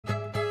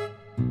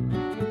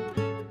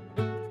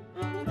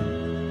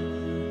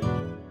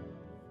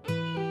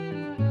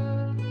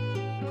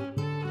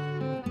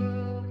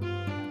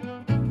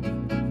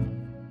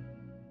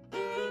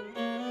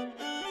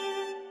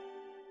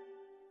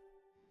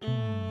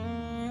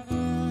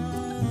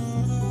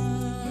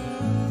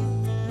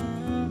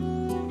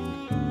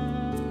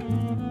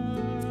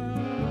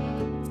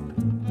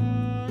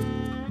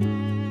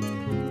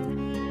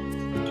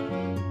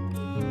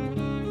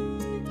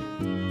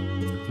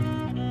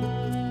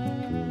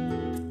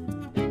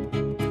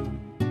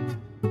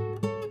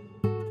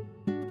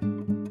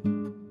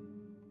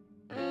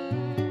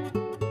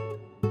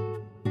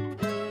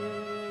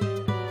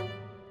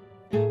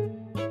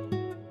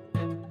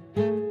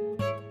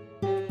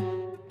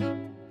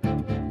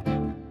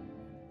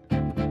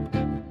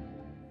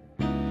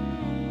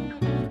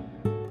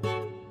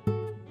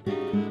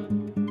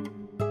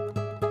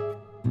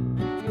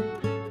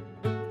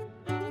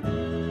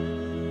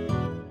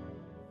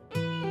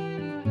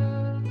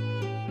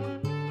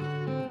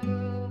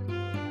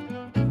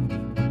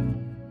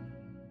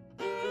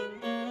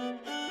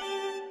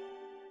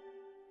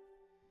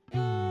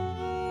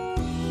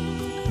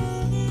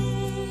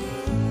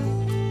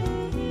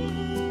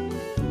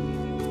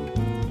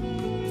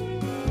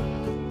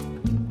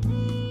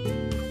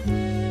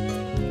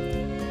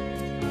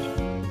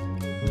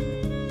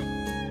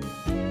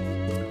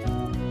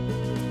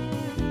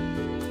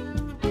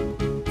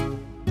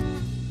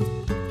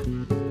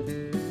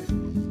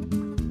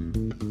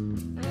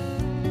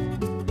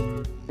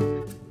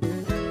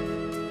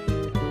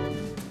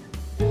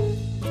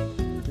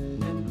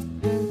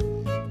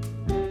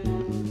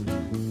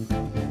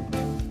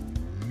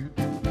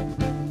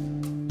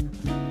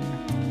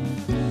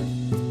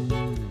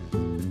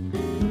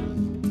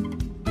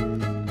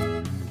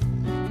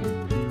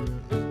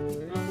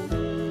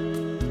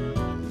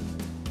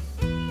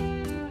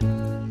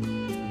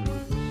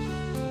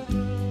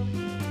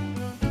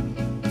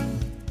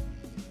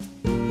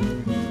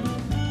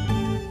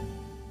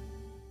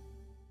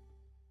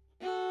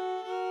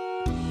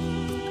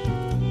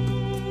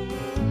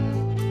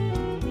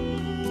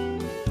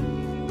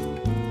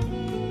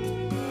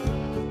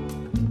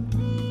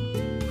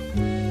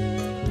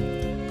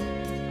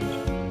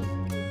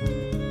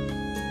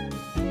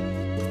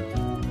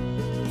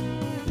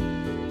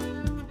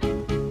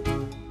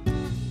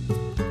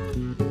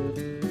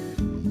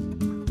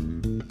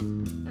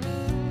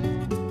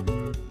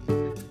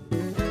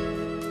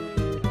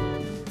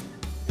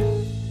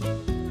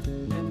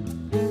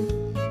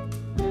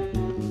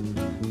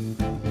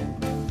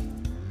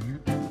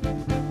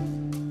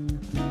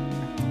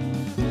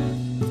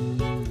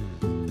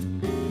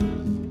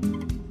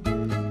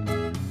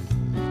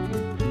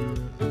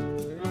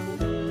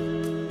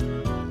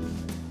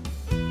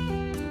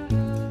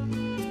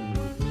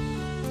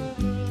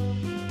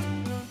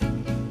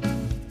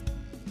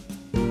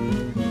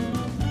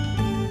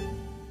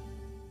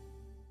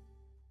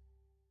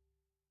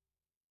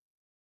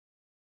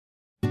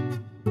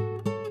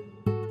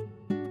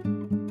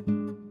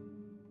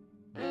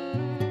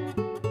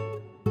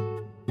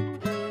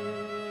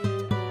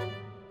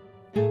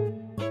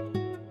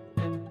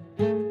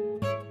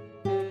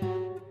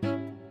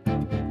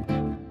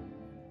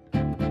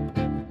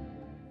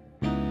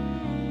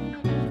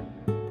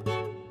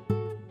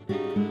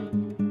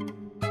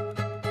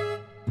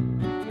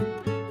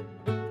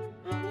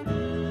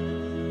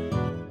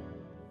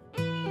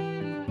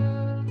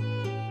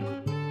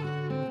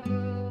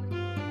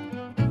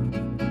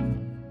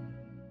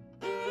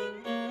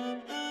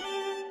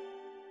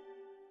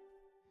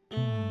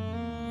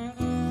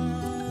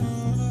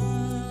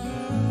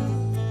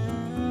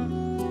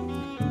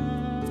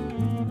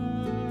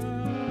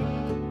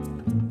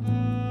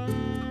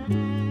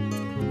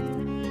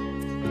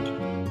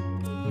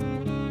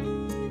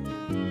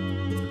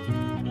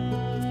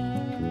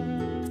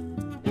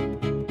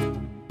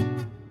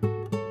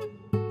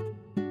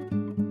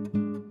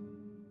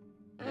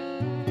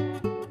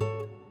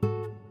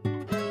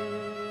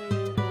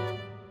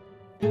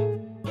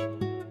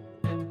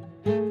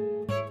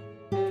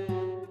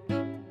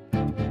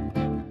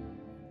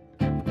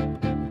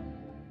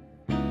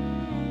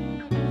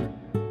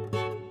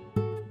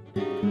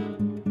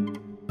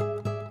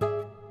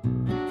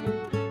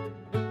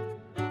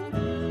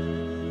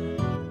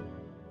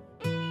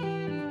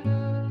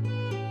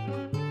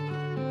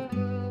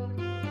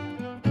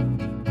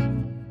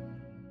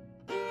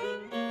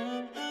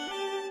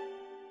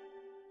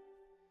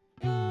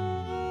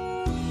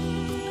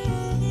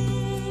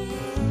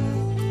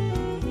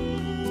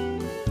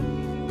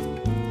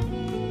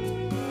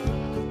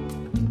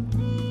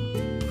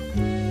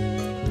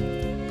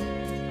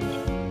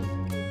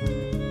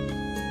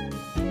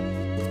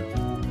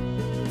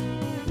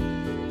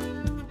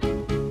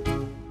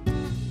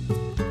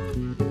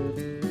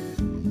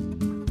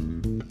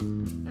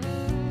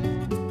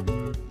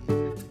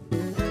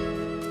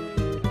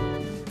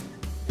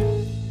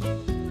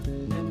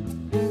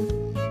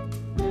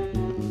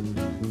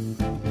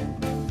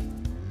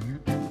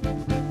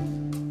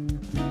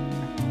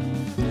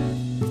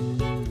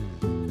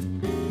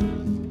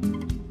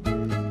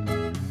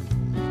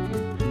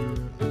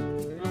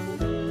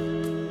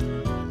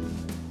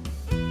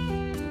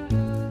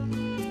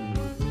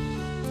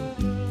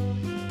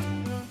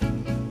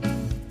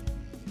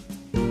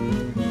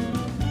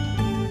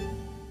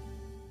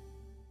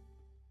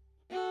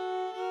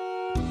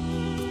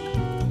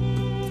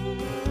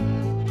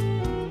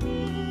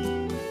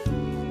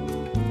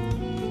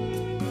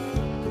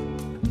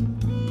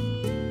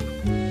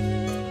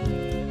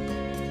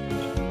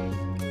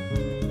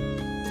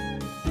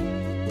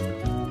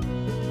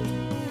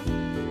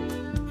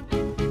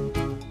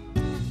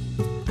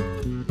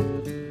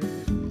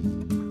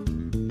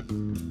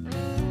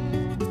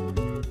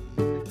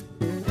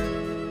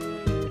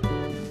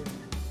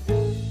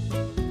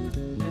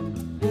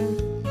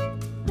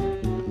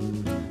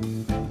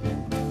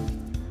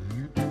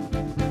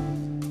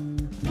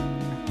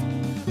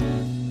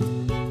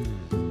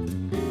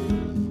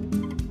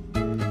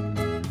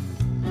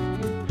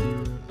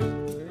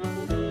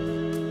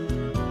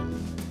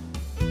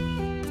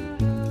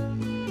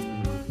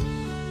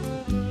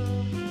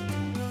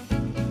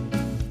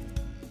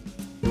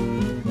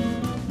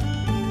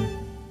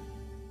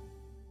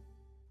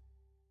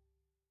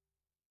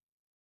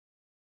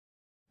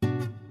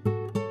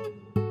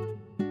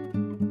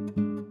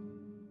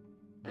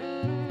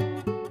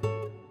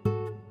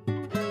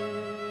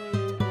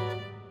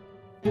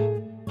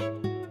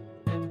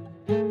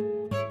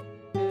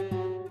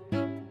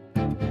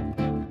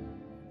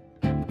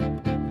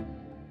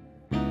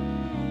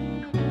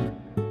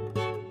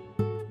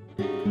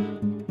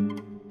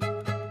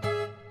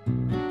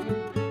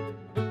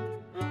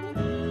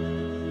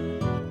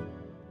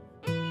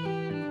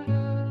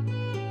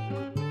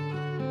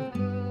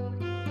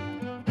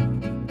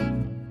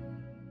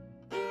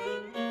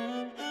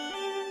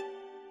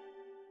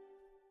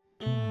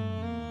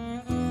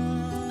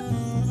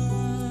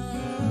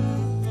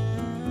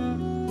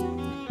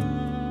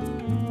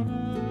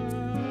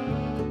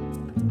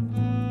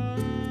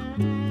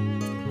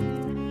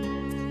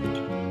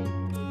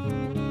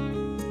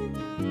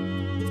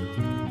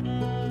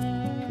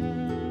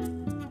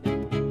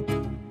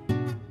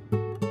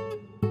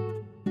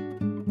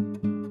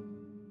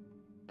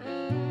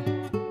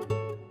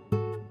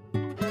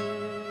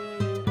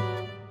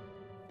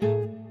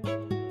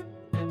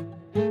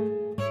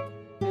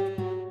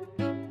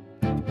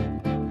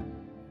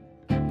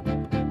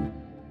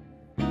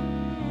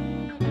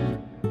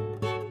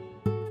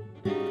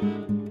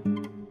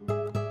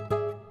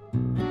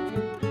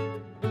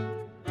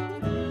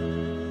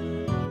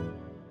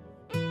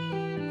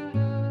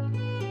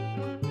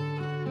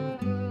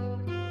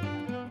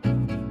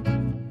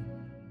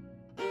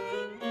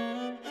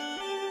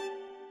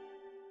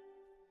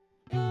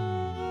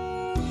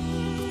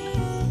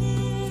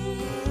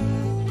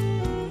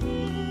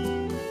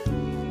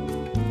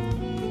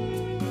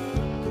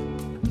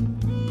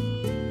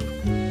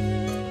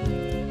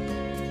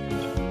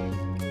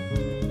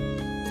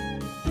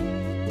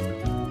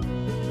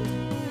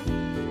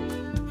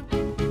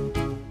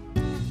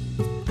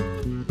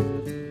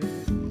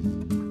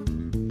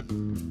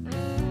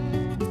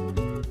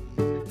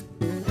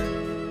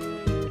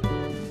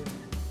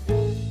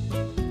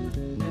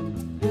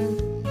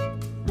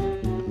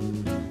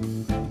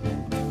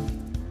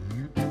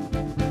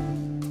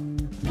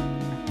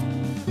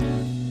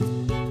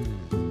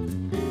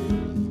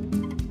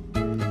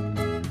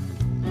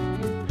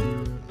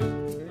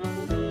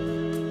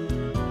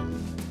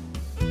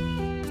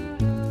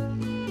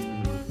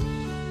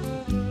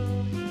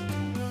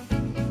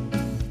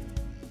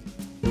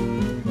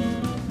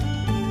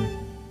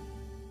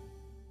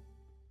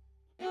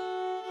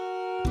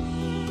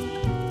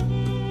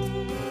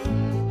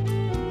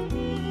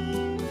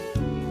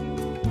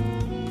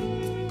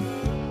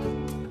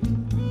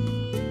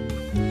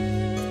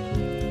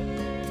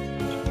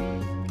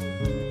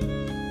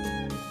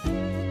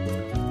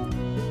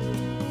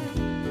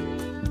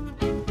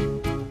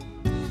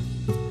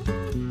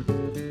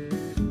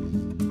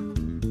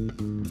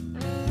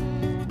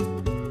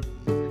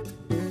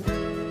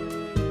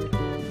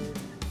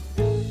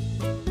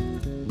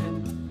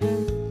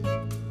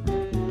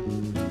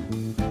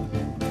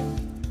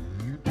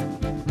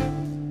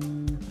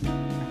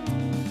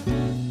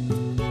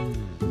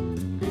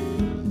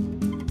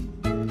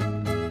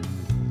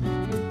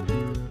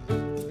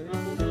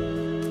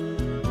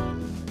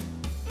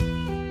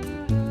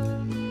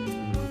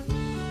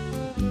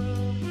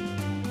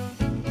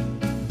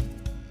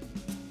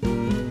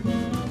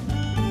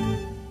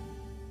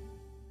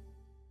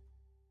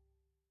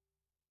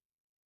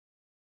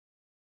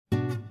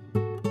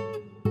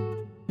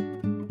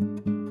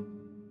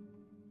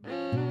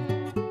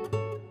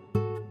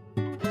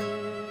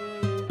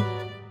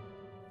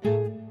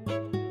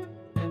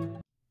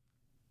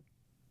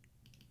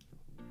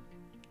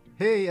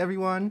Hey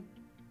everyone!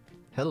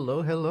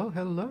 Hello, hello,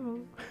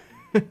 hello!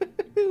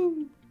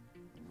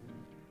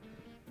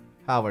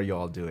 How are you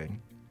all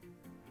doing?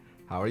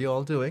 How are you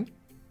all doing?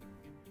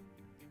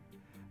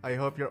 I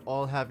hope you're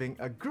all having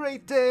a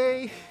great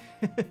day!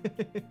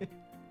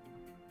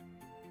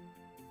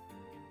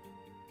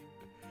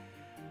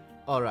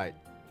 Alright.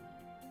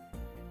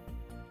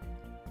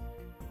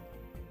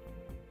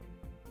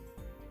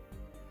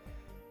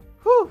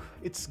 Whew!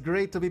 It's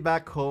great to be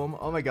back home.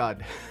 Oh my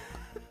god.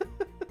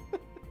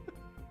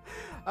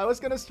 I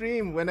was gonna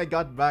stream when I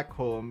got back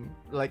home,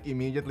 like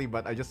immediately,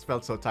 but I just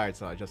felt so tired,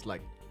 so I'll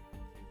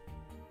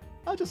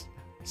just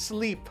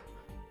sleep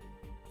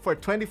for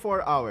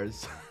 24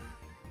 hours,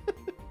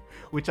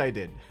 which I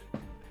did.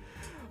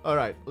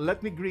 Alright,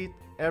 let me greet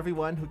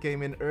everyone who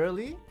came in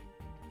early.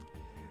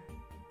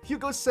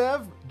 Hugo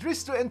Sev,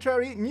 Dristo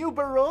Entreri, New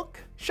Baroque,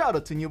 shout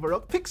out to New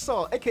Baroque,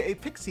 Pixel, aka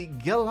Pixie,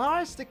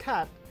 Gelars the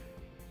Cat.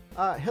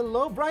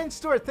 Hello, Brian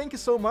Stewart, thank you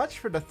so much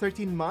for the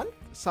 13-month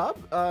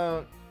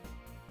sub.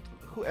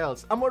 Who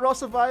else?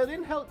 Amorosa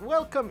Violin,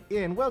 welcome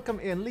in,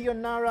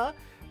 Leonara,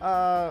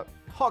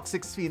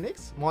 Hawk6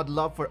 Phoenix, mod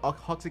love for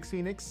Hawk6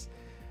 Phoenix.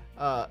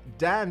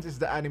 Dance is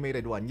the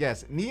animated one,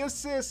 yes.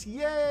 Neosis,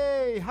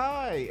 yay,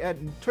 hi,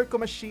 and Turco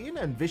Machine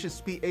and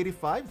Vicious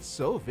P85,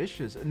 so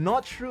vicious.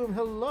 Not Shroom,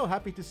 hello,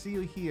 happy to see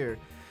you here.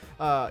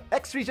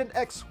 X Regent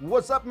X,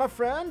 what's up, my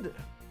friend?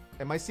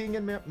 Am I seeing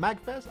in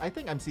Magfest? I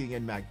think I'm seeing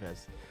in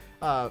Magfest.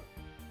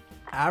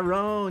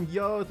 Aaron,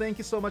 yo, thank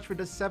you so much for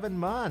the 7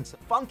 months.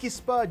 Funky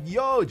Spud,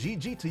 yo,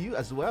 GG to you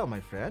as well, my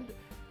friend.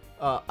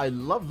 I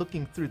love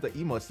looking through the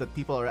emotes that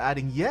people are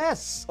adding.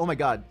 Yes! Oh my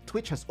god,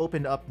 Twitch has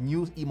opened up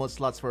new emote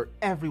slots for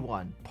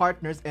everyone,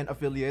 partners and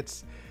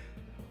affiliates.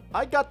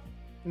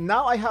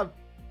 Now I have,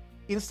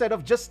 instead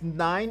of just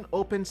 9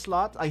 open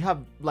slots, I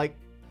have like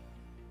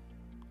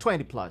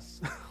 20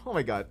 plus. Oh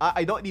my god,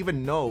 I don't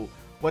even know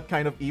what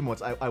kind of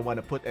emotes I want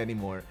to put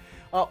anymore.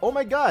 Oh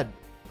my god,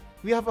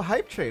 we have a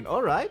hype train.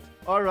 Alright.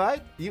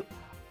 Are you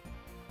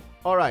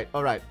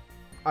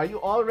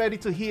all ready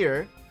to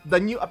hear the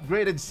new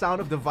upgraded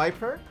sound of the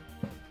Viper?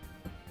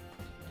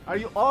 Are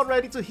you all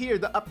ready to hear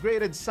the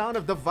upgraded sound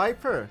of the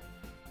Viper?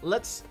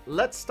 Let's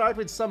start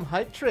with some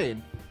hype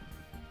train.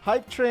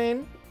 Hype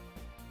train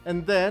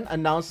and then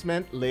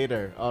announcement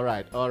later.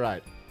 Alright.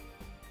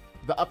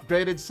 The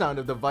upgraded sound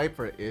of the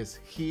Viper is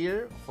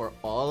here for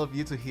all of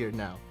you to hear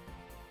now.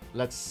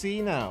 Let's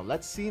see now.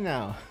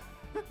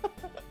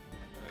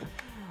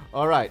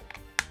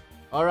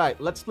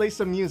 Alright, let's play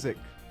some music.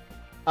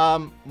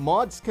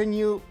 Mods, can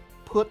you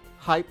put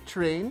hype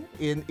train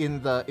in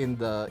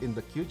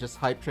the queue? Just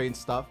hype train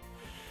stuff.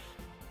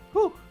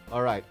 Whew.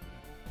 Alright.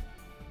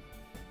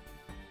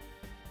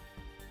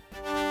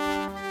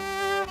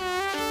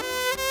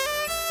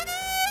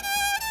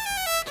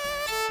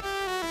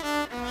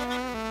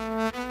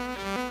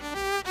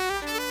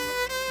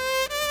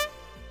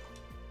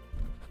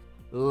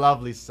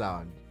 Lovely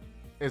sound.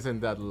 Isn't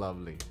that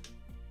lovely?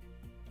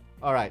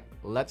 Alright,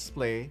 let's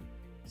play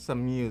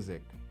some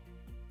music.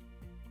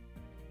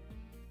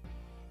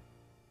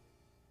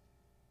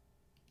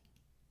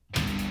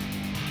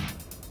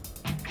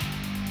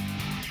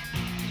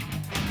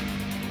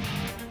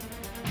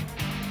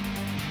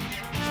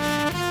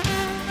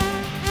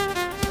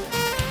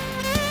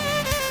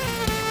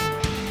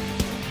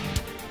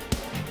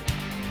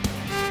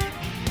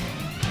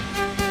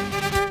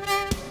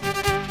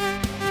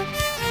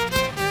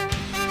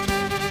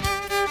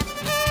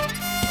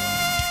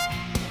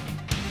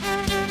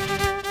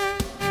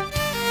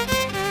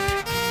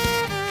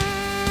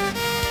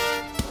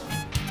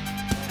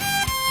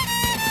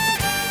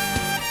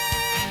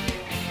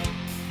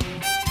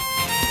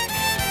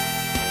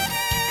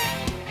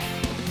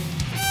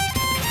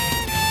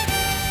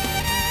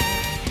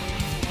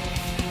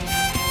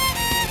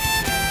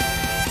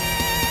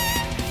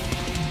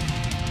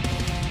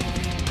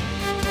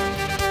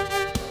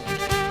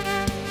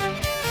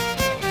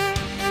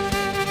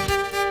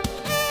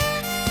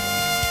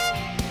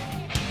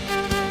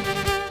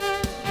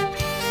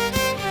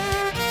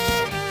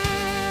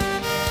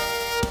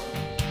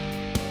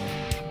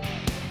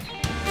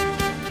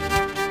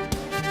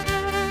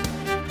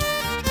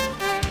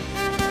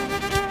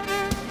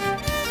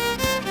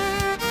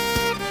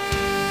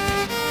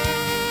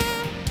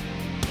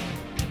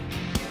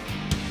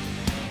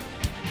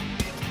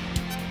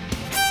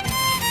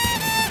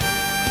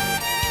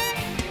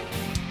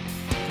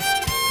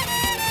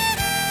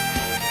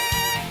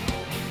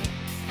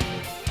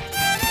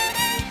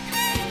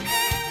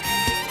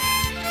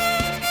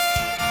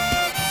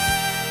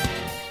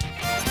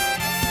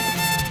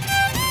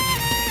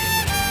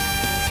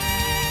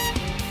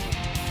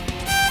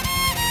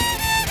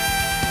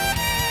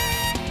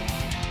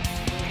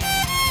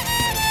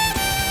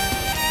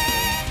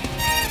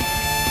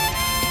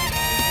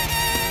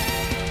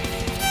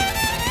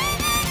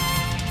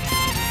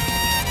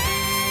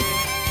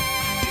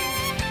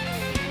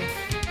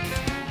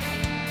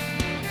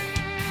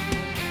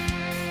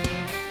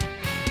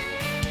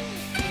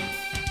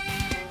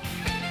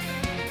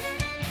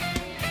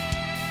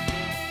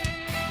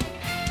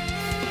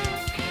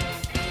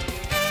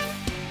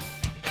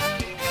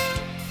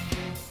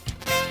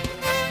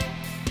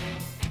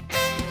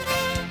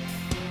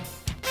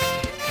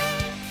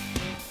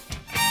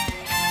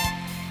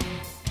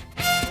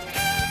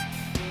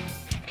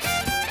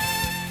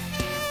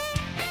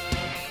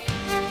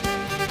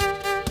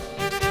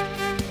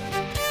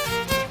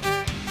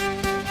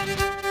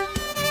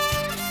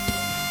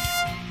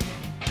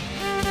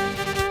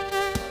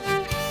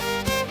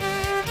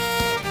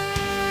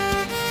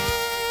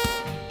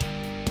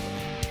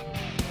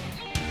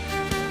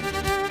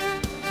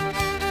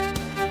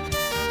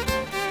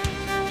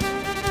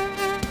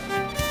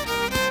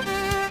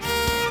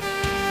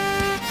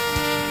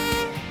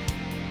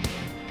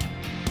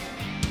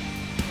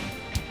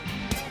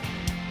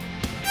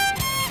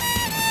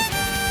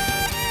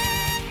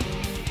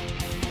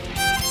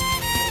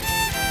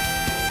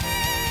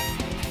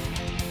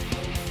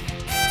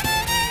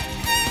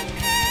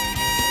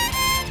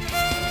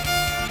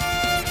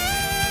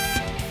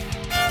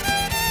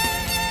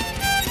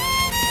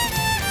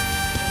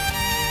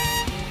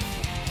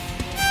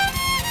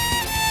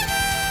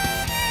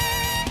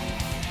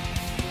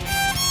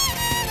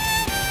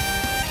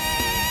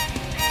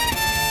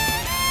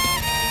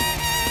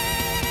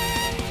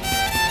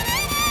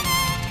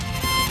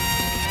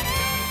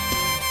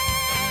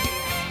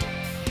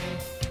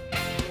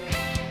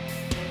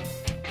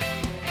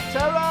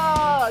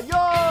 Tara!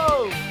 Yo!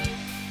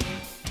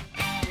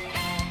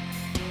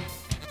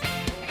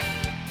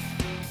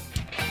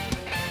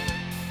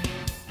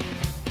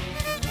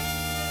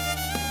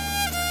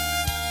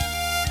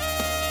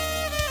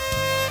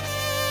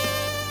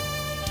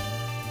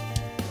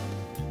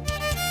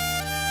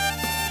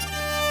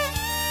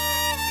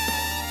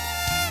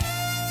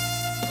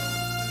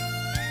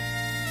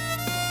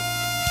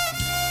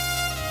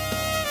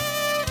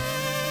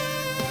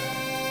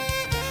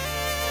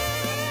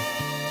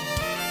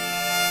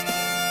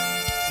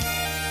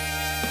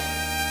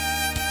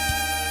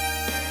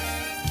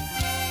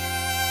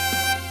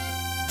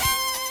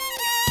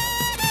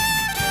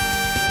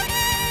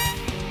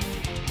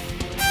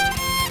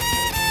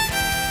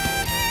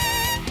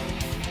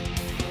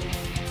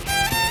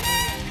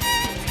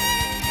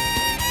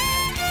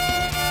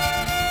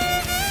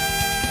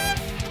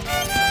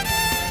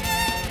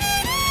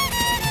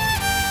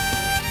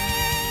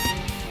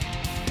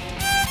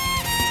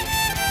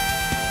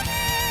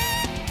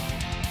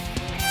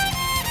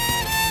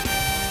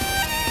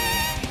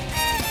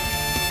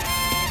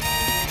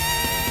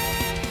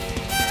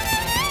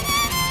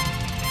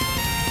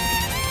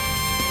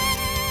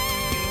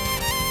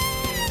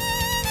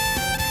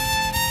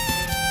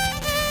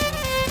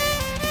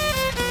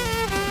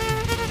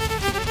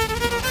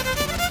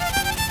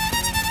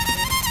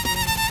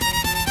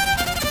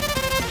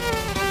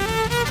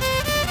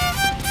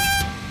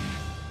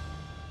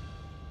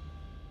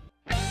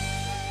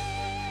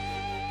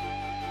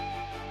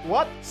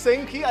 What?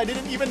 Same key? I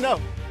didn't even know.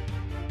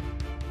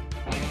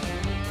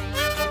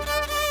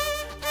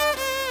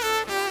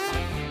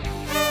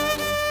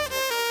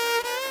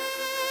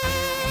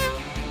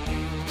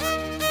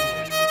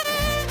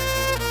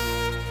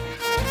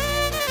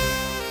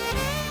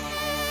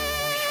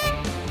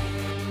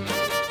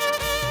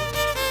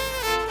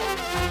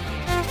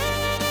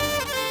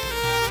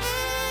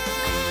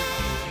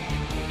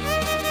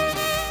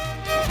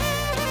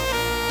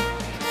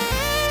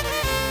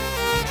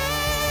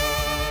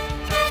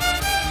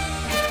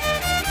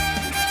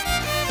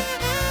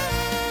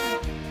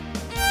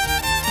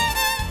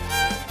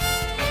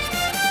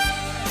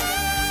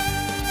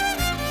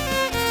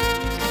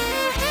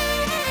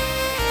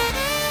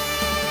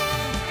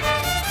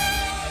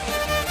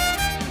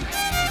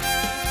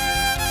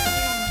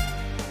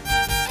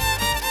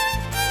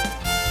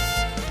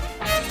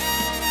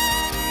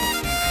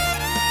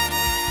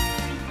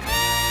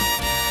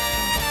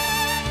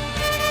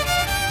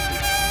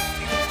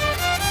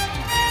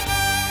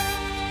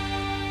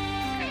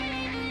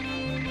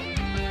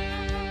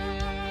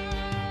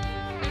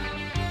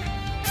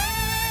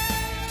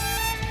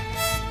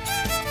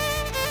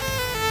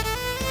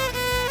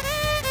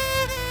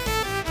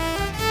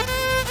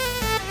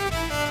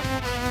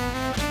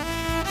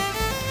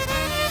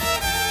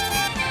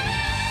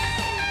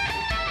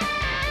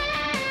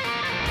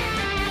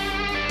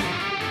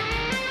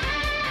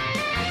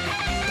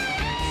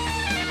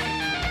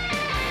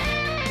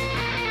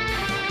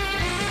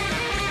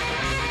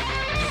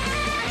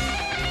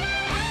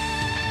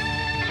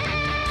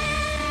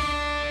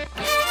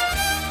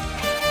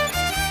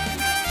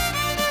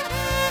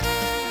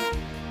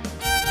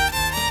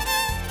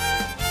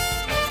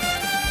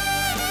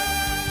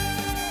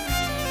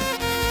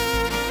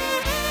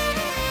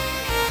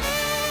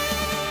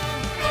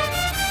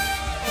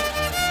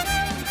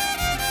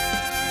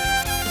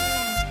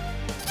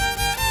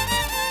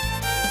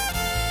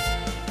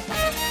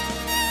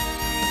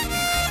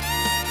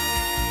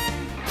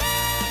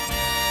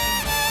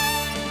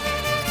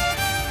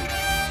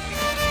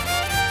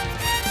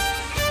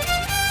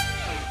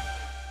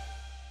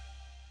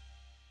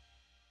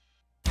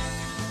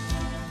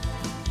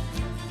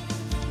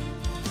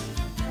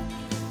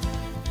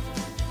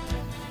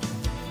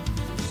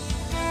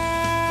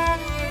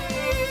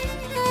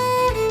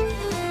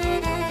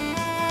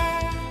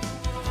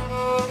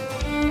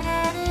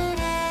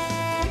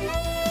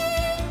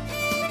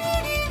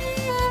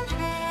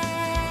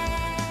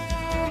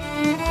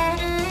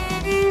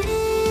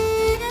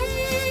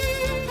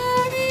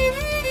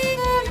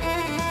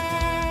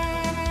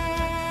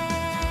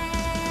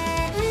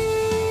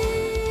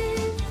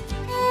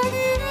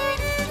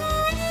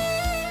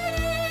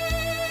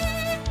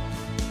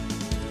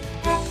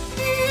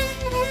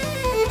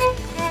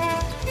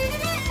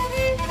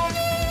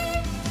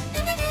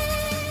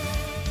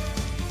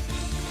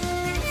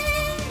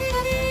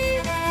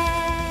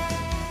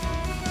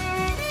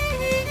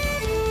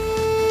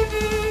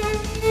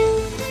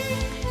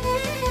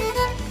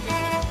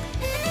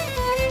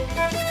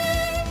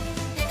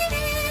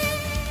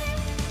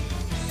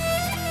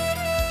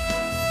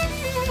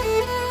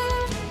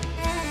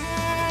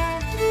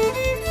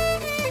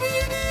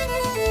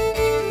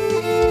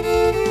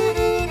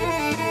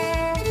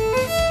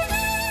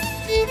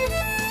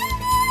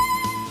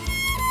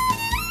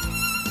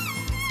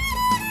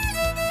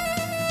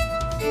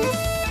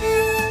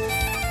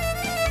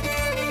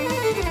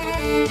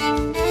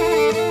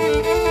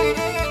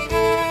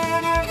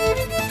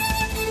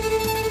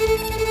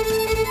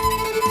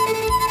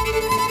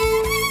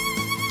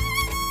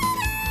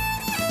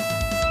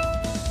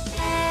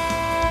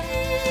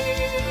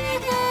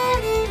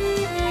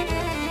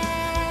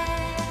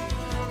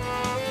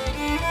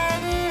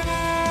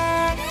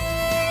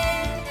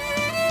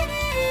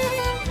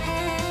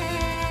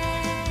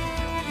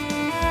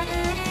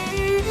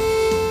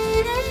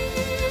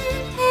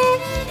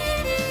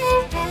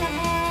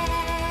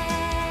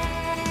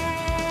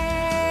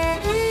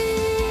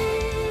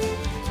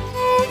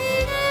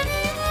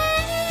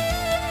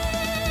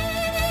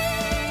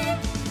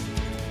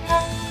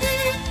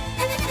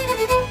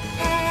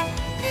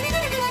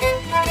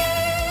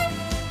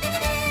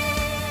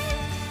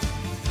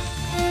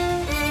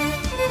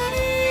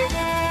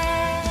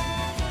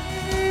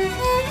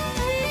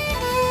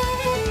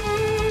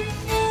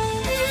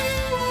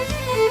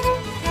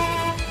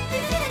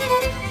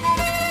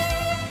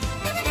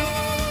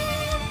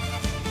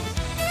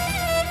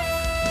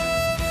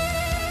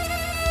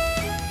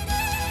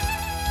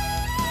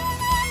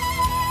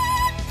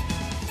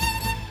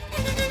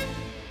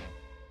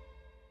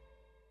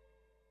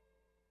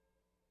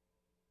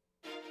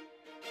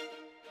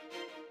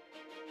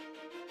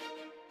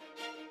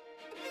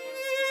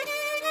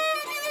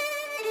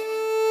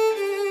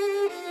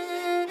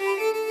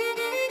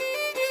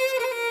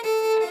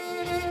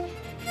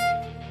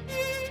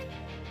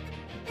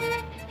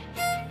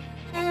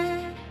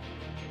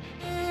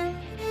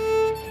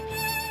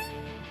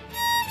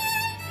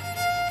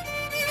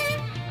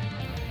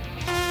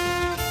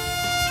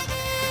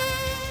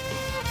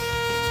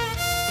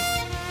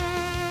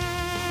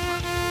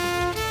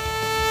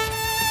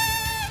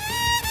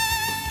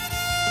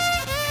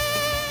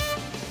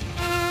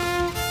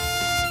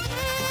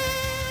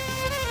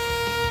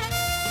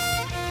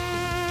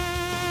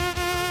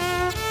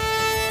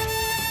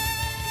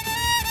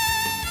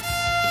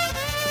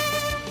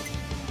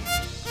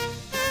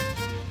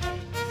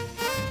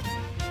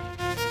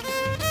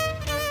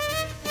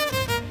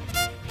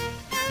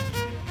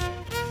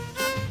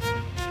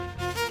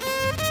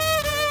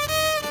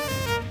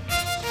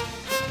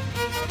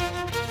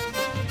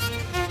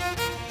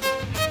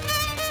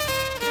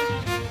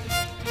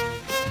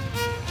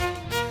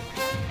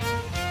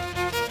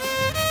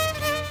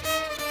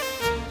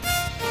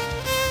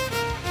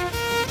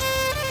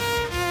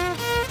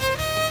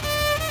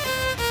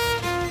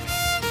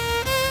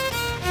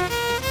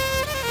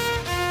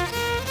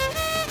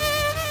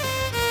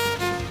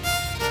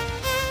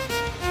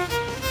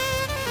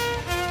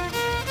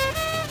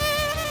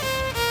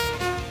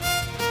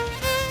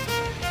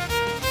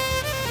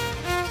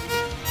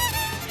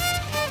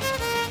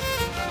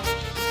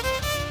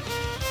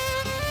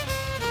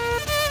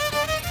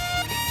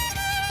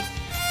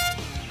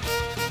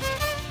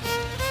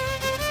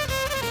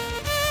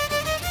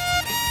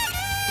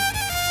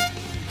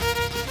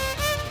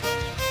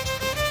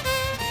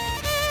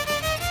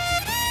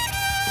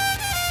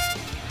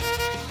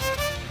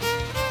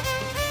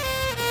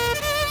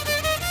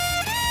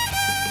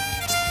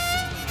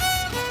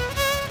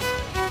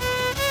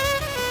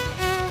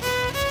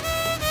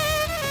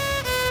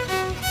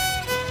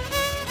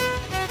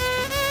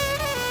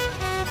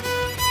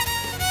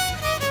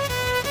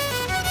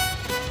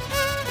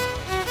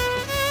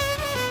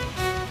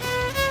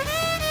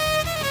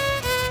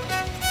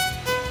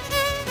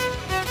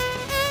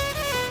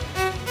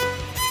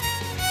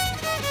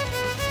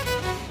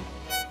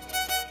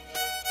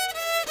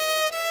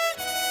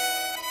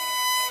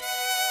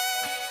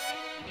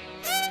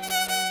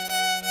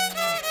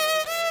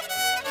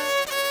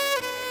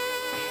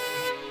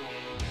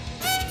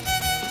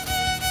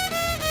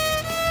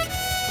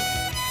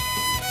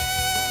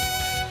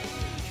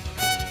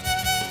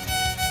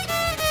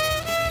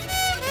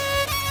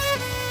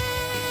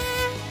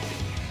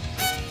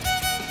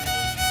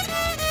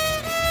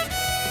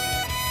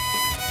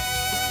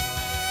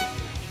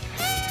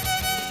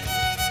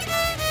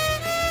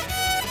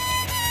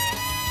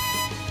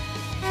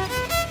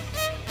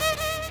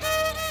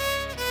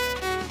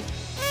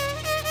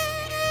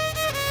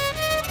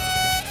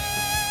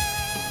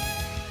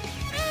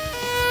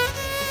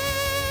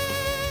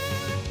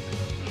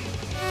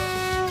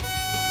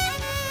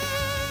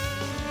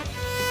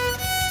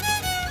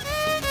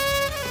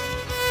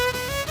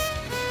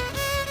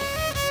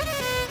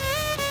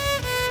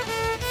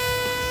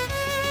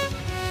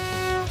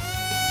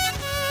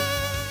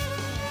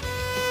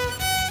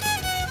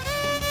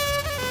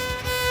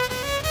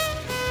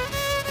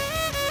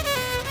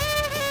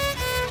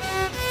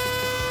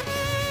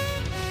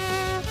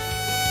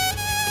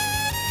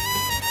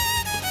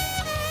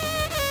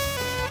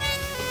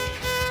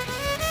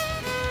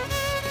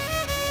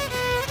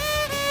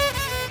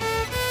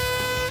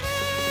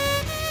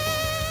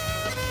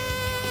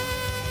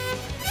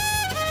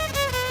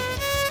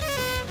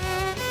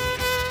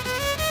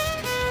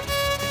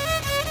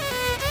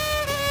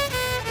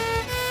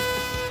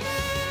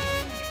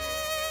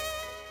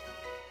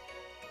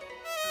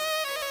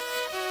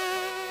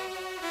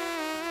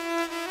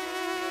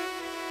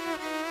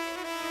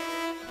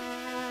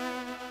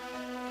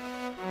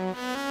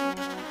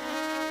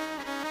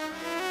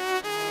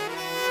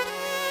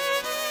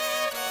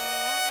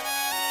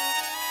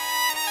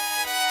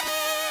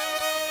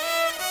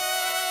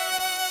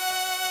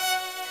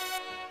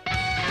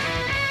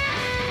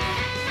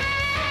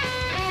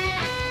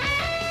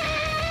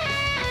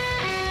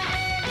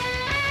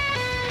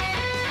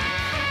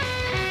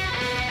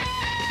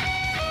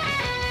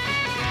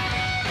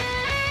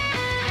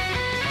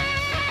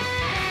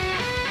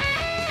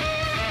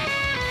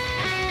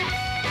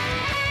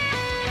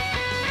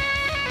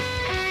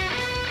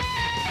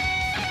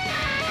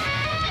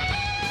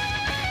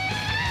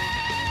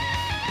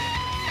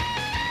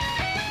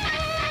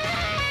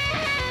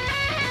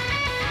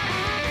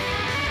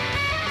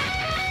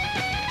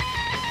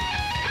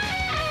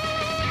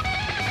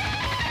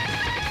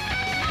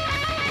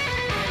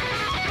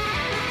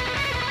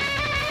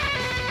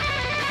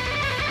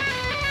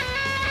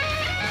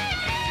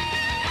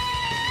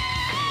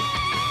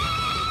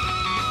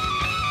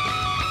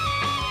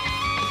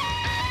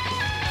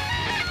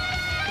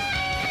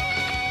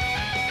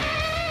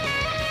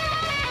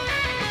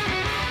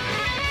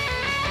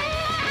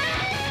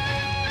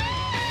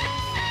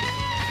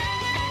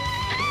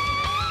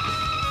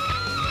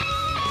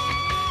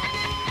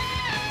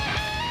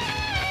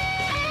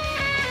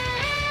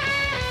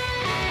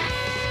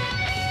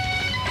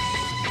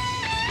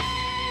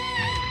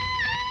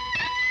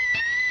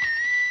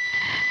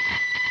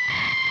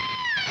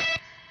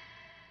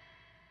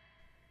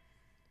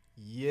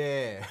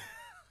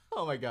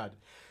 my god.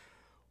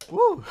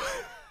 Woo!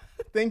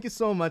 Thank you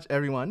so much,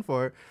 everyone,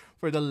 for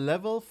the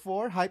level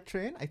 4 hype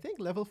train. I think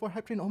level 4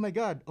 hype train. Oh my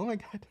god. Oh my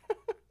god.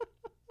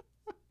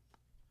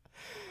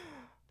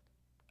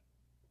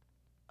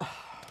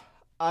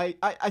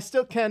 I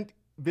still can't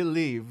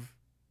believe.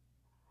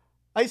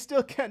 I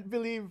still can't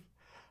believe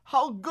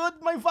how good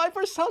my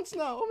Viper sounds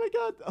now. Oh my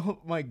god. Oh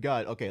my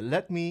god. Okay,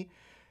 let me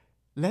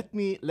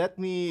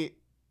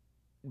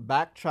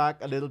backtrack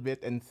a little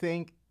bit and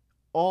think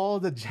all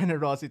the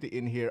generosity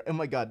in here. Oh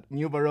my god,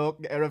 New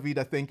Baroque,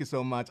 Aravida, thank you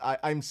so much.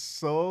 I'm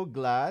so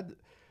glad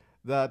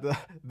that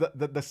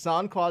the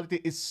sound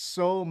quality is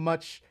so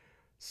much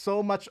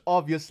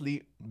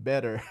obviously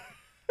better.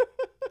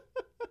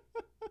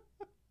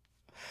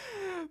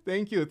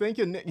 Thank you,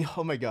 Nick.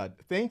 Oh my god,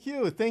 thank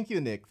you,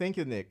 Nick. Thank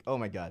you, Nick. Oh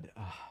my god,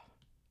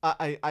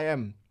 I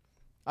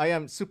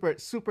am super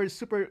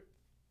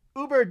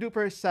uber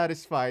duper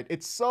satisfied.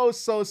 It's so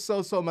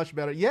much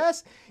better.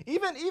 Yes,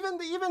 even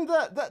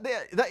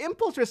the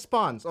impulse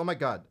response. Oh my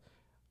god,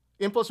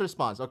 impulse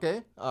response.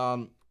 Okay.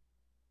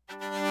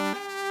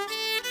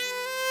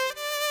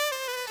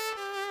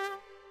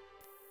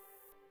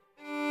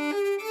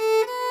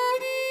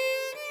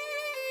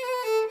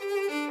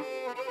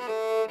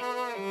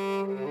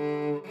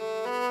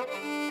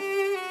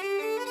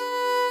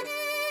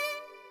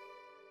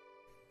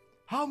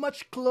 How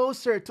much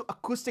closer to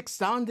acoustic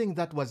sounding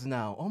that was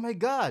now. Oh my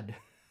god.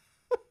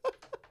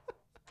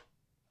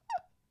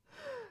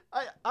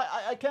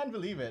 I can't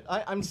believe it.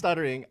 I'm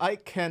stuttering. I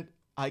can't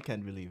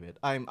believe it.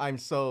 I'm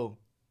so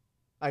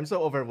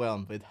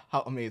overwhelmed with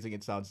how amazing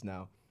it sounds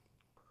now.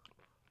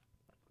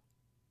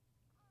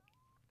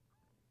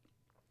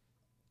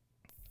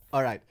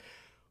 All right.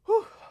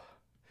 Whew.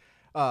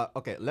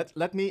 Okay,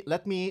 let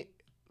me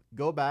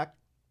go back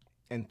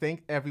and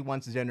thank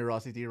everyone's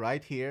generosity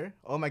right here.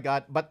 Oh my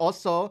god. But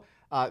also,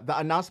 the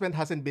announcement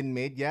hasn't been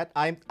made yet.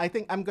 I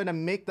think I'm gonna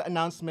make the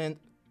announcement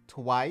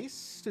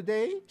twice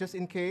today, just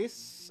in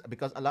case,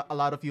 because a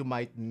lot of you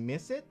might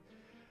miss it.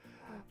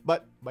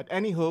 But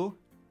anywho,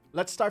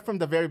 let's start from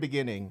the very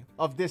beginning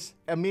of this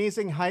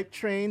amazing hype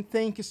train.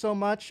 Thank you so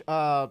much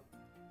to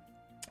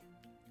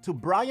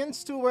Brian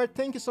Stewart.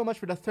 Thank you so much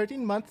for the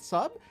 13-month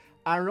sub.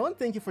 Aaron,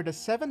 thank you for the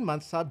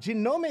 7-month sub.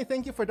 Genome,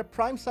 thank you for the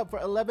Prime sub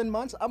for 11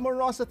 months.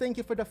 Amorosa, thank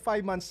you for the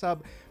 5-month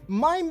sub.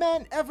 My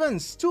man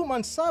Evans,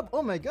 2-month sub.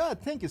 Oh my god,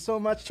 thank you so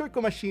much.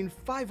 Turco Machine,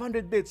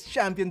 500 bits.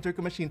 Champion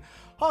Turco Machine.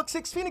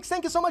 Hawk6 Phoenix,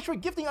 thank you so much for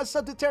gifting us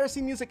sub to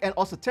Terracy Music. And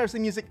also, Terracy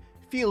Music,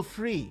 feel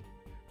free.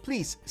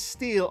 Please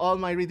steal all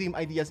my redeem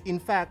ideas. In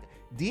fact,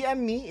 DM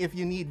me if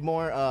you need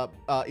more,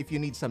 if you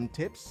need some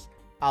tips.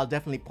 I'll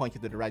definitely point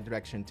you to the right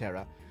direction,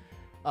 Terra.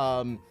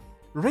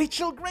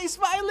 Rachel Grace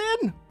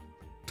Violin!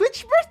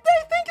 Twitch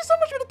birthday! Thank you so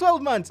much for the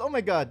 12 months! Oh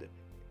my god.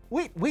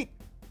 Wait.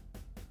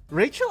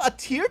 Rachel, a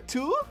tier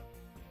 2?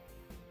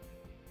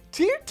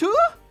 Tier 2?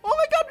 Oh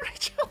my god,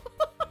 Rachel!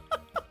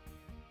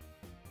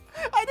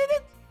 I did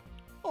it!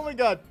 Oh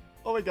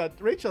my god.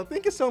 Rachel,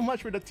 thank you so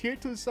much for the tier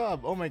 2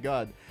 sub. Oh my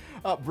god.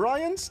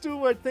 Brian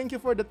Stewart, thank you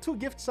for the 2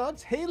 gift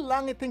subs. Hey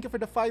Langit, thank you for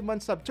the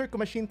 5-month sub. Turco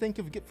Machine, thank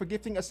you for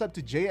gifting a sub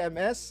to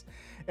JMS.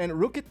 And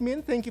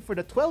Rukitmin, thank you for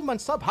the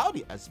 12-month sub.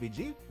 Howdy,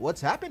 SVG.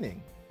 What's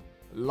happening?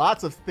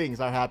 Lots of things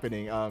are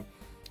happening.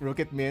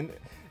 Rukitmin.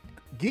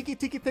 Geeky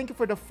Tiki, thank you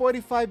for the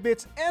 45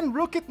 bits. And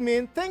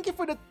Rukitmin, thank you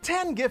for the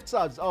 10 gift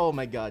subs. Oh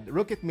my god.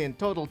 Rukitmin,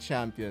 total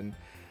champion.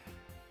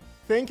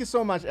 Thank you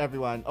so much,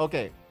 everyone.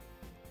 Okay.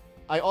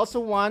 I also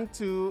want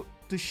to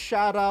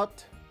shout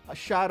out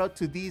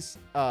to these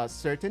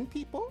certain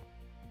people.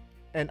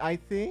 And I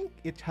think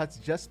it has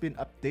just been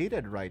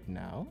updated right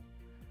now.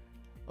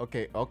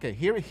 Okay.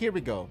 Here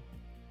we go.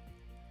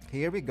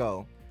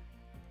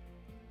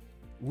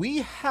 We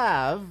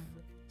have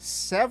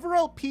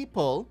several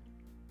people,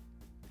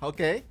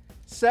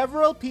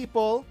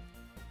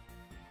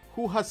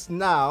 who has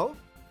now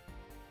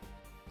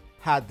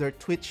had their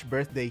Twitch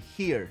birthday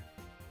here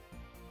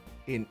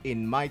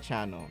in my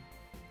channel.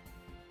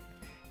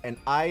 And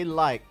I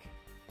like,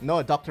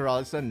 no, Dr.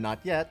 Allison, not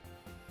yet.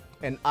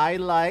 And I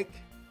like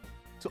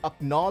to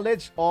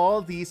acknowledge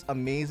all these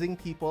amazing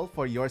people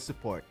for your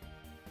support.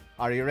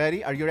 Are you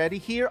ready?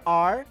 Here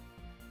are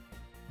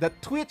the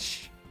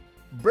Twitch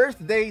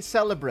birthday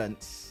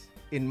celebrants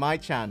in my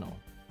channel.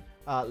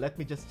 Let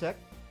me just check.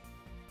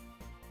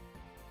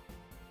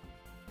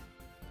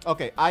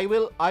 Okay, I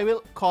will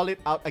call it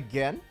out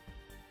again.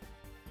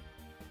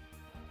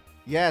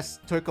 Yes,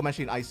 Turco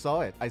Machine, I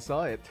saw it.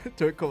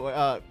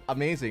 Turco,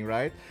 amazing,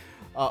 right?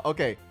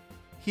 Okay,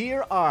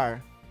 here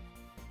are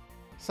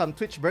some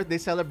Twitch birthday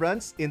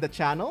celebrants in the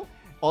channel.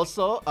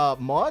 Also,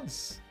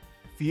 mods,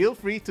 feel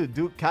free to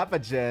do Kappa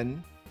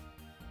Gen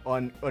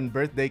on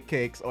birthday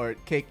cakes or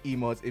cake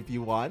emotes if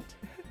you want.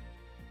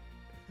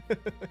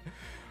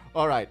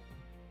 All right.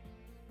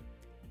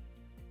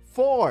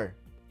 For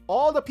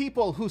all the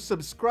people who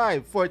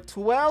subscribe for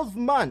 12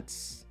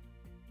 months,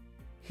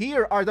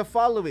 here are the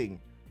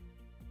following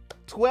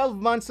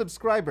 12-month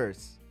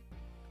subscribers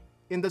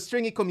in the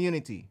Stringy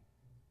community.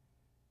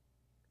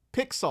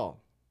 Pixel,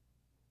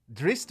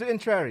 Dristo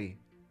Intrari,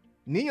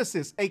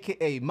 Neosis,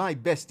 aka my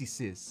bestie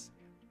sis,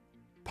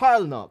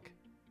 Parlnock,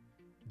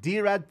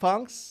 D-Rad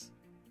Punks,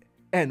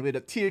 and with a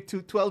tier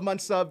 2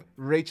 12-month sub,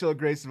 Rachel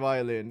Grace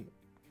Violin.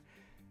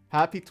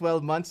 Happy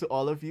 12 months to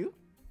all of you.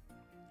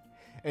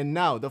 And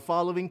now, the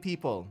following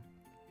people.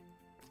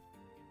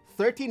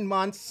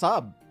 13-month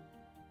sub,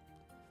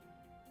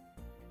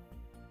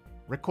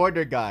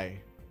 Recorder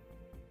Guy,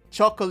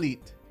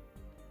 Chocolate,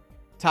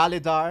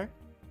 Talidar,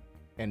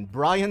 and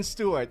Brian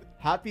Stewart.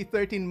 Happy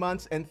 13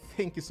 months and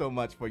thank you so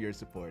much for your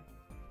support.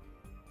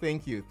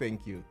 Thank you,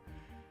 thank you.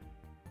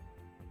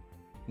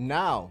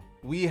 Now,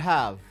 we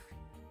have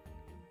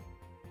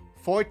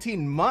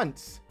 14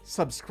 months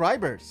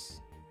subscribers.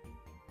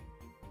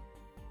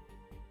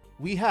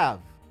 We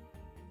have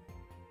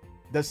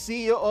the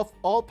CEO of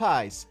All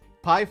Pies,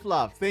 Pie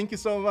Fluff. Thank you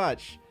so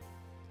much.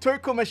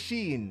 Turco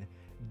Machine,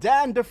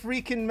 Dan the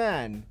Freaking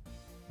Man,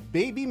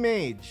 Baby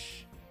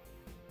Mage,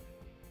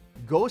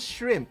 Ghost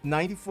Shrimp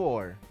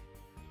 94,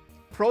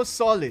 Pro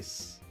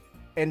Solis,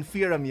 and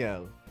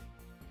Firamiel.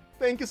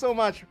 Thank you so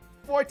much.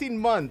 14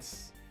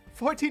 months.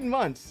 14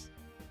 months.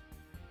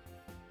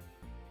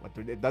 But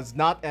it does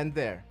not end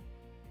there.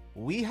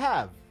 We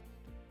have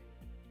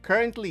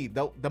currently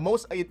the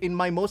most in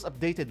my most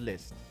updated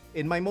list.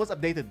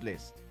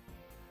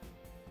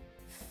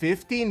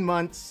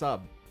 15-month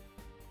sub.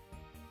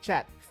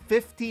 Chat,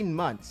 15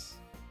 months.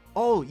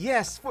 Oh,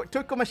 yes, for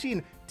Turco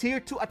Machine, tier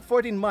 2 at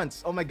 14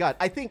 months. Oh my god.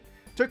 I think,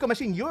 Turco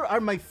Machine, you are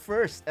my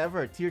first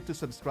ever tier 2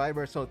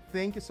 subscriber. So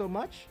thank you so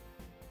much.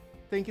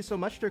 Thank you so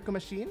much, Turco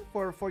Machine,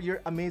 for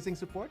your amazing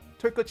support.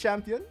 Turco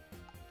Champion.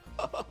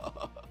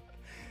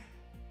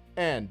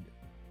 And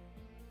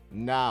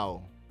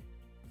now,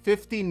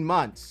 15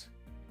 months.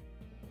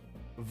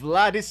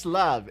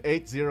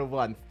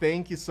 Vladislav801,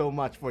 thank you so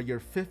much for your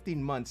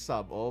 15-month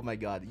sub. Oh my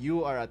god,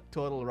 you are a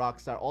total rock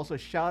star. Also,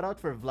 shout out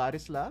for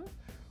Vladislav,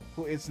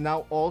 who is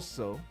now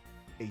also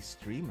a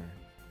streamer.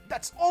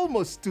 That's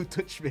almost 2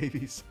 Twitch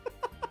babies.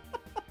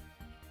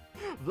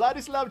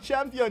 Vladislav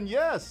Champion,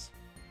 yes.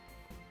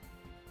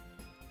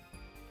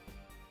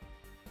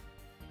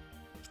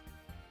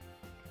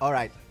 All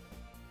right.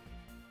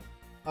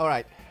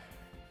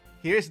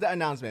 Here's the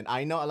announcement.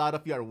 I know a lot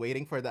of you are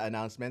waiting for the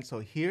announcement, so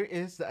here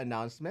is the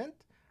announcement.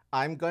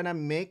 I'm gonna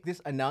make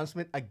this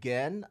announcement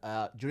again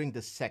during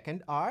the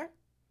second hour.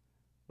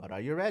 But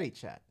are you ready,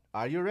 chat?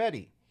 Are you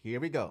ready? Here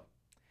we go.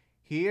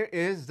 Here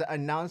is the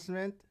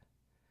announcement.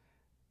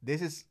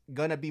 This is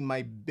gonna be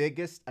my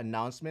biggest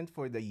announcement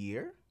for the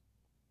year.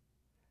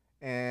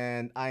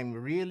 And I'm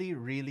really,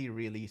 really,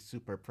 really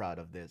super proud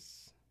of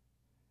this.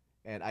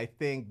 And I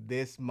think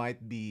this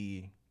might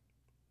be,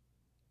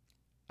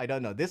 I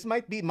don't know, this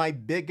might be my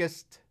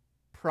biggest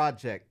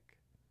project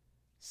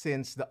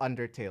since the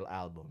Undertale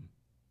album.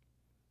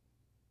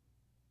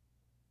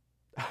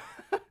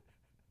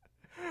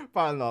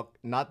 Parlnock,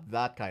 not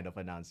that kind of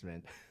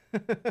announcement.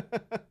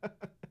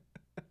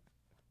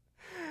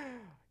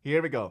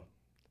 Here we go.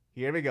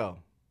 Here we go.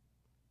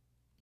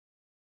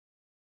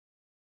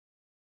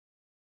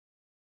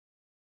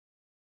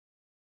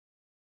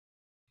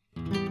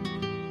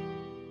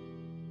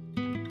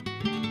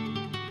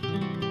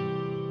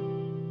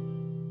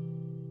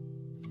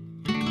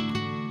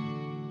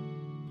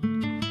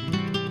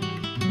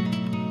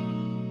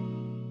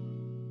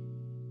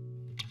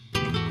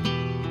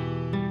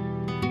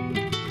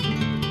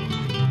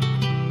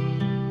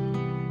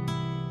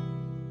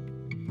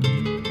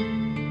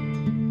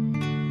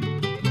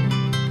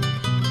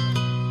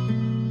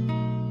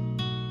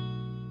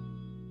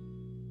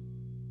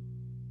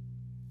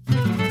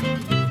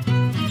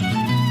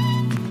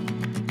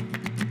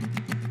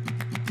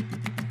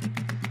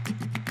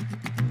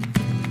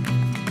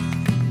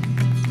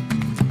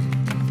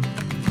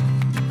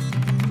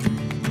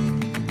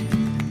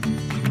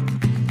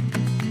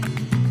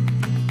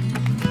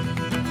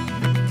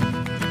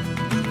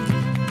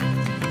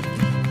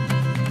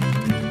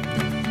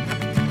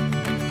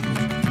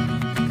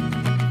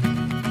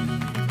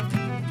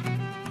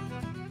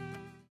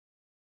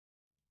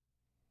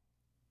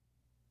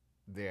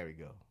 There we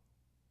go.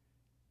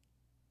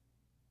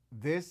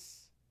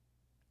 This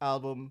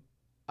album,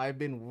 I've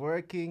been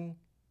working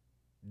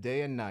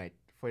day and night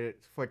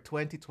for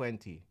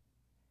 2020.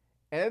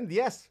 And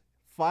yes,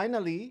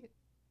 finally,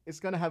 it's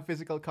gonna have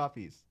physical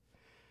copies.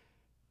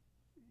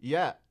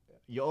 Yeah,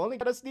 you only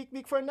got a sneak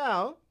peek for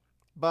now,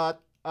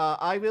 but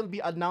I will be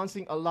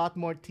announcing a lot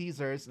more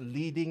teasers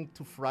leading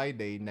to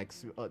Friday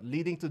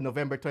leading to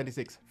November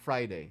 26th,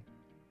 Friday.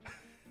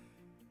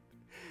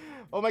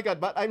 Oh my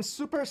god, but I'm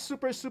super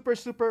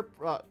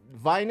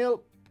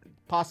vinyl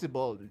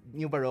possible,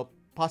 New Baroque,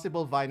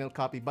 possible vinyl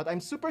copy, but I'm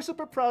super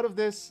proud of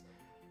this.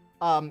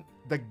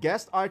 The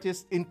guest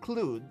artists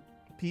include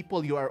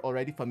people you are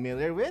already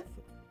familiar with,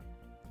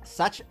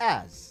 such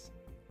as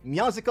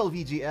Musical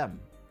VGM,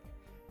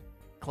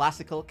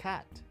 Classical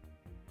Cat,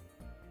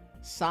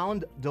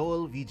 Sound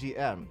Dole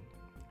VGM,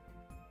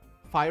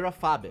 Fyra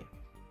Fabe,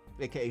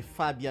 aka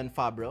Fabian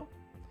Fabro,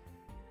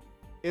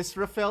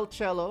 Israfel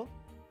Cello,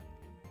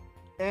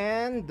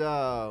 and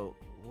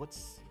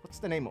what's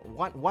the name?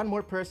 One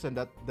more person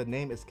that the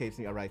name escapes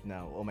me right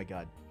now. Oh my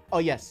god. Oh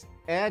yes,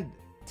 and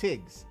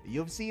Tiggs.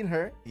 You've seen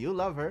her. You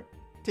love her.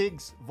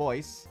 Tiggs'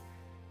 voice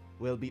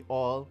will be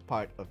all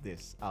part of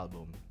this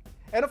album.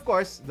 And of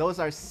course, those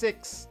are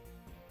six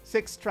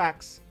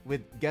tracks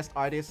with guest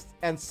artists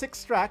and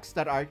 6 tracks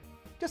that are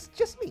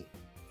just me.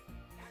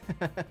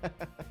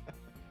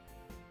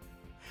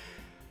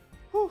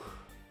 Whew.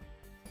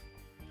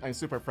 I'm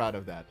super proud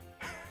of that.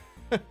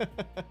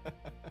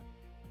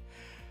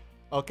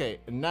 Okay,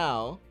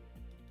 now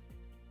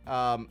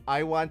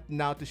I want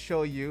now to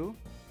show you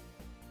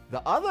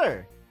the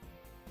other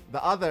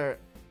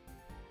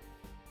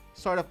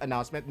sort of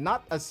announcement,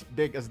 not as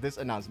big as this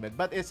announcement,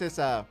 but it is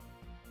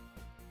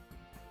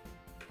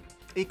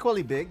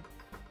equally big.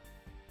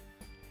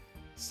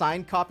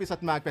 Signed copies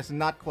at MagFest,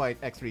 not quite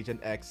X Region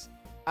X.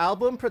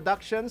 Album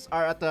productions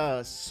are at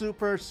a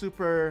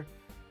super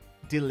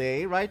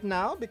delay right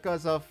now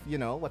because of, you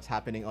know, what's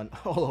happening on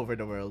all over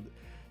the world.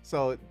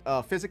 So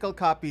physical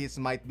copies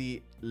might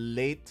be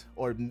late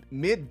or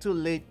mid to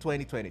late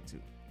 2022.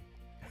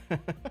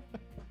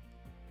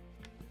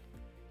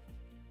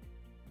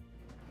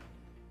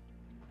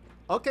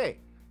 Okay,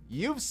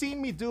 you've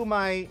seen me do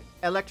my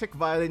electric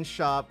violin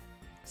shop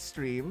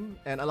stream,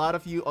 and a lot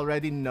of you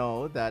already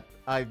know that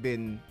I've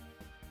been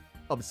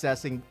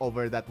obsessing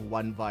over that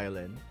one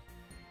violin.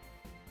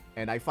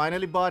 And I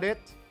finally bought it,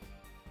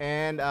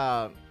 and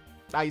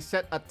I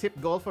set a tip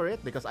goal for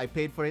it because I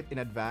paid for it in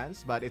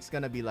advance, but it's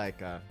gonna be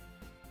like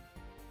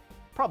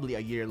probably a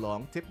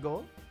year-long tip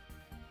goal.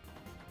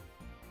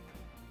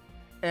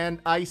 And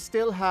I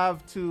still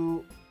have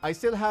to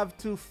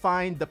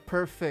find the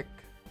perfect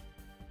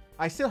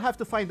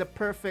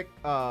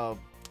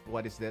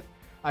what is it?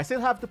 I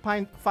still have to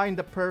find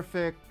the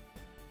perfect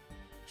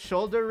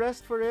shoulder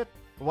rest for it.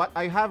 What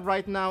I have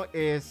right now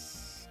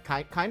is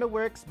kind of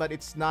works, but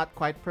it's not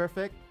quite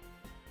perfect.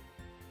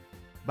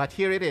 But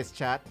here it is,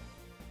 chat.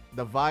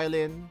 The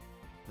violin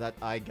that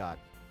I got.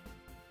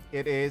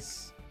 It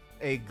is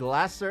a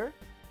Glasser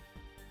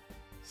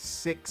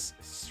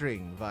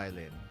 6-string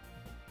violin.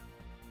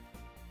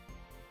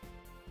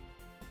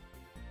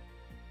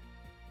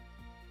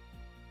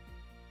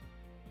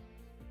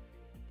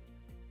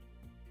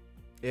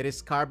 It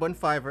is carbon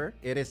fiber.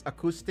 It is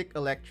acoustic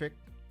electric.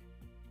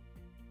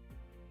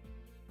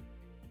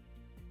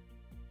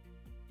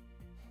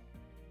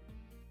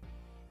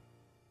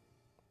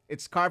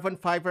 It's carbon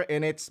fiber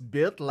and it's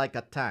built like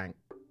a tank.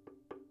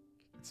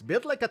 It's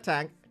built like a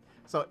tank.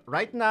 So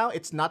right now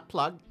it's not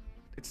plugged.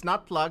 It's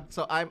not plugged.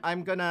 So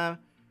I'm gonna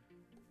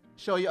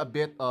show you a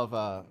bit of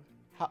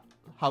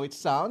how it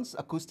sounds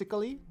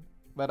acoustically,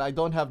 but I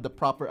don't have the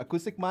proper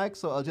acoustic mic,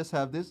 so I'll just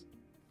have this.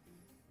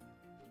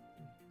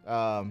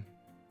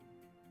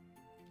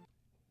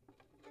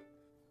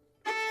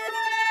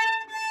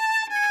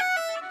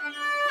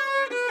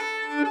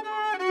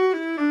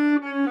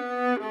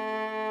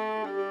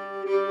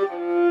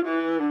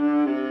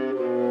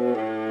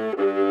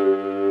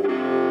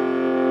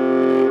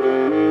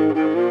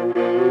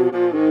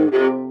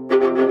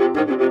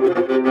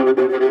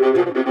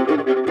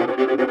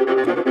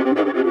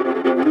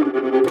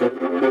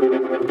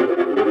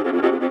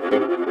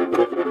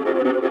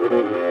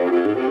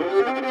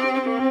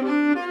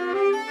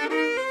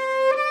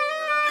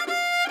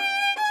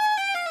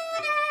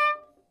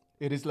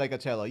 It is like a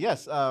cello,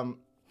 yes.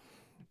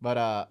 But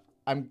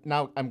I'm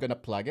gonna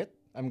plug it.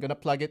 I'm gonna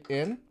plug it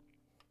in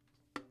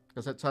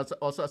because it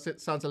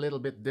sounds a little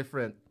bit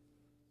different.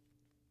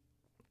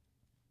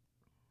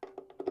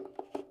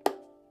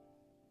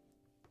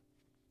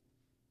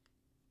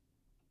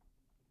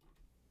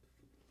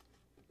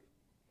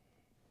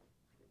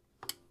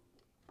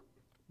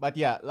 But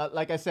yeah,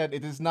 like I said,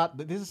 it is not.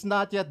 This is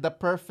not yet the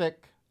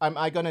perfect. Am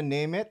I gonna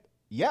name it?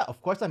 Yeah,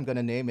 of course I'm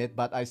gonna name it,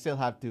 but I still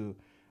have to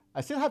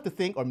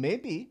think, or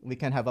maybe we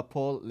can have a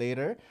poll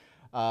later.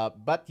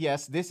 But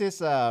yes, this is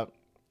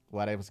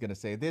what I was gonna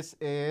say. This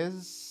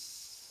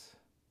is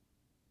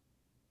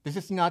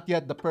not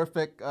yet the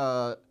perfect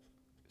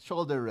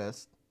shoulder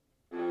rest.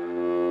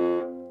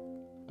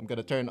 I'm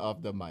gonna turn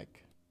off the mic.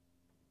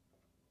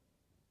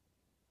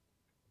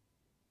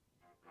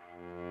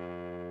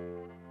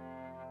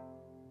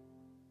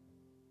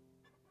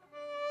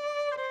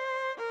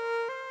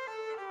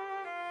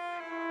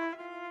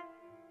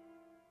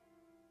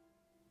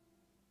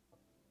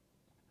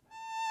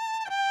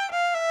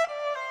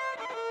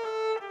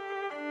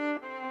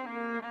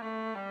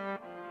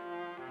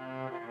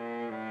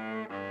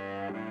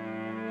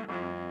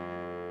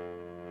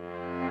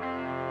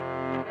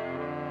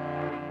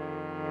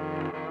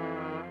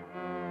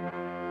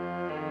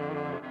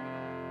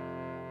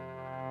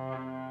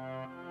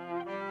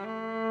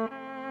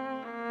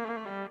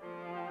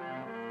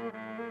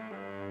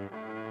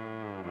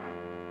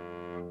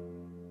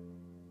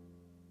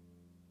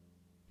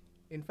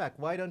 In fact,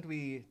 why don't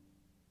we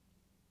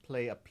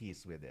play a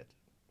piece with it?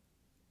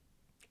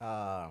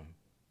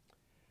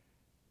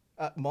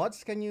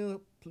 Mods, can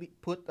you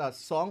put a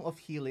Song of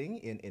Healing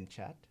in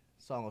chat?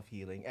 Song of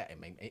Healing. I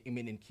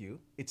mean in queue.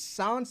 It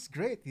sounds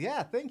great.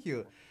 Yeah, thank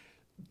you.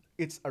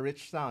 It's a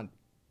rich sound.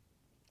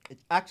 It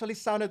actually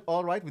sounded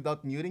all right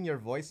without muting your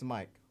voice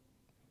mic.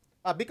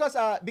 Because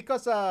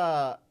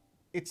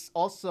it's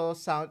also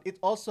sound. It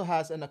also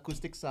has an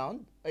acoustic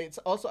sound. It's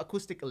also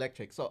acoustic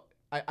electric. So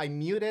I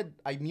muted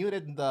I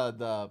muted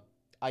the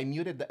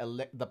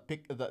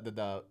pick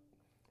the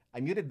I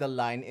muted the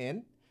line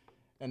in,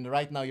 and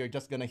right now you're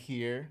just gonna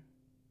hear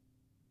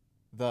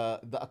the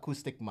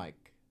acoustic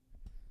mic.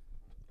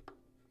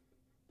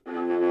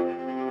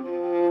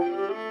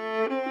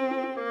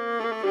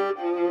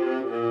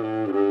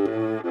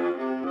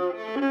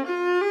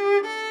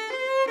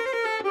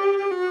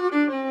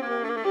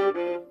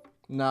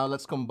 Now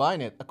let's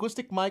combine it.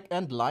 Acoustic mic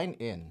and line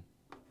in.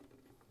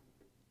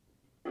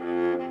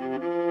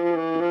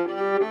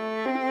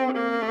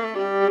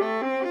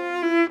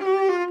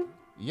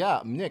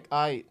 Yeah, Nick,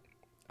 I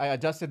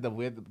adjusted the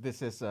width.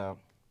 This is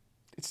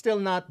it's still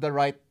not the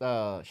right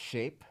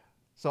shape.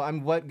 So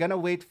I'm gonna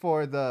wait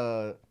for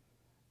the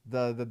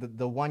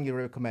one you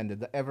recommended,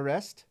 the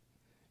Everest.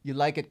 You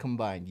like it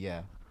combined,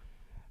 yeah.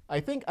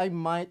 I think I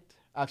might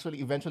actually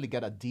eventually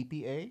get a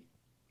DPA,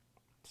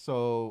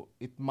 so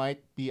it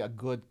might be a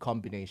good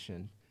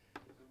combination.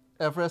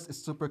 Everest is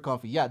super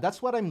comfy. Yeah,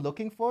 that's what I'm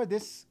looking for.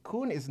 This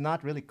Kun is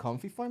not really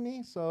comfy for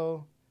me,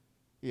 so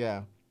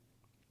yeah.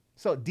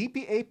 So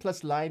DPA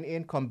plus line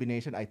in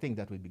combination, I think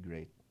that would be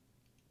great.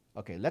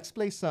 Okay, let's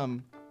play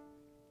some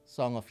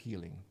Song of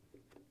Healing.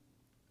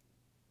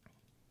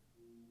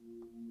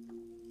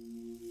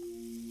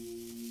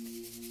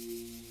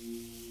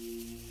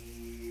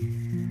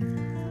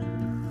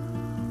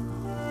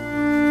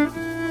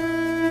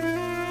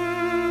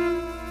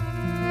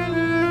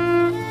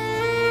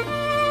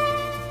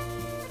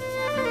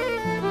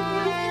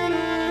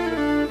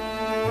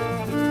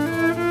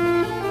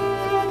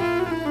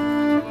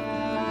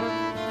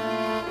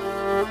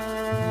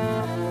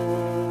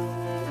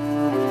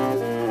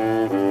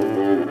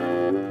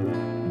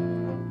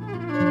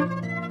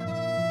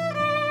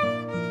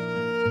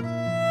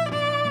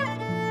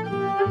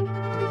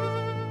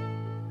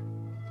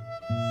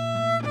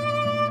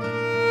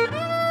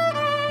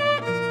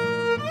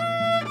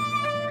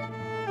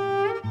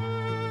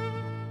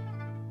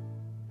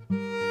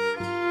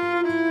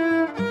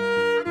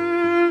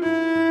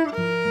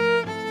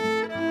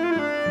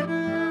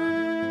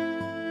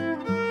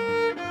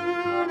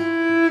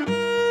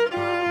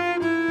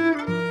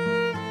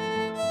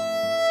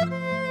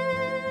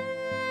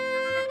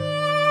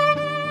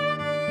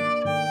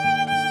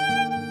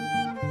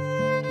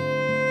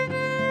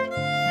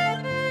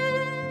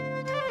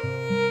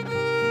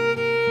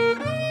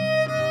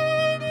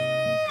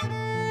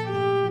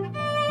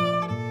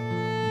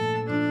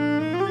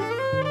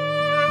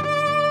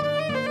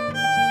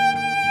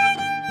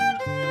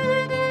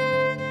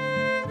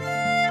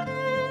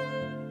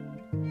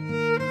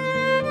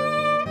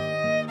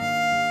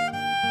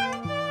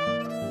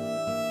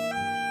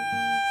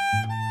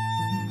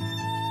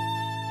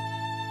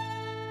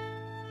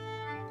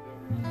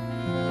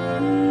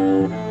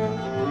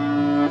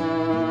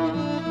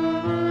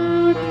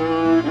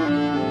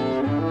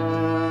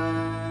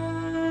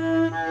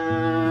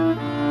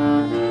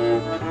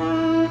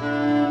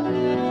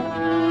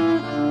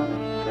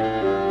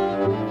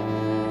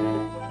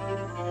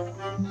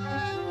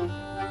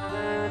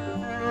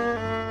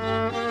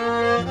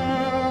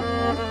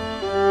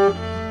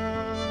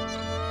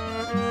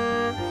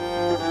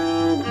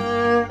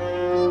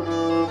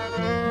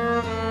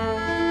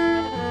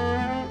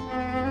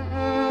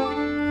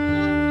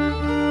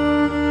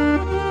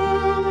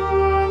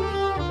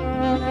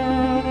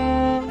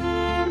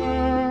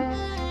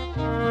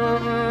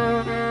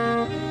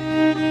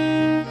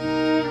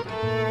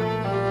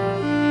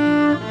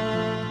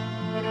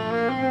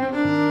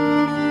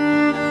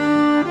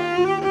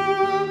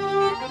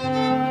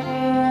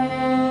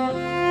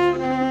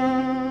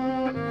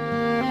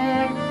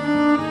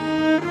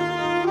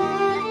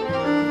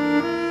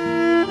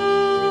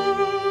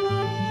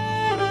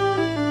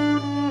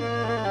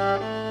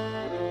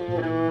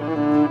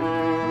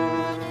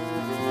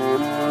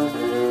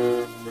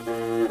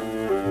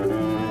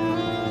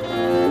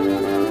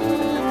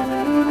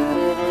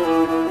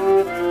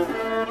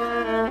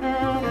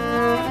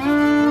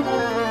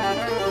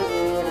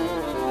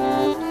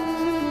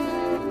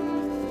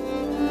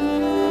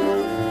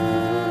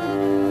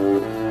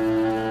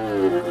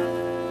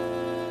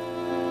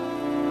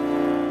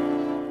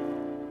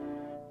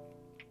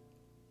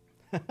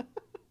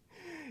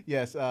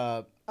 Yes.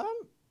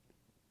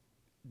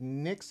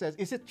 Nick says,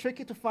 is it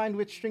tricky to find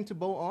which string to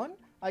bow on?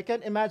 I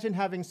can't imagine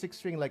having 6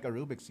 string like a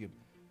Rubik's Cube.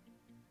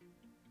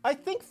 I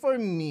think for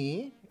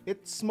me,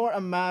 it's more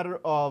a matter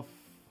of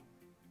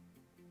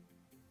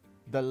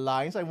the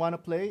lines I want to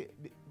play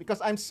because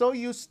I'm so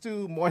used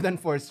to more than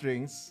 4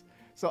 strings.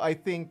 So I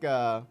think,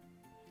 I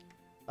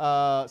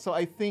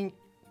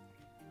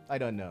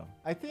don't know.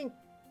 I think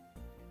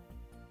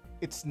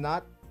it's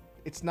not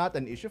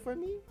an issue for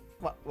me.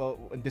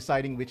 Well,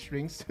 deciding which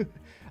strings.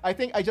 I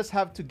think I just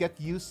have to get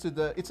used to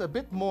the. It's a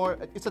bit more.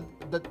 It's a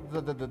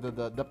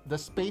the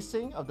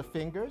spacing of the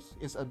fingers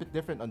is a bit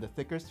different on the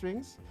thicker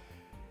strings.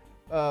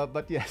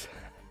 But yes.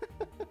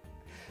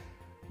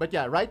 But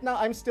yeah, right now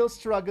I'm still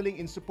struggling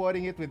in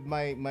supporting it with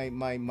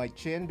my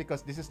chin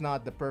because this is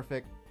not the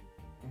perfect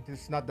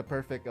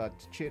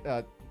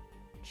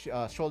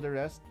shoulder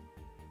rest.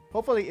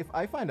 Hopefully, if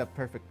I find a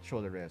perfect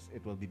shoulder rest,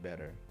 it will be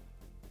better.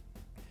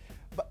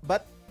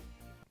 But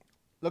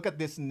look at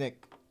this,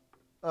 Nick.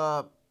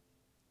 Uh,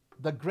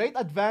 the great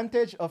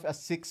advantage of a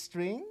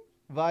six-string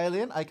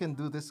violin, I can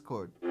do this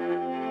chord.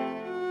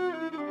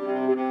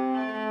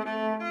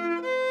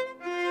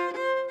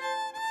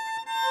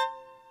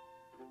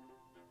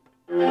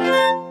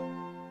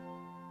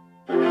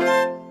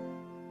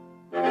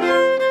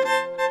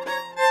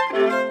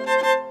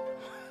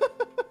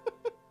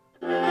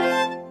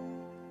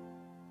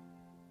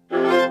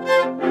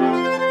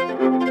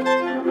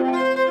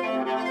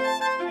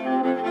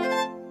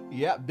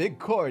 Yeah, big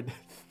chord,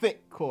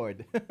 thick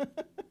chord.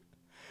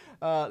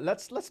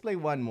 Let's play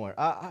one more.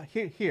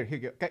 Here you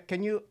go.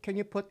 Can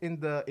you put in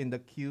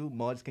the queue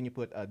mods? Can you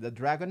put the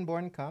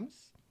Dragonborn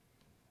comes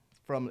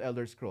from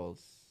Elder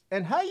Scrolls?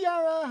 And hi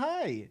Yara,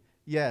 hi.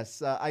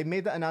 Yes, I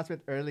made the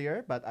announcement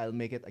earlier, but I'll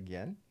make it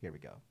again. Here we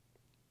go.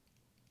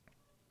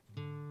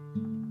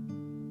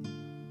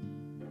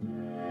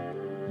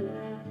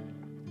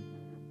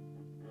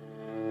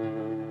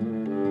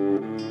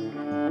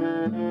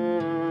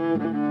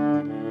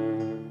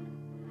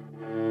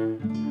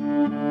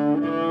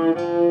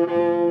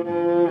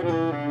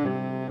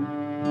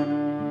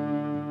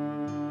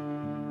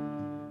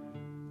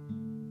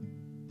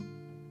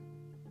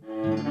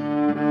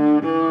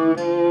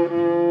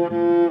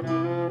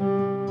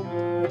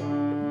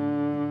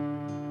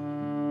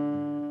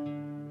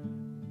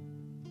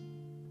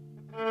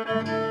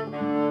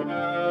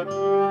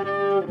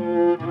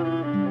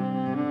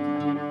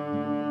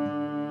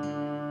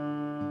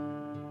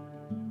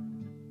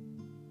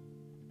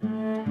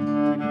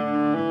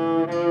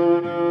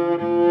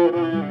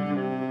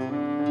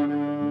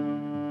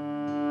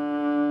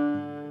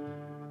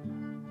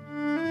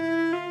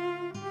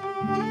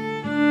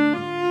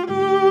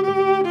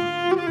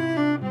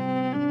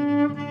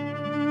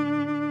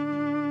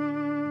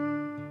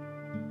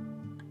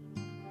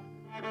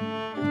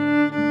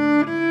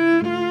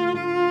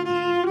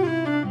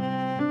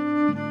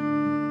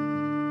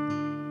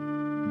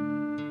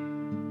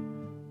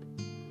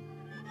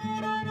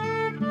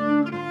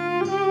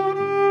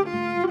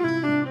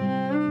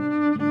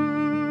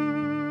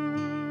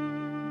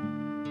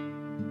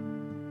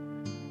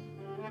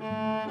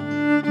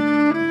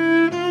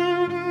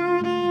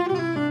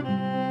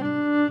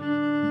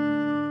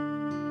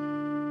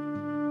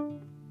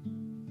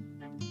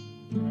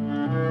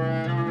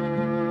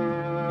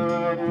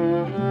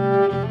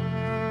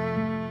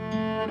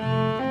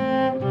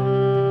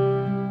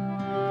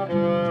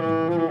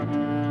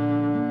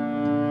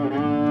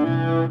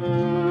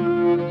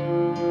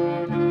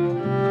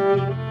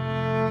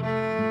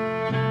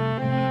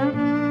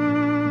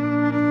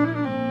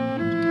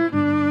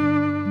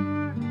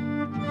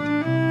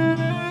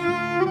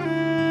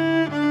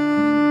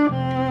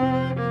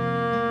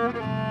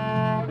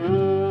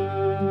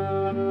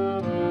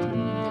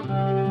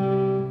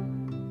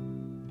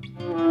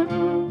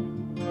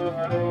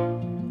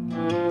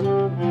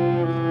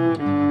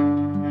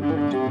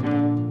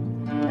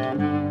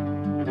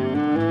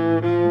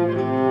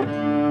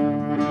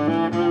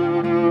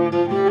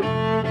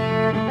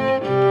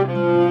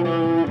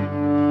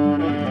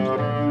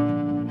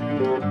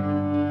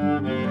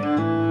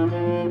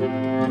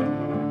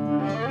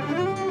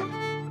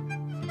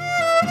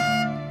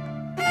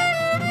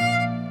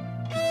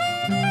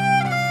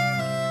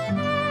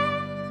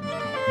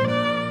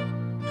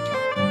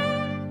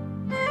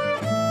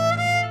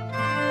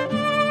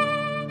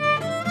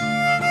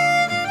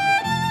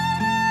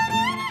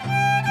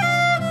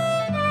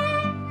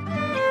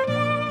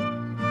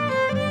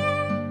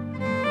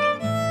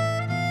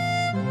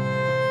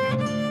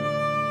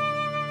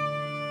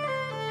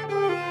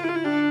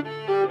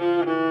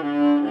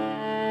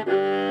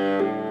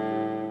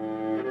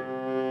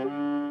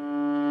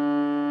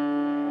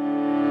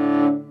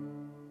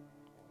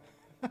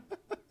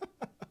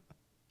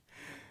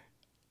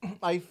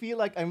 I feel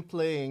like I'm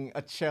playing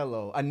a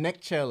cello, a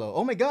neck cello.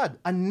 Oh my god,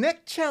 a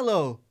neck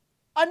cello!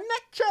 A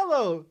neck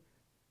cello!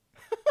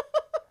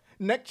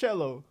 Neck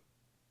cello.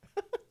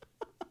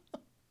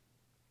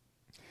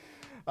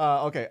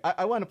 Okay,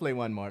 I want to play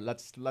one more.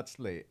 Let's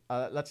play.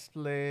 Let's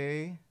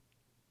play.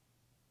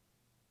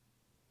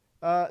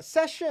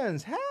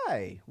 Sessions.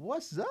 Hi,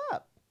 what's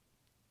up?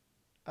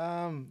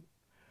 Um,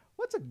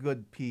 what's a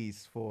good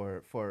piece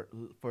for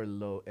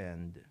low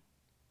end?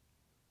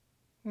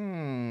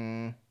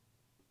 Hmm.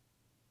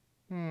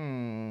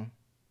 Hmm.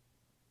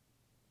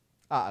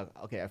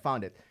 Okay, I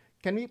found it.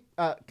 Can we,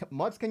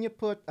 mods? Can you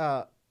put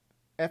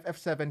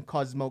FF7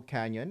 Cosmo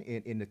Canyon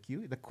in the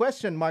queue? The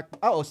question mark.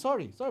 Oh,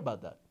 sorry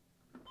about that.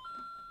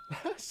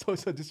 So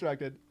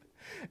distracted.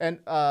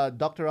 And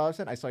Dr.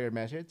 Allison, I saw your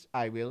message.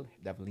 I will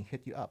definitely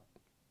hit you up.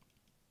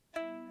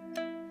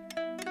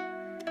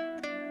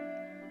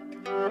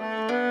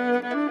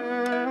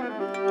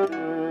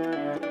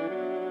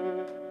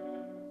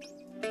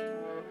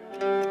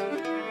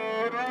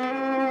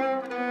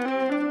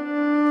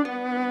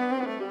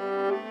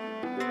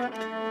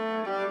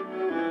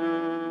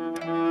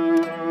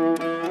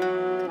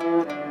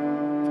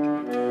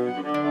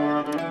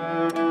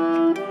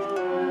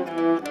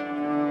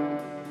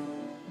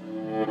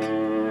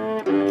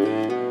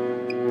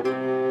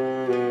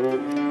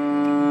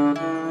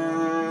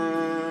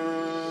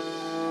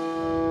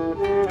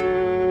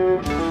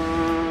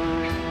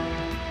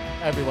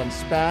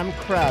 Spam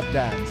Crab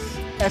Dance.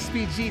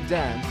 SPG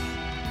Dance.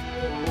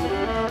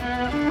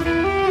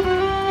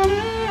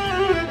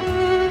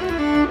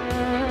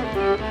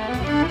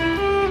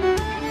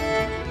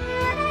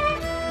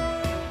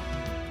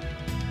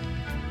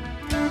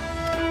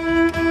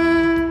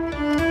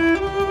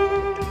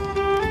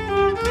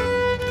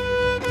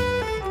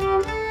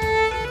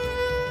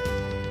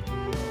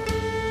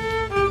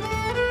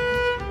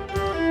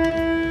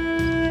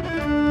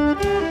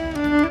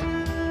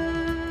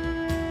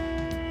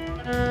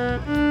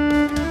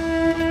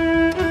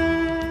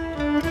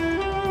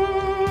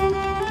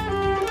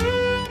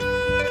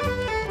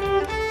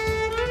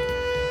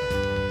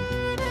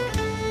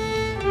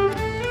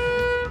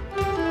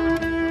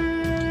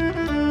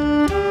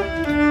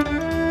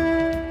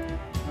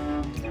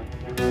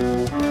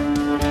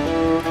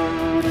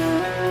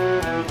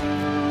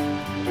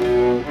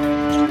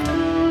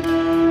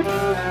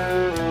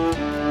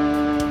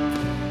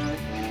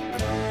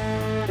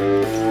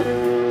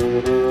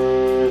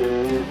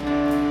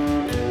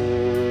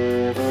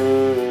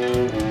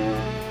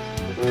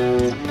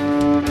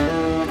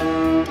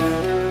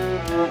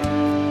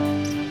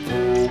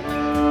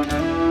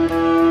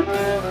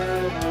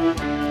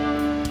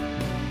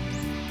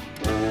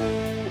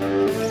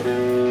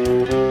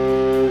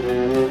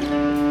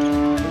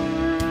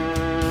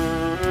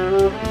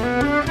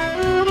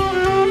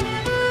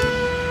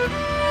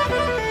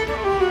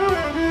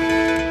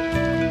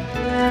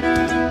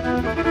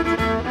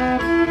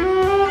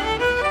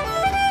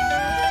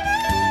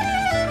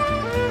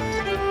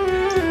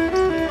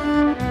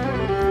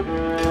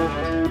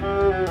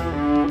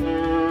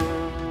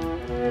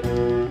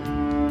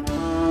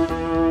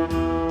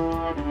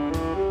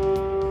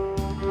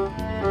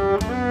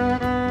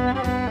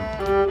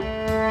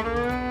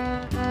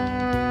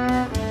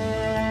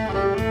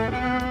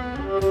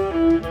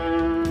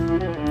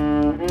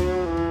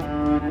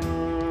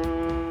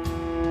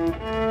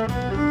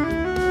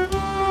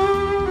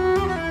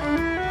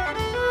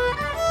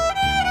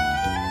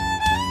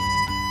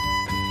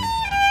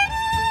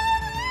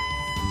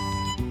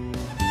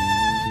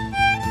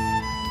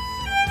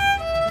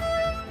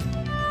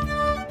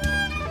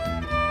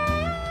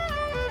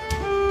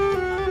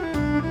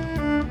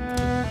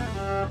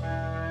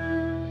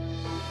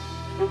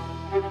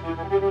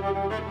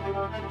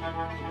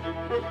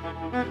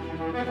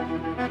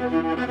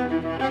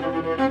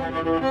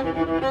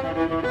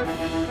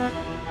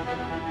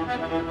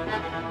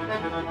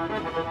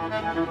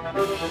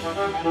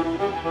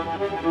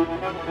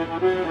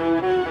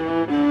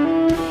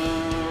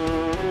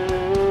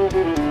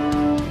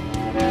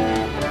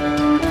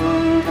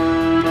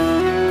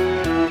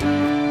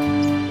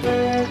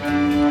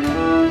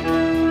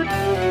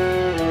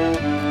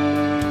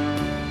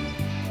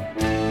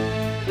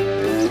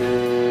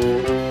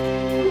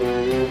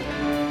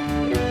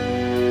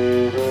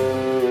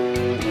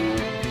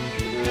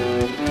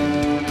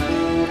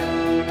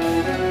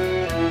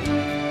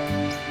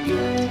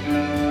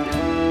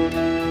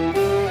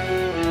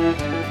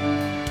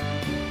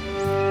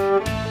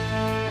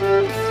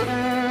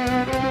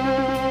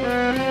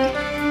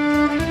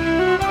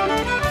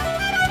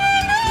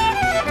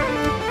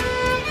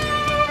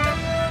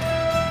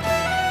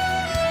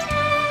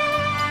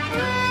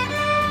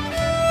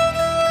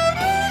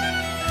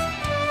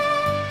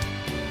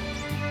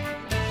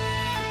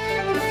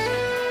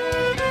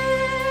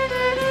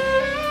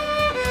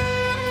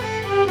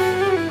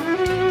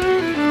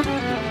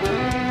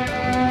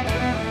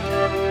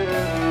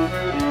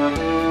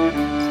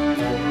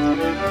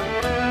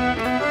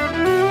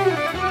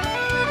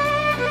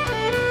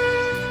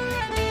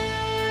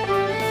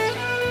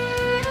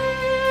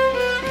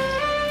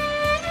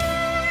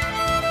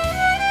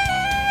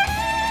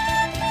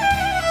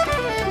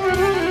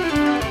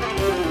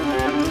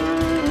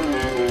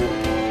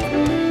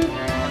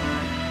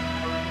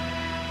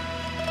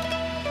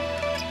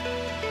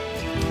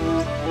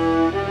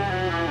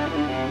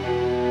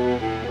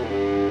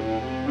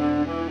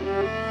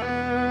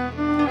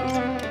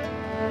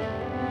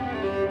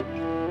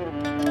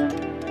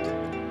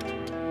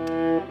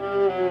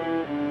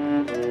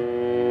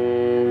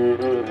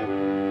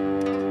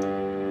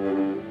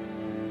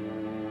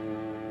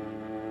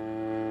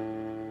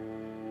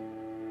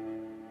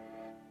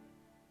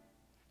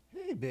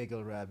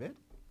 Bagel Rabbit.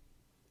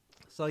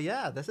 So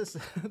yeah, this is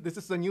this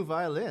is the new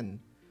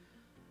violin.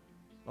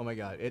 Oh my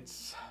god,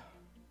 it's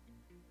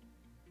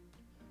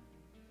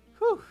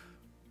whew.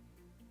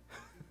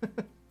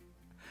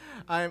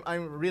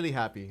 I'm really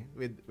happy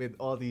with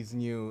all these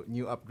new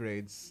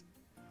upgrades.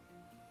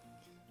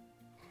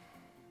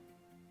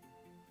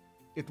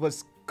 It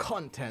was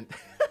content.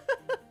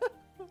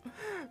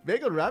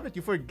 Bagel Rabbit,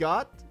 you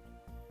forgot?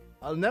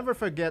 I'll never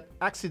forget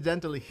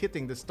accidentally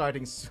hitting the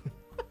starting soon.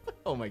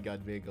 Oh my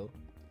god, Bagel.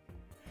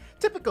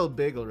 Typical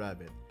Bagel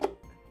Rabbit.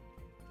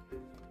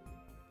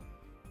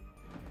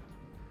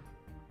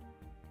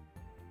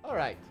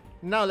 Alright,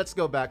 now let's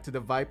go back to the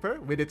Viper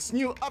with its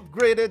new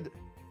upgraded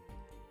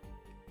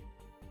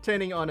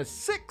turning on a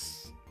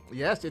 6.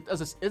 Yes, it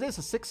is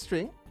a 6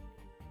 string.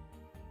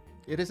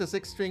 It is a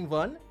 6 string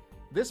one.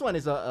 This one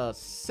is a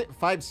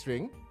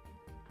 5-string,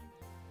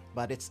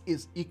 but it's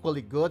is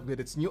equally good with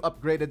its new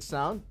upgraded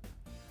sound.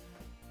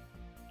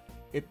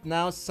 It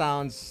now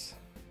sounds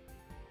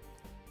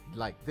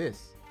like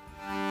this.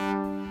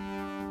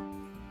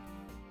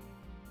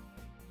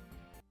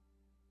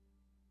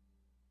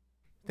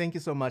 Thank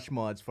you so much,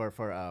 mods, what's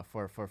that?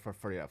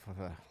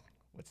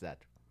 What's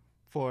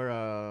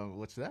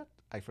that?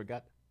 I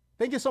forgot.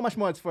 Thank you so much,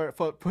 mods, for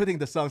putting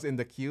the songs in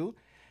the queue.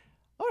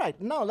 All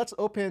right, now let's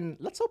open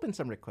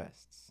some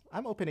requests.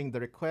 I'm opening the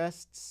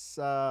requests.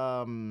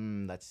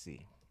 Let's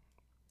see.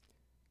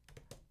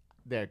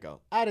 There you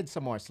go. Added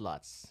some more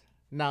slots.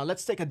 Now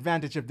let's take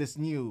advantage of this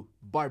new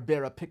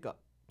Barbera pickup.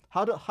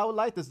 How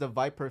light does the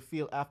Viper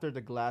feel after the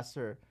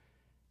Glasser?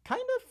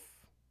 Kind of.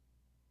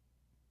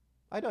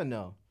 I don't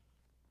know.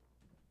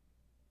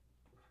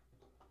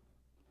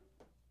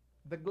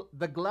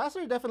 The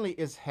Glasser definitely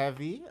is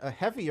heavy,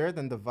 heavier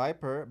than the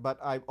Viper. But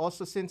I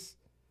also, since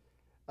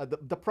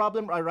the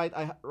problem I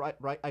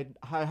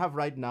have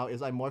right now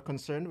is I'm more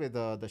concerned with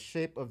the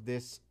shape of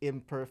this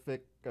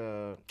imperfect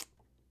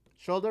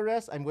shoulder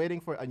rest. I'm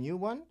waiting for a new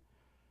one,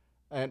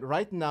 and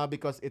right now,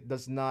 because it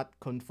does not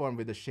conform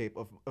with the shape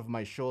of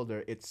my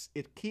shoulder, it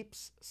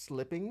keeps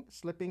slipping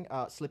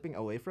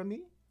away from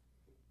me.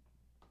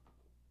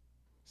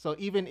 So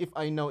even if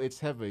I know it's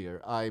heavier,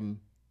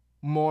 I'm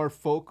more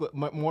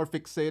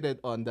fixated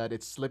on that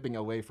it's slipping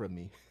away from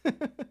me.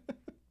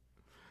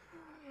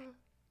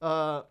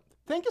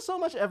 Thank you so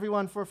much,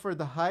 everyone, for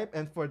the hype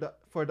and for the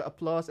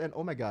applause. And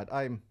oh my God,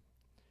 I'm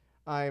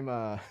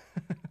I'm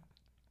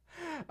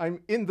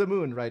in the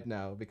moon right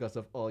now because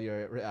of all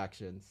your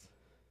reactions.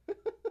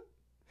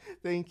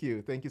 Thank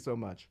you so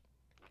much.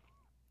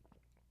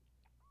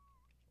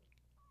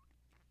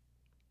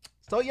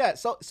 So yeah,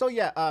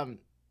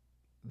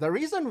 the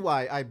reason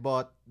why I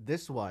bought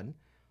this one,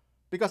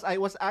 because I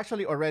was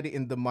actually already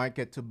in the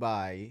market to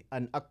buy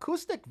an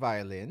acoustic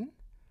violin,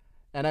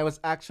 and I was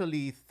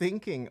actually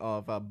thinking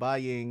of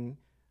buying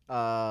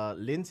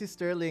Lindsey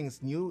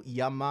Sterling's new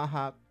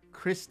Yamaha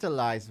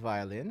crystallized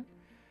violin.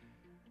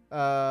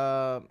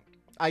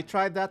 I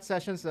tried that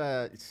sessions.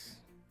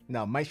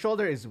 No, my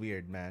shoulder is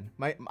weird, man.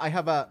 My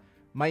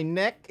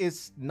neck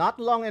is not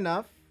long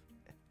enough.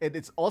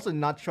 It's also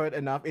not short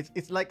enough.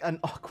 It's like an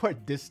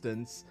awkward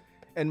distance,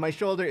 and my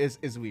shoulder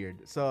is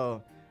weird.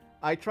 So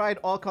I tried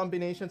all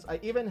combinations. I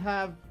even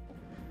have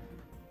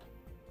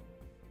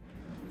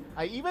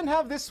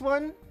this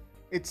one.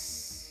 It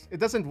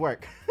doesn't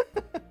work.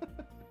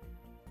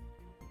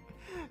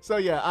 So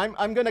yeah,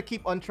 I'm gonna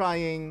keep on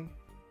trying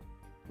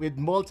with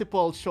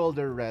multiple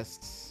shoulder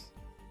rests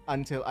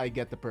until I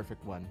get the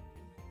perfect one.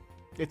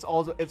 It's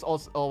also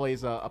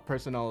always a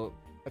personal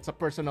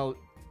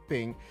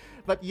thing.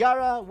 But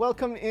Yara,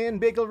 welcome in.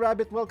 Bagel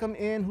Rabbit, welcome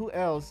in. Who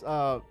else?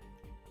 I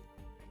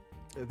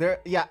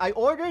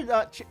ordered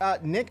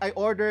Nick. I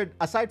ordered,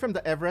 aside from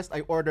the Everest,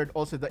 I ordered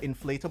also the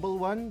inflatable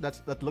one.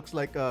 That looks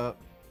like a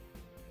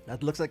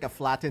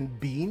flattened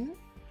bean.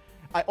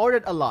 I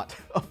ordered a lot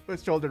of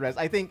shoulder rests.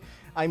 I think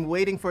I'm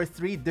waiting for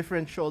 3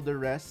 different shoulder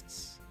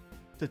rests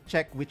to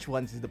check which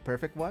one's is the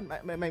perfect one.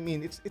 I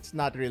mean, it's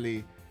not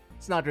really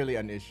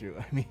an issue.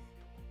 I mean,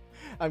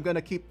 I'm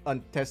gonna keep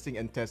on testing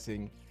and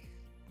testing.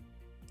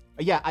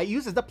 Yeah, I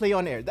use the Play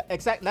on Air.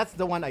 That's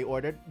the one I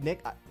ordered,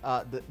 Nick.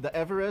 The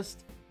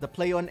Everest, the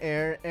Play on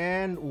Air,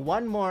 and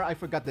one more. I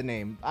forgot the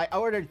name. I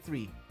ordered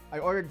 3. I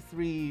ordered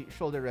 3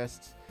 shoulder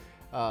rests.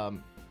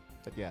 But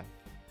yeah.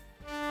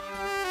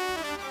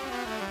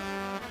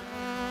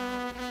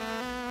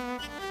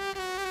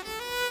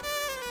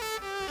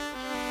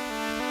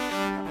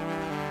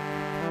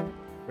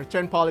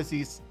 Return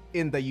policies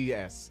in the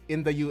US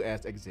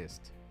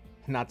exist,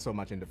 not so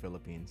much in the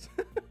Philippines.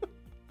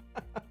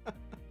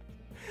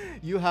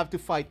 You have to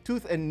fight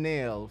tooth and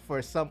nail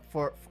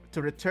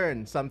to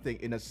return something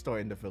in a store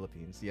in the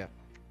Philippines. Yeah.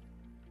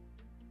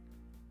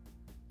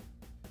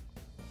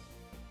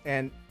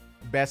 And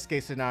best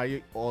case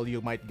scenario, all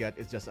you might get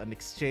is just an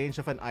exchange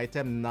of an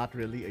item, not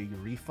really a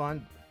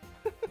refund.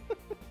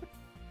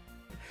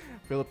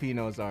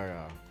 Filipino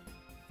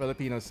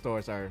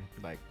stores are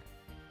like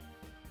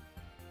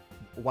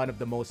one of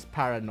the most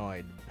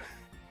paranoid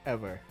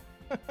ever.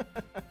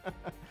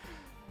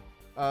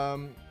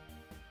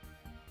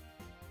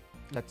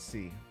 Let's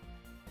see.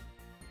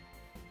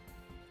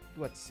 I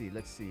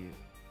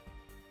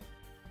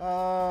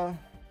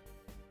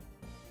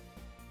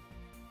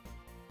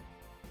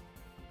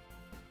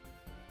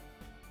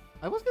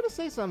was gonna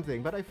say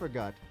something, but I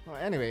forgot. Oh,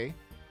 anyway,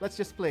 let's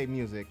just play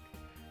music.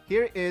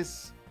 Here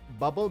is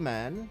Bubble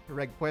Man,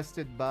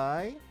 requested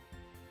by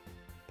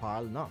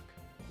Parl Knock.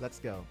 Let's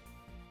go.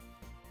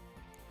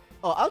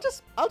 Oh, I'll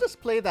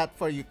just play that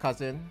for you,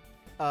 cousin.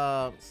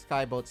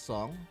 Skyboat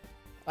song.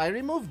 I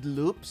removed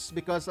loops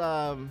because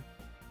I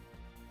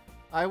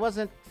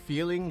wasn't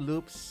feeling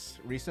loops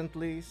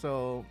recently,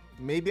 so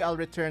maybe I'll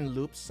return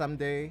loops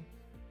someday.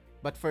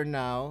 But for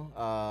now,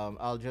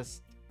 I'll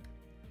just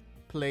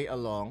play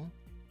along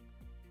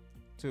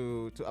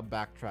to a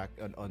backtrack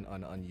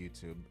on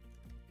YouTube.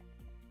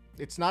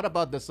 It's not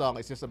about the song.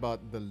 It's just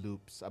about the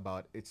loops.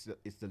 It's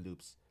the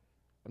loops.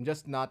 I'm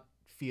just not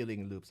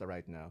feeling loops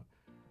right now.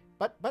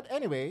 But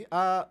anyway.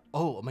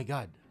 Oh my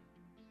God.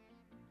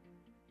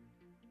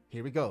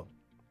 Here we go.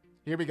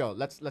 Here we go.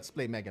 Let's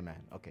play Mega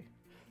Man. Okay.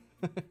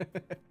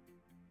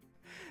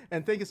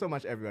 And thank you so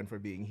much, everyone, for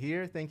being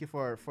here. Thank you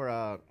for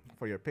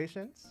your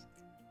patience.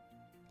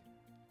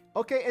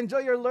 Okay, enjoy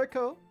your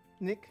Lurko,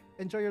 Nick.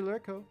 Enjoy your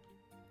Lurko.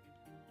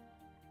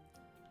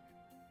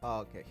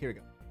 Okay, here we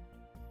go.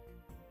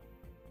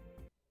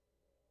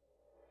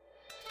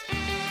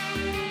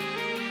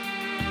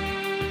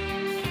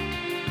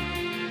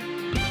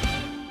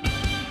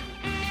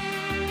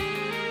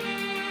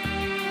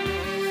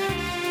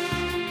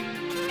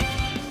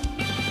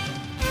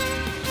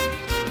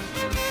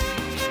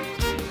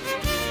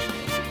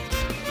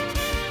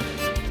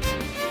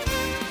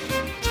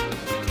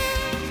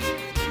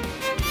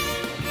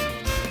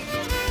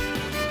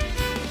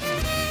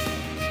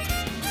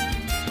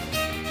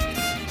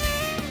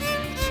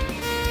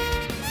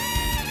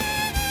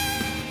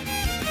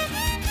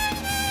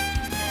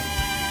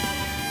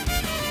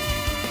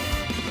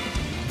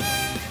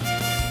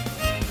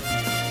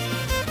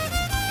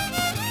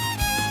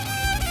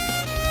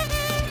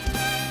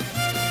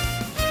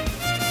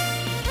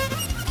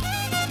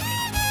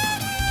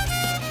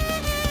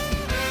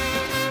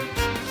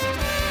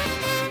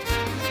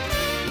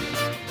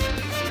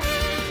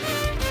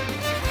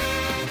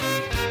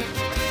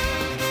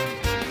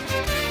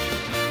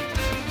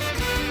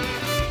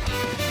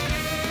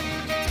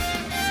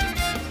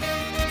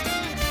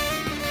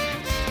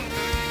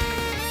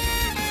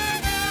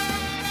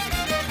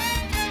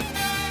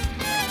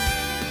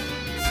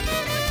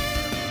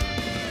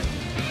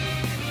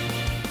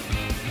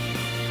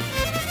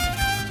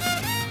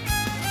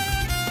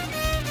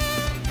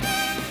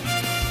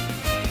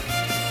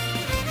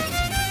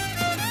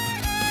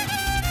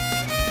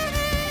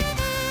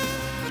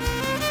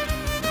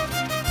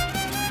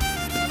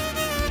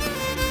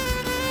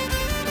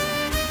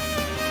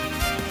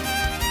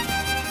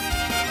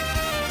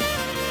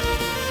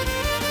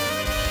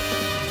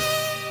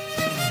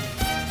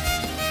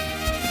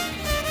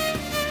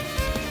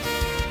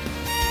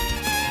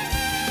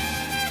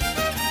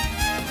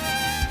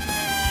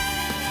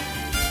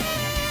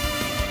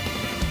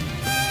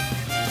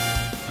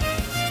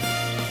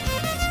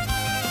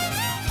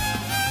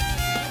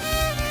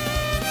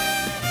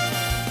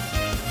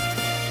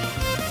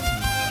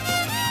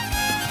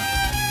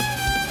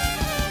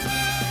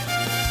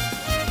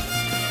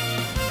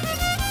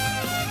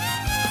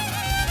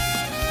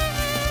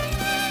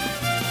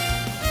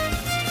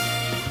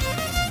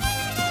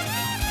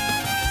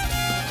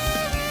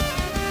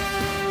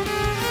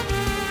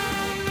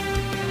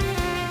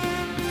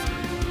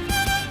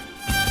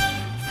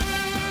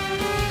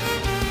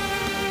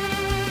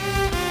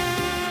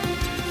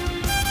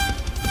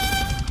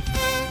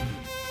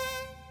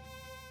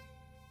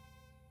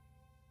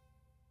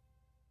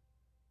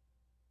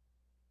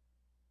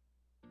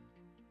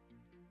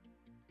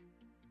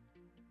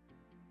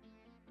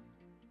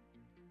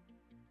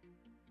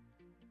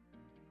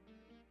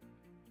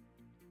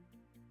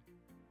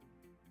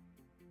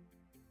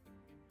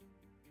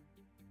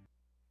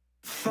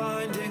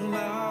 Finding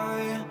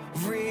my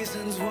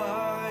reasons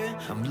why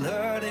I'm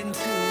learning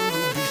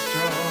to be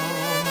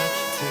strong.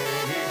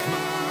 Take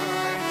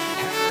my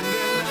hand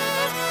and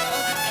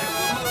I'll come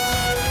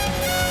alive.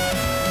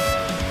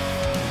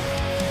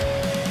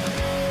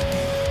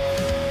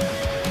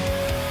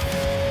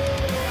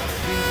 I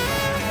feel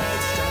my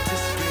head start to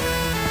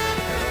spin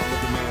and all of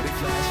the muddy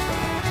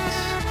flashbacks.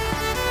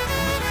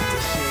 My hands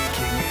are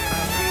shaking and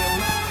I feel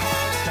my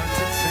heart start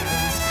to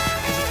tense.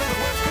 'Cause it's something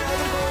worth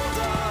grabbing hold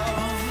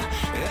of.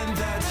 And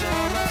that's all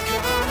I've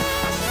got.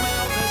 I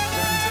smell the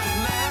scent of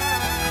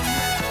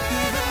man.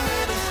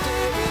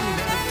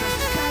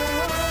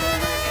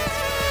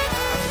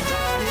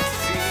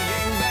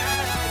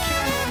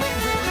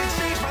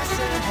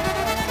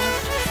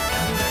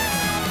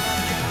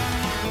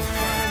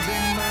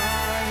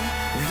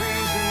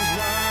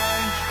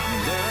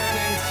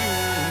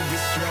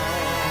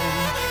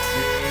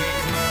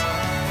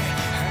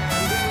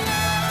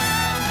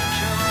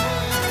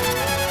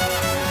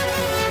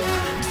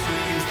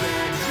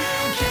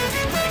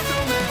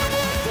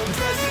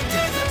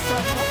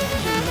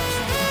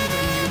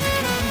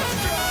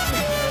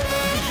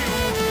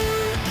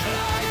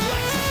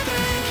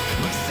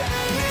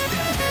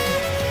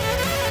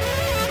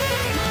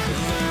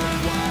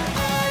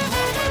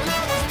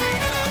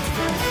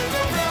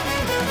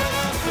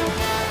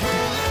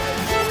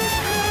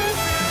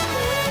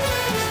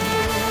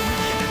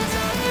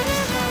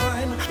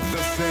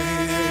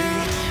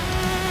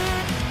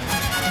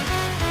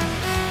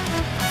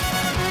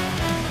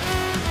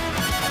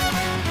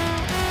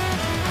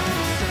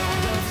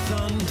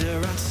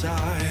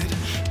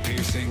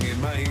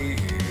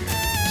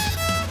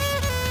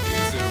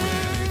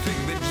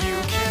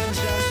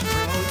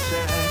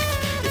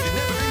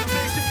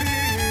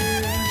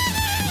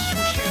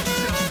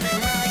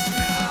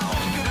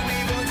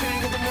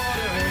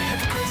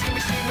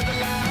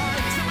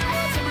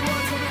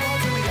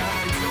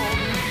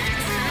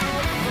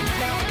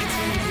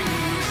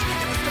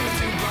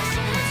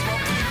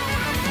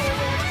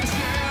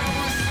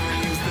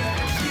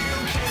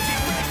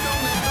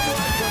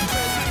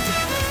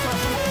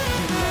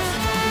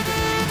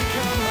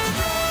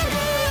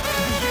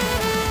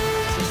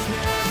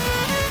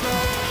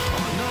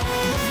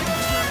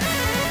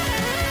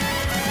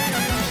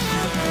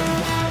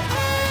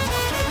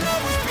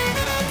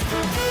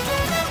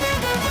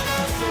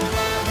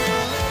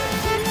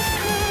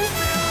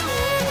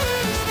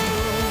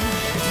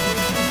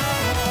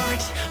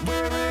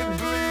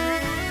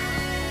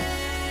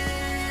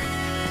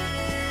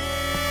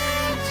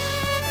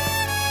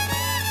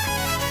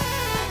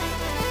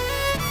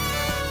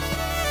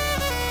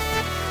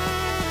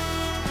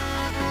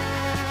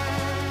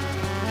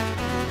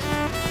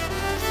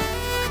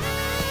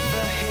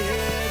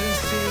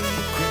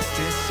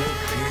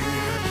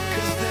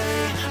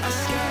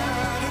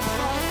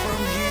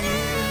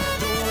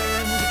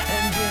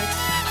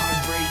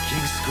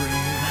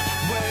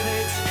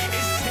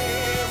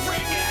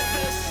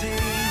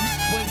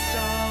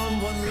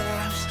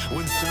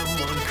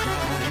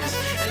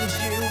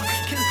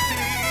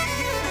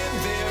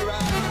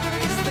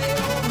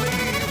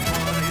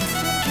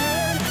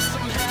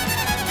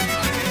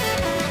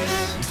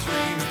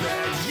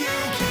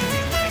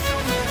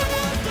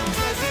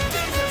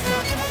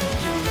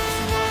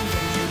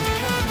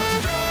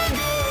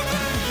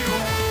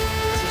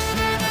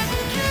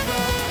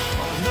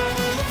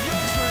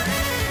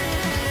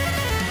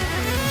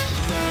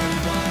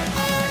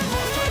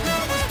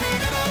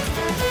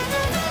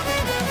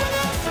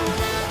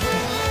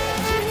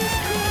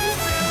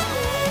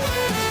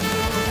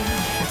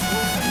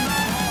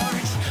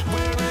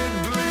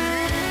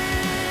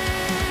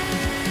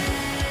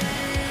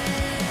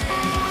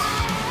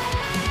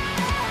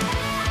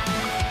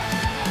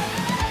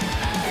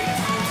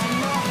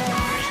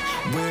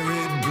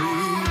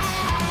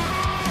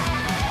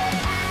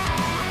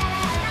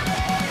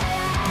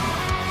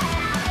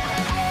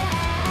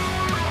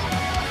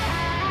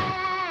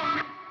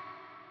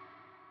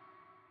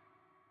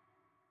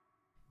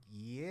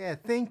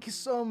 Thank you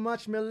so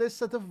much,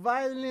 Melissa the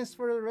Violinist,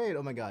 for the raid.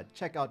 Oh my god,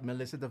 check out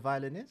Melissa the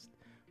Violinist,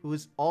 who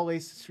is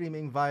always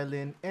streaming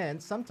violin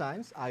and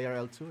sometimes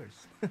IRL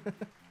tours.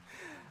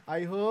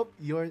 I hope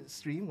your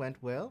stream went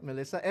well,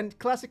 Melissa. And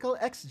Classical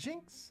X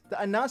Jinx,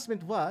 the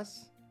announcement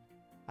was,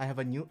 I have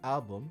a new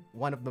album,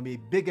 one of my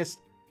biggest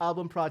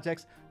album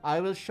projects.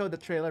 I will show the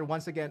trailer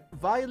once again.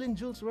 Violin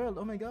Jules World,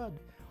 oh my god.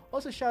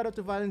 Also shout out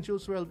to Violin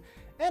Jules World.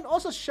 And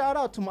also shout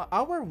out to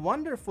our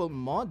wonderful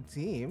mod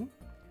team.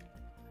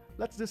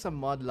 Let's do some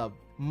mod love.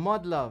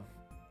 Mod love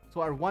to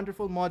our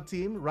wonderful mod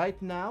team.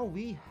 Right now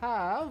we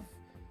have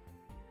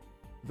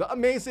the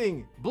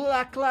amazing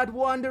Blackclad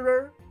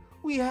Wanderer.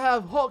 We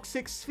have Hulk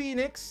 6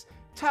 Phoenix,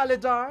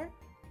 Taladar,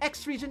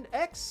 X Region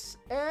X,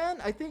 and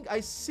I think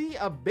I see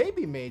a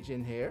baby mage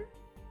in here.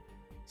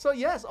 So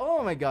yes,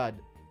 oh my god.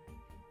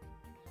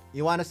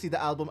 You want to see the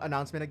album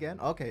announcement again?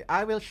 Okay,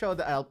 I will show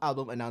the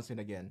album announcement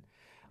again.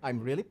 I'm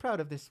really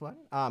proud of this one.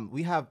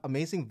 We have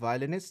amazing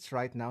violinists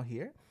right now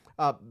here.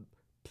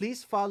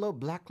 Please follow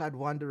Blackclad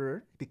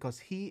Wanderer because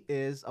he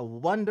is a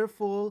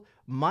wonderful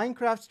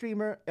Minecraft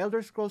streamer,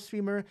 Elder Scrolls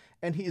streamer,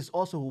 and he is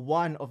also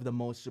one of the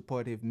most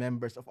supportive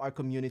members of our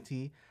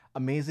community.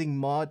 Amazing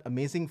mod,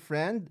 amazing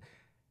friend,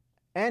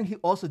 and he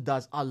also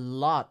does a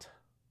lot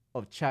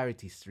of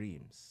charity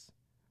streams.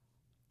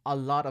 A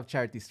lot of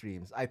charity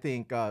streams. I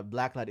think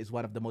Blackclad is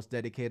one of the most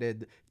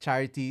dedicated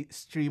charity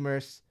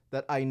streamers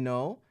that I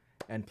know,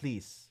 and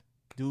please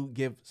do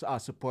give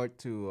support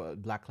to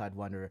Blackclad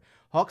Wanderer.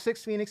 Hawk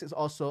 6 Phoenix is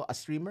also a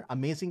streamer,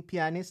 amazing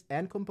pianist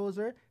and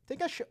composer.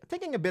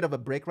 Taking a bit of a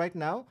break right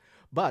now,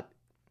 but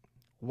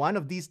one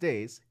of these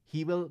days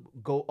he will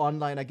go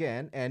online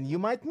again, and you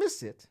might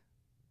miss it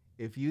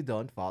if you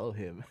don't follow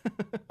him.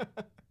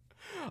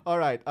 All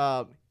right,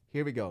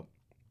 here we go.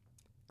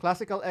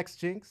 Classical X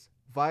Jinx,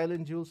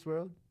 Violin Jules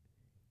World.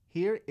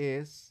 Here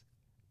is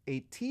a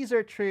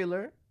teaser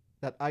trailer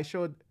that I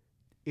showed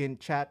in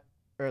chat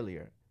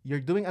earlier. You're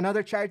doing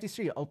another charity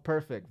stream. Oh,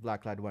 perfect,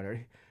 Blackclad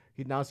Wanderer.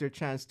 Now's your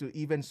chance to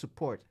even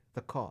support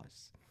the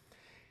cause.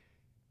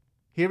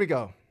 Here we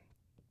go.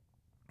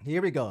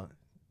 Here we go.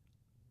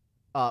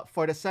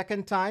 For the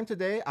second time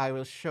today, I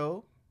will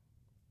show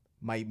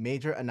my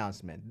major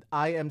announcement.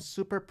 I am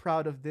super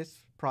proud of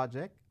this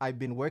project. I've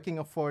been working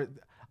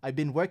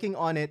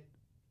on it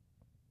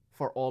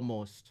for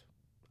almost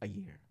a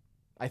year.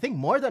 I think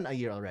more than a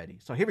year already.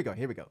 So here we go.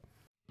 Here we go.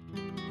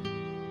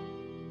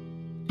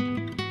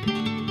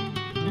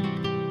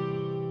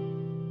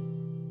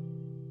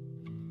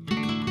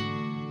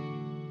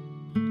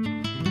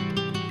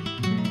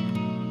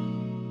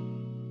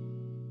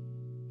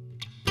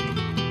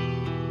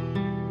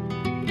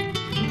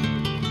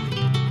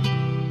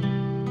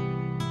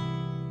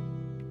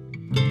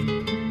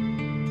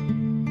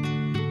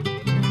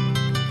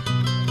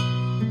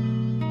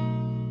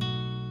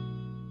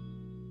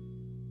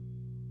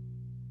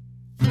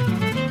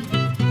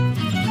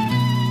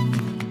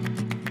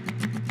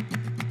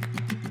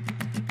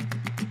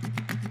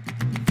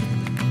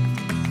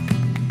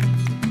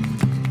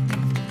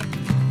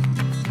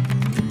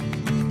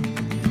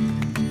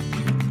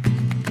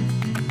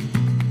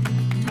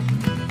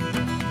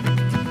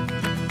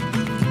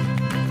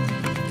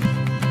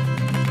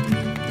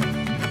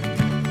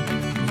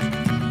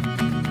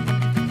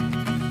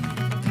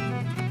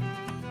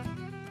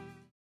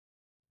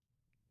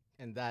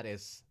 That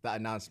is the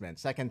announcement.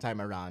 Second time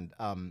around.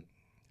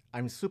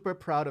 I'm super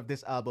proud of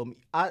this album.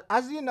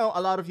 As you know,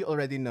 a lot of you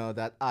already know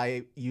that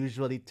I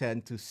usually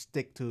tend to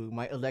stick to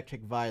my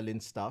electric violin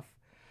stuff.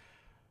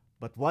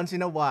 But once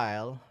in a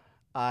while,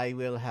 I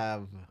will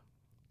have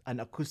an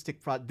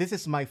acoustic project. This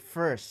is my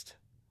first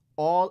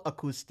all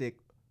acoustic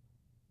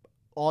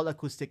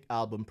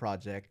album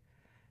project.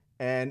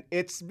 And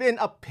it's been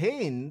a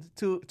pain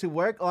to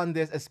work on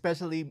this,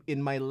 especially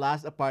in my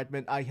last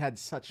apartment. I had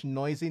such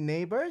noisy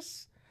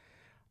neighbors.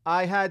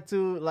 I had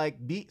to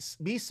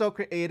be so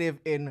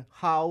creative in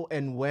how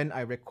and when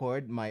I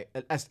record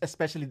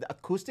especially the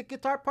acoustic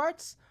guitar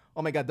parts.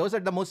 Oh my god, those are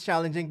the most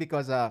challenging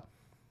because oh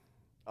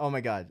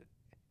my god,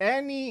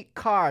 any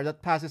car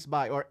that passes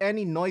by or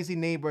any noisy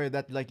neighbor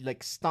that like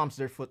stomps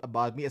their foot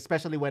about me,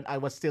 especially when I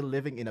was still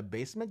living in a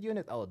basement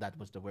unit. Oh, that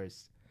was the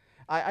worst.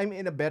 I'm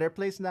in a better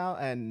place now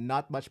and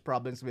not much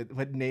problems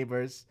with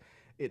neighbors.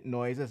 It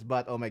noises,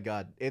 but oh my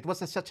god, it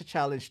was such a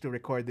challenge to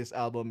record this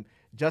album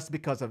just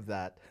because of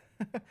that.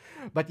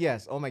 But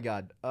yes, oh my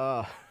god.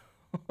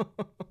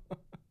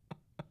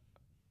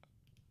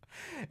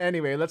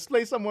 Anyway, let's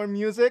play some more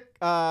music.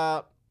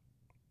 Punch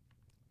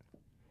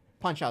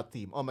Out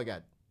theme. Oh my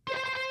god.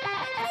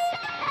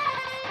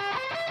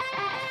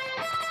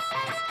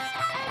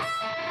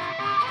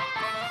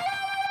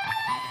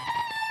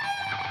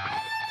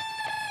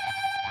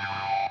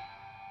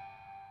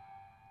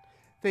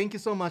 Thank you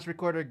so much,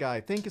 recorder guy.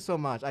 Thank you so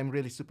much. I'm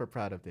really super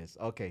proud of this.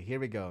 Okay, here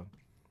we go.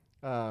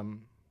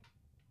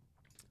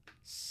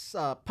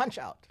 Punch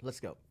Out.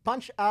 Let's go.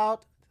 Punch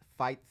Out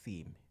fight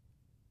theme.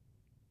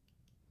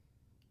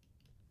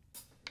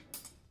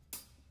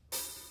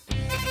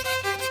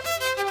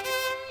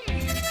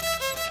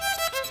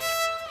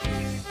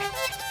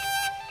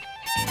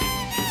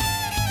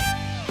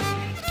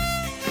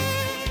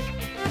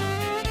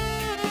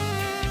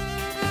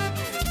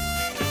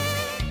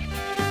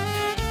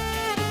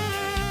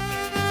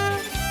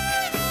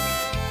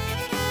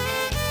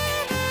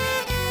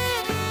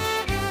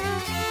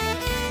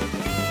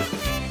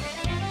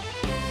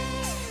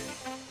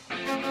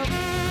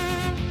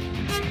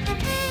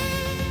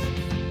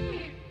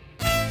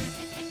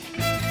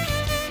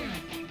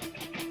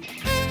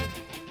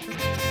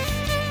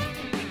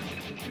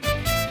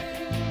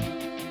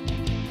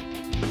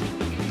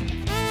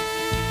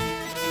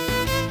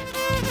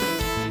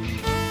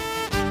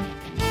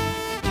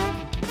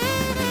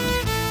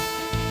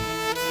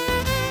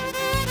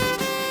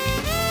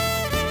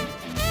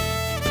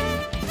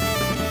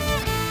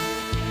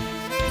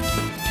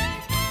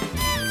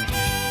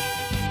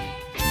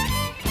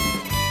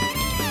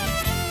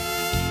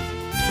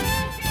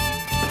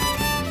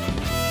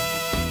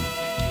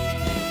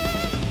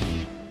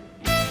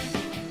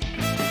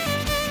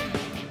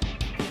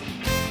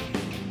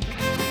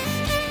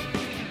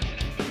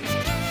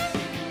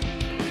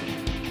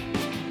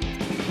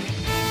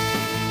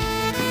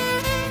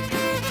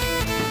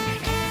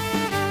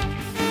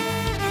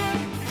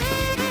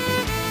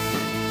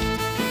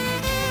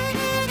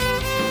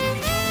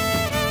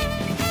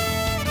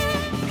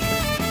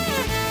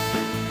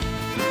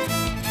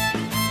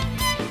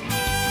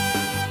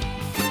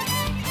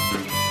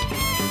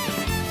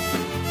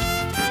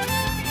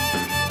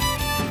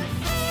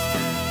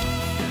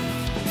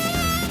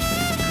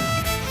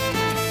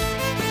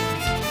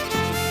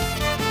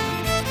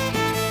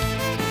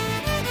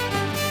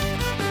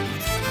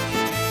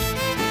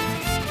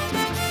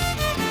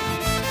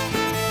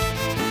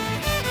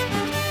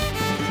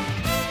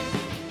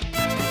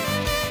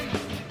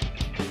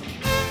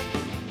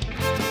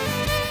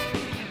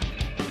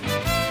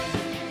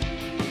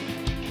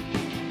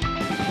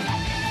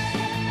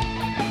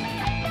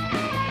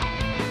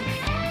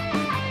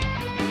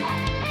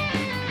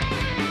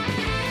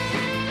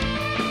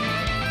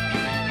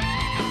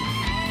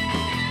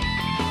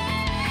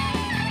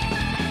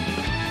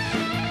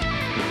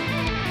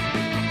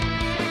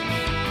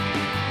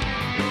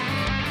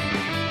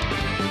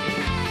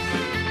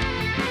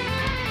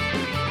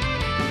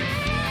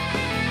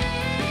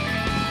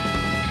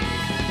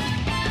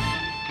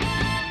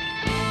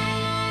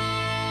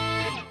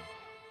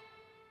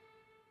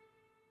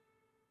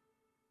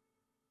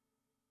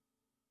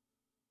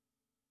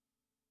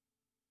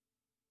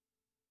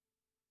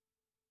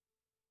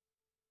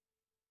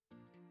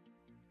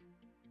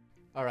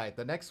 All right,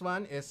 the next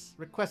one is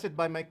requested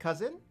by my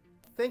cousin.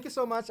 Thank you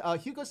so much,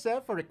 Hugo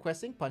Sev, for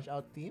requesting Punch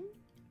Out theme.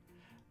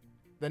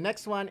 The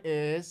next one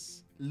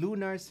is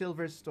Lunar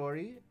Silver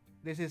Story.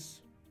 This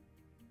is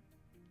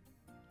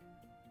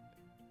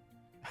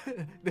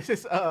this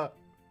is a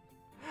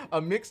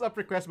mix-up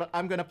request, but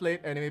I'm gonna play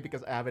it anyway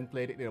because I haven't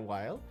played it in a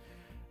while.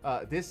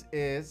 This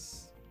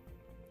is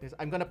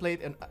I'm gonna play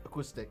it in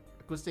acoustic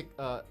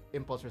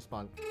impulse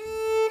response.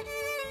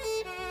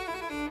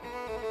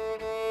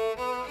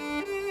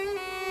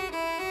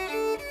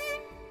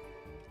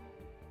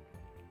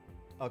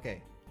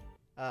 Okay.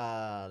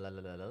 La la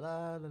la la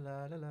la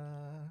la la la.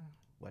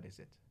 What is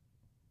it?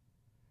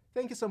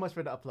 Thank you so much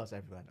for the applause,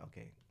 everyone.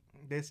 Okay.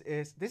 This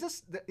is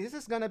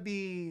gonna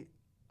be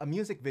a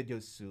music video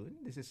soon.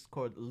 This is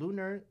called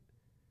Lunar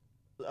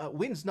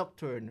Winds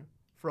Nocturne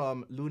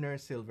from Lunar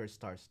Silver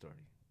Star Story.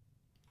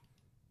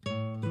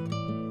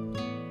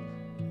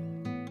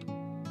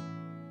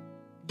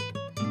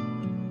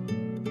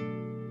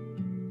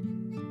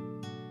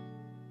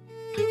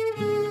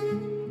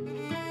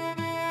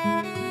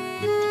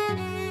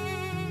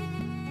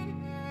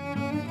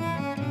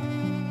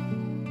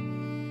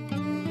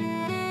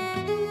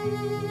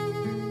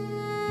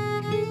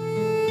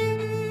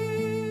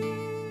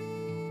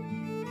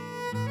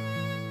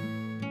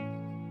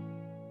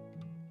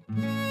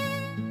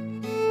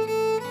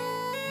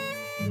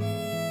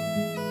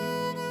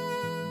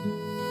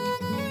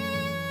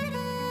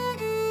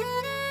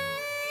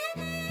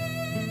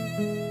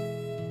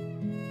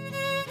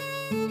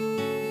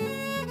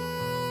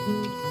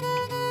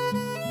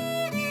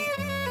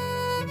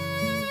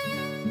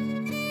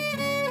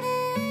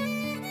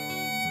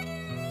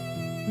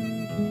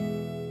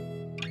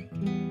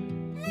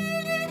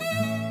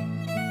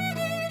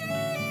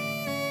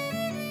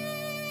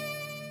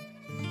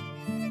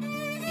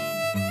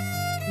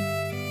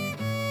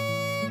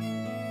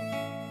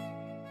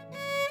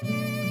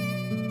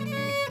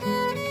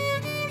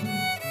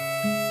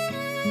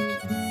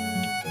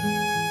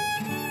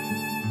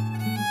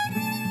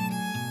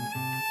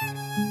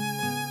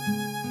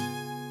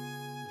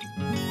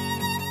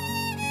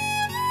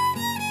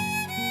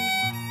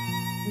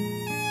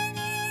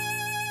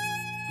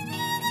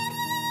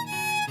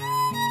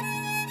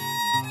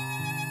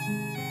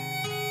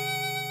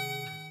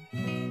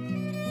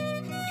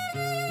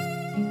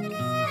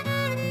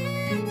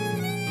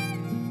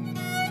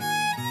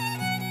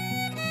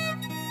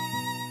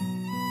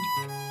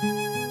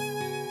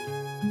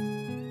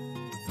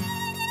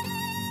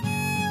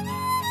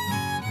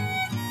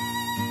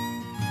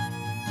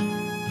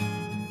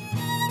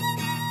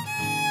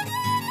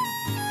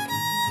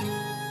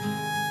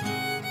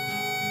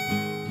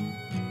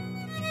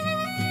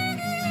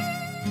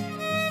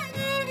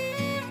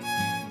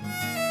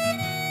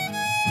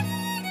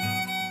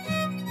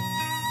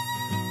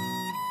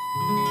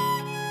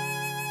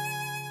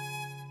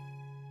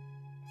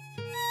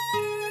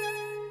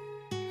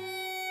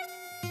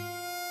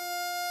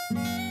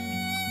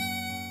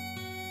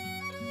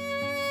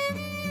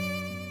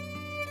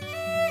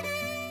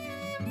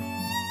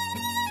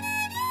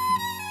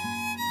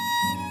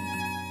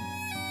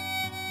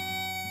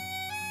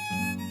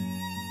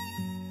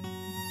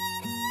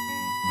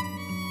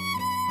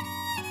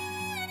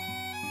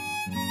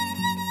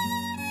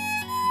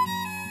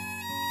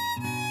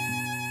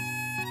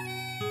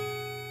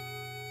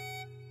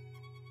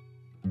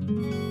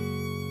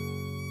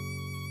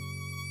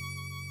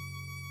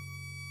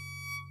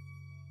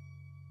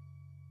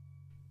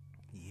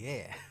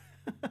 Yeah.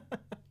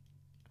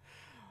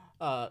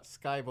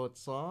 Skyboat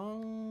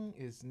Song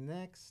is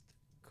next.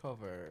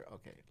 Cover.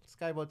 Okay.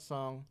 Skyboat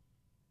Song.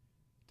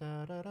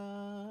 Da, da,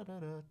 da, da,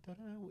 da, da, da.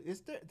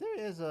 Is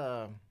there's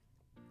a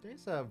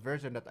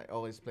version that I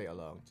always play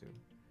along to.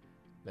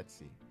 Let's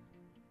see.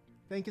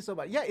 Thank you so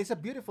much. Yeah, it's a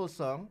beautiful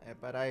song,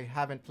 but I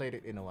haven't played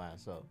it in a while,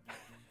 so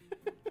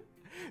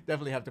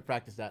definitely have to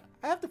practice that.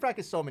 I have to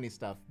practice so many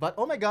stuff, but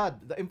oh my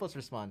god, the impulse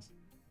response.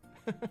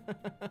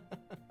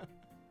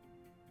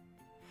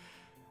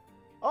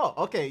 Oh,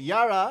 okay,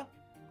 Yara.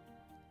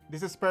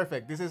 This is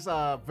perfect. This is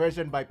a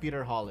version by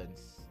Peter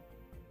Hollins.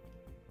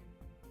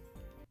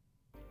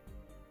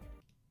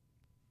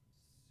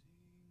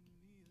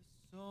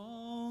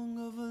 Song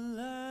of a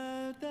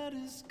lad that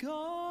is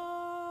gone.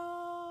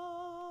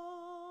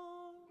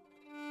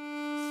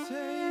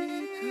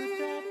 Say, could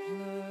that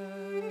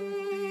lad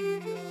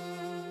be I?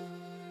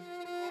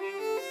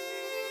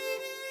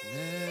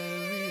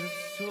 Nary of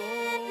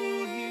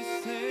soul he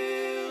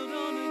sailed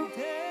on a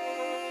day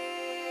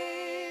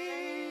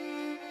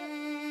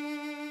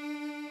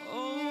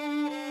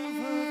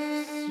over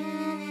the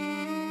sea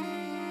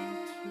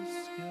to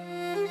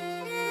sky.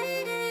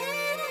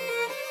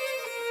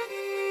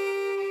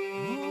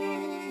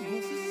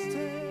 Was a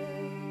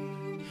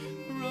step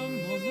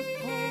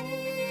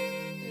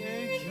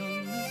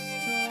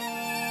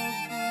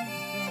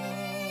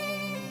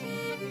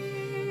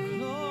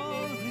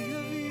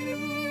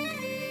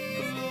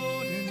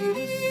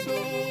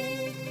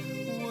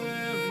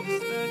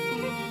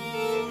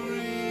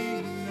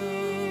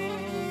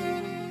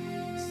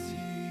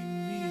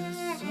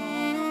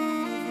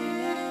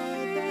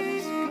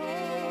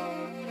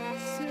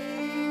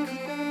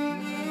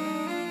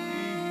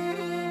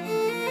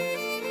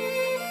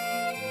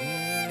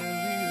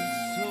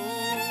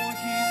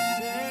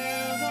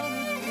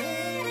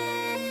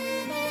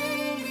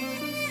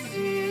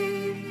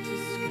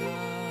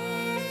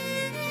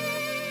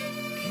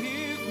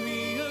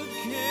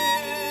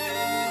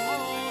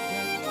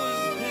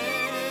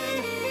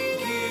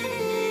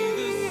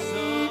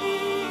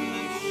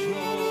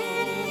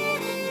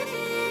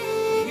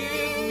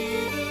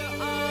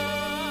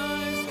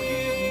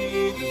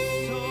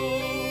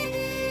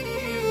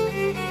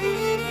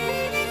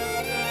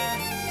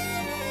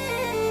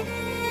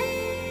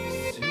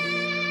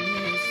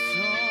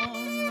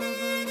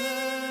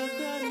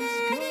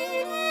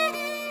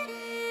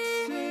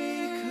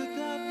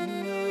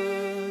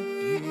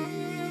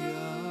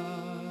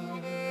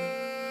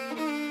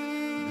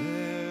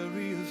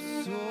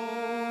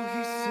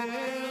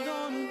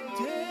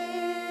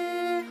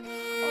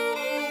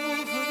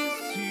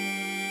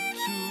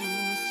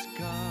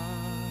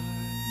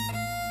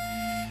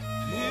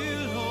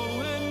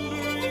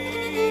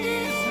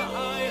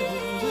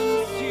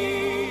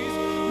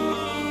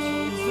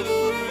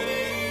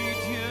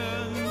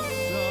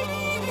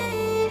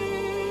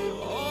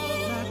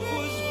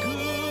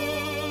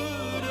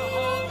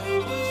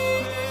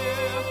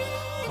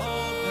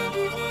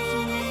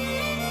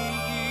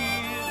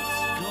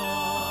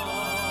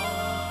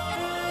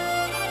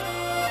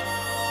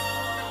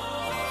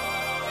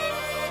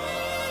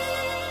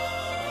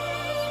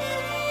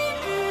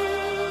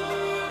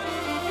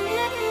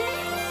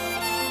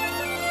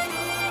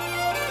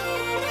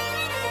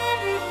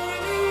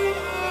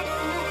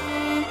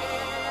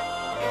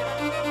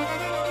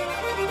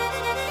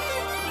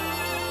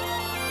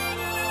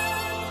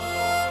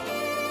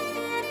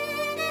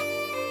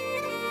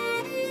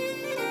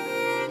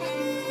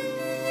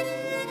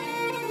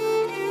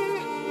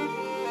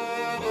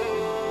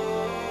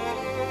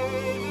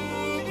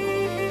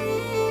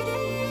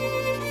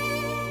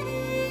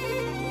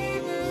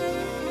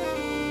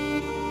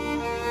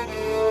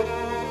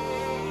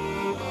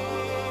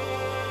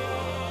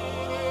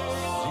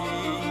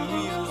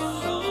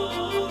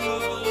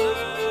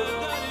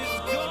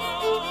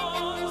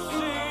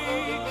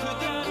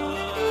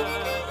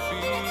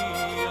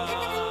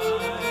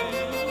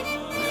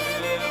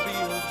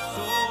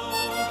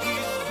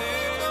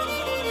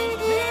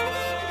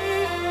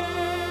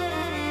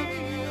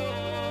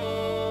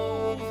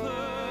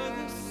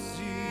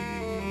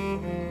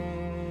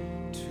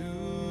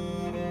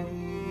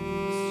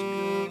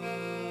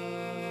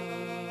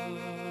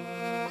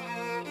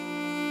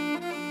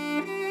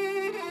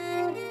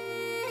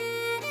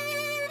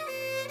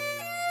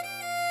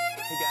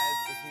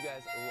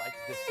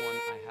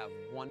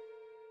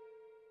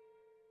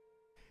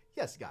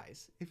yes,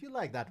 guys, if you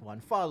like that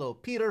one, follow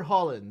Peter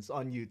Hollins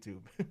on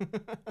YouTube.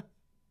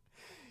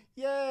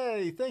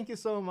 Yay! Thank you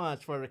so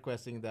much for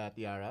requesting that,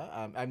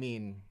 Yara. I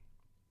mean,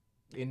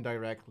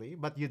 indirectly,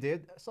 but you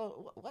did.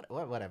 So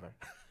whatever.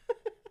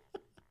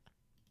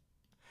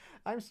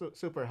 I'm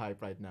super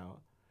hype right now.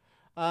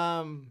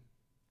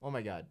 Oh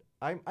my god,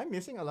 I'm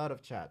missing a lot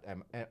of chat.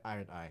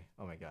 Aren't I?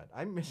 Oh my god,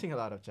 I'm missing a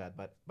lot of chat,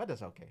 but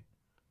that's okay.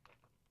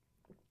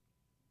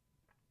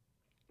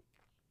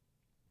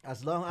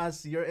 As long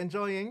as you're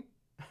enjoying,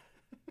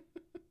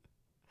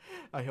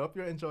 I hope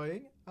you're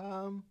enjoying. What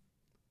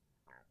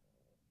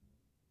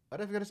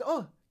am I gonna say?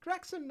 Oh,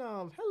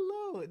 Kraxenov,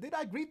 hello. Did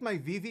I greet my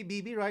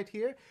VVBB right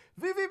here?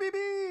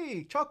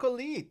 VVBB,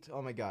 chocolate.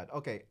 Oh my god.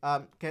 Okay.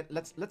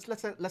 Let's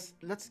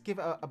give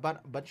a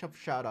bunch of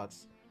shout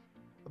outs.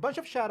 A bunch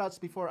of shout outs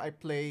before I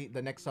play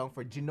the next song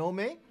for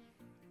Jinome.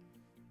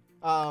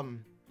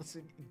 Let's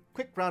see,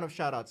 quick round of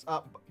shout outs.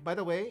 By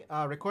the way,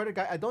 Recorder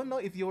Guy, I don't know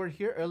if you were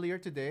here earlier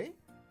today,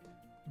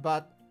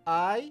 but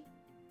I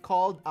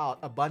called out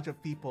a bunch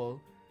of people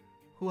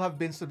who have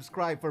been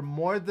subscribed for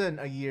more than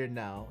a year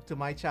now to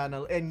my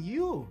channel, and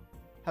you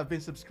have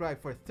been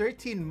subscribed for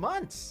 13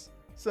 months.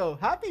 So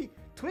happy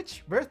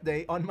Twitch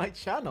birthday on my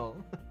channel.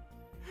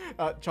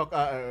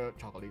 Chocolate,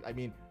 I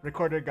mean,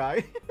 Recorder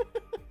Guy.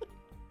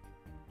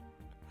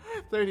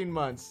 13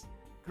 months.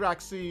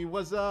 Graxy,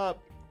 what's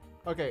up?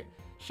 Okay,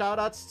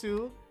 shoutouts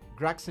to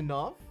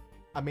Graxinov,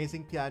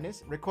 amazing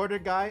pianist. Recorder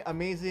Guy,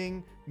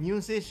 amazing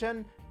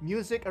musician,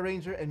 music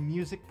arranger, and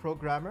music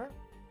programmer.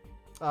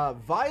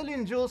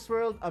 Violin Jules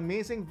World,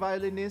 amazing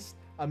violinist,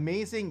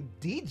 amazing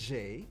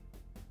DJ,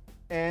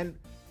 and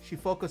she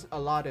focuses a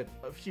lot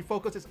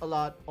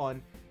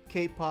on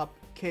K-pop,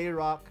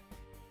 K-rock,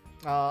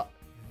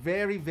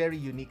 very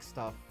unique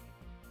stuff.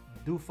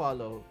 Do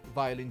follow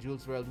Violin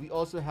Jules World. We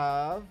also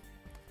have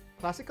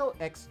Classical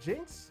X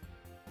Jinx,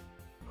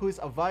 who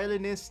is a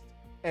violinist,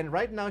 and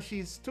right now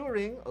she's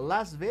touring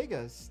Las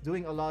Vegas,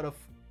 doing a lot of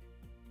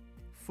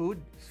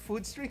food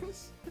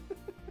streams.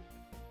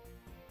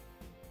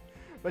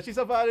 But she's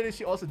a violinist.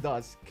 She also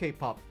does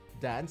K-pop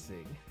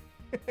dancing.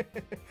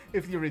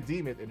 If you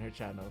redeem it in her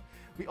channel.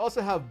 We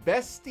also have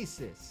Bestie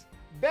Sis,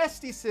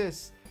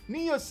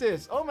 Neo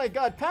Sis. Oh my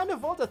god, Panda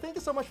Volta, thank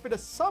you so much for the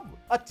sub.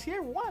 A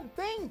tier 1.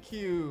 Thank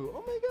you.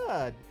 Oh my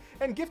god.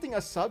 And gifting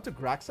a sub to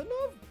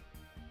Graxanov.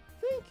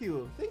 Thank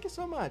you. Thank you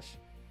so much.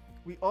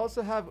 We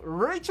also have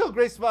Rachel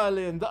Grace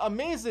Violin, the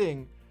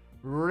amazing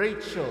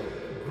Rachel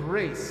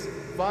Grace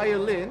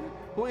Violin,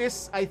 who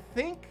is, I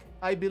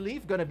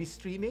believe, gonna be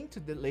streaming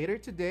later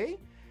today.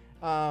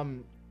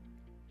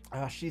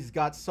 She's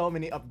got so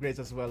many upgrades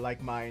as well,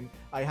 like mine.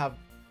 I have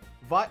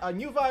a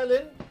new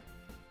violin.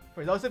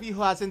 For those of you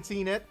who hasn't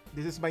seen it,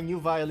 this is my new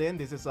violin.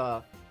 This is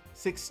a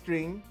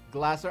 6-string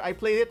Glasser. I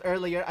played it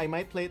earlier. I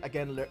might play it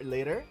again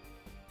later.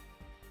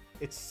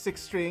 It's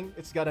 6-string.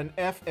 It's got an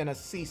F and a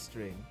C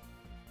string.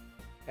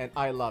 And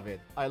I love it.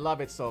 I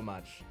love it so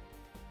much.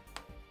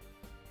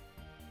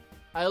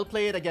 I'll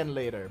play it again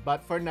later.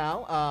 But for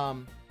now,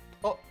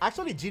 oh,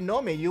 actually,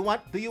 Jinome,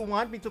 do you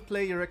want me to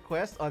play your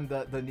request on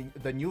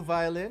the new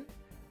violin?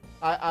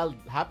 I'll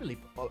happily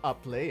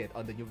play it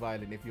on the new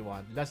violin if you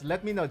want. Just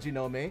let me know,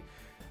 Jinome.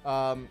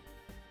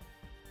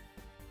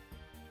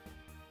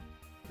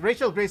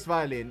 Rachel Grace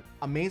Violin,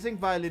 amazing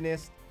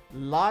violinist.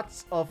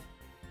 Lots of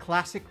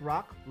classic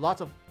rock,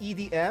 lots of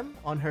EDM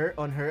on her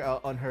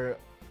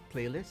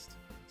playlist.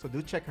 So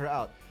do check her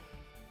out.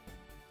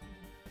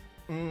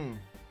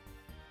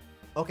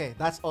 Okay,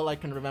 that's all I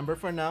can remember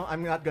for now.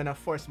 I'm not gonna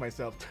force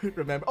myself to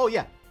remember. Oh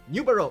yeah,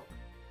 New Baroque.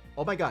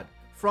 Oh my god,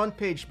 front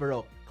page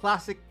Baroque,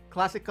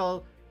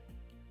 classical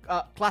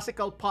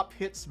pop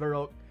hits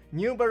Baroque,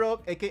 New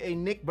Baroque, aka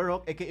Nick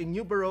Baroque, aka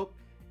New Baroque,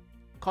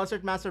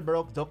 Concertmaster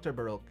Baroque, Dr.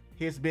 Baroque.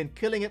 He's been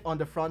killing it on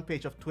the front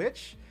page of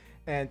Twitch,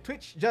 and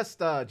Twitch just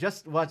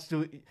wants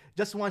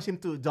him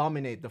to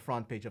dominate the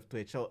front page of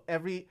Twitch. So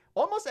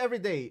almost every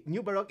day,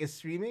 New Baroque is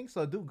streaming.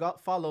 So do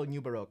follow New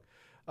Baroque.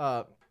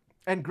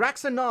 And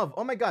Graxanov,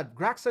 oh my god,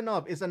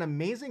 Graxanov is an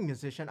amazing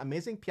musician,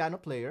 amazing piano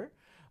player.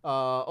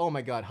 Oh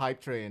my god,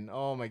 Hype Train.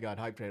 Oh my god,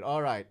 Hype Train.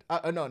 All right.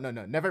 No,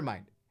 never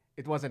mind.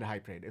 It wasn't a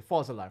Hype Train. It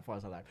falls alarm.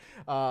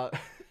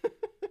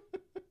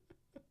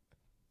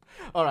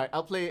 All right,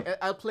 I'll play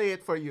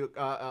it for you.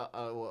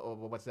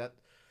 What's that?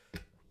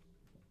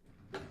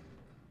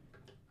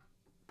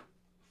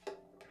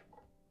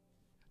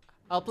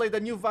 I'll play the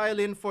new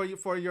violin for you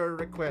for your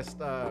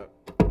request.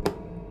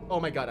 Oh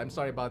my god, I'm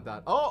sorry about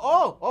that.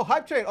 Oh,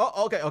 Hype Train.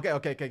 Oh, okay. Oh,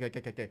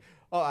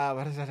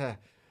 what is that?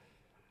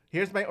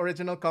 Here's my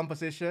original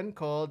composition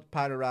called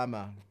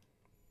Panorama.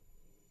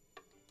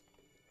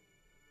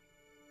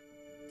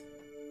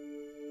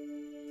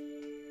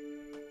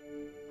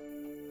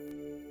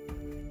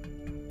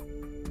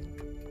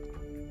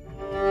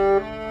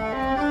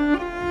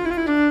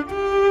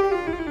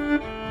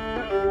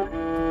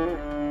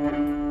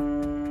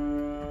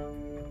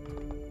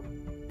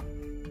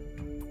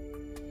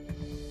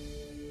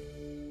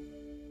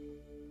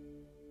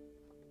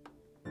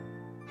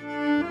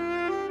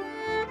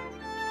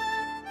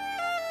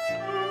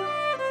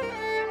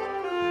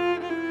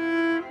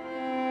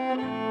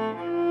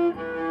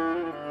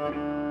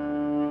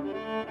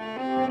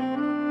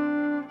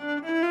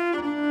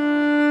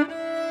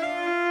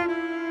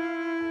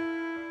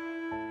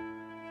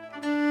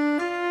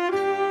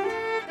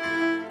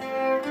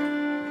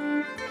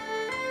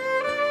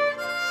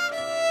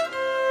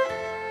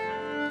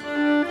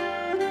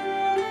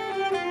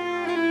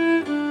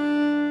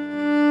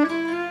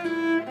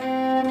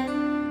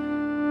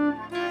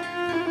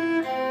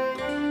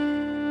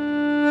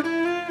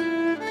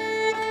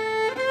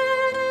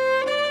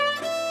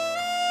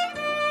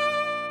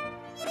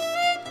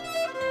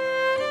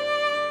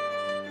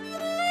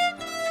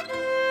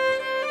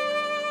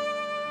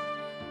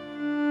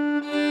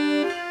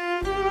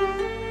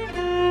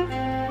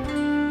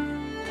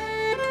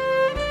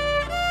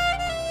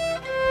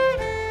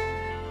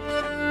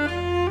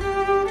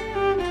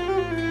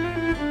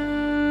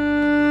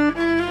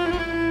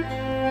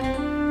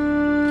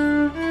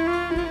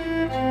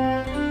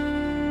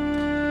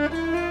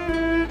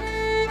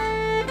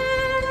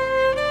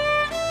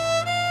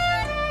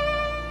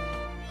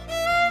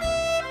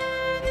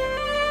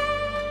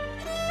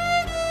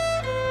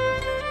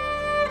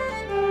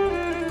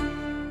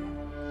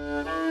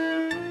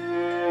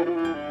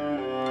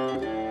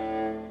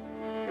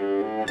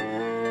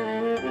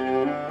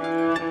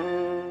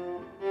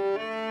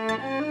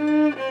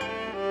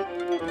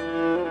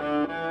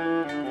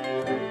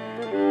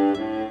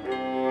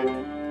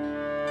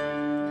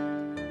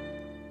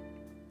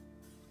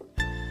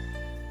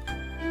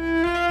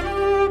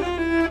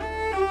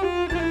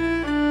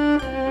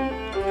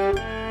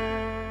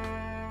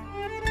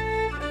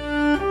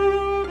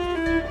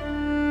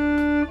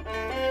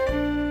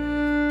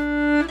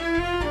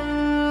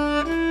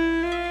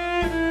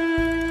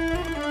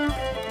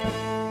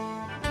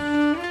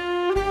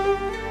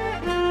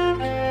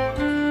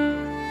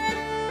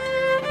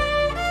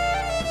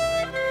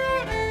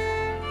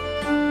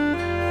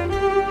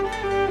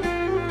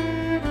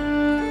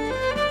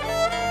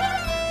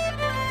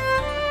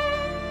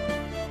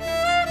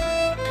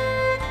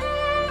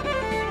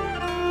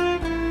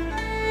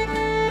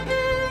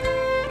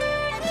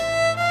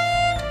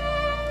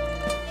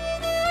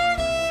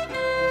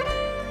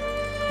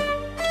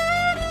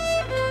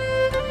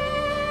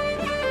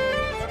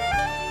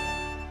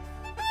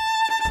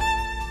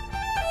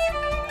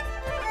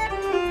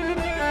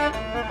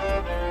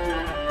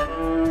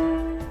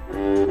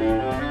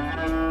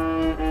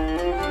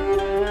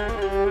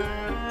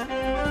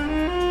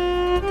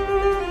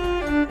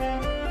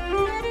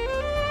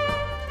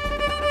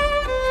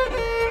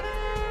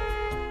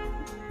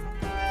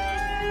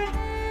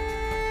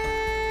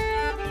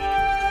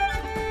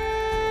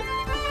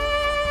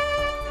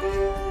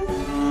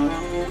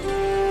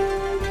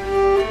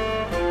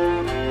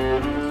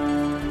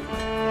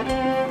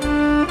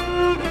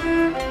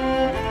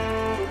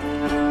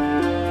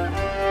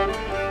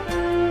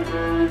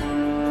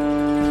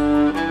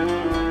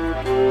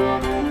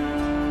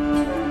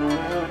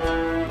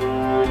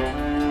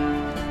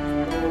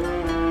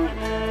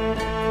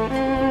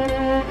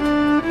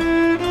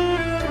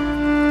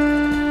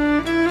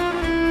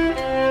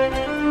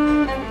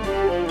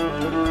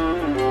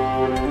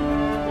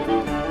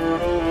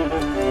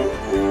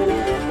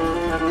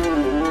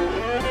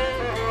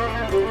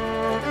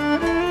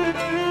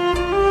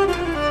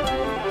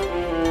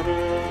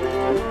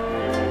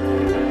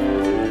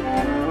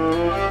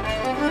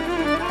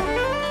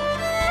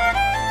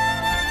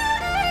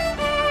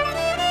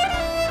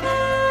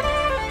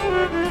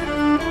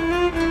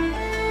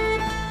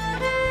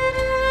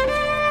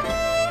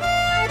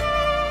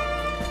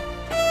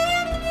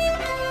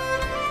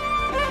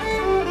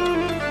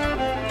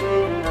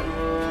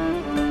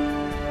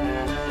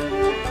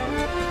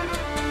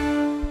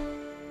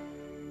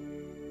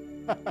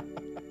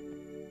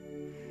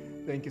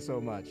 Thank you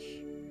so much.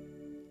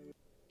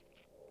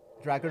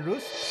 Dragon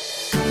Roost?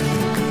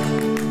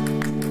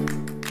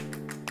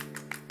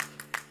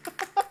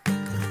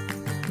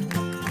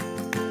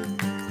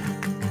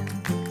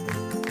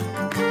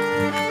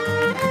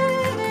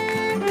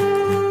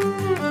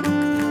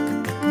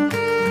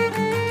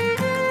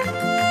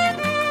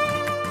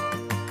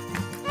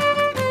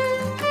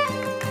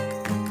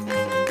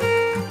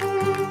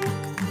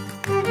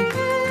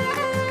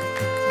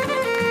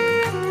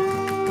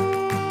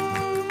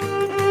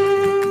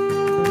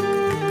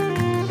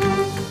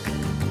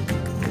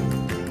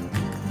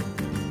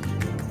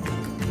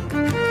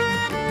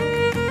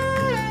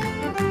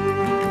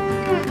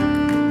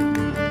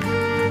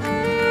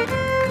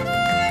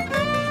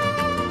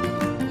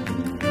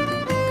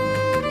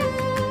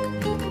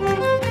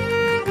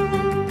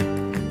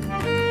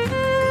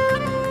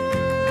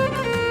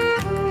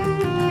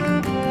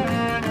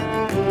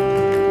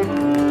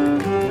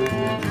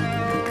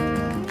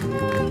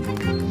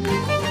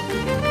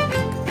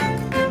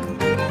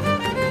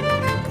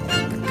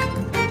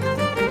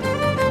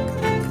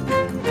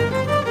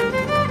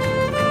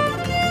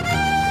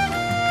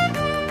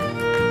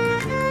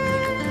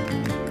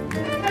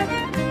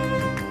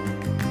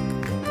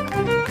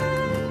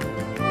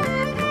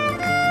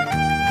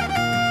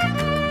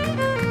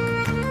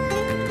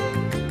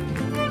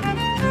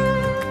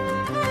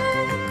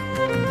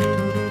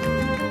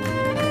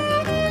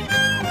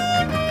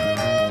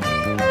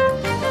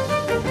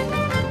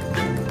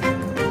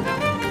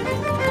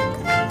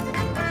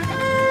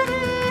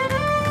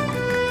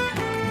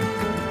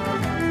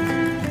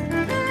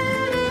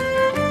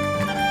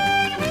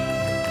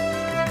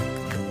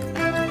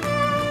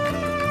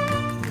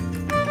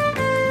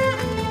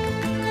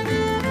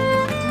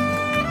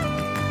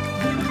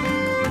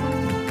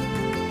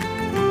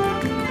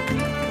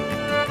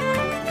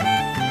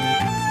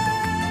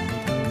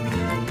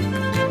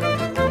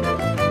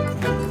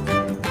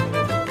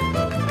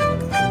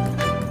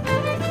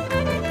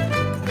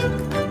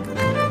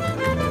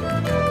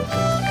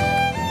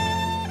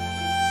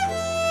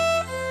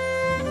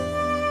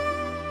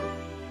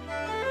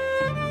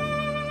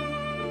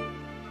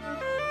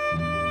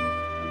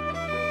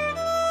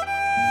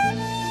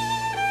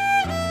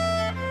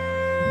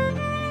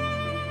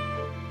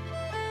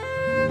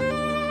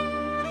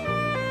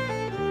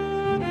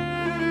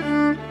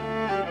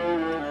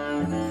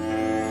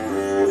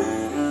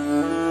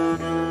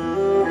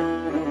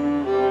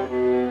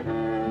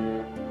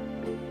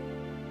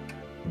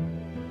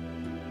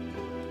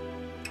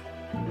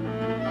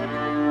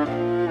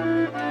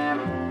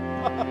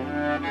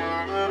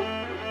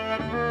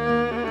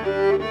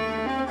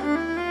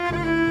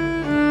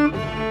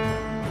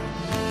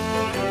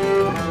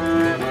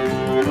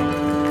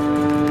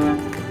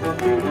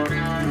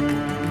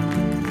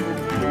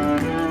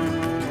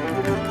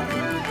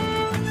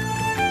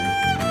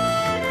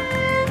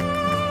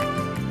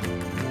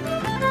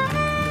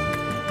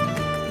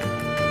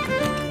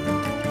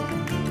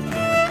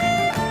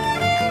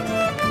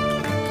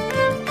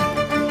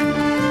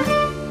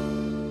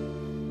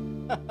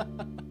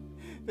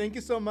 Thank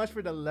you so much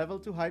for the level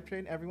 2 hype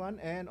train, everyone.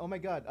 And oh my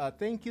god,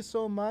 thank you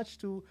so much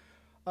to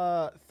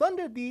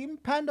Thunderbeam,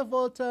 Panda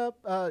Volta,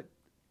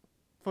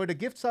 for the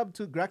gift sub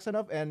to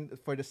Graxanov and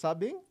for the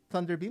subbing.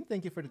 Thunderbeam,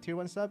 thank you for the tier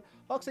 1 sub.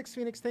 Hawk6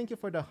 Phoenix, thank you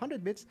for the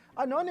 100 bits.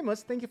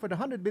 Anonymous, thank you for the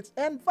 100 bits.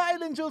 And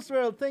Violin Jules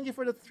World, thank you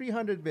for the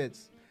 300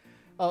 bits.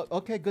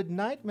 Okay, good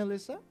night,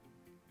 Melissa.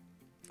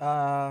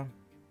 Let's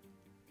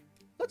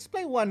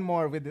play one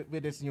more with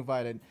this new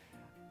violin.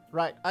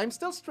 Right, I'm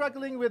still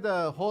struggling with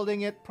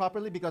holding it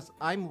properly because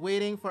I'm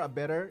waiting for a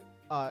better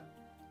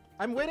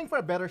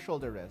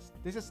shoulder rest.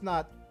 This is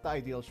not the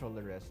ideal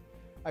shoulder rest.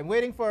 I'm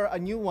waiting for a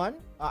new one,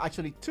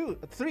 actually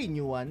three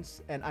new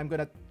ones, and I'm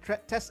gonna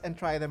test and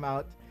try them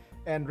out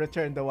and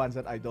return the ones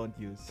that I don't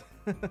use.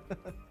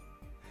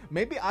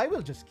 Maybe I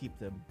will just keep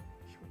them.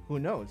 Who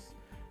knows?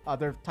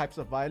 Other types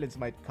of violins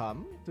might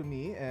come to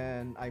me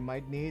and I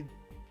might need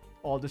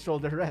all the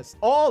shoulder rests.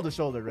 All the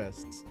shoulder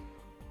rests.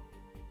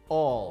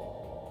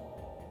 All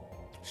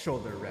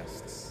shoulder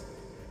rests.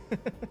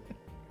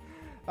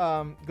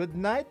 Good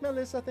night,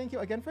 Melissa. Thank you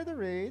again for the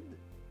raid.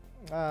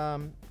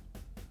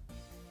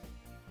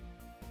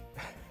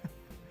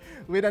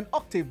 With an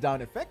octave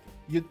down effect,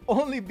 you'd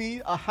only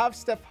be a half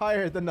step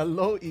higher than a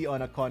low E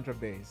on a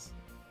contrabass.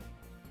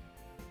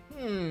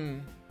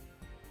 You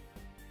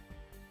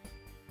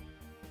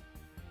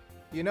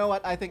know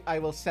what? I think I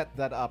will set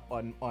that up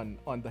on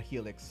the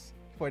Helix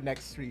for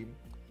next stream.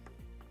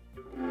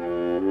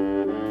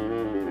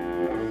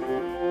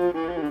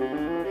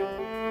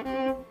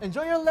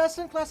 Enjoy your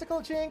lesson,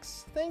 Classical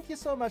Jinx. Thank you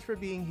so much for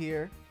being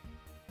here.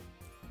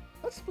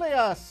 Let's play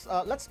a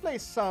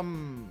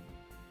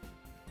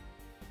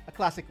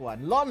classic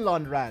one, Lon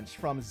Lon Ranch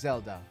from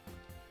Zelda.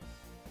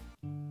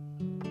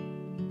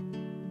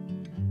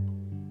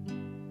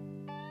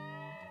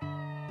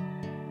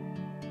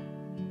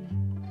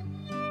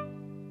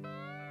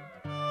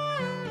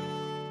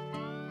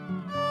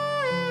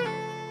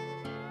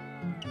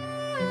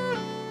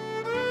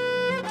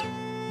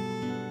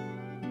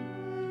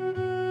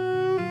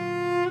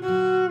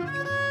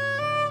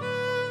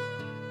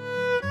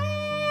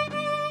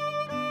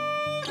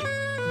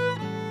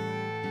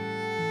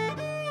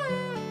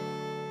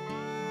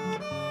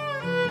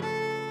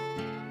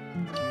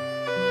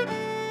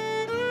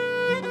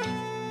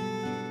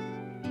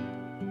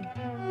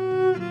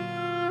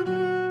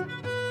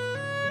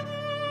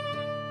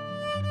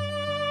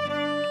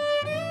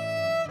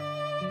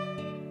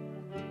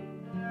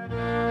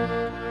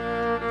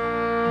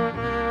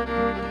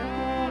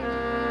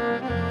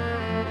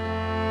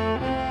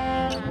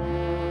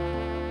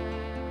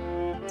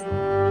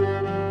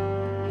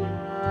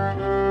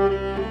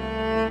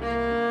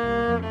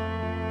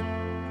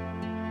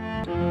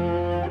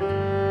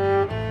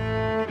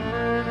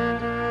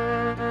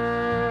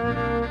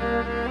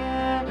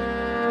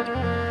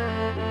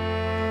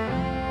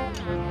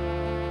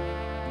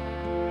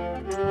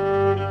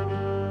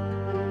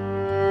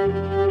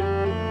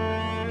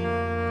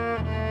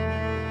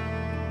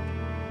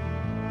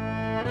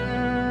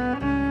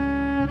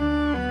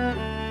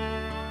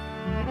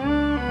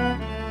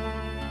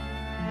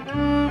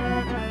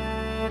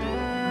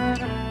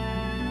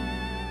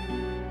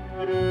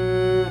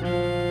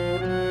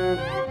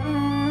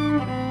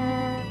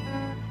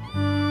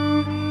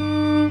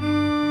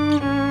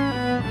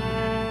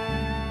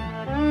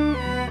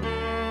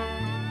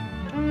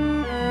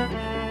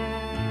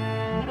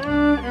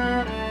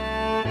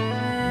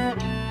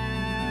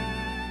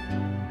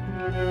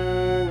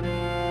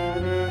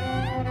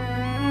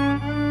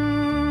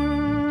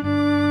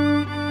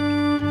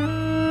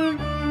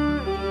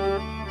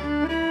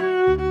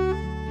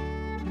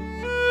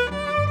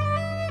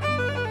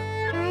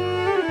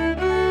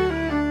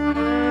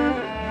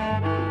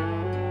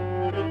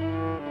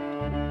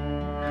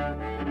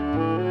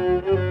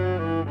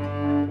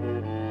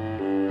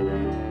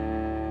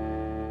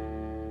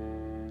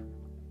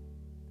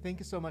 Thank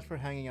you so much for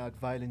hanging out,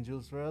 Violin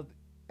Jules World.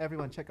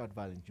 Everyone, check out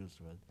Violin Jules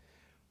World.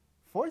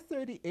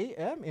 4:30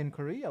 a.m. in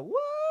Korea.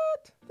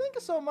 What? Thank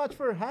you so much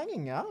for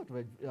hanging out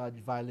with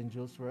Violin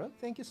Jules World.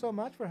 Thank you so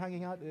much for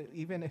hanging out,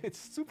 even if it's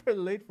super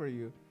late for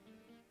you.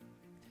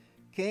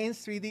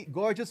 Kane's 3D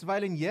gorgeous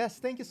violin. Yes,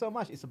 thank you so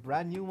much. It's a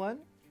brand new one.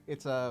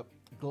 It's a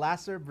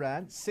Glasser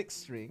brand,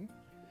 6-string,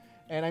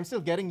 and I'm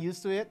still getting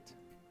used to it.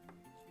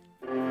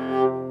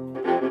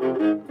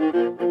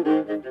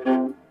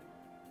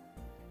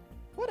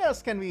 What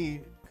else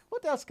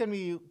can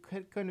we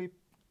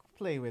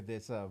play with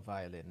this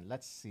violin?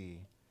 Let's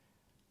see.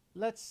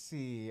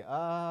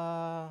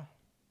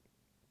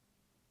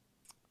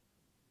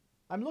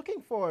 I'm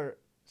looking for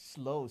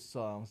slow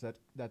songs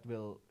that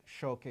will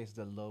showcase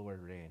the lower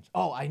range.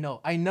 Oh, I know.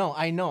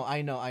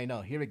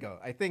 Here we go.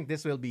 I think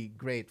this will be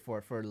great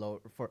for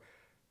low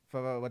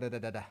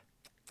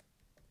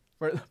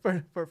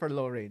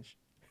low range.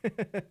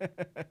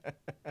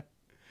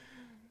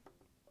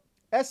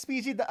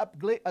 SPG, the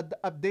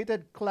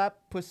updated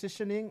clap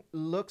positioning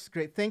looks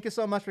great. Thank you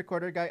so much,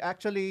 Recorder Guy.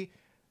 Actually,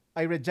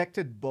 I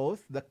rejected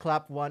both the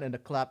clap 1 and the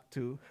clap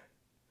 2.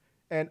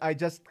 And I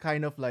just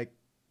kind of like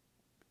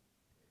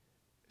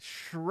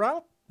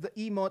shrunk the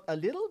emote a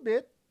little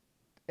bit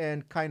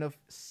and kind of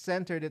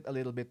centered it a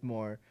little bit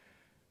more.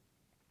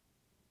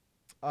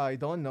 I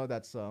don't know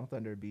that song,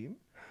 Thunderbeam.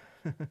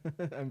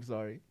 I'm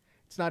sorry.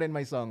 It's not in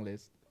my song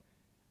list.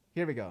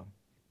 Here we go.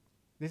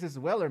 This is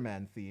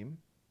Wellerman theme.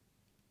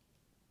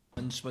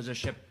 Once was a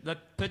ship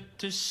that put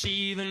to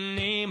sea. The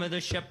name of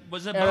the ship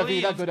was a Era belly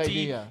Vida, of good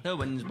tea. idea. The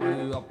winds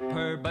blew up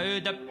her bow,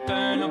 dipped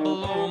down up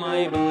below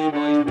my bully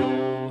boys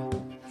blow.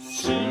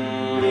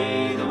 Soon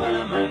may the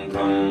wellerman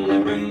come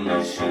to bring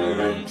us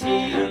sugar and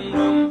tea and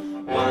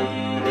rum.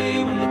 One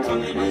day when the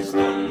tonguing is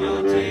done,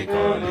 we'll take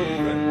our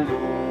leave and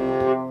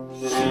go.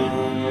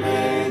 Soon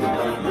may the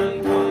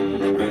wellerman come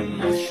to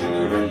bring us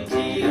sugar and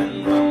tea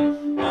and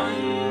rum.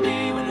 One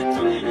day when the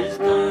tonguing is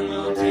done,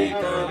 we'll take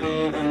our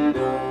leave and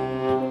go.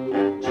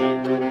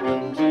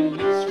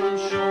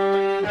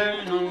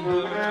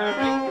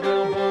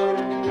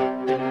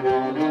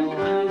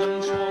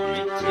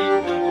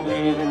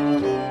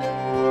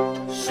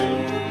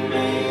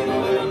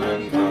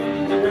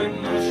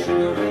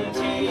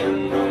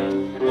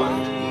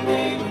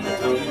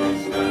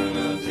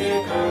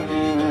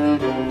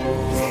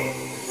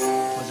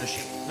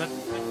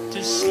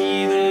 See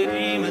the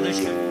name of the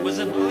ship was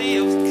a belly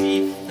of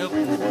tea. The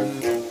wind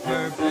blew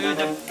her bow,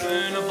 dipped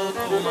down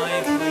below my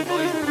bully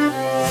boys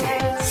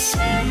blow.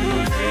 Soon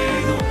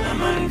may the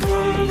wellerman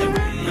come to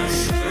bring us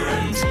sugar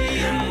and tea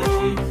and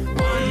rum.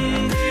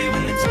 One day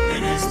when the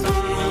tonguing is done,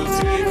 we'll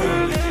take our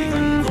leave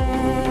and go.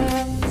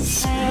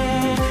 Soon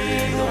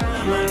may the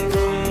wellerman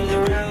come to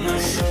bring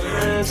us sugar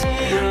and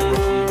tea and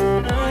rum.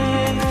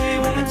 One day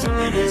when the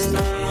tonguing is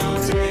done, we'll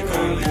take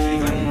our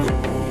leave and go.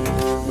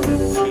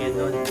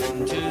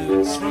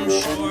 From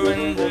shore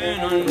and down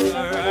under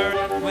our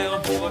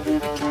whaleboat, the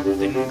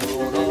captain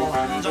called all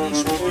hands and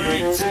swore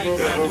he'd take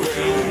that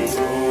whale and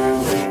go.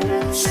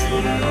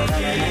 Soon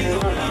may the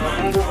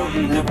wellerman come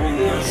to bring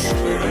us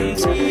sugar and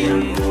tea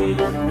and rum.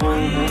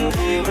 One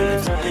day when the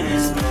time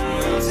is done,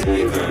 we'll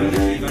take our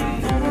leave and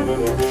go.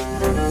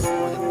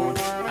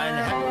 And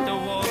hit the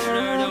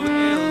water, the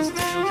whale's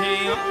tail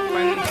came up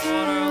and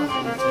caught her.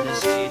 Home to the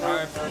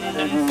sweetheart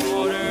and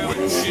fought her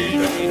when she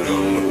died on.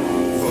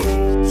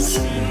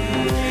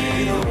 Soon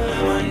may the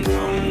wellerman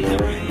come to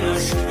bring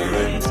us sugar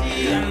and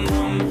tea and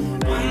rum.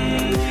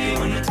 One day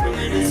when the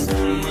tonguing is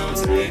done, we'll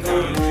take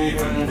our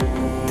leave and go.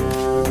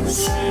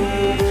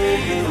 Soon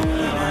may the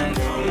wellerman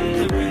come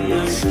to bring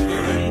us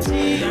sugar and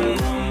tea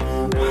and rum.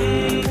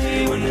 One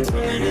day when the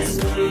tonguing is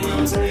done,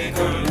 we'll take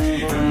our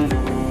leave and go.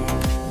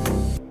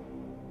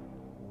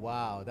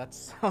 Wow, that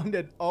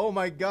sounded... Oh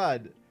my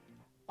god.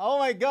 Oh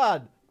my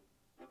god.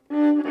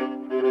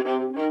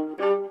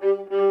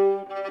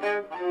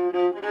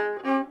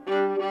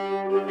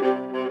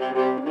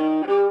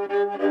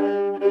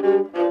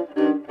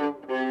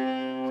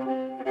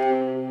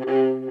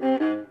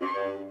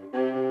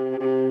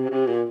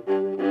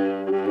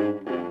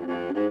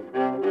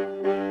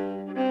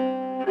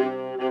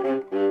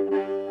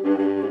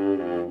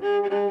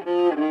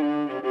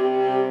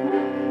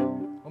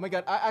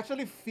 god, I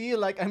actually feel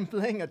like I'm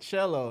playing a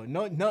cello.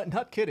 No,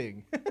 not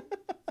kidding.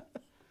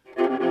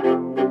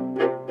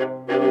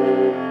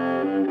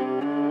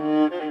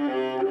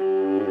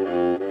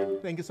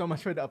 Thank you so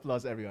much for the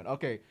applause, everyone.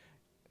 Okay.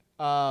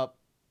 Uh,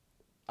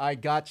 I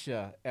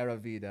gotcha, Era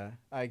Vida.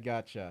 I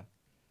gotcha.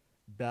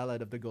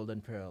 Ballad of the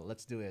Golden Pearl.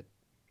 Let's do it.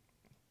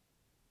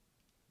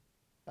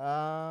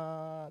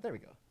 There we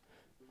go.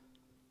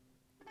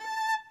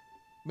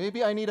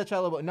 Maybe I need a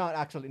cello bow. No,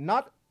 actually,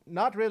 not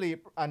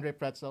really, Andre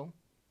Pretzel.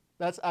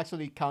 That's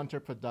actually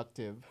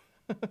counterproductive.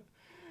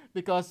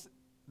 Because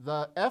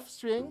the F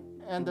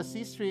string and the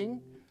C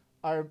string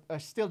are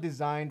still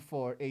designed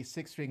for a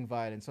 6-string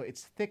violin. So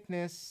its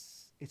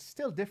thickness, it's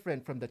still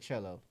different from the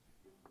cello.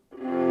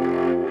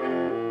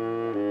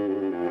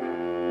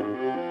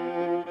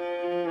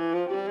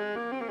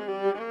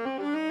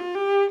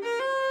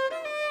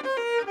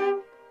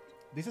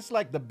 This is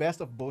like the best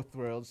of both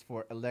worlds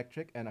for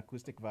electric and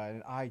acoustic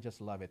violin. I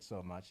just love it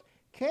so much.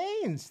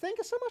 Keynes, thank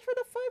you so much for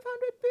the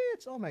 500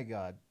 bits. Oh my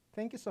god.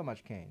 Thank you so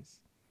much, Keynes.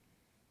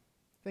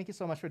 Thank you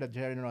so much for the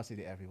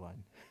generosity,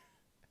 everyone.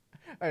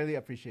 I really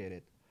appreciate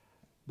it.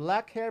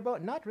 Black hair bow?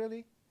 Not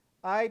really.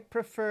 I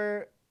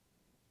prefer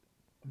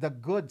the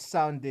good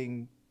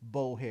sounding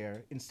bow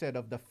hair instead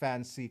of the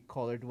fancy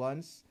colored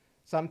ones.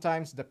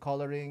 Sometimes the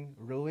coloring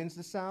ruins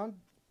the sound.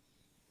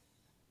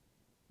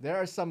 There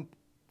are some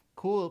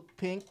cool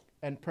pink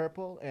and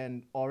purple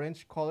and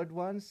orange colored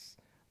ones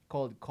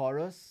called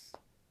chorus,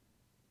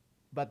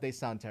 but they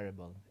sound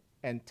terrible.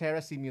 And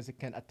Tara C Music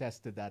can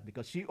attest to that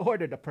because she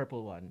ordered a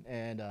purple one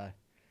and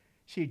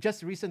she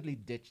just recently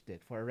ditched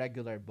it for a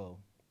regular bow.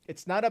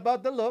 It's not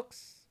about the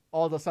looks,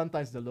 although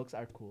sometimes the looks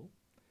are cool.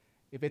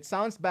 If it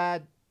sounds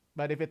bad,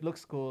 but if it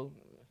looks cool,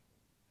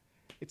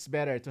 it's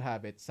better to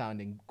have it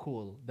sounding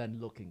cool than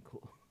looking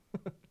cool.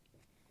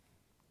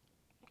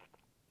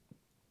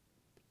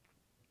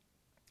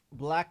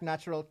 Black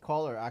natural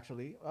color,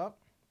 actually.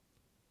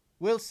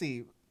 We'll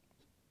see.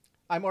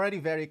 I'm already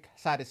very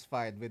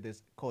satisfied with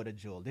this Coda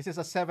Jewel. This is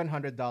a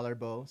 $700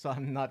 bow, so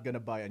I'm not gonna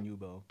buy a new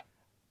bow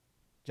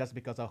just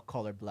because of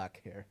color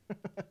black hair.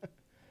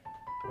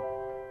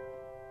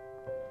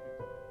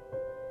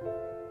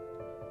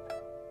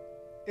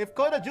 If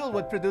Coda Jewel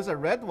would produce a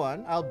red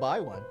one, I'll buy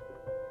one.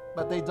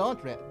 But they don't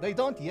they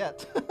don't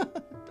yet.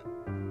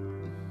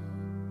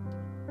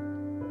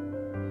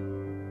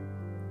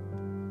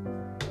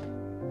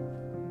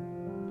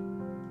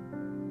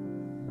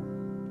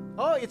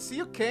 Oh, it's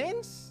you,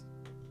 Keynes?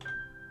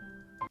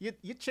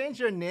 You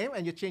changed your name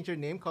and you changed your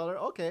name color?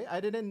 Okay,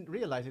 I didn't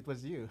realize it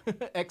was you.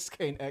 X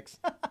Kane X.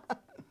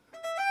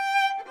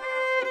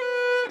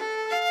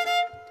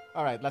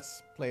 All right,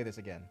 let's play this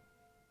again.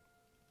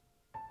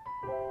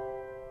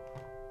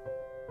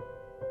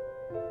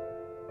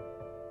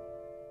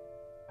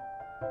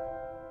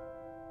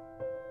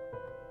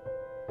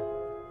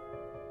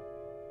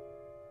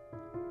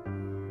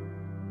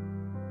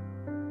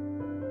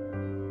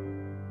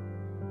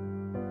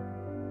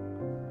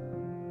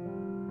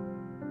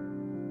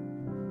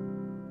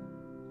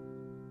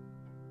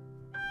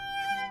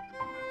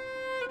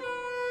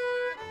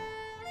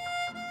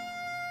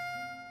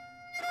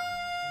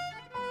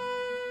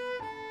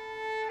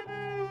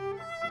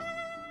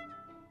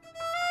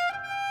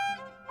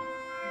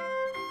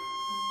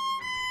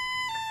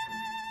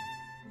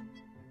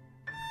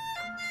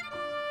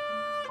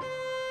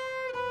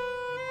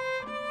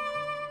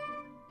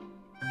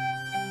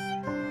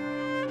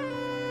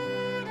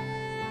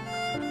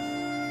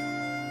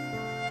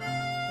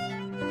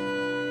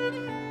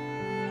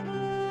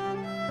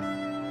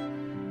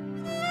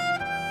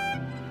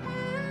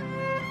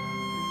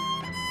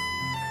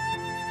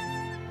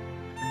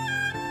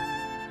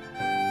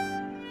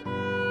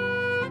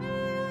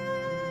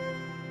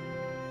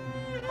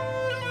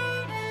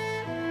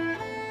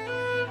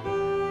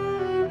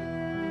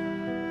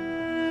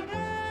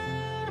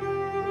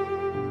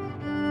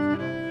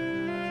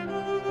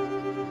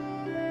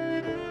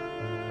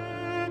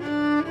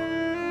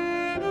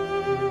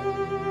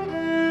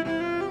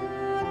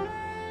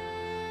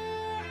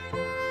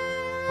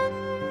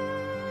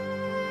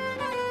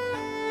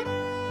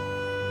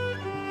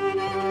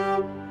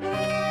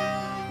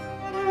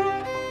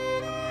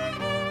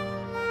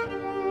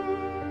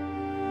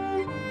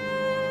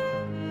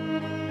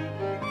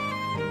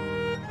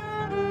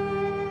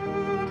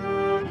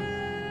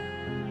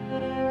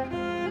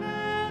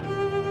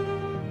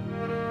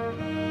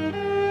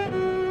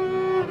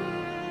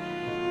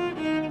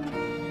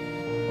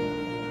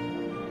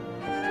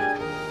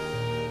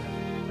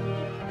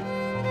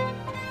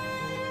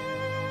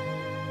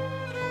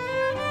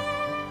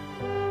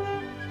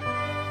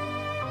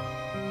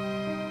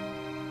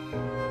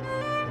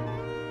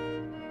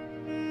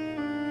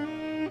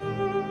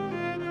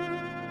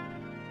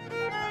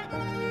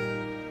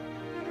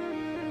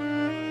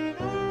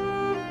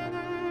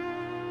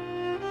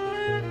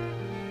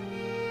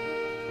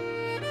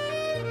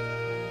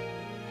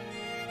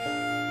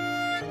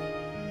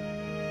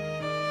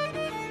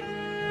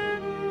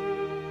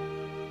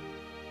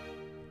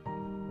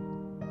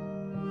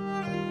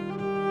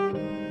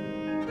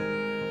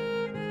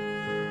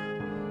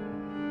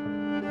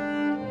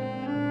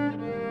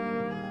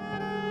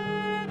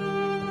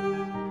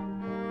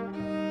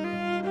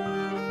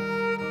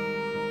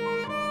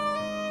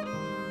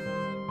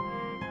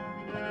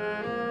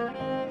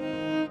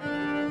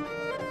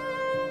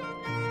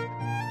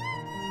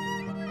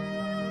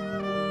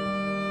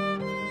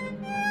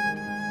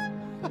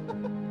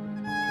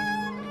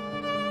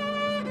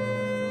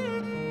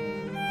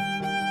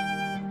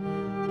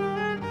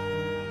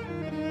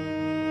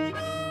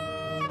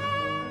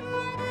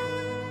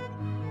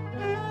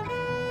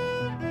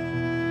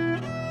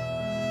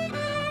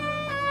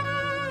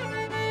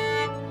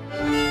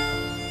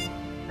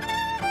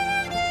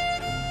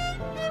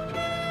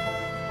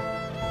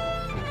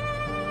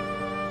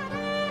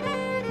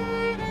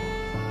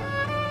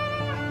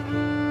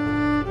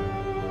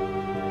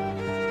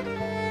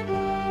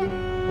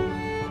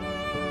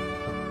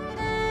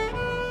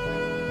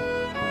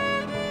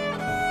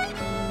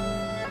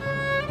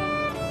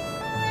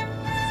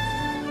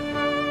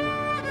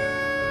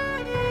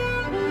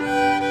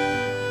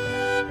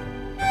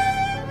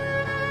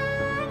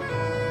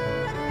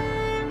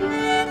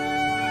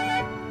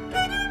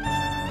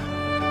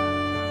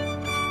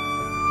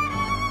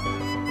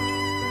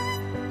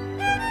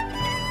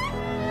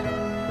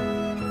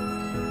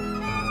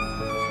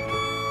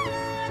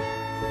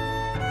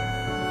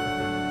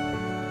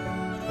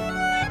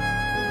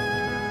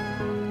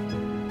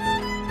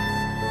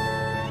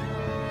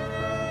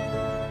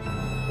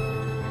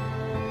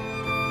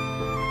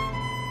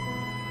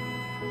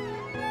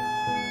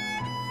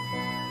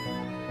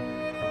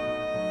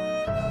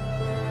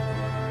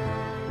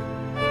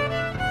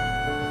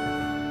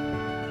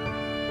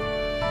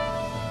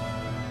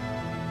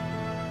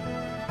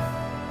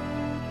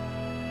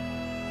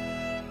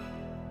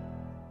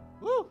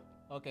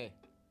 Okay.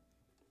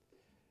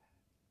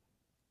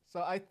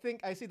 So I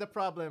think I see the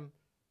problem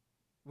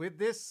with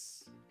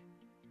this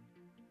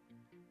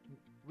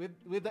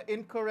with the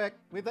incorrect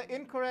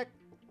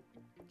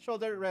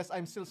shoulder rest.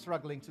 I'm still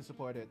struggling to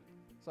support it.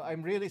 So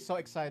I'm really so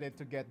excited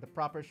to get the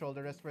proper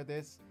shoulder rest for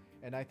this,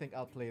 and I think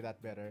I'll play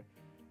that better.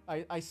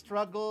 I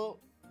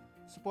struggle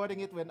supporting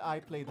it when I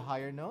play the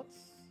higher notes.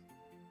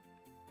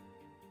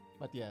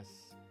 But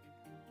yes,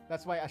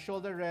 that's why a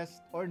shoulder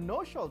rest or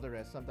no shoulder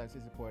rest sometimes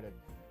is important.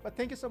 But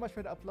thank you so much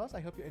for the applause.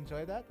 I hope you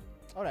enjoyed that.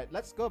 All right,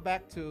 let's go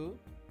back to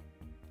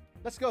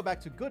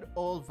good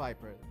old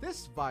Viper.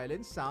 This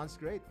violin sounds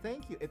great.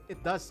 Thank you.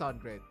 It does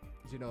sound great,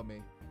 as you know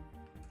me.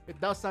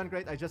 It does sound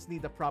great. I just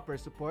need the proper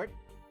support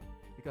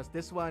because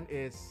this one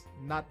is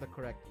not the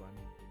correct one.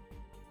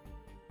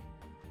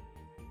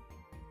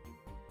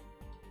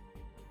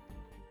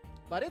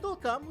 But it will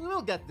come. We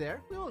will get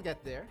there. We will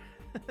get there.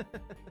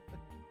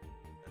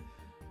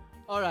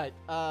 All right.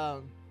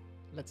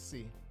 Let's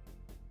see.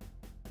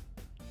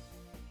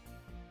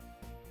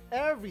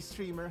 Every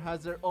streamer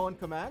has their own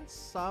commands.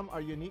 Some are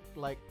unique,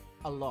 like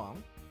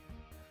along.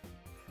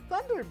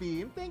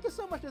 Thunderbeam, thank you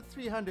so much for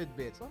 300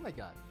 bits. Oh my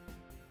god.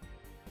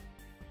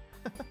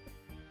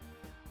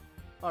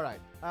 All right.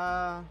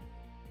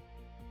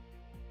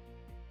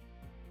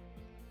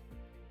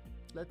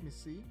 Let me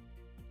see.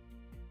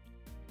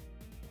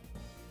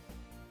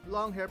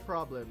 Long hair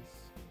problems.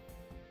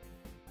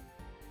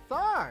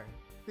 Thar,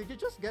 did you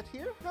just get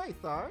here? Hi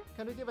Thar.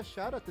 Can we give a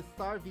shout out to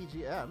Thar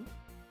VGM,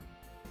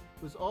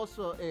 who's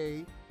also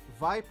a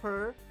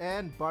Viper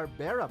and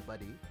Barbera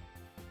buddy.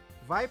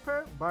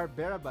 Viper,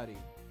 Barbera buddy.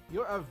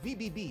 You're a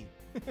VBB.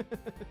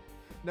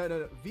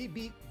 No,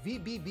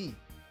 VBB.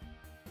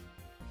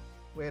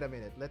 Wait a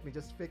minute. Let me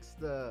just fix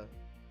the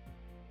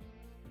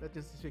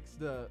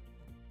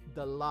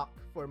lock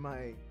for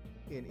my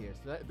in-ears.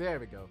 There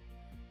we go.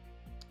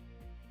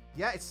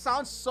 Yeah, it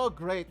sounds so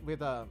great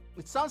with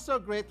it sounds so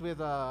great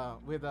with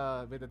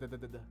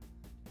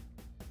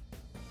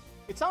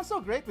it sounds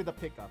so great with the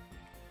pickup.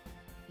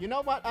 You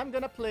know what? I'm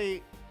gonna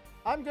play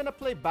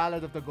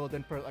Ballad of the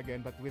Golden Pearl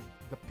again, but with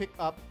the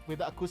pickup, with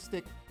the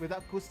acoustic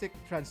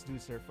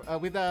transducer,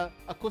 with the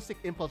acoustic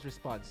impulse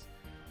response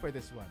for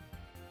this one.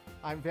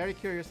 I'm very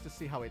curious to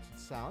see how it should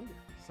sound.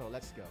 So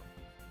let's go.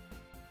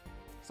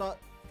 So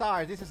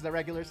Thar, this is the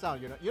regular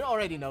sound. You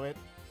already know it.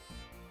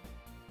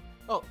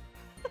 Oh,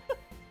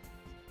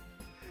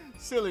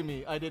 silly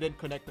me! I didn't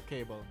connect the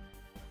cable.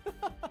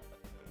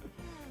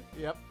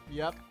 Yep.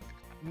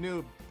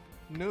 Noob.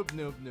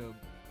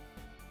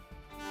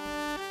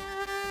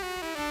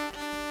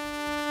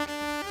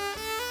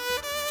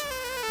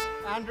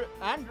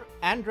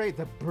 Andre,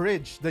 the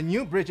bridge, the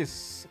new bridge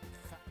is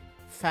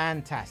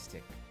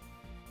fantastic.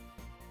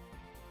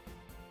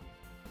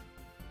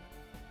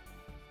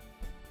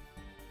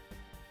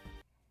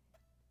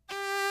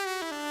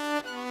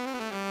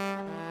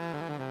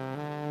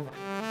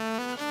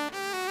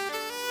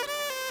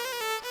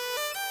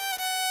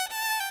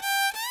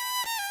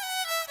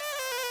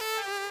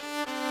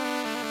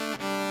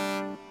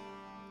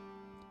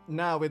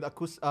 Now with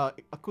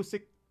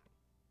acoustic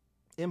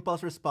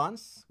impulse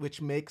response,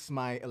 which makes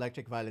my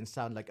electric violin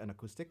sound like an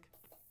acoustic.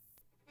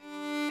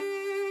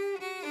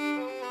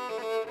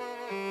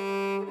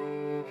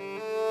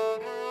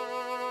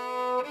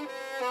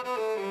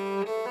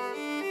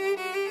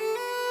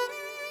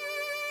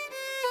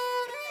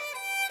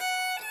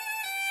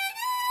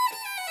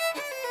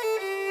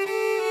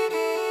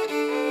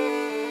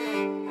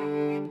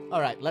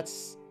 All right,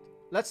 let's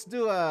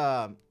do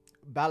a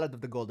Ballad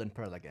of the Golden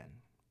Pearl again.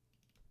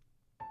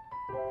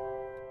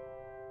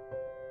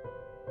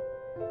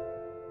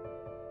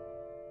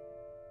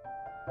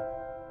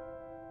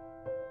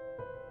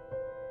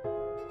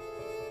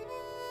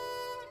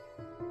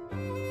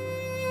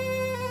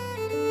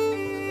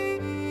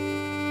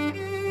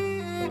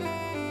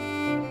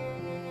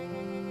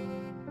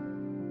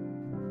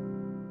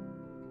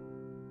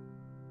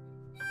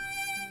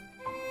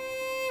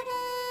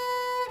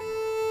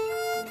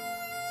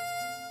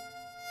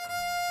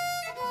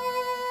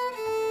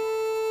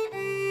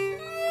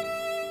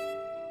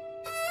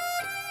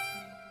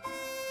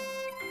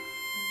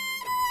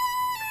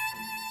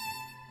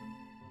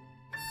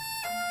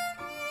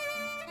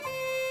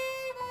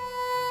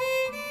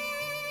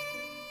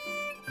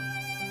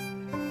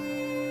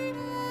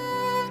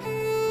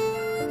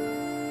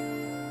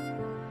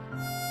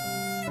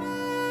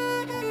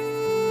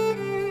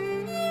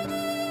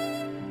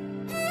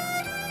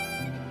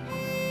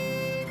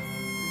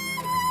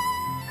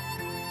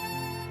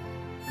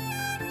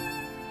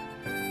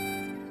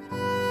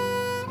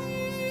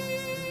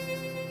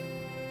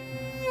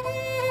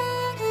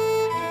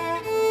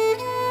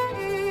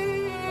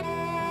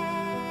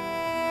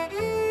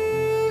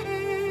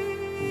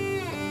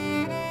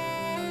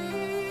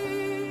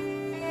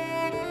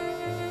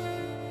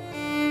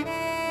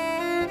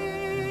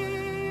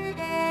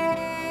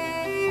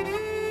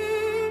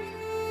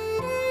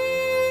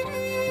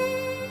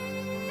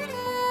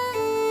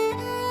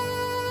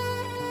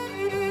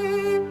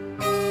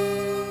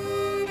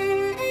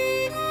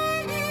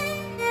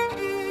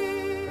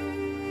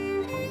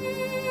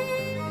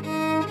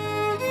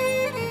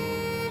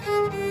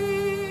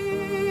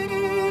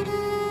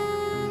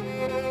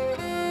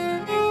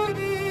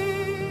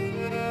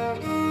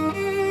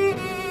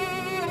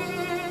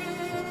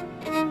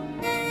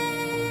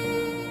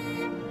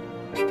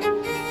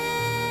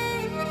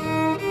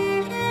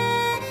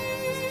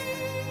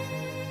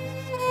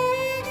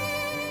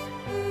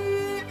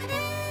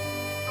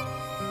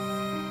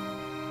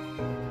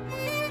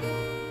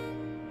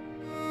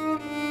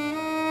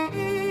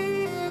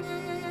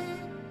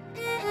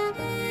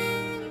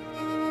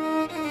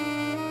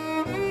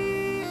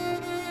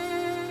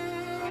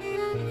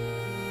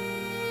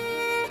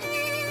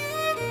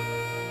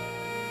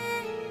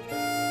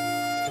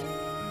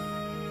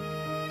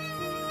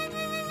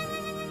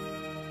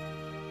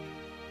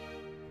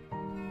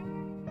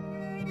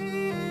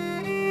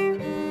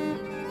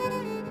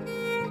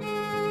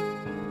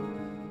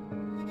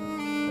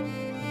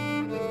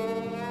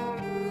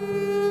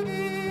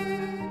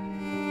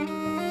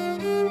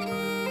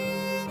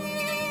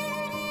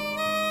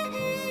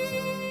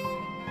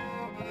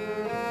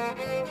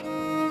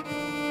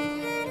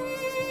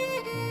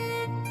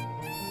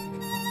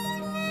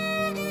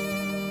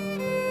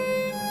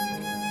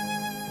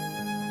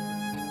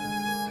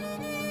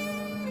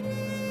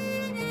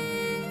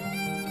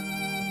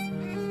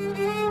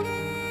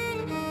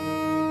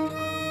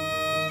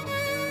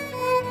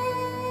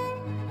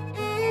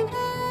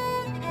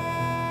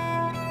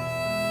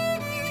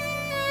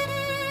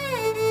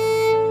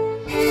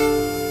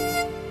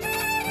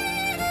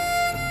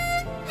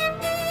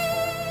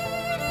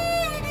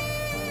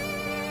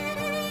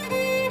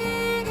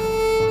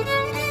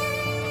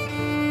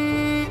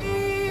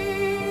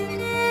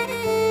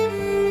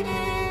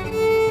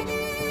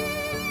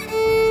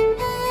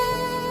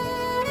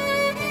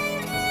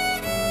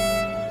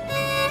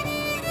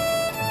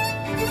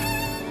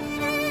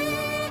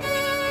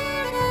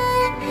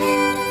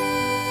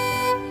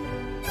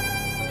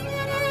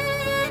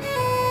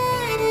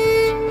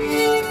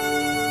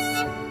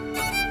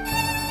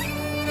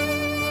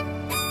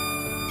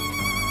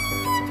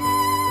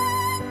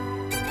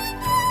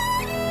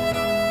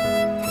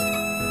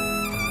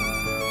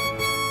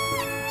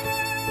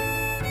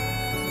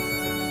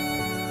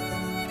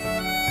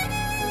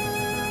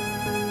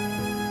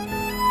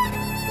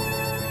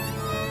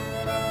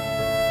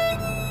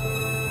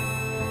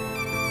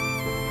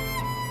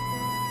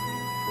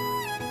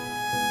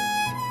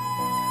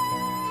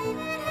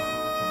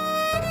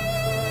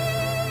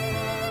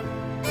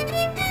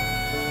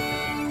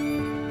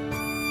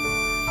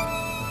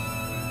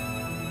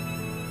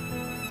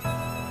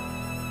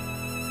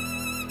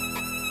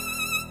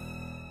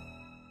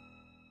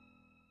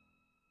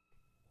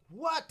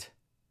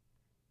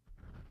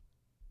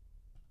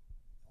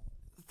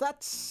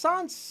 that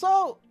sounds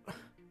so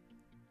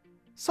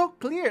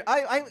clear.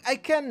 I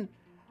can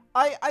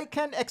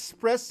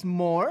express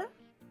more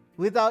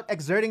without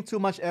exerting too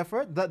much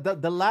effort.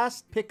 The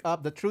last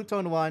pickup, the true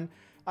tone one,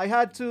 I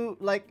had to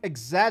like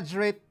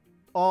exaggerate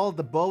all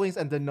the bowings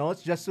and the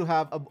notes just to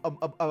have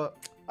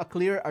a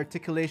clear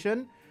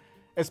articulation,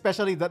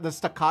 especially the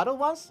staccato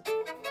ones.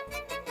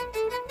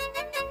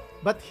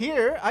 But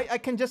here, I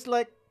can just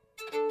like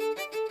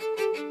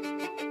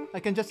I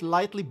can just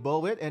lightly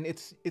bow it, and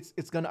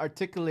it's gonna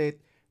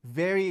articulate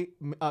very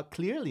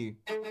clearly.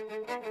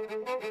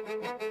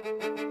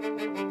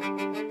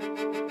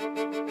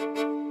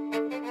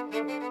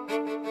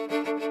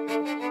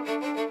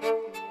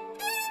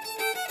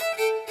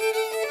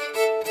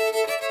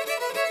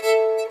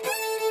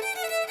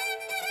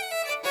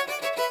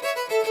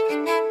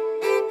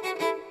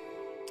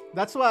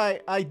 That's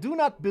why I do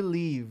not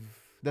believe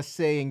the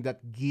saying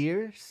that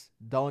gears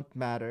don't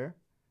matter.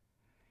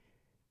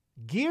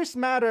 Gears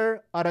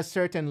matter at a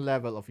certain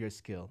level of your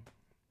skill.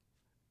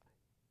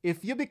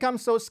 If you become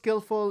so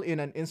skillful in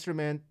an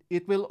instrument,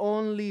 it will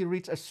only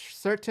reach a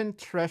certain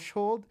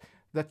threshold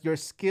that your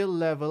skill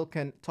level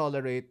can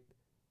tolerate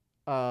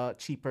a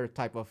cheaper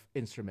type of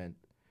instrument.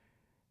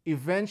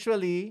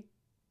 Eventually,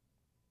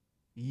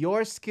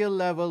 your skill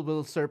level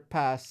will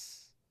surpass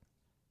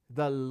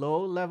the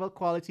low level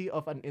quality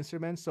of an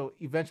instrument, so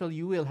eventually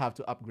you will have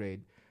to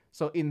upgrade.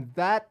 So in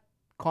that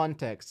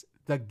context,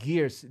 the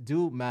gears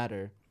do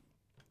matter.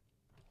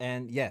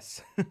 And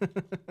yes,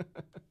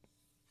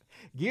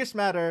 gears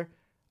matter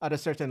at a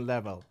certain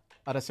level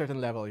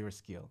of your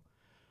skill.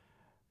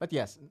 But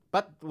yes,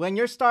 but when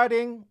you're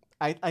starting,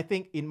 I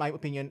think, in my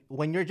opinion,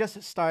 when you're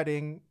just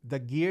starting, the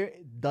gear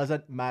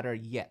doesn't matter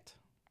yet.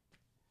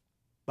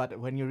 But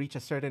when you reach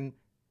a certain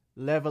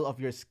level of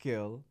your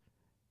skill,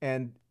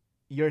 and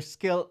your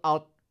skill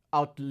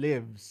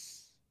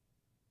outlives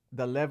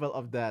the level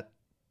of that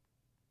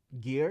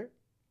gear,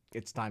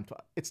 it's time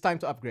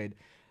to upgrade.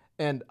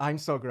 And I'm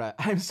so glad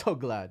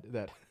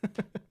that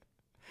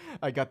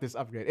I got this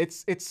upgrade.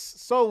 It's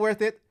so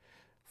worth it.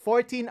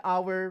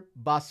 14-hour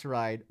bus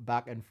ride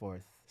back and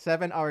forth.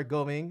 7-hour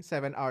going,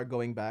 7-hour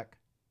going back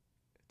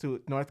to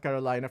North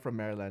Carolina from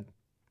Maryland.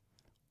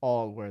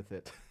 All worth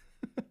it.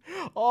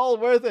 All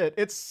worth it.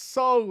 It's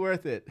so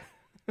worth it.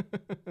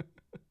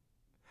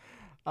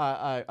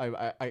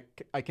 I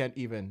can't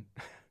even.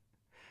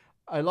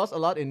 I lost a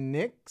lot in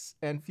nicks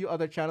and few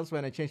other channels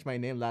when I changed my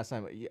name last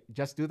time.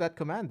 Just do that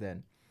command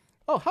then.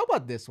 Oh, how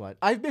about this one?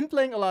 I've been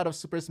playing a lot of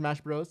Super Smash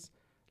Bros.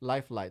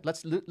 Lifelight.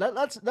 Let's do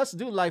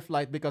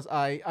Lifelight because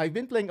I've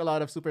been playing a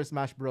lot of Super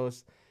Smash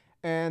Bros.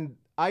 And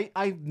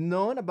I've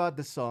known about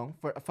the song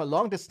for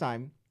longest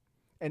time,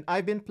 and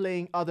I've been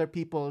playing other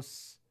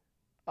people's.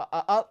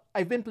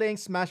 I've been playing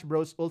Smash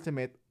Bros.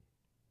 Ultimate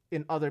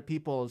in other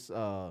people's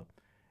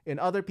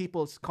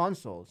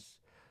consoles,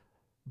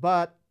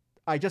 but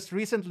I just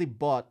recently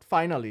bought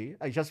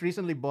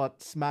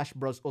Smash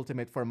Bros.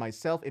 Ultimate for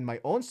myself in my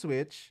own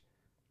Switch.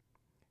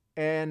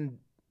 And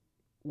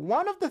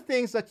one of the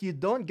things that you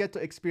don't get to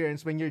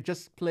experience when you're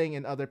just playing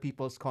in other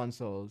people's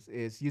consoles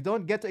is you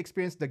don't get to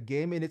experience the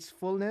game in its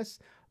fullness,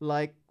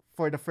 like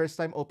for the first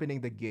time opening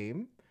the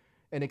game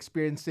and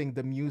experiencing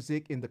the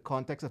music in the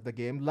context of the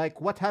game. Like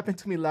what happened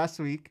to me last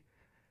week.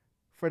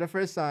 For the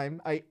first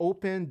time, I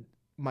opened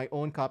my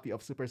own copy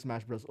of Super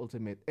Smash Bros.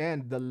 Ultimate,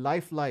 and the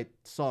Lifelight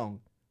song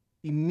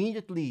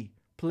immediately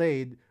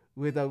played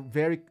with a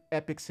very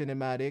epic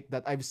cinematic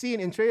that I've seen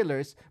in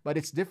trailers, but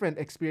it's different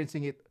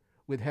experiencing it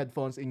with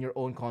headphones in your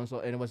own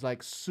console, and it was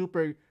like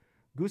super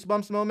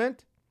goosebumps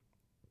moment.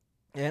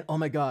 And oh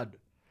my god,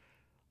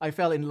 I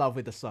fell in love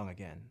with the song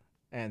again.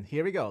 And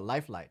here we go,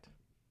 Lifelight.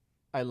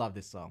 I love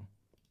this song.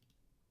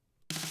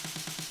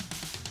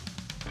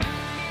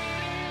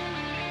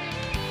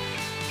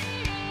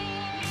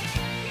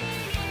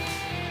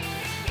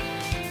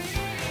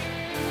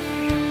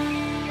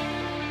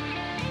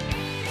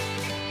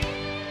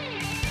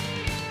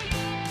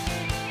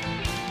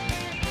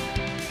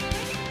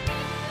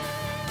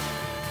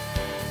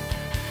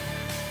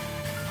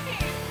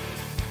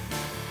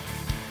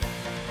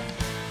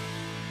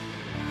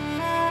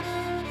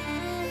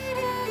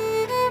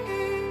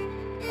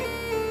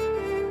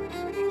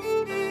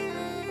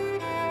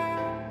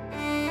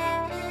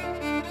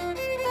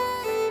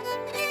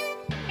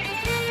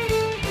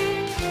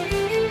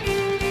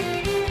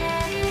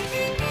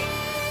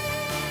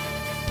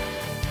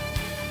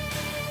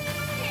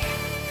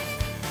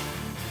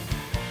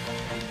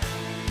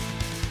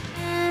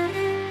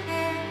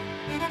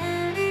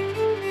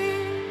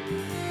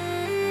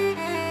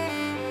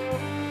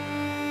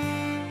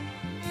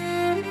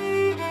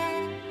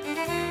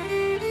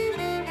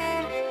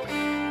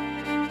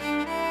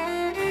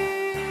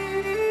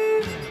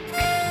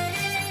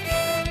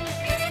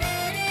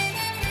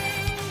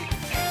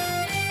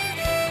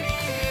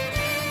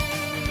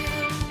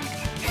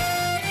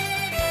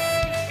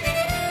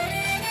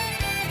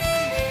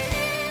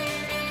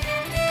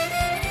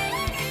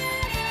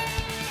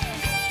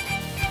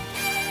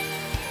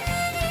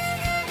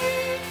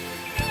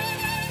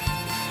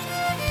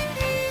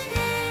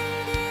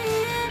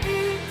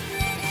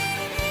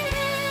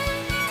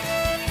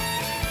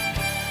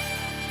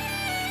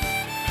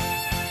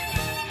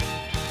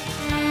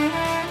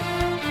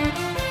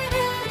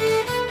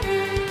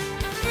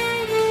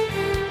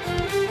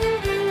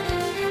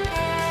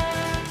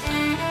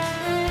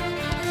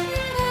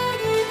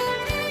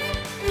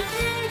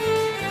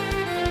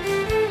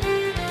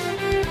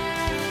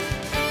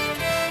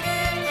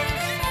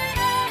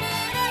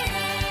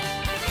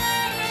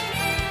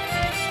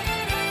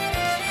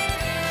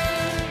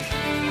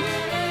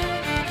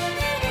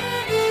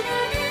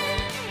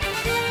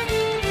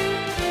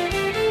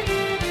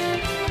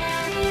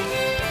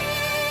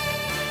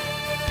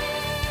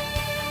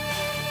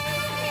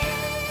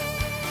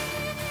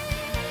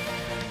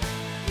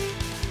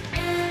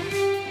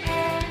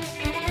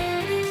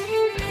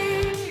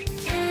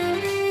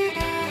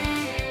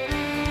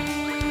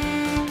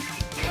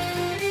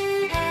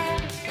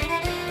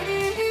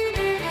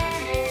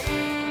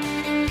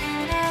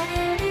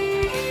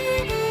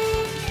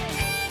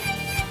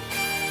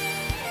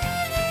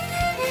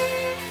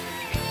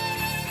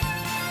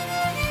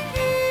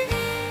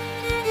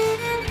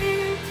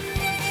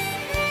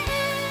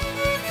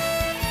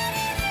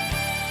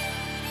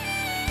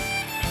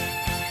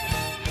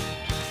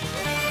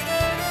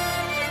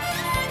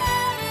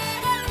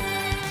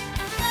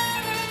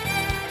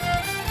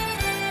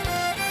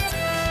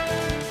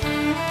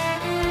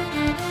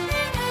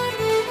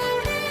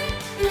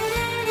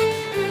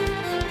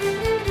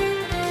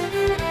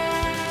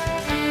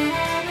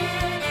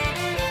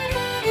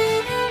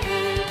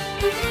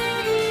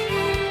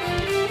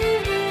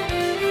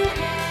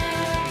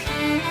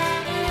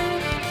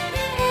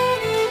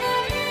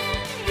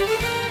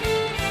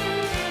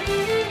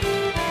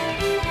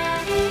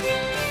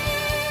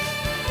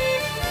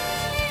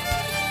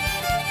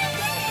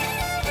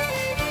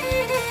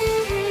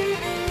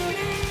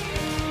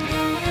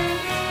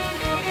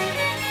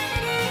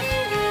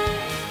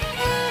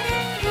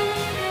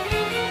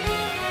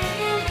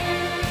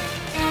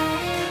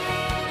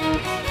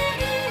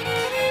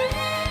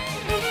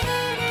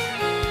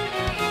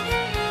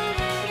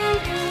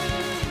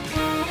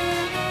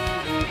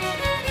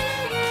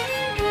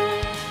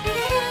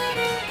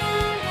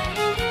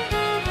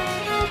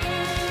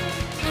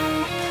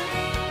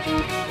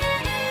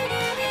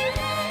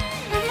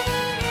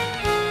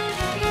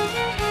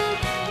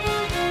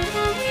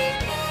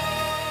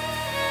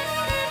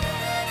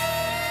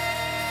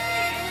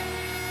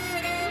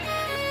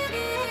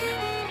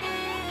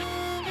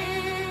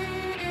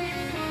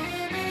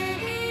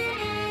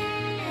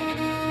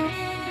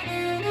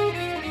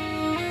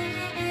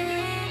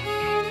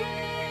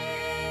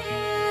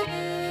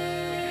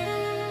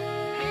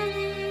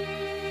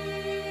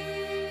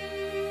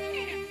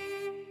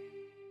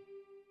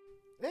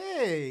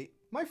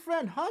 my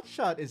friend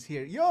Hotshot is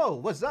here. Yo,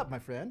 what's up, my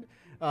friend?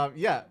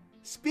 Yeah,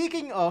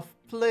 speaking of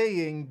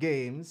playing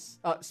games,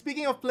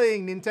 speaking of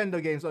playing Nintendo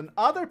games on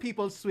other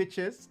people's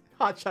Switches,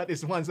 Hotshot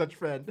is one such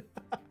friend.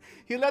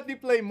 He let me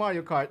play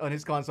Mario Kart on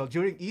his console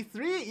during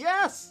E3.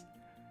 Yes!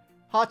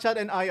 Hotshot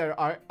and I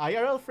are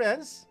IRL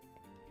friends.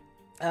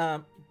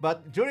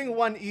 But during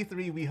one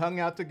E3, we hung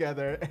out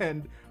together,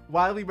 and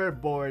while we were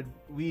bored,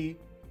 he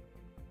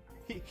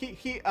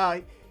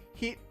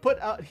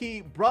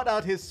brought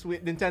out his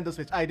Nintendo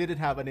Switch. I didn't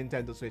have a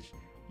Nintendo Switch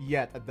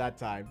yet at that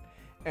time,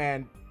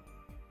 and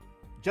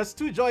just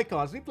 2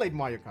 Joy-Cons, we played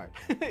Mario Kart.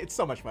 It's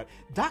so much fun.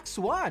 Dax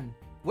One,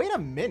 wait a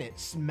minute,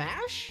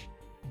 Smash?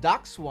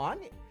 Dax One,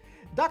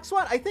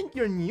 I think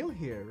you're new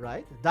here,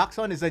 right? Dax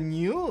One is a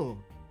new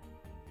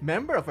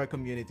member of our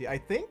community, I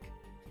think.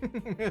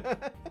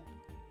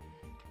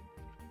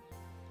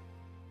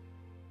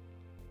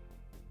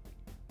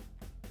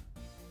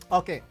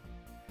 Okay,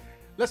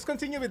 let's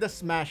continue with the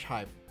Smash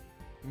hype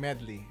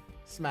medley.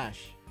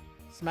 Smash.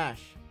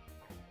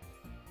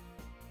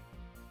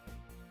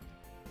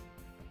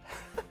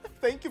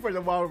 Thank you for the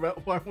warm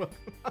welcome.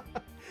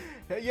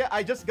 Yeah,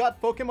 I just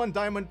got Pokemon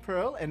Diamond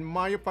Pearl and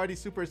Mario Party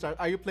Superstar.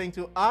 Are you playing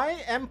too?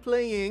 I am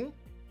playing.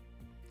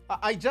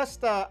 I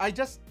just got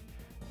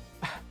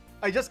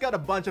a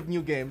bunch of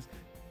new games.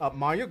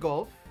 Mario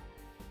Golf.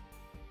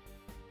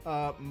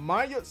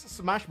 Mario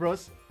Smash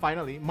Bros.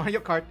 Finally, Mario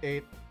Kart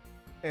 8.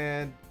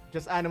 And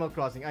just Animal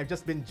Crossing. I've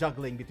just been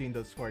juggling between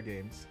those 4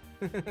 games.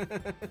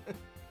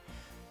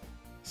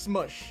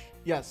 Smush.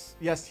 Yes,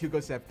 Hugo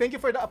Sepp. Thank you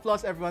for the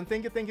applause, everyone.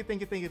 Thank you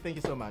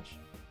so much.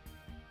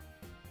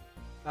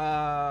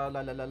 La la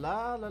la la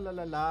la la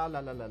la la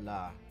la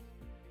la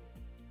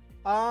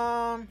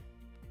la.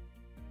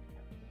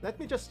 Let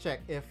me just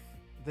check if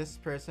this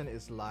person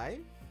is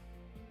live.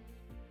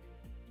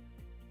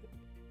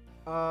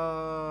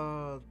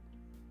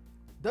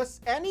 Does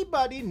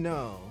anybody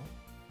know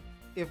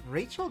if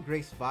Rachel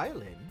Grace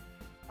Violin,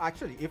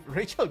 actually, if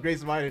Rachel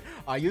Grace Violin,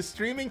 are you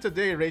streaming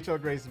today, Rachel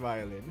Grace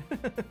Violin?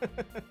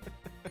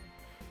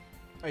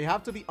 I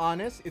have to be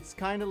honest, it's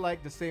kind of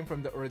like the same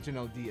from the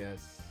original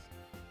DS.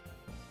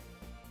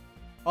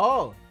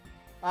 Oh,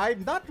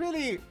 I'm not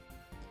really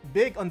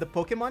big on the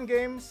Pokemon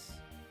games.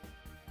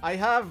 I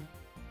have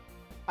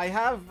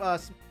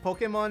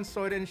Pokemon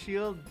Sword and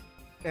Shield,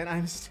 and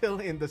I'm still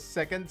in the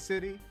 2nd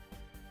city.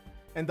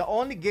 And the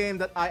only game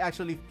that I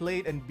actually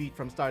played and beat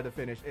from start to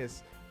finish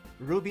is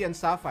Ruby and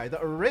Sapphire,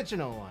 the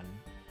original one.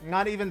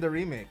 Not even the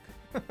remake.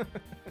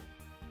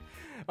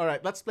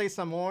 Alright, let's play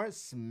some more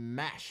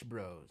Smash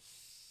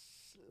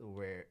Bros.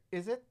 Where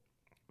is it?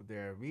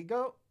 There we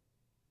go.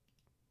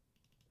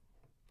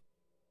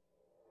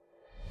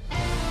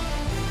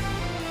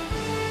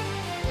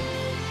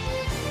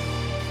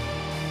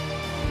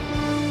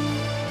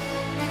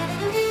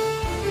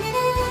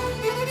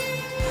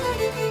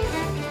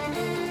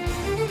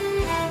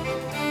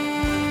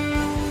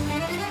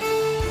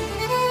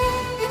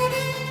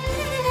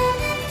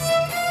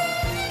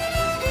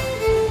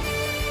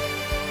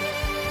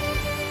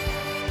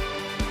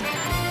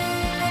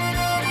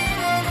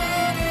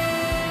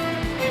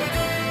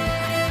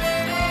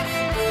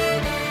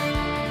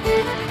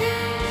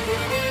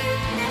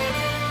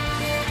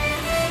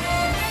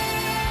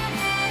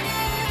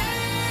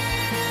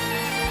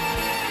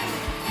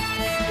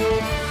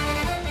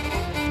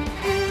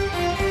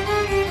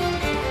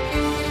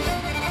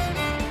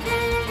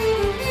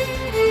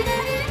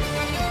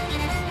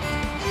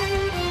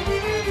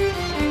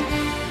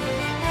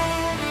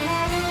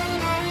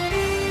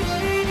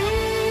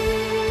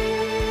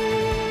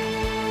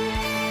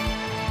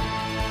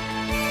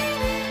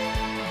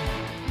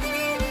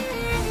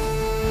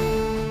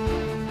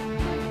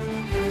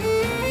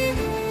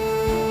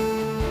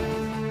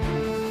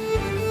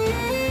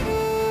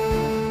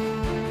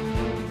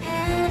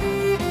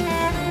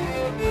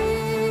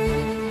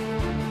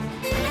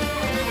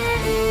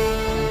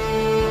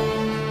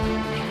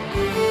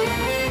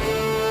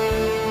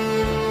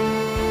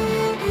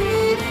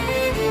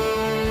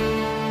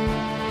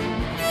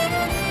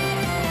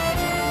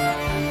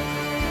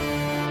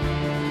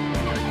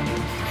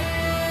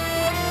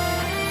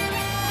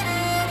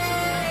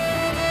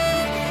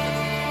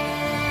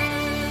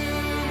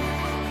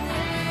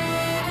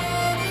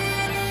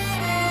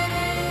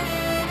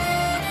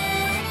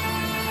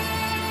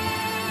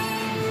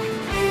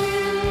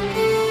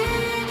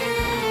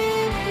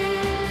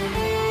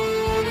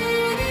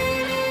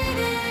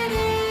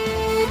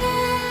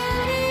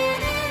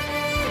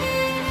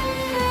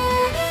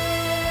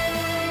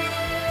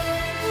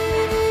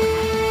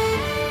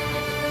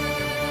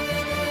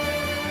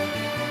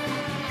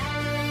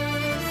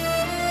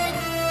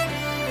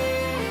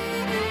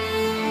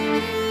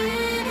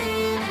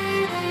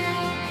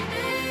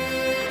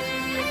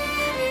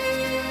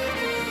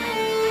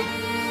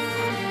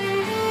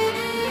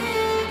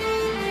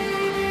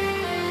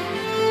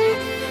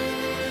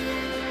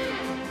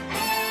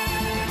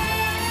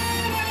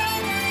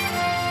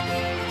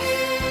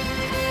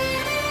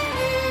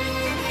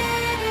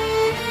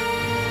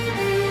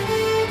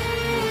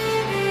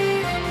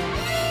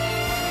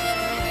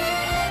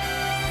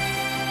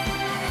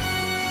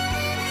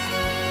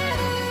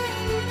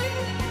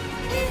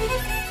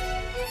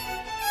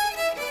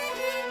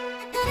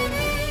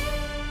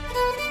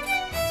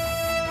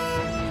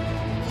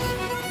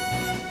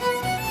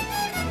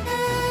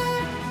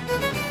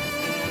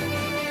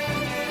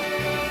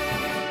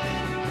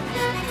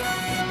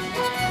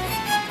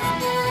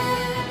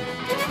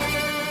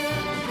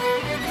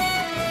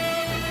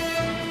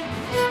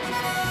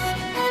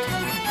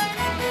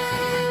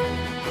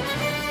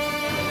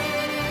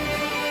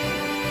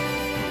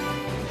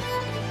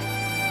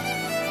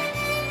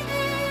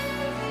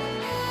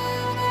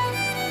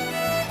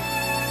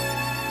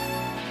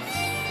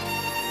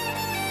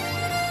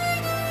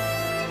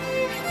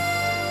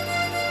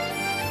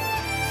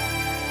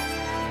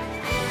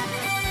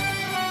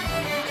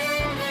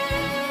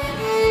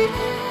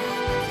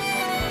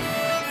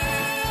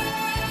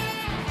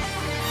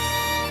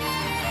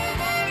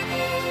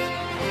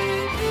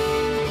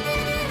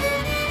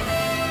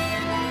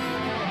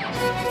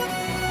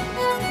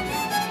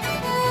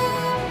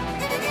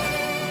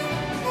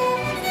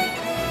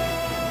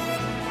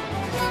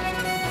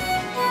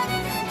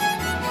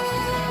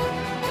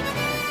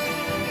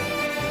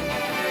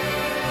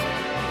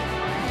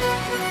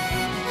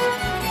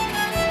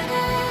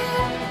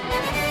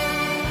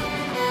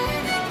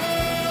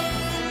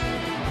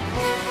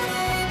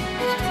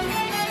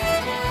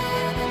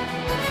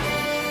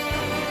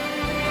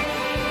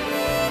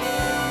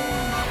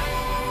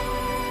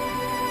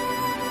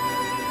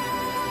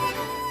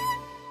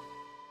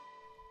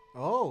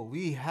 Oh,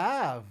 we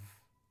have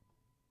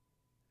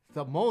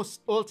the most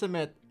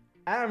ultimate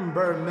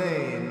Amber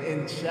main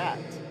in chat.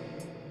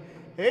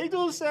 Hey,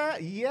 Dulce.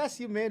 Yes,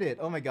 you made it.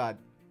 Oh my god.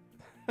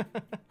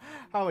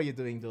 How are you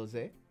doing,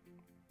 Dulce?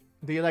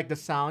 Do you like the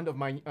sound of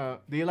my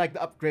do you like the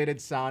upgraded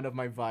sound of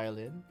my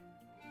violin?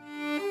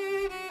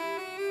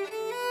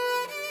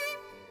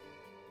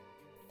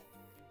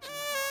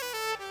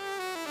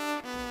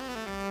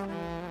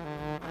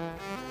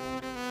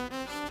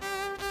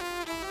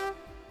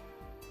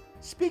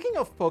 Speaking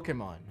of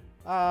Pokemon,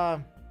 I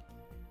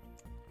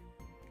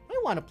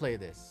want to play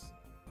this.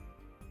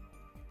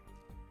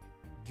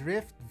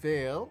 Drift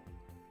Vale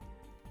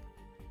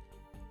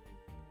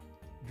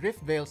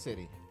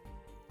City.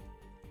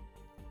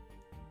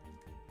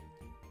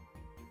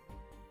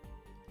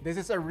 This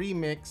is a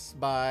remix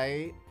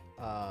by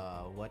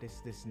what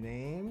is this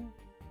name?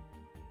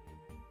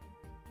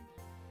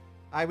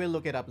 I will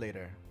look it up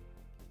later.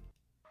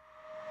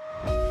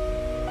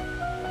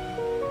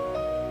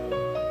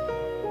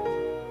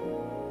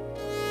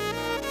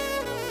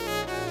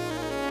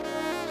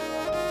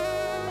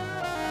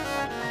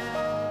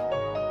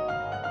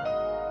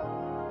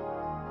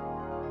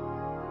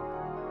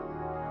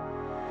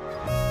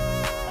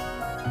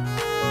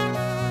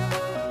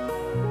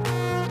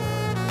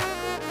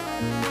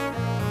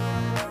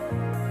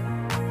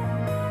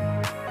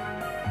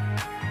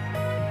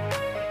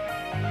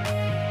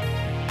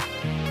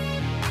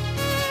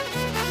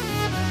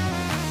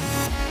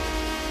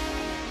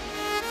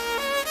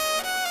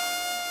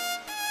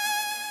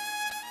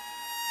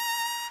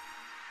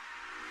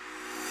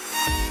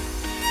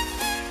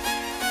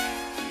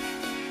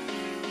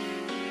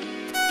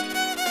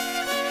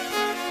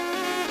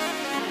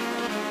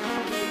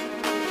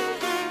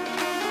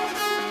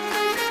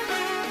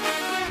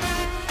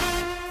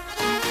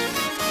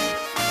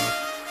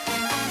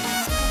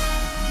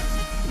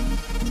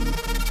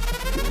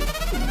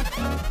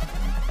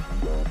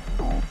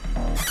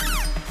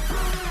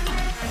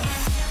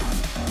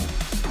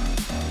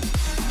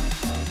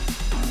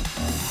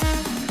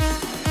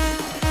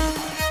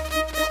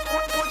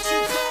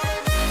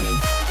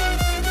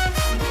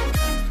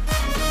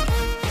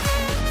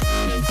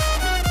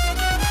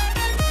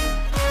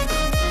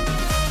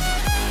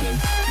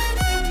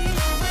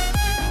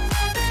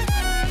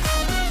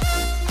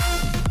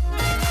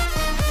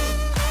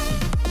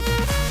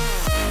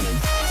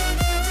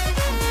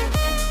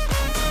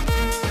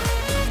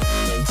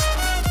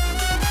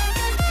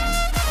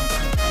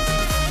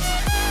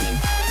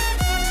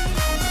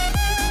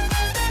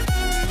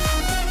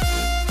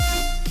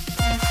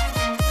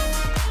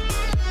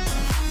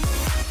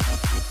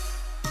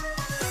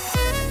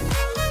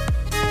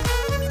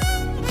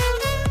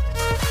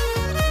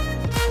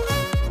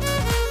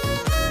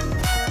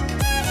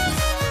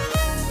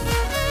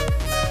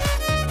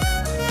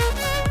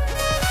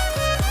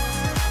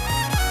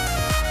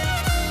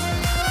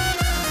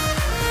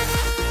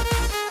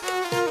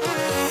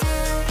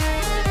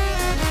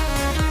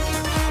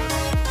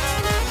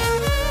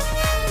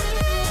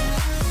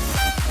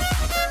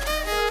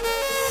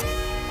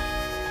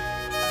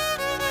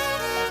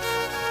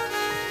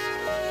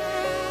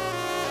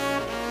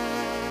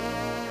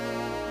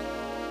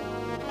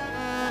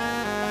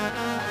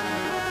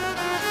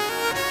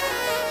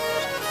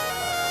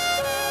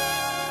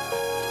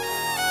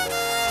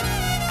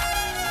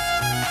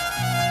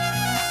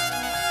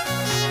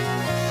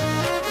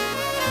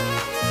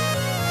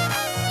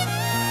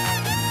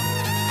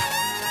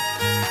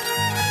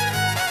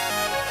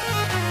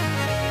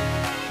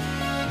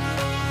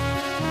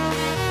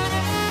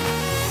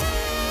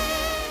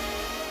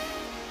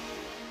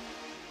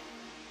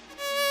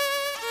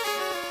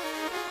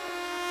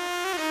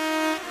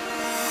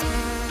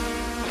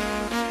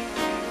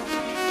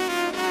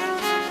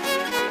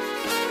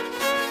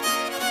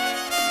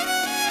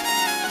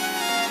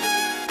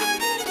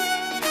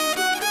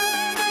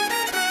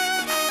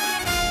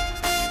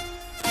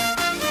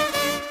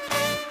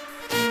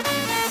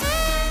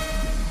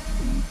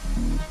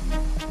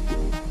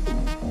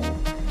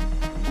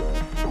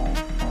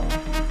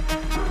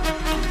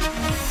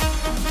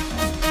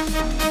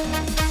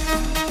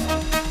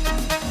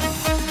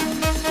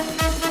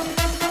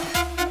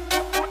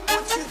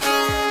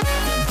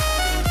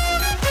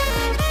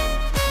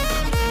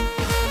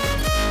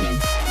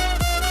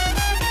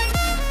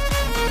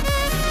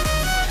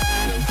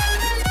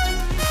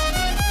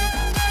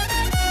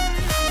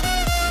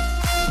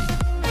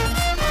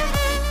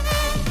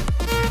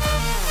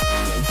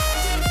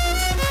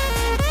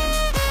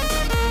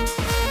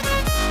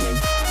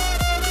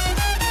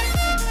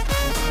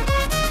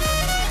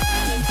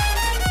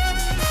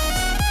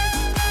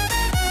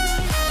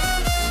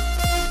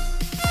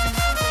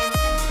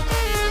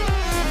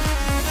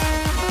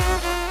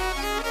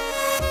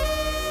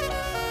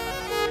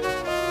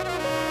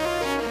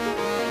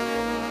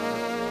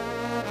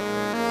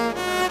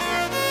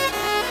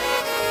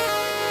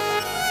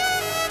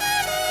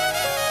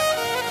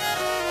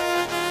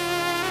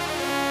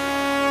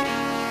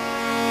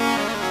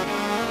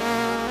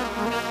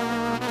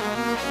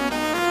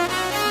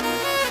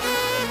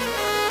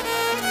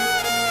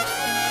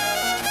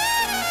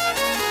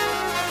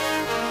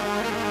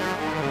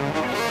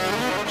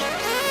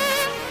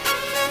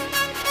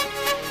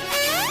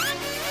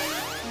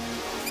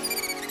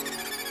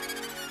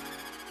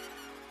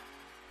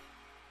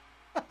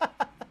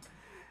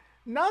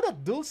 Now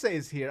that Dulce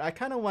is here, I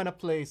kind of want to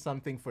play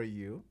something for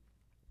you.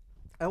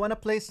 I want to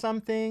play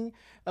something.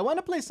 I want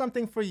to play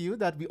something for you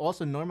that we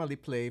also normally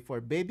play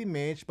for Baby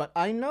Mage, but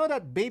I know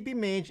that Baby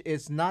Mage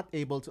is not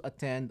able to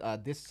attend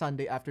this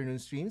Sunday afternoon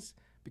streams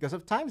because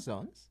of time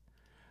zones.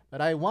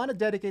 But I want to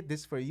dedicate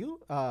this for you,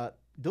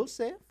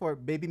 Dulce, for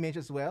Baby Mage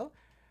as well.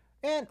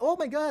 And oh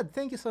my God,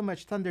 thank you so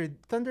much,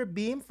 Thunder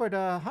Beam, for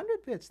the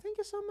 100 bits. Thank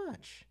you so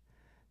much.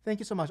 Thank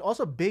you so much.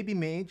 Also, Baby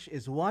Mage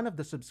is one of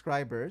the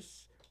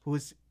subscribers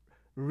who's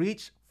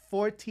reached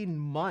 14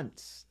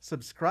 months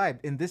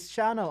subscribed in this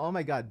channel. Oh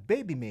my God,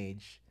 Baby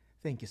Mage,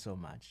 thank you so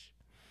much.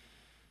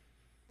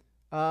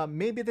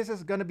 Maybe this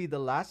is gonna be the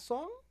last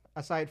song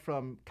aside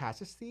from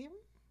Cass's theme.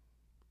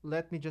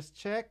 Let me just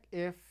check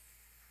if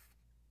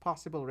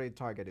possible raid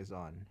target is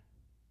on.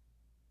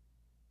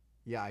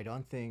 Yeah, I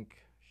don't think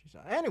she's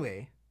on.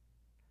 Anyway,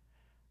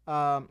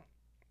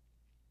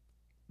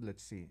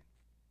 let's see.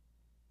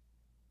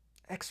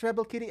 X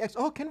Rebel Kitty X.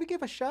 Oh, can we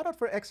give a shout out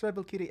for X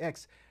Rebel Kitty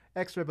X?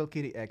 X Rebel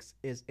Kitty X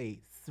is a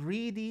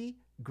 3D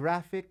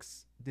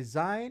graphics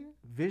design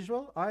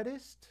visual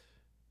artist,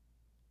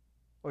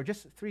 or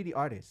just 3D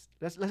artist.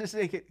 Let's just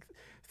make it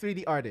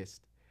 3D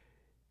artist.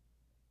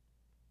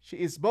 She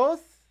is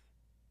both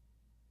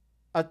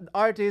an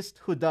artist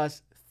who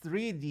does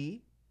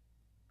 3D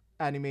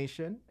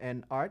animation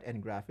and art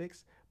and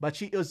graphics, but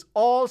she is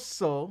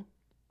also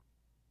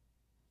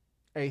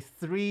a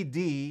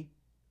 3D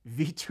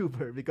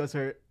VTuber because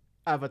her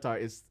avatar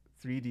is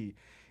 3D.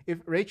 If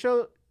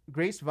Rachel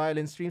Grace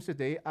Violin streams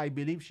today, I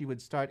believe she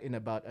would start in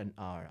about an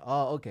hour.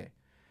 Oh, okay.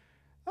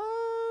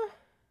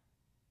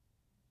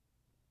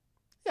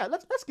 Yeah,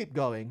 let's keep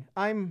going.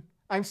 I'm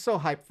so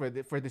hyped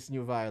for this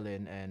new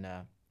violin,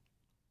 and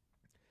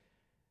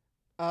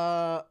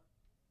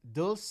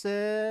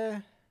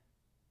Dulce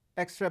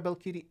X Rebel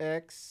Kitty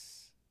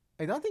X.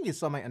 I don't think you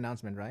saw my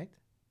announcement, right?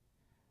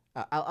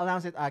 I'll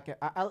announce it.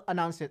 I'll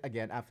announce it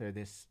again after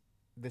this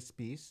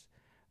piece.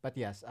 But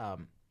yes.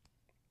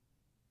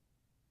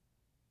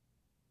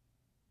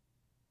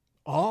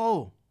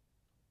 Oh,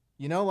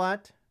 you know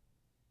what?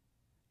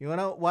 You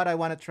know what I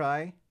want to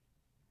try?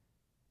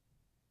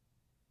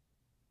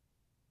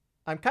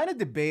 I'm kind of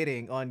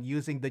debating on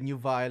using the new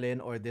violin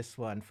or this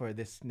one for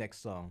this next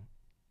song.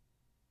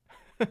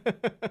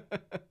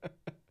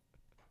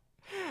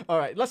 All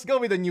right, let's go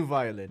with the new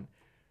violin.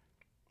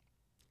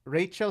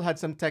 Rachel had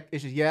some tech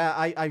issues. Yeah,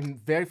 I'm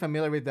very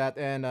familiar with that,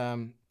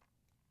 and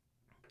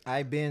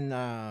I've been,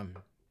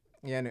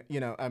 yeah, you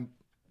know,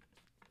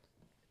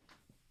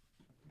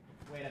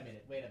 Wait a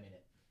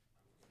minute.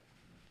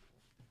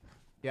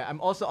 Yeah, I'm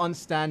also on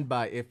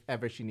standby if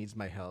ever she needs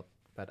my help.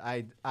 But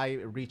I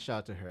reached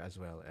out to her as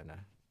well, and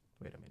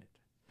wait a minute.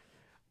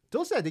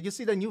 Dulce, did you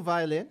see the new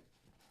violin?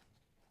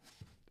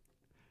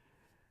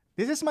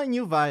 This is my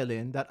new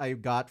violin that I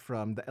got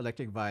from the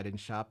Electric Violin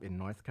Shop in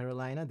North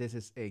Carolina. This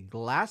is a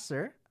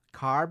Glasser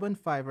carbon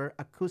fiber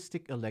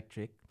acoustic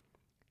electric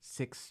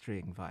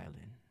 6-string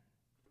violin.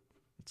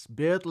 It's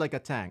built like a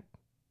tank.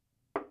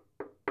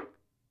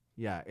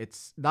 Yeah,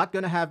 it's not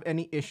going to have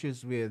any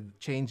issues with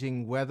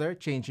changing weather,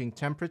 changing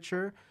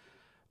temperature.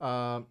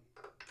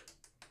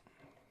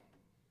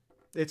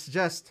 It's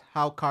just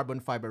how carbon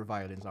fiber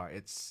violins are.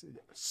 It's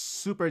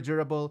super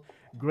durable,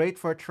 great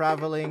for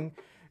traveling,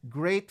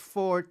 great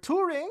for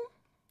touring,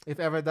 if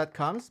ever that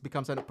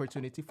becomes an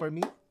opportunity for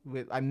me.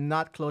 I'm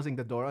not closing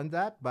the door on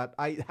that, but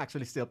I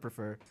actually still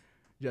prefer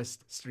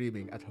just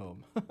streaming at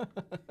home.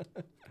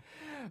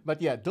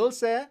 But yeah,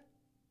 Dulce,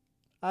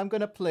 I'm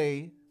going to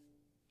play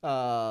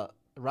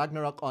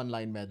Ragnarok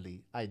Online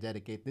Medley. I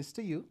dedicate this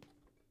to you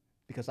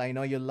because I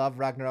know you love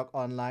Ragnarok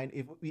Online.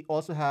 If we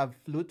also have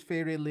Flute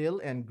Fairy Lil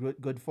and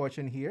Good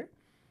Fortune here.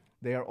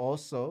 They are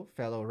also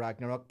fellow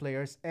Ragnarok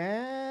players,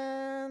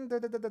 and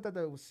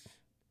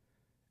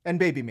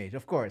Baby Mage,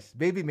 of course.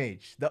 Baby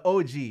Mage, the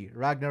OG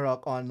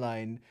Ragnarok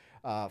Online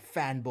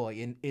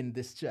fanboy in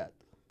this chat.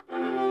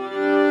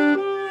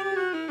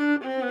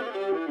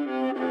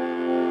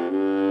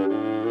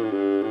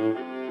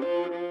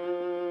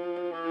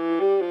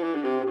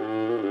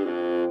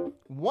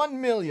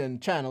 1 million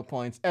channel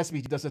points.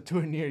 SVG does a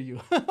tour near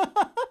you.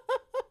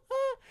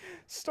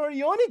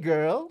 Storioni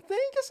girl,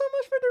 thank you so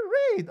much for the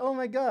raid. Oh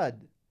my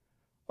god.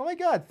 Oh my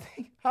god.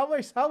 How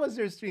was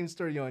your stream,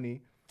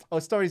 Storioni? Oh,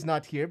 Story's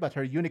not here, but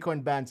her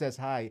unicorn band says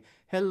hi.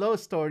 Hello,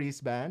 Story's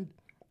band.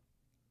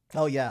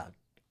 Oh yeah.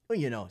 Well,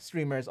 you know,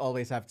 streamers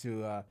always have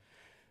to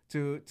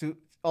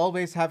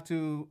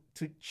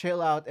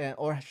chill out,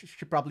 or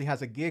she probably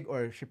has a gig,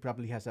 or she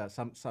probably has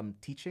some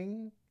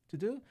teaching to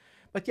do.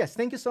 But yes,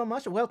 thank you so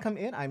much. Welcome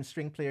in. I'm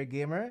String Player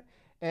Gamer,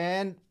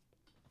 and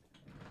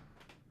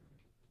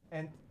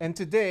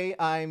today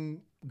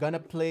I'm gonna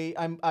play.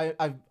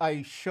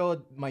 I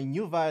showed my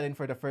new violin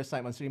for the first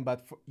time on stream,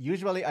 but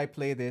usually I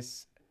play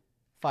this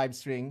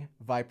 5-string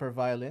Viper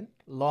violin.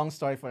 Long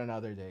story for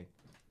another day,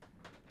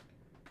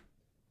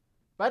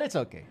 but it's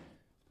okay.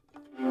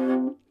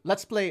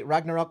 Let's play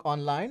Ragnarok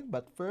Online,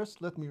 but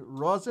first let me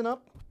rosin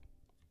up.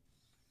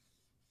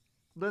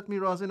 let me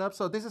rosin up.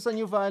 So this is a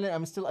new violin.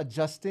 I'm still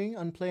adjusting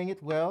on playing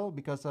it well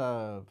because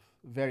of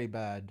very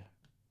bad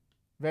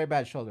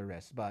shoulder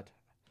rest, but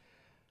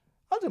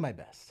I'll do my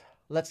best.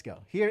 Let's go.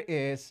 Here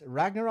is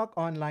Ragnarok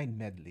Online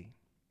Medley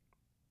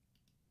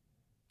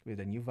with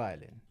a new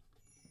violin.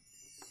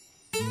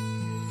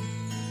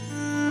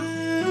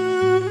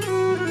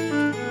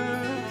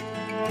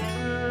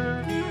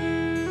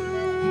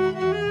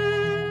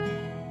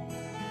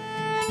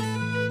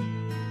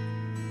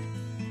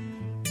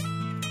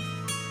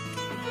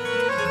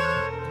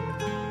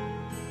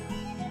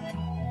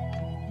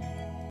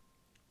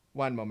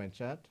 One moment,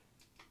 chat.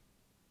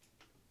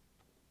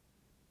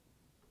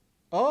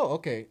 Oh,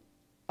 okay.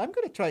 I'm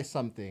gonna try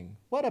something.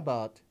 What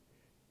about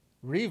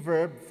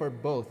reverb for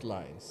both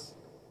lines?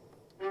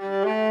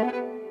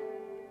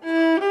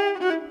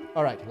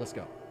 All right, let's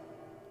go.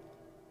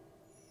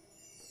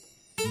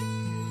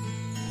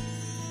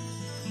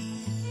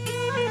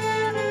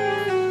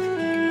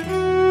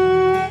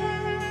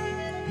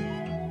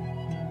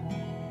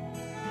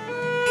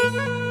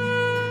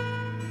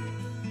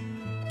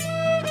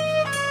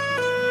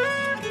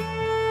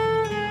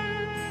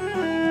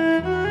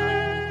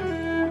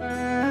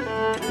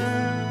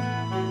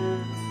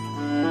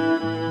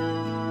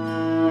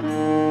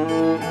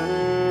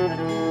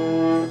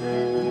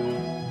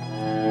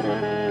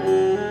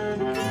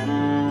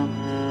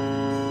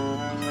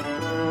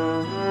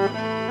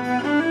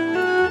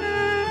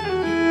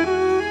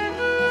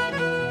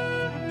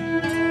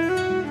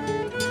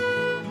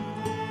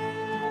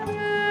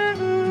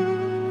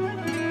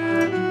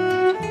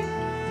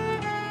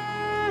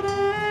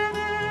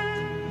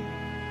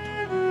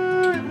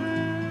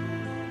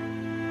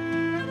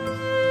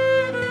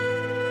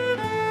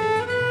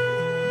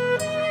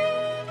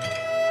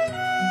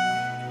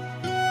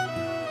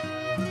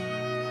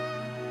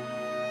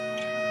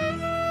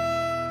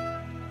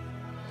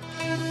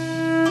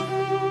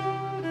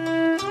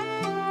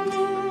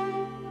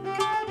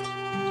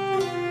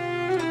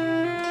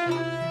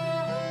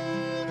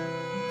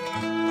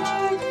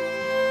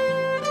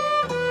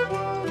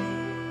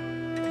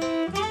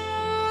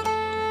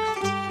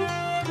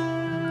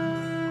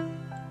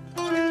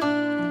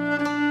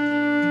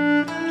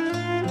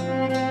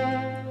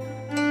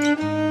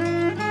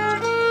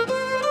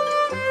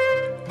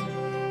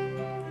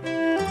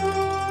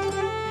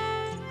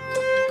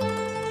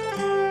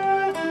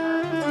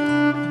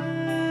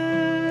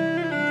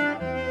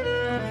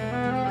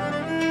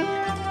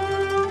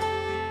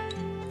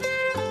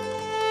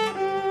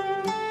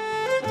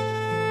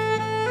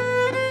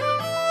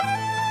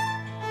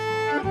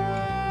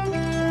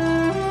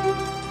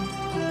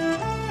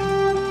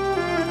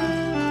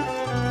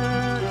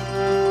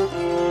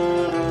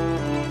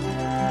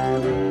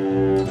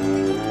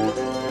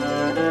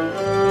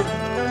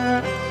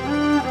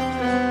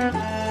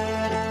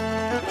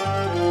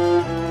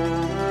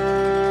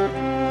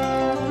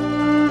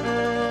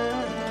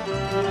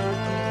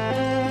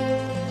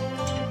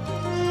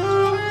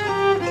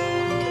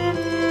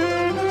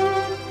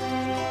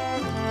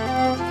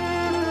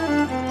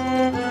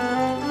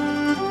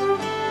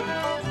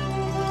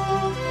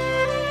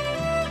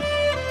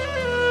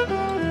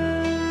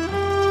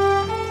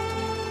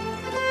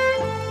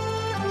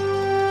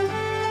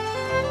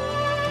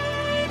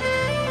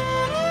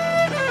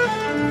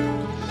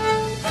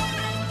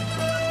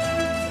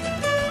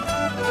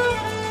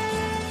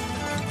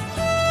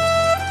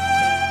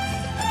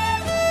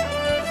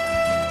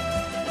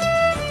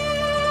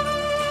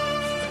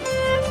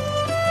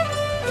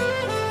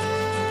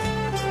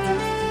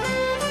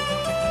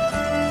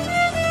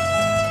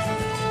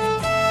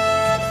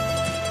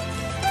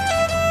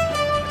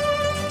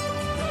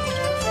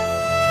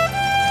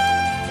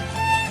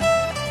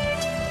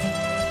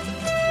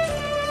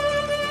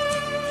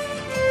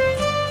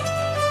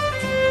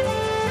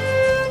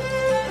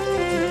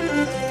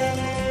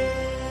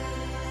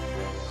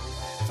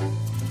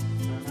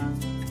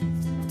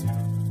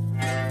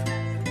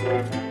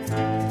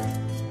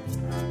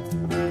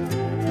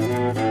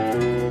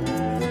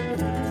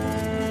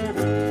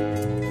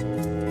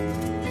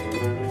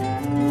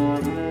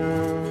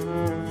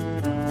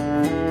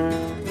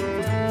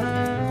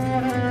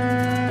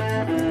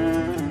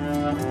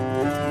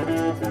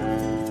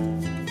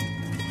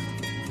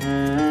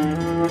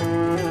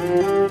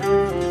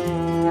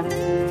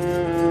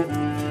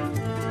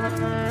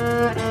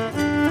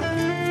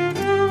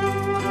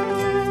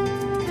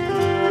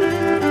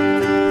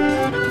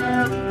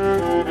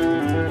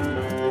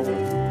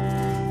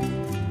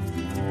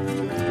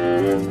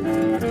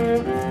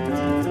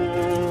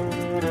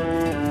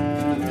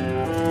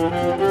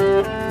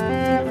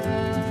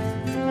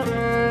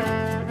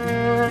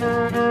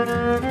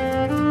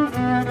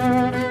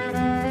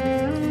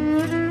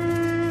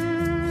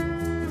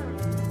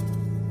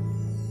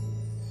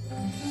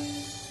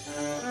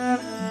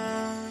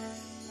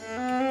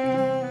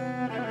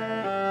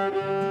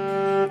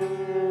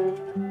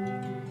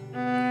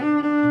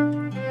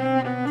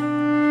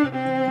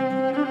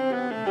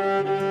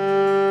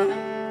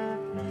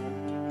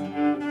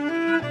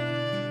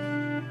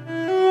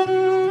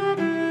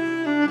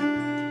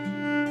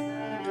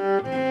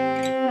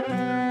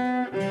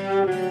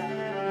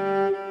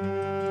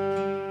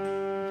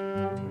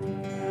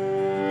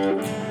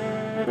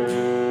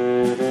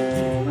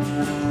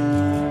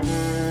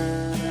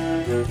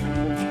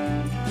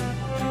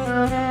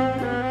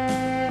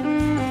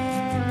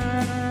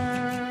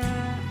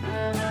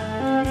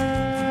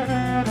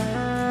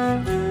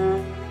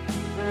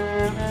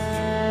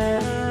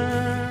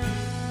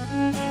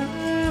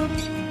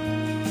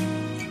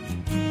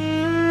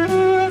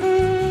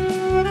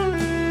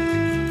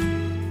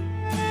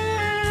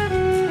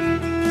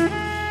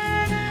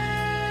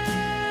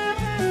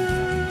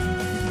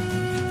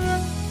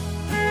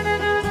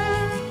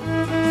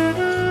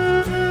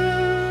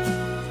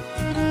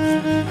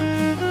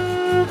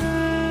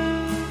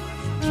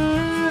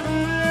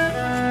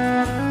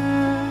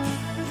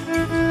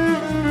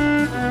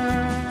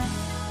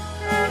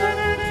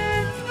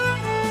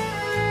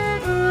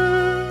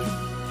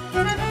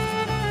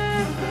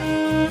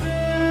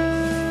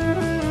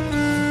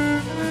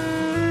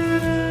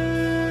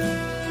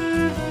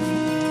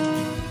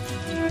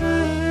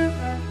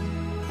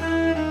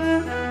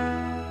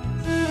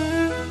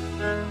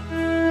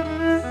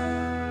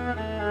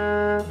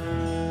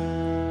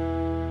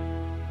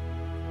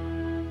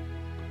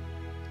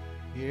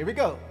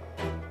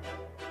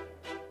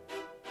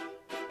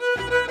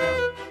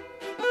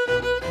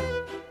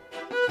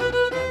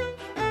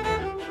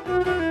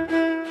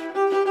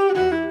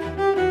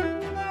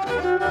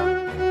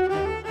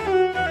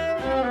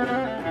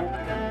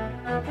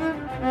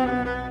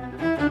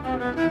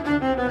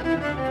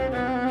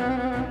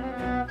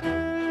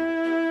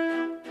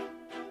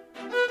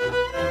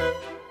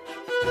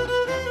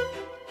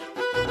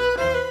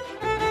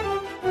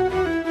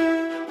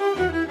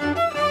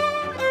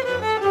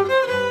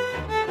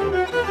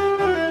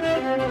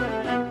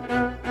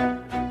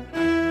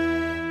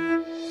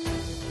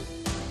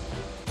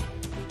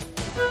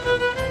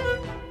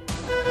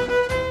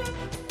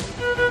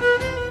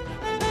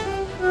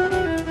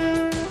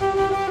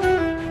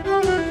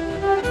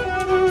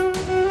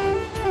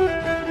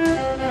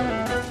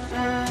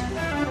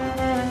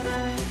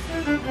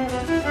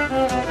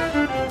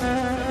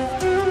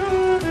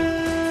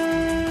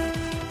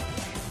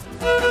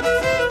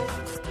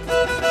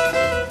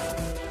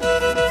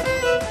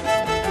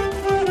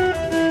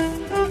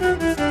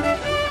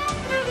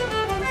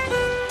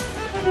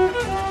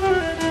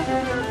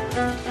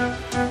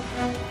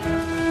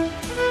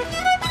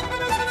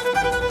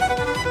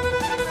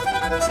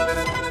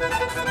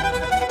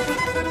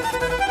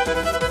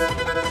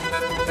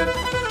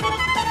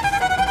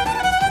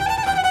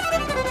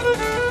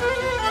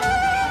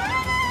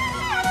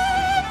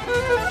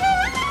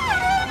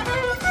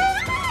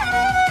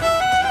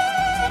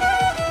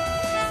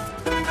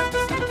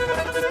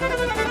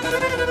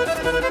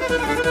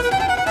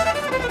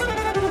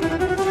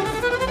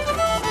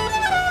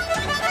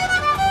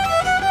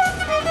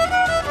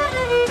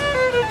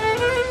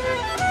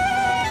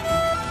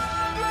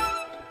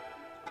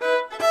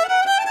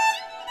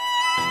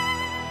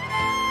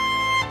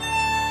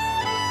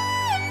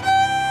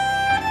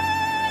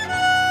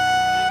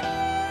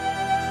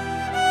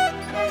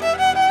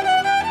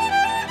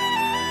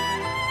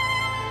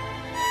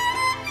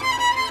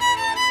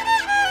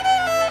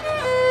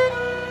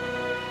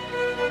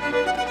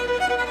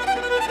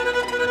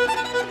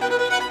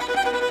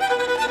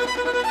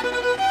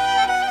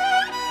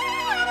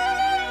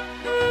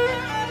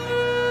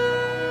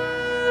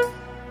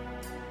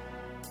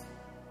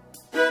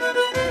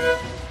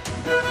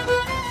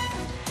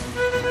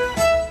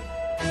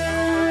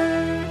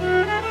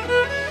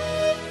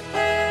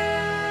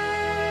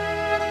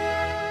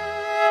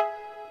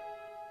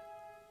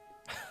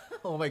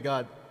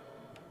 God.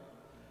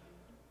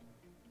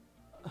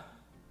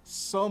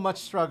 So much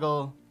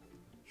struggle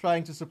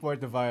trying to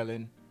support the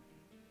violin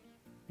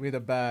with a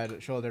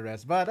bad shoulder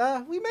rest,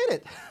 but we made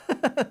it.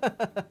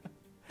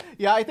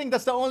 Yeah, I think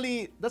that's the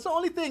only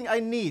thing I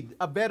need,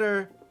 a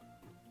better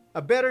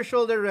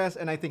shoulder rest,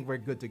 and I think we're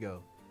good to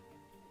go.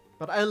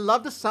 But I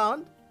love the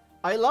sound.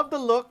 I love the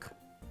look.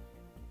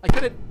 I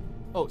couldn't.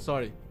 Oh,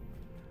 sorry.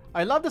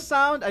 I love the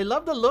sound. I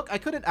love the look. I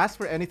couldn't ask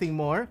for anything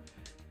more.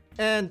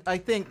 And I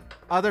think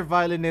other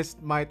violinists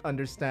might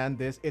understand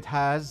this. It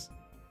has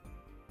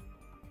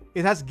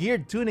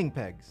geared tuning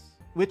pegs,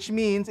 which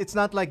means it's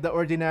not like the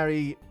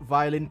ordinary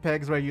violin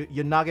pegs where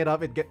you knock it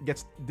off, it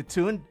gets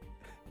detuned.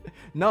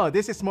 No,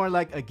 this is more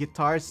like a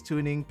guitar's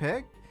tuning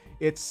peg.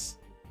 It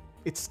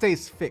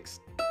stays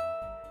fixed.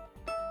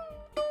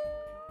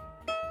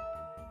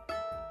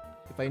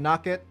 If I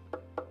knock it,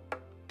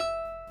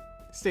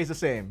 it stays the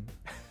same.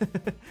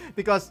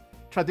 Because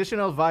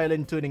traditional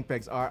violin tuning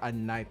pegs are a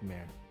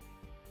nightmare.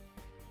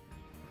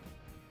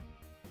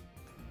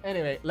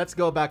 Anyway, let's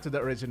go back to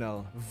the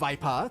original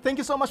Viper. Thank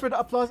you so much for the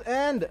applause.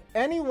 And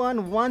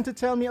anyone want to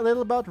tell me a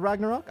little about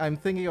Ragnarok? I'm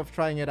thinking of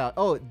trying it out.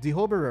 Oh, the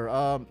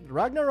Hoberer.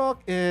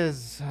 Ragnarok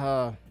is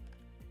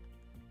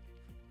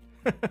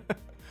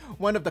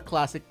one of the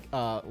classic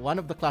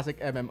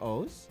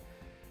MMOs.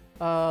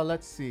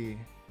 Let's see.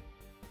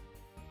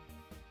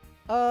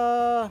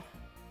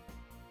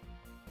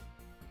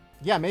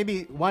 Yeah,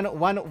 maybe one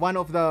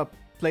of the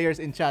players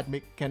in chat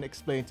can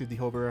explain to the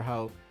Hoberer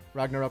how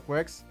Ragnarok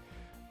works.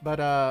 But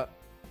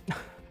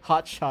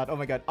hot shot. Oh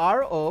my God.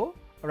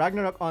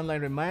 Ragnarok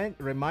Online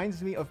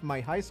reminds me of my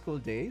high school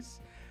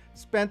days.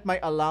 Spent my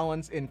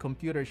allowance in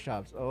computer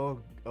shops. Oh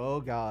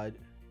God.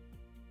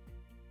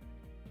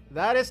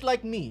 That is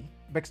like me,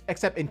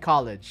 except in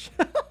college.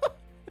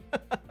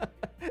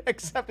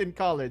 Except in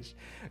college.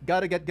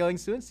 Gotta get going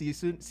soon. See you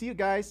soon. See you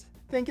guys.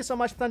 Thank you so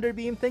much,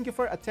 Thunderbeam. Thank you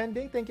for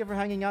attending. Thank you for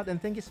hanging out.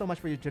 And thank you so much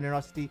for your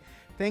generosity.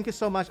 Thank you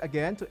so much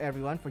again to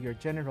everyone for your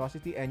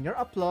generosity and your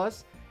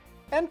applause.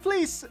 And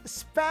please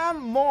spam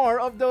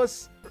more of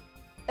those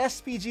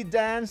SPG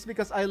dance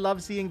because I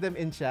love seeing them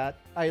in chat.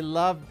 I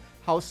love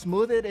how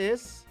smooth it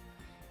is.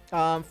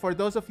 For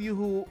those of you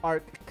who are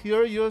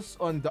curious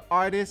on the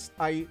artist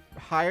I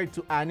hired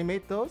to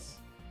animate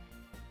those,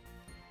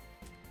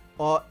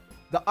 the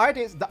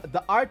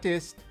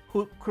artist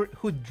who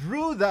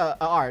drew the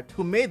art,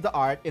 who made the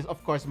art, is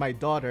of course my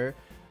daughter,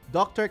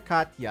 Dr.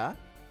 Katya.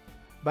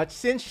 But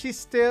since she's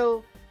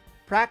still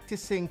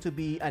practicing to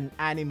be an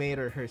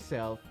animator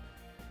herself,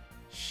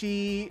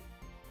 she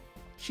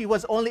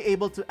was only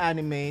able to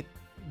animate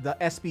the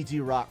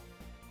SPG rock.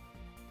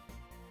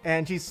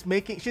 And she's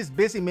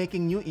busy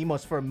making new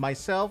emotes for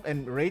myself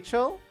and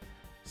Rachel.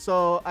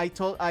 So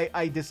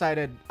I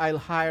decided I'll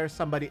hire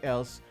somebody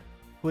else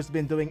who's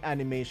been doing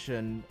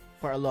animation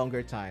for a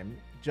longer time,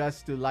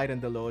 just to lighten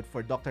the load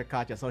for Dr.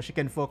 Katya, so she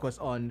can focus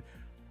on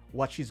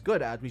what she's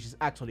good at, which is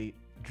actually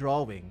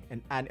drawing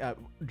and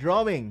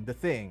drawing the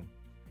thing.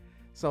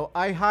 So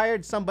I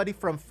hired somebody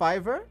from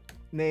Fiverr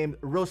named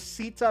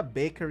Rosita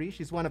Bakery.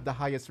 She's one of the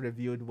highest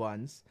reviewed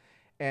ones,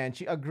 and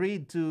she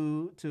agreed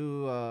to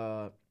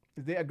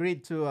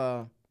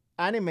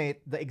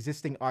animate the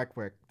existing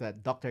artwork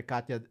that Dr.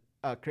 Katya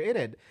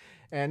created.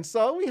 And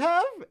so we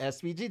have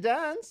SPG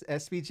Dance,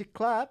 SPG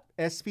Clap,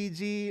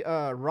 SPG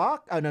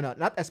Rock. Oh, no,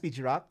 not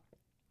SPG Rock.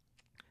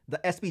 The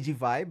SPG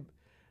Vibe.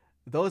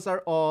 Those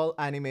are all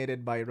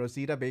animated by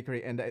Rosita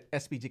Bakery and the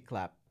SPG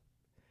Clap.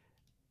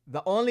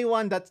 The only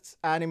one that's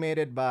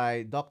animated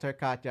by Dr.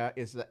 Katya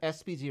is the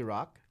SPG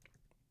Rock.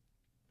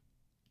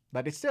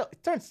 But it still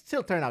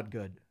turn out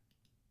good.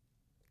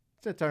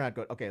 Still turn out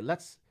good. Okay,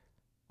 let's.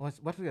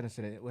 What was we gonna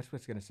say?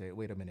 What's gonna say?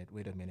 Wait a minute.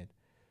 Wait a minute.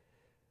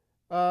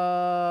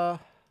 What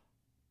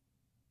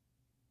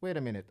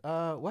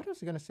was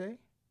he gonna say?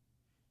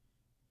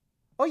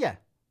 Oh yeah,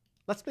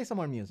 let's play some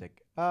more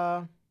music.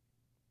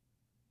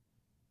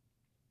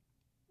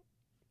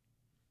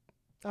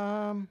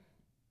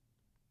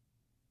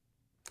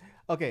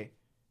 Okay.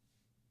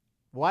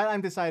 While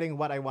I'm deciding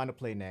what I want to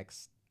play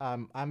next,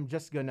 I'm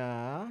just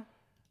gonna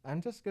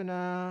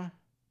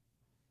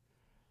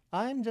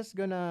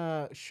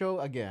show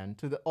again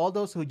to all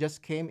those who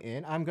just came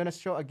in. I'm gonna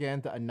show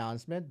again the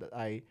announcement that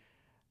I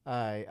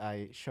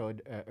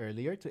showed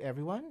earlier to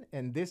everyone,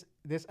 and this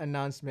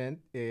announcement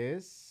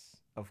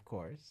is, of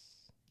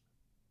course,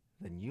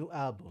 the new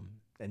album.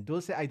 And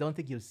Dulce, I don't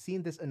think you've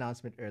seen this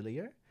announcement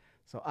earlier,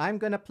 so I'm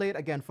gonna play it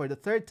again for the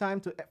third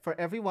time for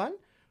everyone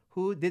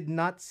who did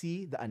not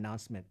see the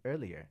announcement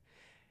earlier.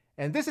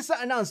 And this is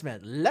the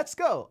announcement. Let's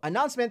go!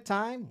 Announcement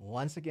time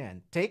once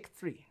again. Take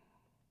 3.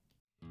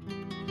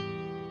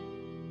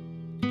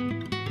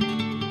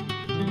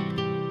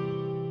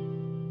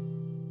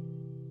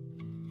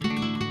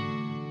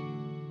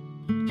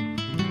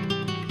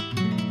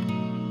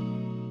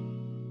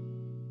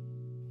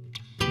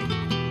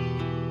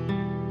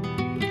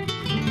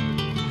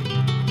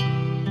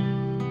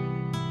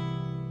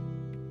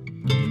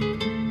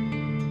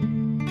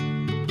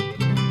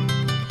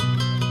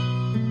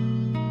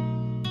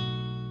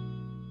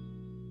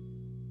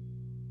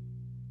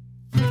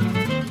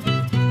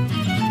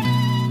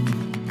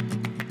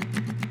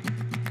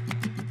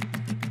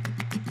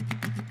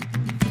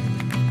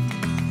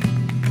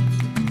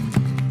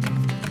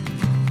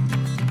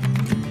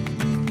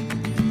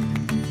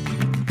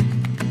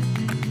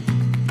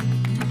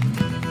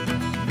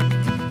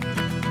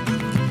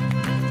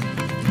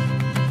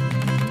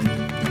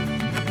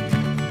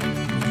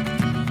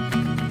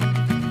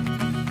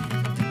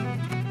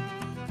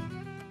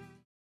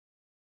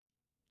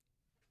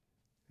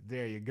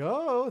 There you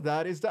go.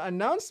 That is the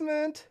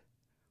announcement.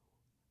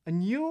 A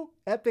new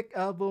epic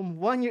album,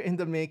 1 year in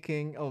the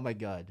making. Oh my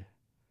God.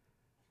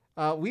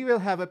 We will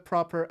have a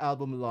proper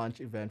album launch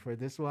event for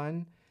this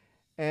one.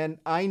 And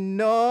I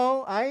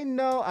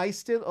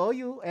still owe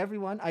you,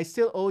 everyone. I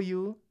still owe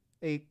you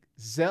a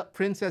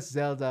Princess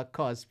Zelda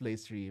cosplay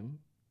stream.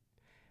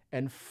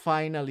 And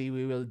finally,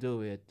 we will do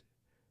it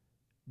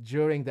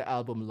during the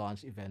album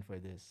launch event for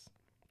this.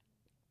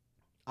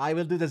 I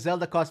will do the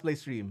Zelda cosplay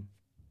stream.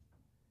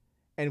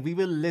 And we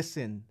will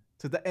listen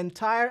to the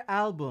entire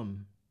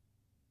album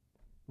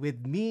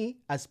with me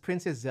as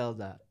Princess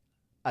Zelda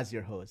as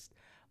your host.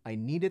 I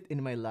need it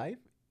in my life.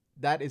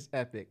 That is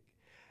epic.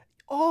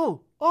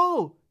 Oh,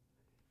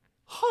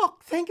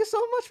 Hawk, thank you so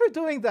much for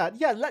doing that.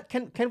 Yeah,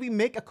 can we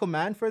make a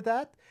command for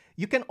that?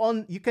 You can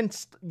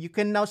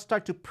now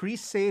start to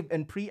pre-save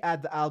and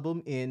pre-add the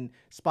album in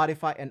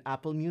Spotify and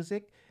Apple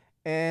Music.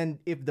 And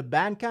if the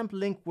Bandcamp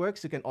link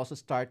works, you can also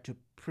start to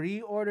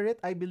pre-order it,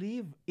 I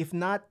believe. If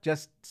not,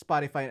 just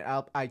Spotify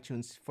and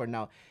iTunes for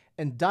now.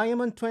 And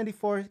Diamond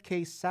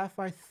 24K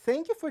Sapphire,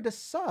 thank you for the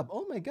sub.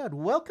 Oh my God,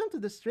 welcome to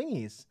the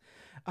Stringies.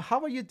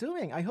 How are you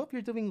doing? I hope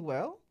you're doing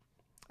well.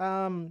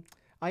 I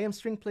am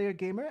String Player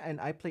Gamer, and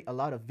I play a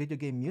lot of video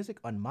game music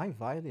on my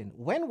violin.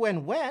 When?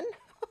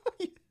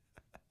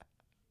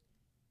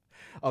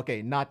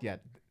 Okay, not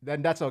yet.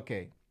 Then that's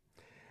okay.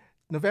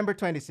 November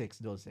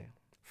 26th, Dulce.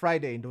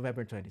 Friday,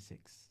 November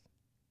 26th.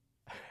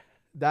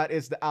 That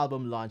is the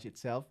album launch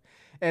itself.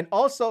 And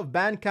also,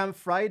 Bandcamp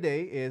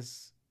Friday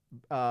is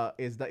the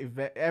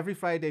event. Every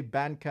Friday,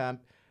 Bandcamp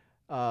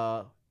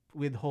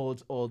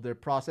withholds all their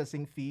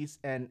processing fees,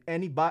 and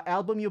any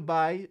album you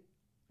buy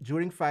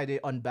during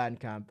Friday on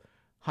Bandcamp,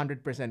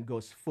 100%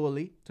 goes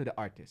fully to the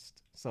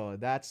artist. So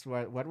that's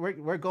what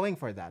we're going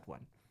for, that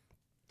one.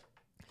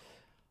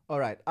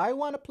 All right, I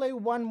want to play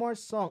one more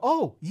song.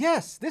 Oh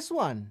yes, this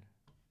one.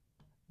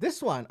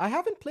 I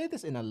haven't played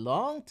this in a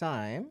long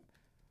time.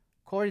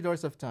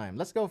 Corridors of Time.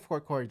 Let's go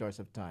for Corridors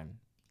of Time.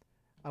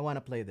 I want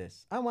to play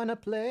this.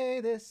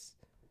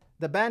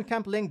 The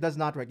Bandcamp link does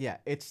not work. Yeah,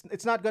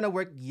 it's not gonna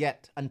work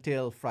yet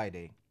until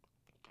Friday.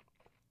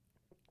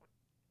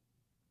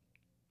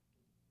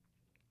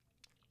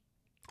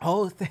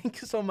 Oh,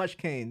 thank you so much,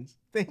 Canes.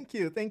 Thank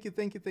you.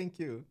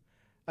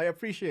 I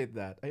appreciate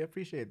that.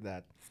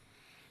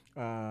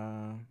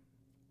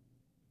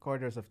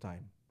 Corridors of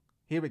Time.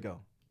 Here we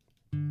go.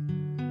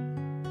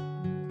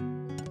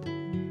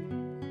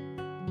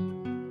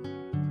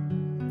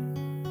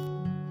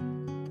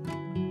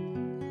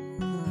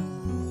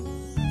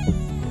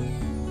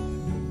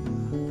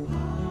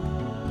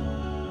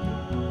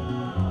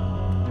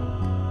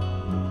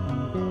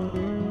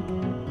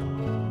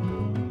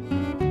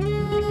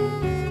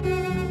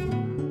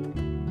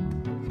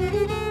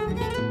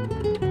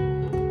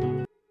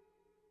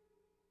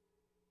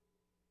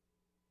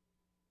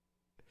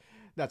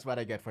 That's what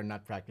I get for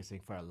not practicing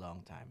for a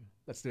long time.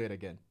 Let's do it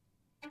again.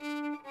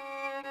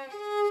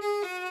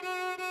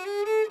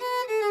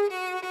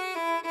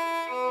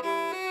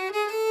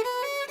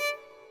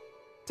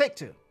 Take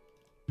two.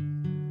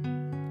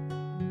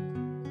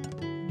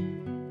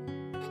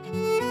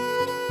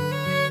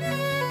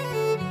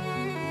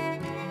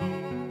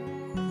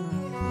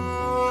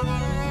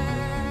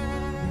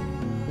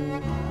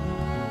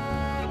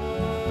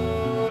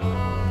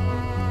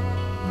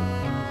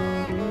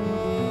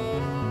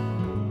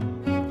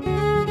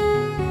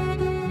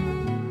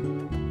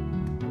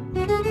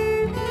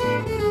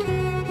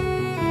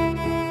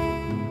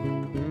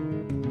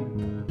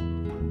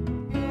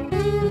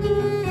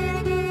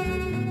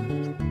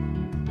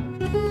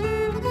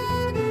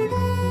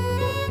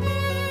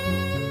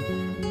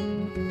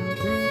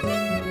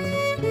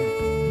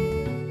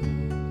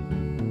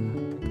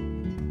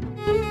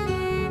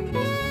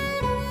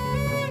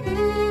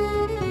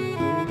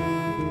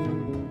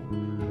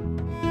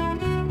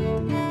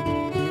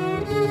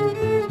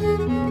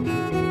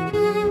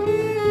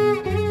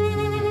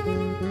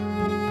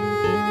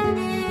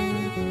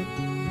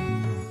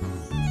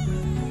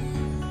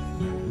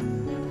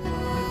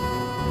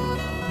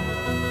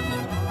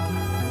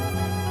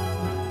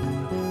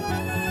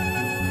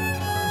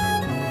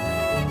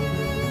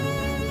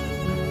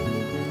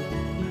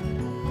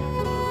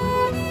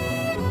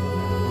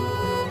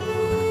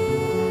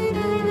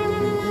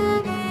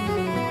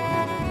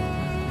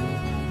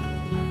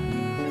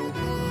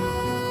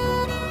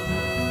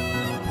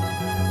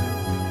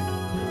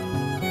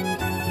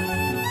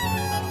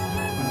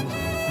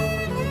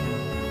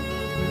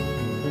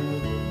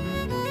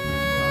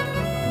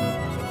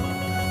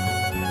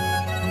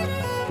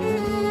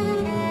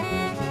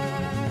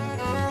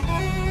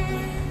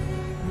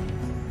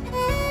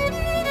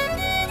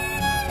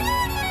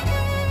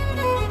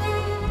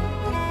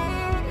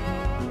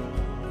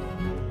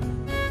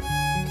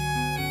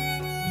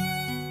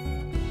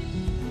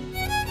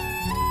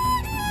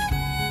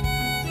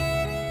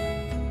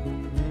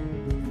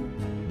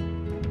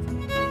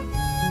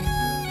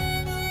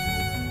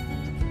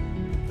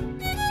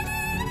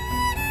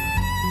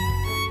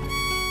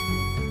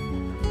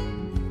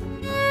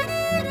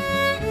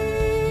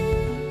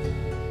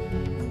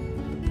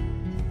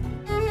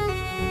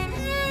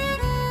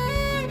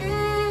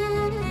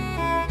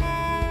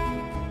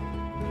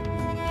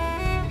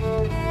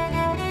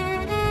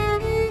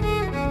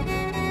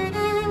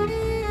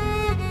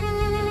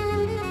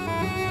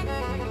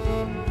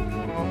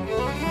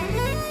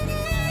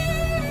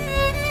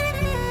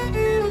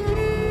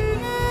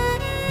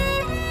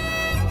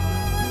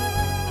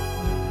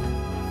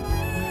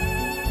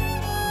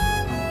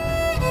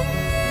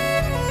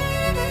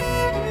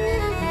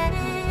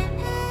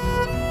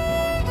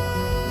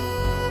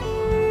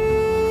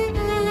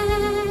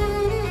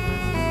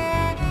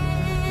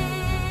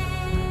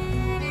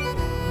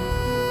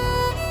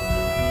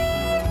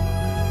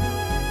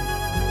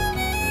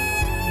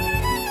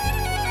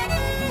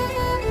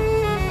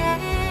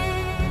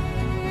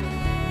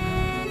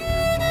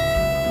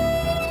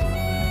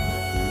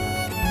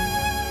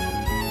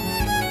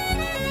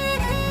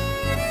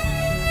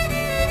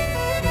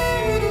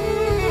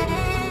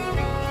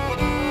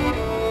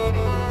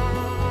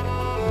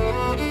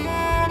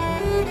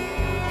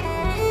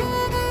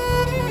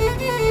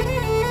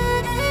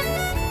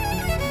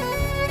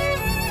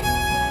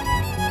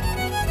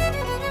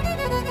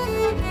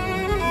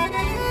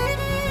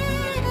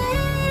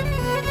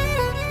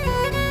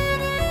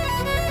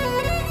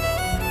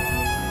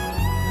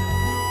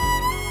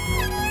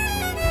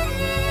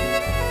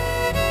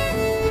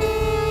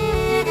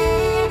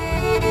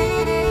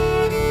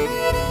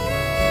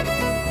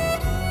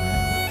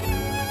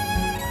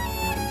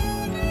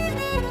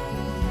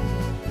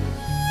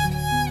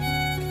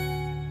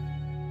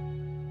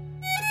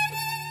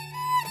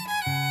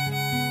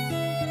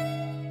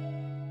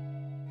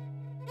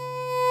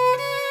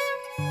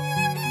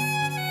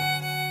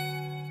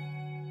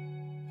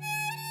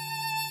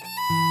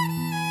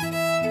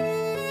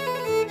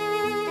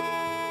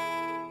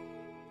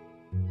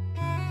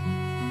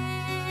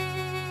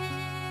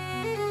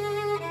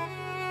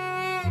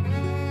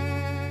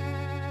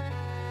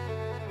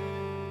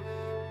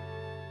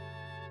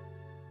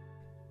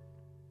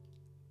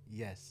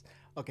 Yes.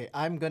 Okay,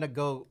 I'm gonna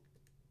go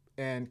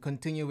and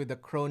continue with the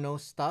chrono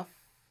stuff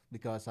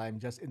because I'm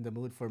just in the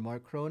mood for more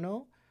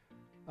chrono.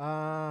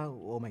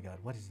 Oh my god,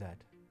 what is that?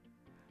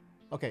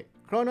 Okay,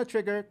 Chrono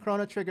Trigger,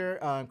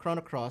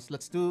 Chrono Cross.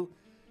 Let's do.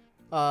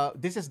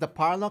 This is the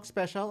Parlock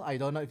special. I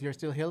don't know if you're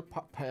still here.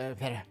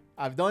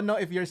 I don't know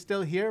if you're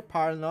still here,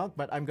 Parlock,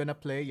 but I'm gonna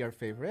play your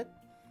favorite.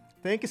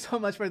 Thank you so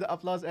much for the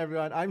applause,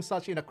 everyone. I'm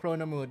such in a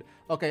chrono mood.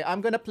 Okay,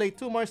 I'm gonna play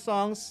 2 more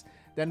songs,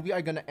 then we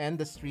are gonna end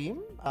the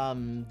stream.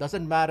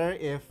 Doesn't matter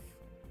if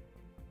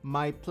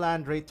my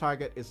planned rate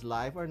target is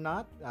live or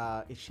not.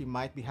 She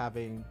might be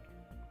having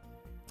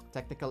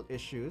technical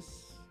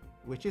issues,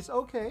 which is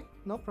okay,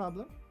 no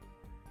problem.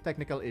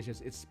 Technical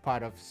issues, it's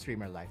part of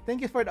streamer life. Thank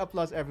you for the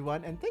applause,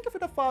 everyone, and thank you for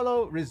the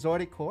follow,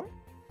 Resorticore.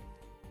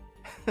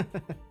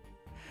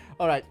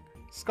 All right,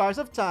 Scars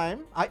of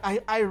Time.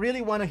 I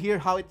really want to hear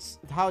how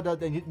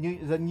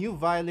the new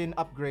violin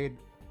upgrade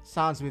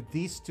sounds with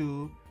these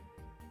 2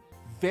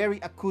 very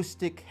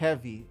acoustic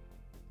heavy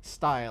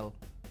style.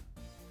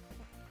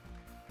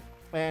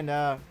 And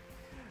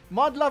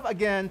mod love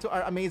again to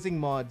our amazing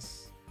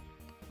mods.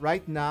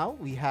 Right now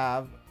we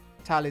have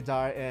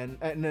Talidar and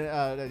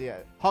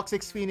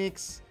Hawk6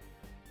 Phoenix,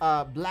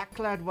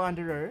 Blackclad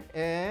Wanderer,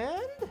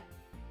 and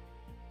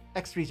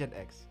X Regent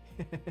X.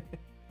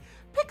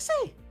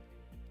 Pixie!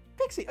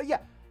 Oh, yeah.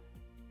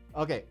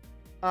 Okay.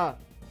 Oh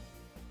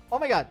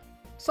my god.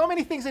 So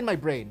many things in my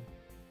brain.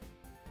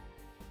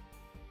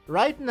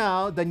 Right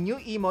now, the new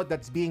emote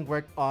that's being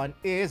worked on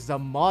is the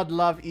Mod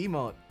Love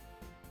emote.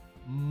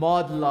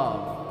 Mod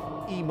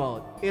Love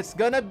emote. It's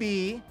gonna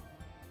be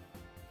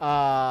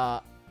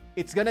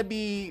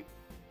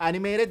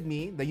animated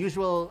me, the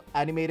usual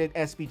animated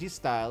SPG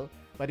style,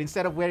 but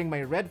instead of wearing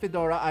my red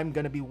fedora, I'm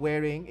gonna be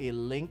wearing a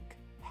Link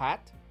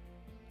hat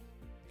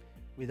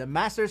with a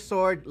Master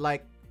Sword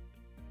like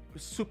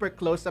super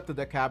close up to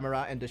the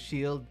camera and the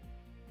shield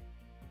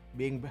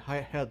being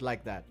held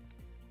like that.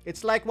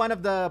 It's like one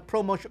of the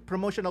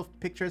promotional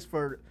pictures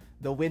for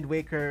the Wind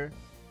Waker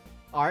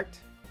art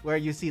where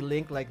you see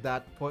Link like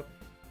that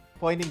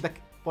pointing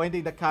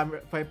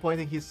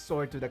his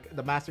sword to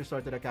the Master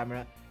Sword to the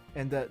camera,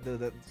 and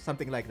the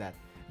something like that.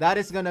 That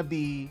is gonna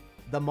be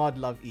the Mod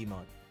Love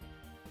emote.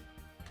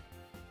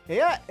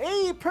 Yeah,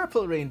 hey,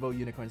 Purple Rainbow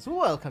Unicorns,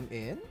 welcome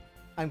in.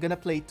 I'm gonna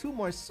play 3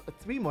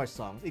 more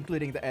songs,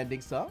 including the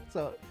ending song.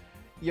 So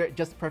you're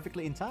just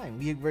perfectly in time.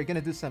 We're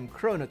gonna do some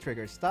Chrono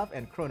Trigger stuff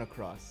and Chrono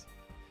Cross.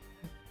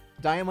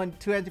 Diamond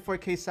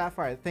 24K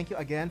Sapphire, thank you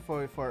again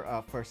for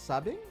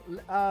subbing.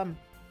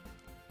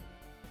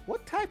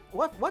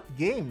 What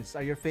games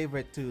are your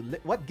favorite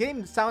what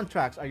game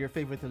soundtracks are your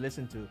favorite to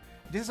listen to?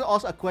 This is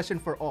also a question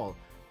for all.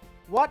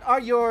 What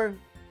are your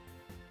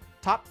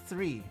top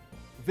 3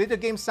 video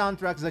game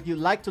soundtracks that you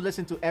like to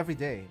listen to every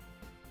day?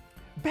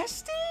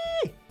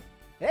 Bestie!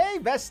 Hey,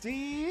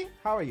 Bestie!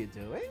 How are you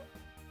doing?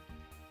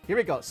 Here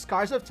we go,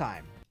 Scars of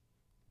Time.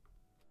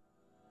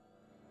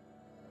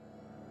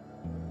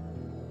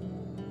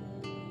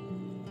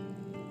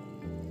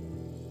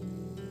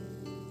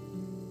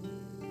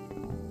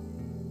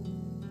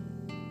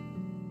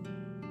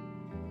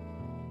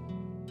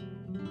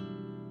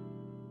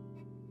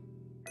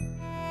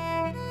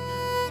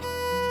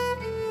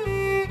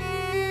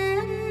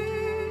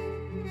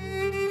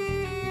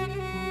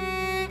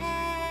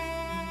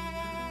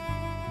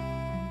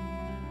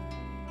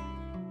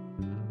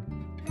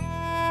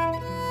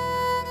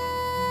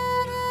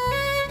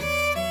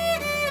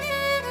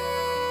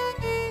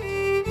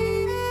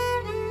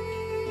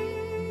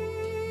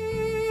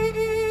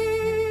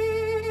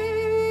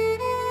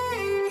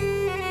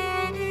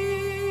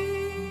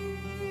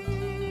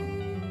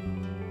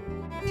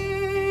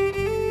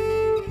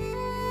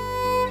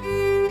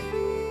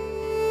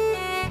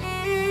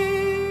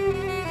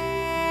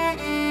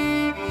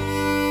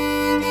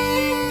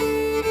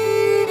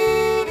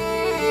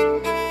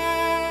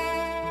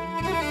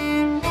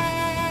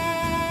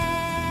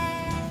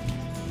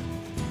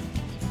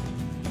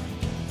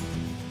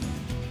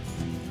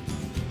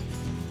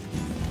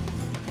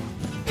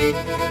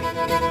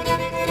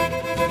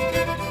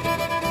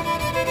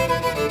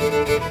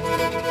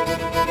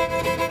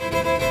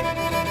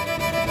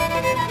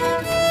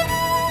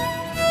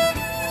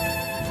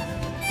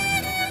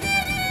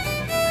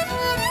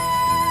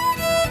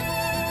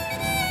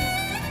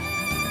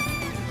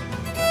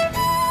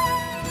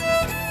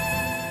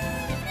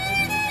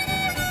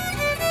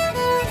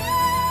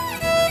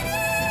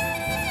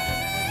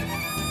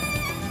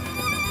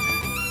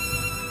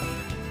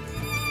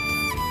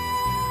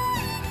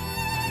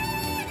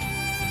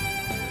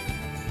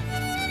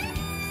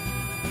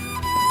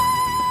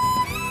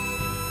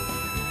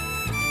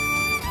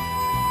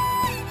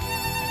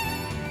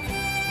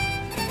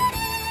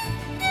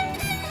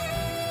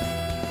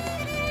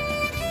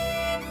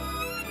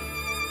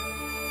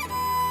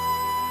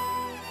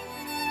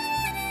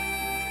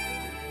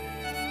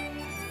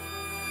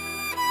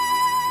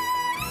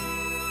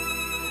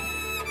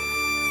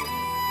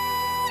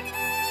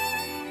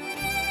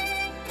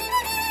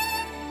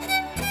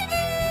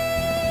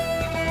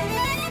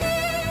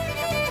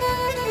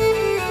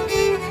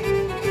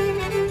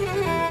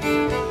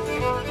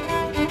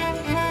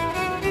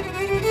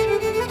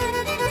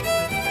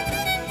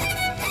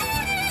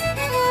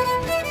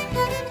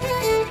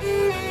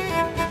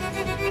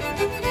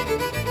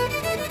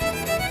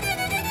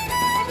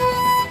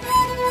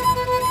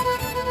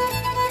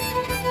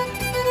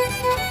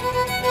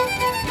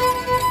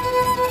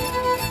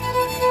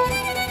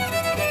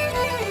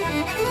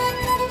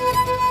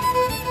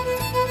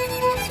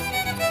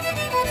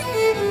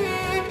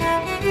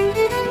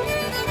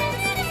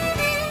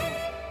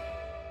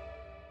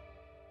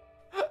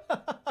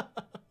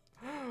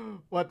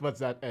 What was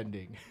that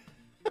ending?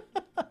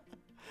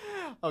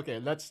 Okay,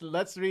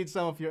 let's read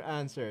some of your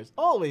answers.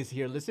 Always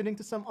here listening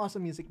to some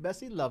awesome music,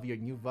 Bestie. Love your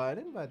new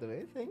violin, by the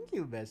way. Thank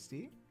you,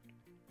 Bestie.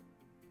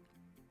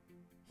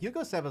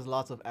 Hugo Seb has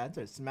lots of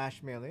answers.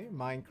 Smash Melee,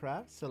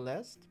 Minecraft,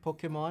 Celeste,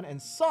 Pokemon,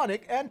 and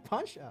Sonic, and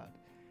Punch-Out!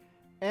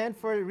 And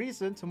for a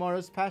reason,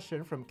 Tomorrow's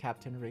Passion from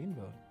Captain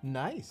Rainbow.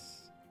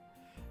 Nice.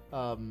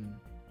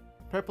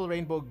 Purple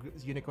Rainbow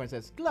Unicorn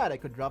says, glad I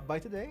could drop by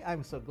today.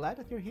 I'm so glad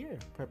that you're here.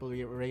 Purple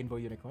Rainbow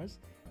Unicorns.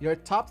 Your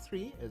top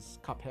 3 is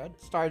Cuphead,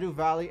 Stardew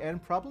Valley,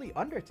 and probably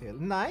Undertale.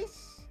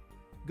 Nice.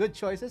 Good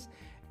choices.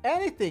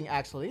 Anything,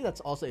 actually, that's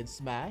also in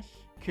Smash,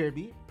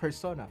 Kirby,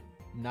 Persona.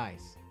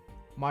 Nice.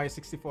 Mario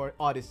 64,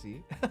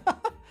 Odyssey.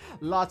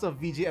 Lots of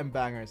VGM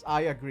bangers.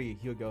 I agree,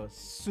 Hugo.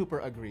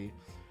 Super agree.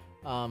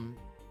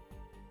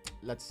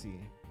 Let's see.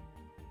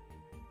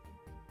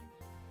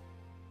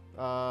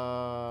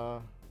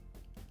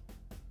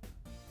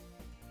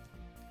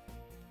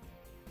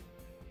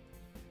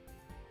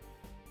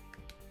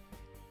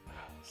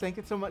 Thank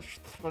you so much.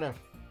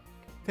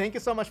 Thank you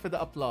so much for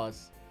the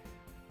applause.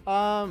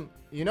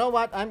 You know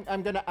what?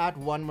 I'm gonna add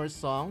one more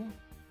song.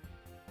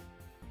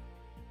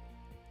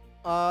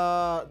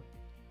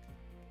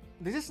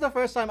 This is the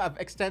first time I'm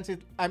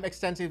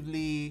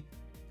extensively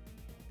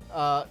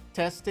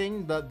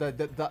testing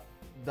the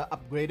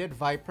upgraded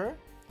Viper.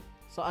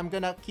 So I'm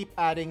gonna keep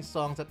adding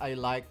songs that I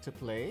like to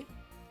play.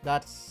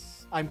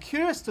 I'm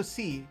curious to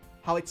see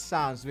how it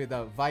sounds with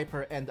the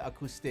Viper and the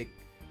acoustic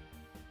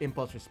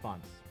impulse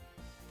response.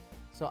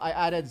 So I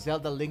added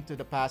Zelda Link to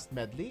the Past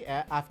medley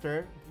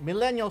after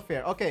Millennial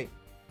Fair. Okay.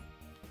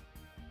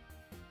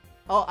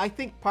 Oh, I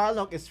think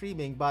Parlock is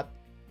streaming, but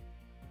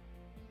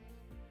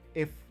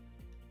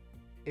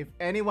if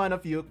any one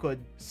of you could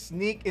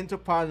sneak into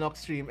Parlock's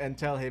stream and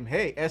tell him,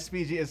 hey,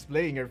 SPG is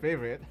playing your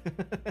favorite,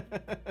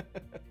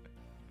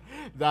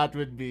 that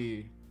would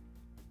be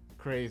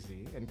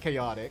crazy and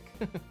chaotic.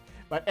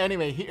 But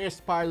anyway,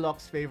 here's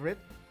Parlock's favorite,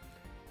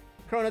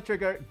 Chrono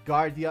Trigger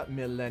Guardia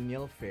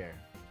Millennial Fair.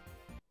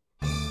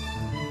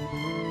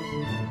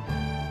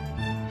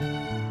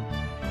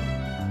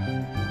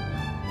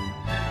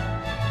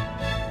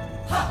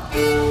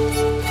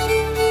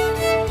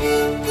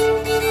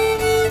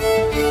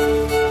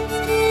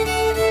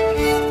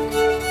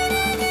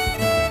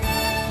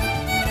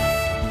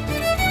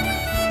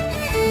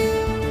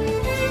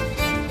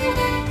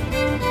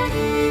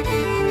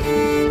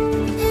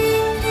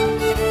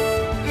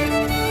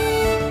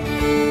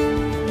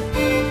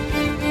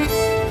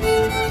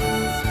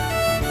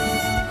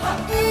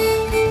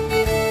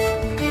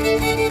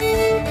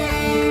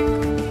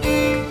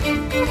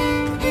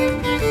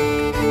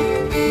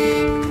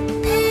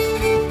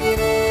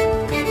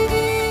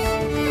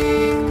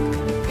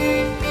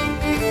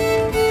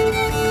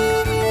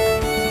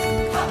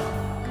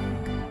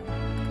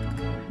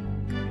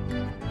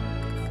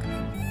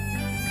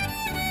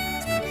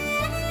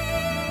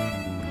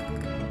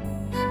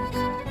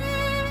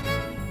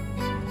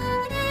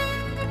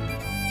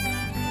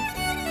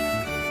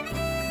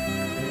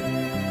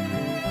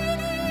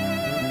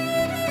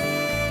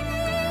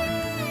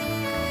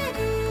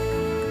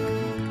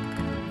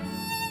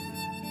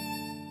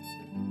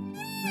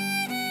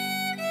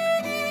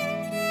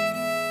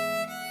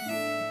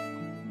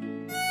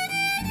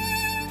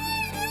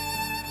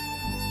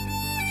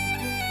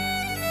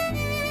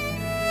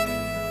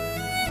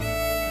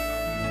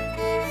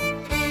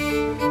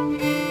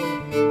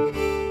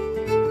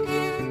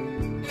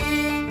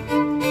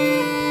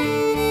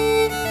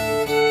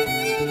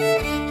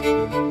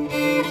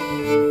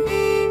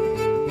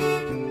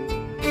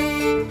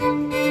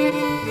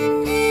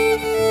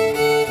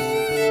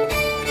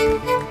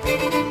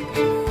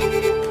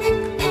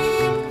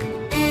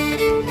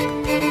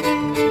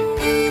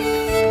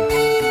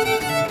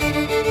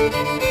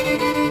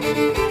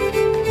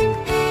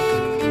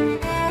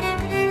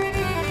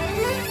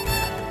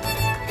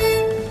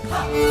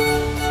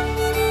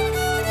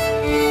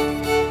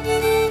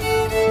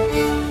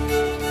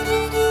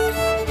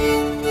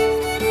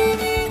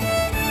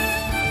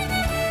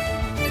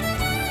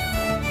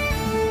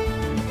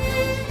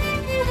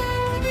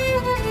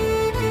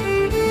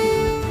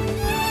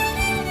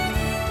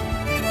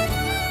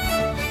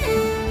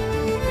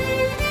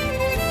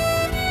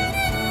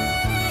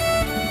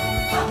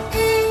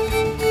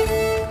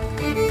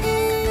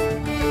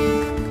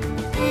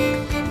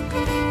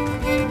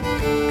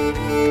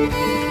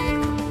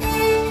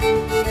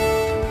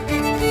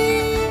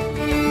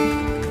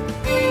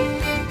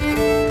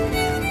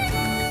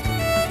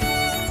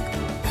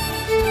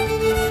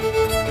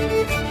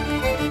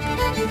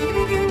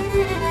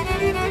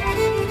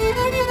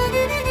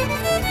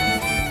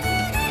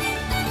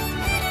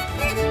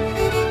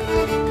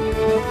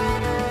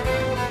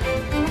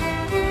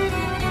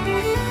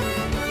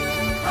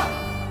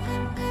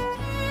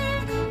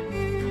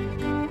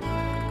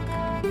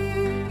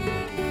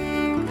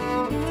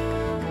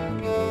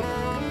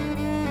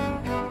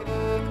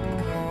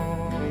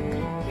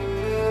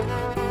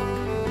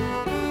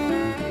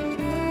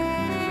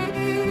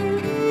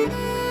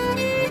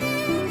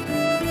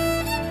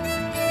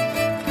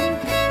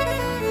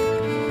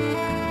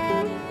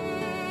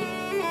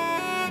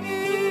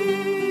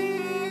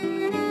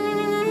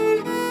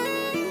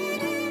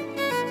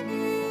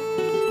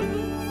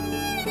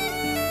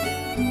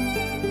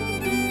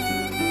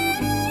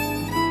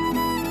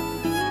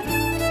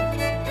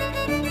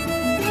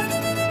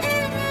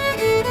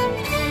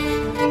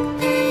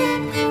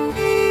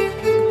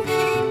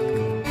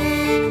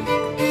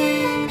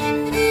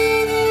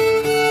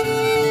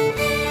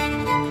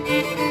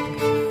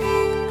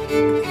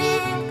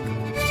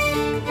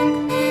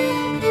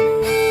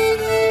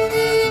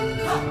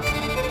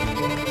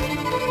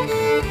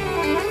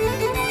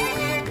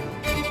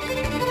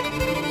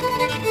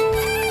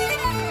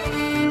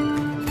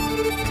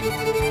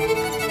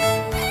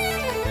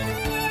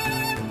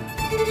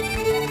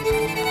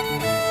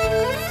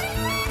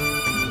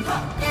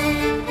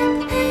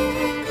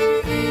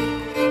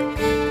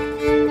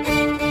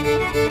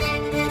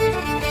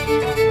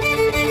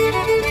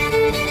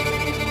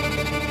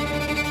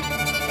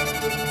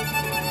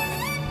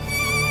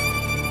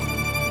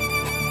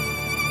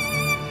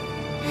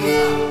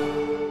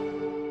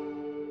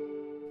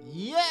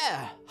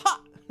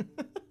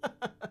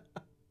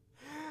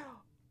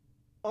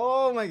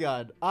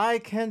 god, I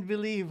can't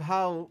believe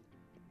uh,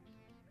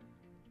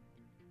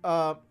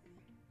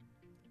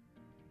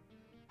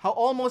 how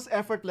almost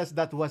effortless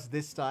that was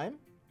this time.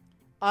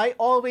 I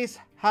always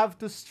have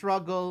to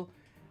struggle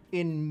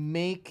in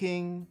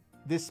making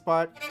this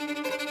part.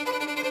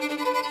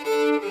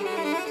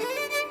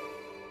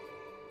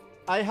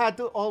 I had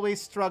to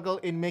always struggle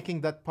in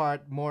making that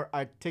part more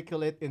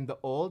articulate in the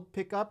old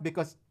pickup,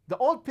 because the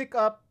old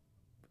pickup,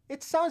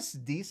 it sounds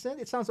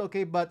decent, it sounds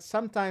okay, but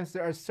sometimes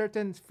there are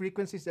certain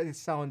frequencies that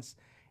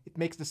it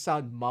makes the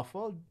sound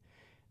muffled.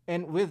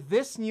 And with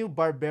this new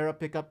Barbera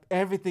pickup,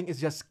 everything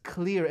is just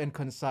clear and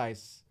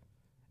concise,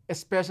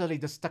 especially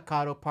the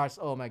staccato parts.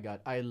 Oh my god,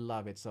 I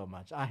love it so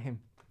much. I am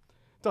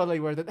totally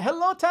worth it.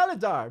 Hello,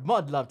 Taladar.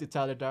 Mod love to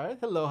Taladar.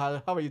 Hello,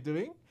 how are you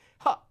doing?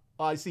 Ha!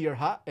 Oh, I see your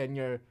hat and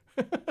your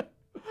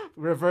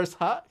reverse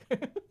hat.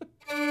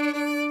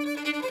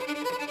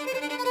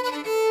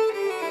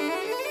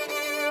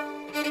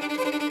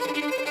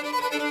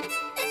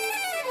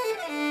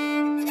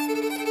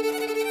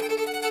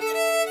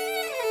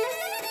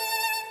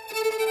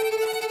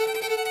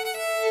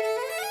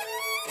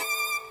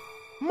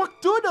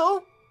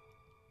 McDoodle?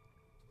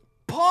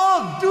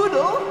 Pog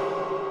Doodle?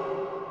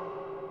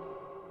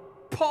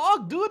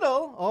 Pog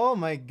Doodle? Oh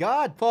my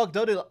god, Pog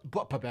Doodle.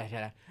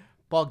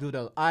 Pog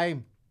Doodle,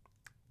 I'm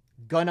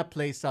gonna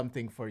play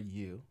something for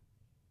you.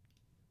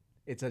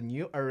 It's a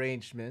new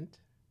arrangement.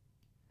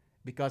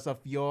 Because of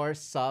your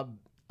sub,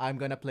 I'm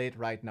gonna play it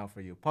right now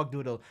for you. Pog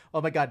Doodle.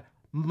 Oh my god,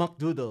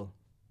 McDoodle.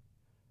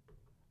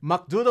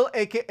 McDoodle,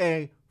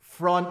 aka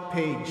Front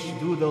Page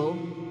Doodle.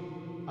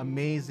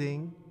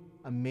 Amazing,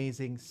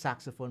 amazing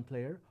saxophone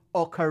player,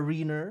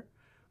 ocariner,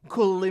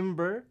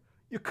 kalimba,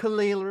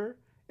 ukulele,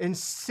 and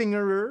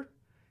singer,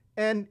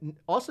 and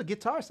also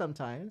guitar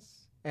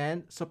sometimes,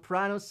 and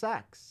soprano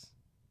sax.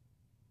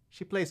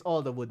 She plays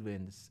all the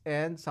woodwinds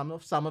and some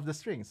of the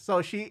strings.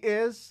 So she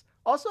is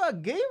also a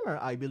gamer,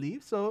 I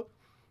believe. So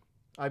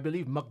I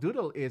believe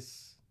McDoodle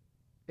is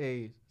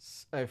a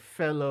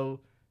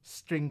fellow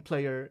string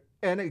player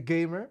and a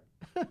gamer.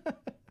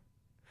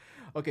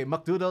 Okay,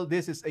 McDoodle,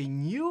 this is a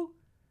new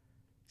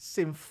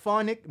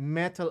symphonic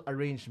metal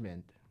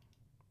arrangement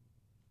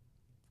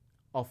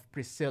of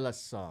Priscilla's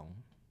song.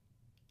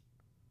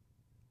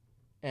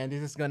 And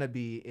this is going to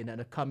be in an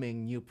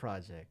upcoming new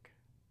project.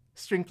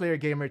 String Player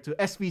Gamer to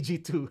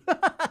SPG2.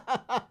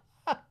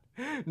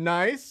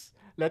 Nice.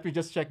 Let me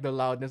just check the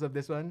loudness of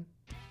this one.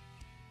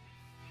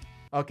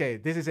 Okay,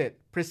 this is it.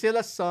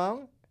 Priscilla's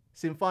song,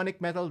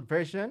 symphonic metal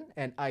version,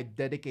 and I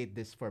dedicate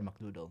this for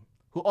McDoodle,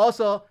 who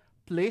also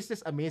plays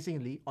this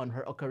amazingly on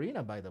her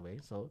ocarina, by the way,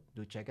 so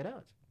do check it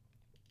out.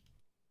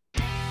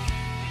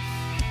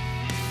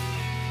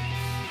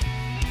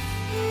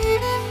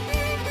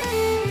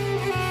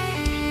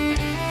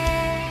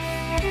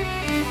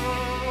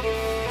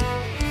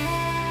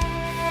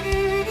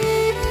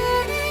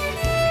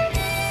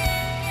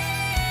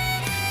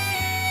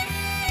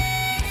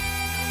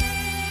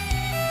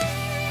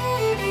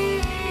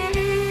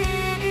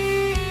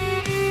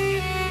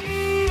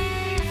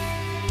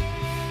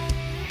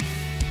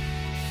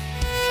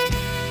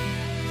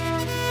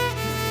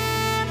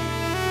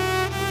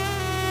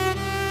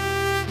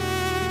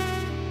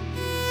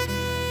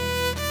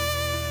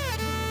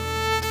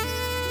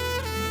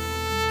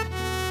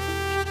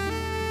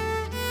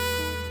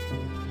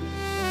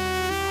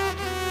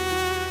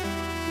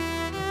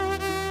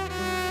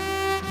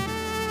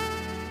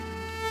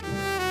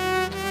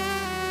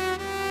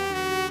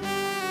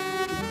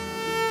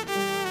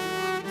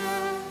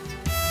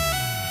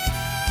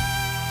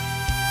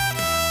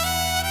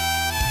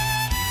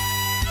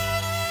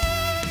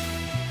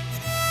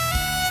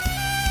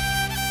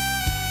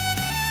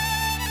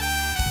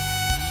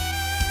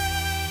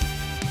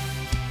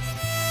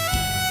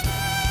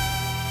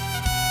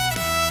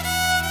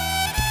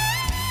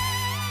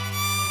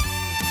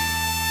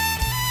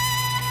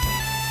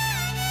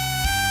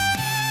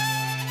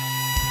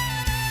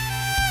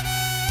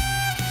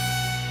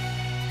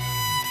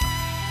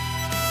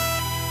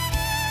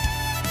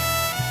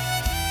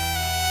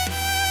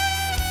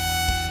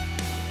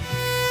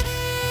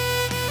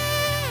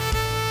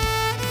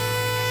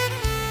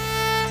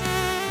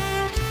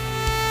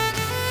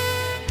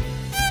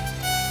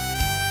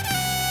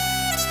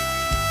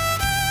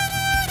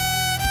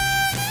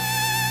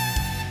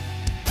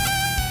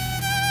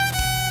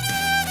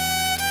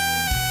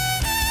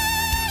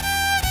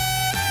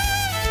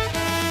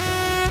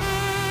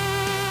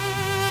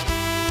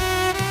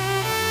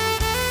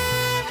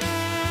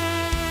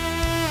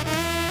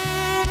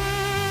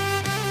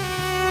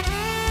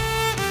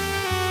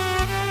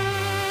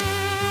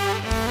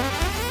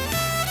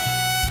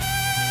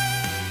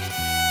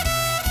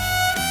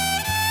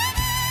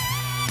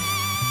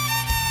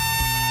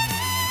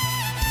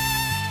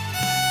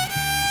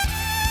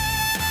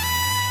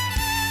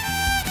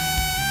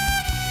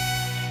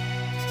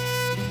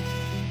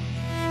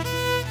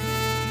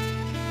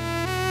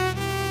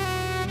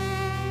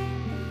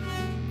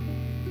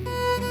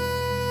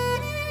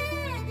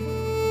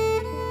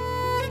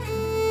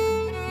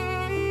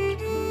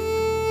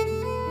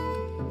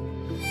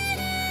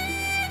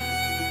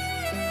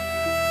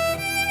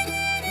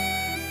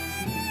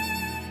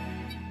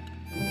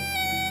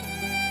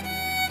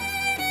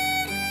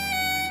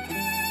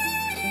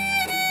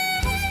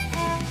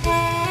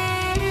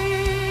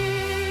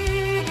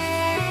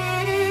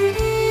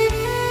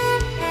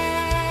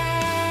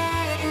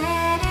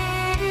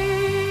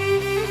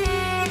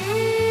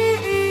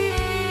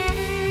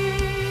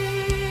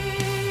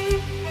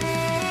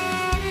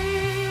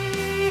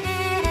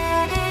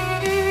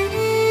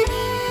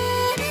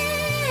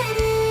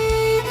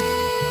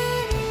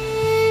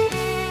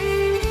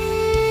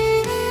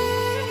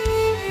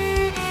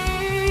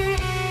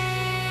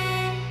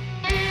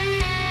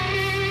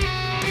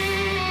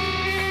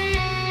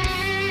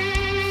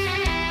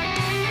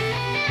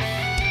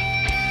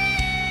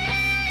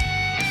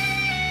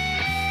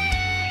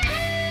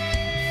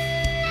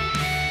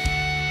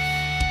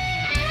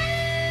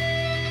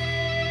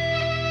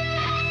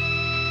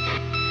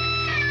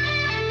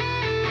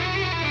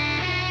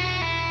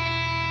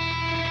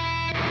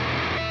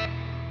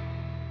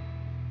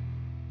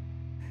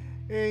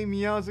 Hey,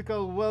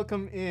 Musical,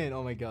 welcome in.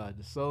 Oh my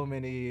God, so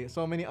many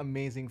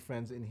amazing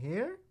friends in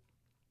here.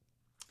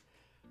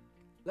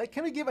 Like,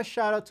 can we give a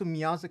shout out to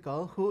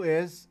Musical, who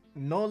is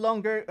no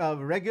longer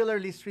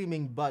regularly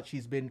streaming, but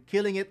she's been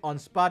killing it on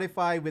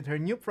Spotify with her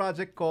new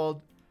project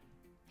called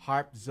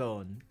Harp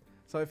Zone.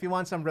 So if you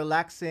want some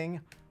relaxing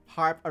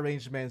harp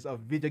arrangements of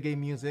video game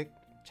music,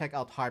 check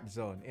out Harp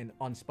Zone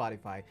on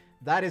Spotify.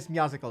 That is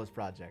Musical's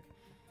project.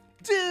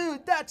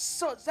 Dude, that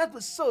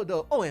was so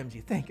dope.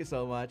 OMG, thank you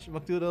so much,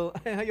 McDoodle.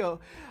 Yo,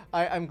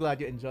 I'm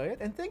glad you enjoy it,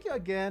 and thank you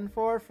again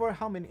for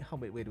how many?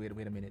 Wait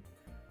a minute.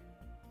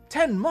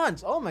 10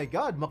 months. Oh my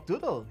God,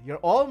 McDoodle, you're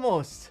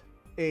almost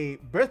a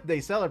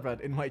birthday celebrant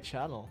in my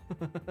channel.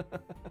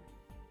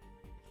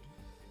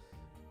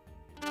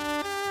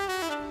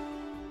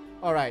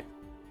 All right,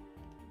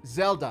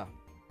 Zelda.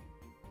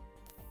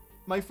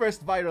 My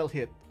first viral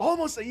hit.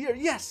 Almost a year.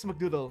 Yes,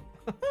 McDoodle.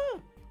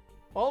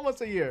 Almost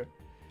a year.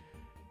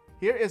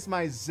 Here is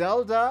my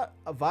Zelda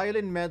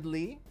violin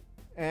medley,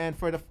 and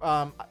for the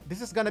this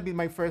is gonna be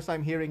my first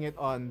time hearing it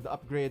on the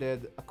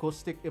upgraded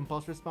acoustic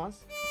impulse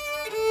response.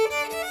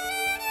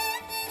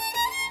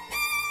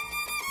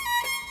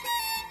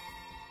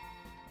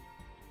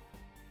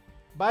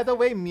 By the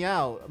way,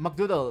 Meow,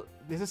 McDoodle,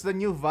 this is the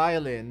new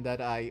violin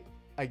that I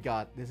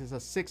got. This is a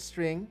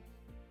 6-string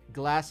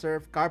Glasser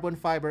carbon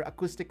fiber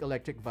acoustic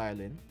electric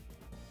violin.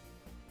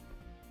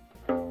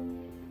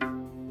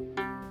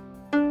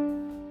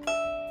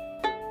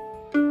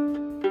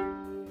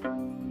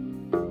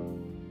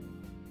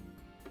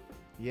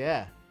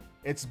 Yeah,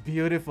 it's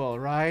beautiful,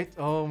 right?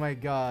 Oh my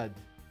God.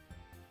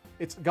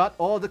 It's got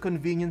all the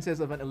conveniences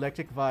of an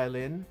electric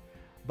violin,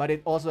 but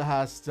it also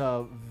has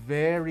the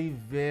very,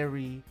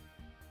 very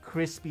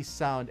crispy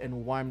sound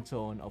and warm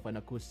tone of an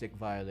acoustic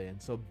violin.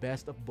 So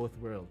best of both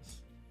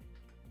worlds.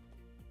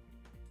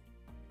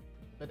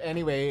 But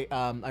anyway,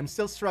 I'm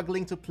still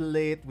struggling to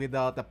play it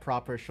without the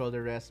proper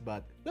shoulder rest,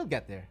 but we'll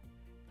get there.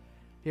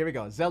 Here we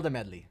go, Zelda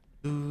medley.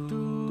 Thank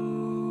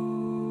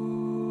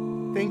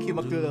you,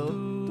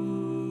 McDoodle.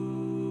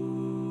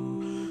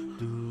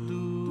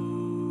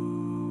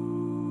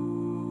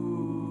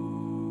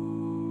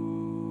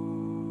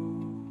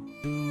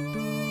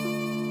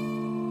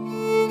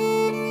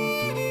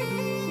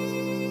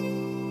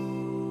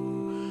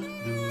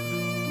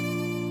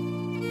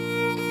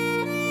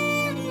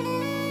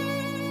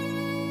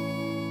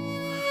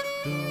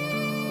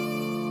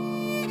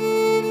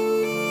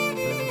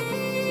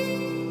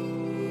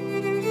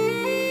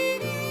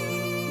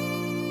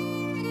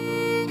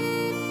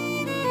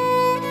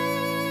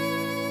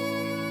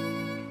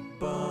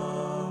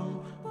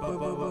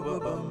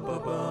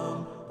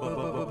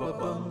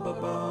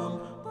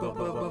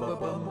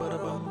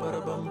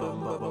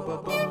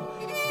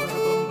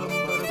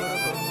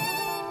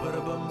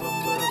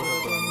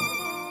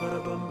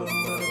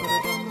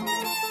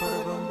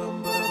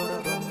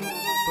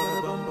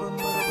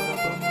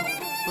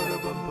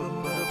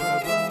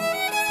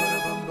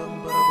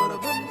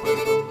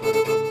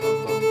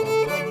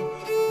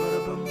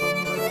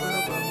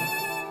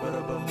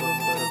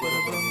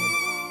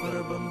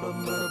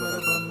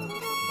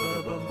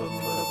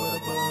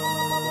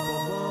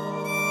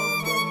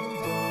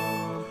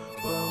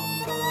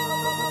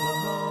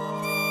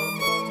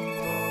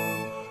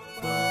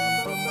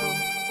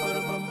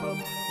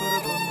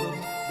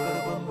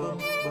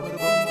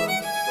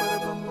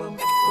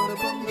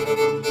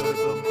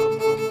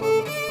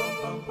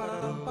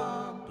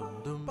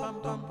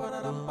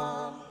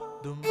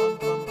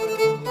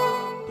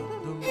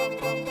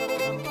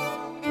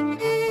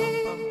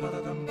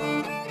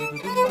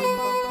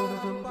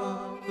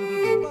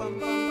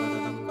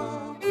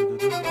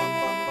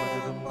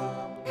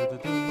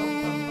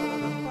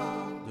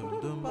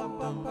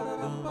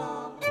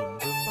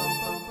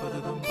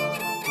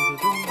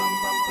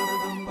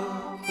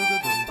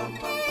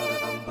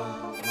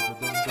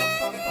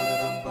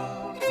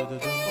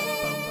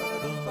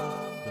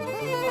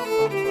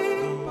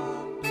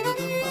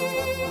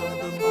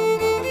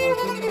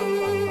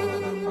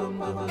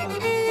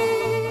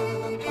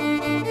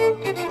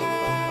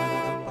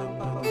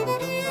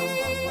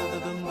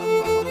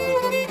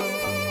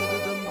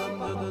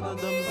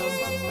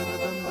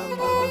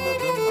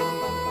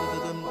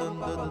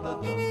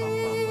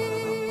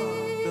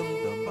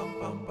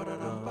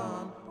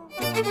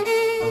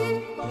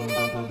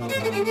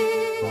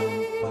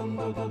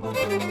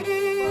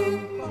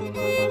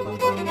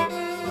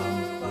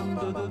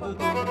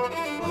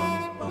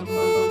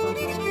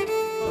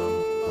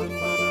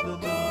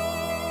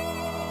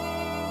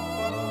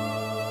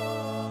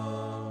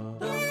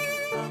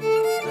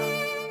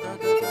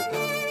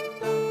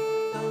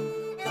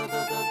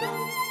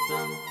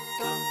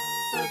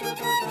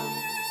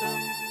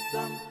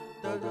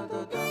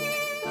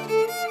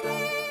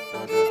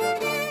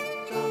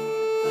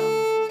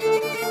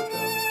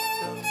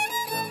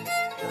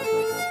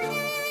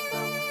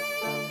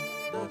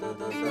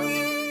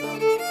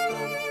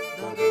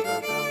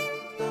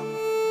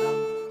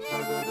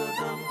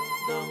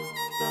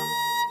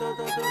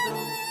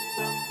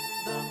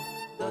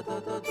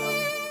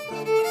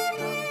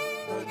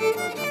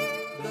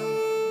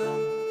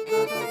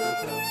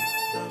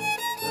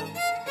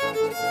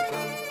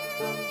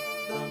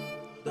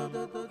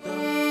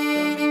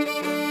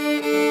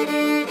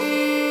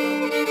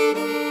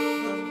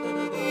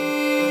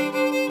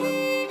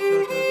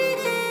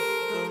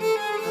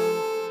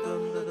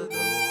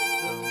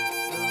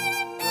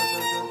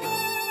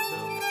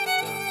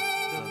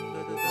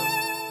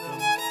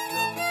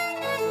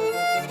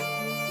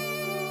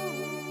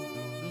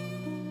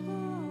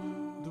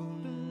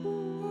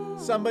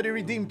 Somebody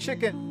redeem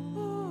chicken.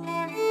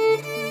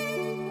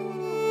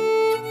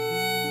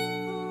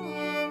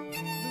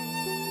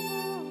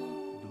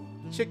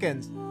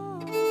 Chickens.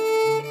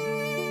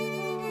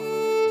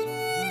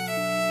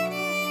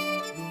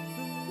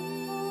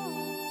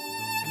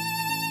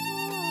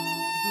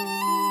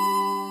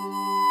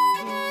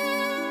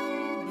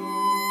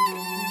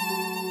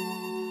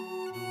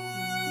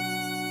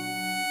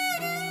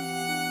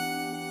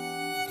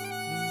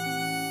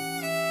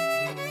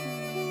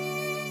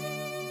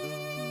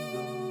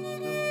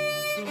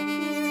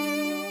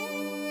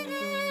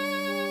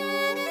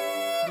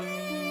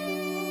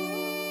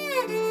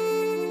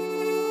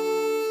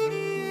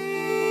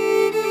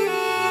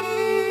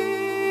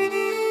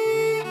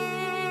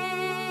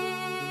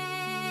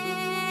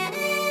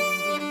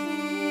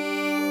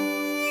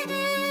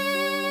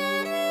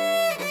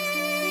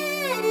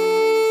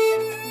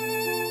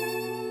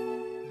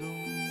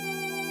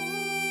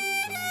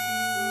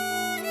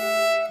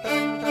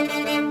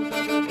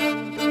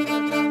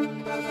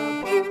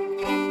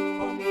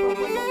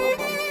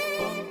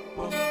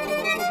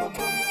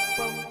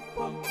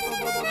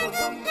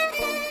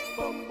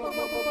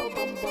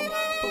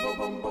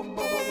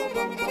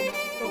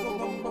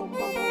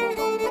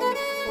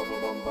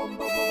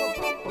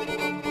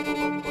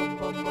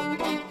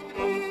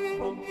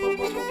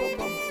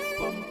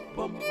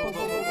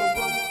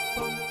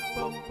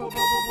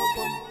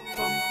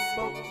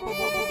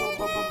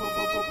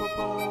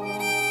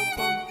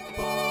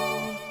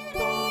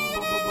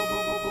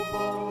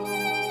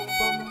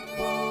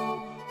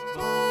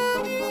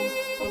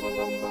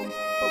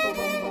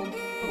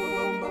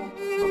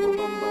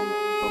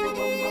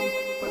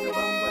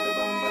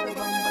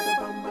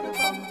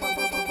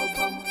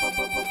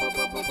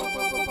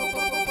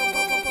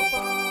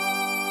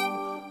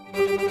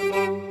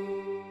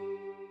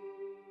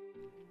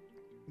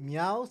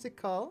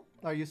 Meowsicle,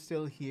 are you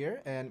still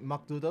here? And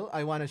McDoodle,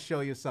 I want to show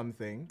you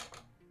something.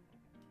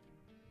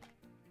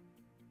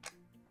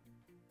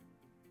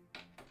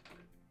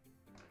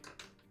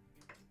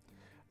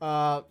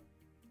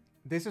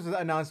 This is the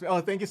announcement. Oh,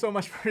 thank you so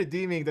much for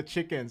redeeming the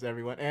chickens,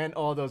 everyone, and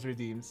all those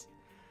redeems.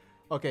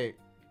 Okay,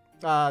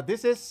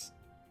 this is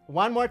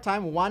one more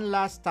time, one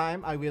last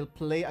time. I will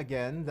play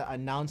again the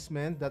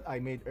announcement that I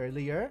made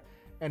earlier,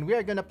 and we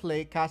are gonna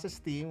play Cass's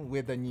theme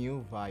with the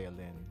new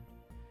violin.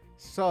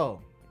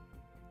 So,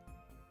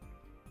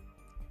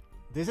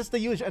 this is the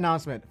huge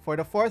announcement. For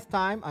the fourth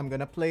time, I'm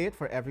gonna play it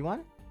for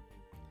everyone,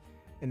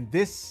 and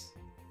this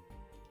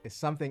is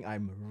something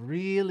I'm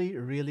really,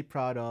 really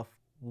proud of.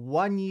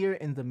 1 year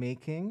in the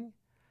making,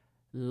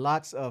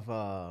 lots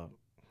of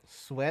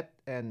sweat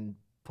and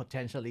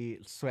potentially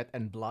sweat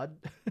and blood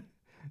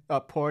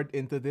poured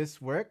into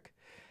this work.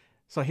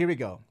 So here we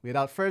go.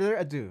 Without further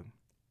ado,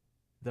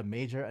 the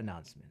major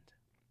announcement.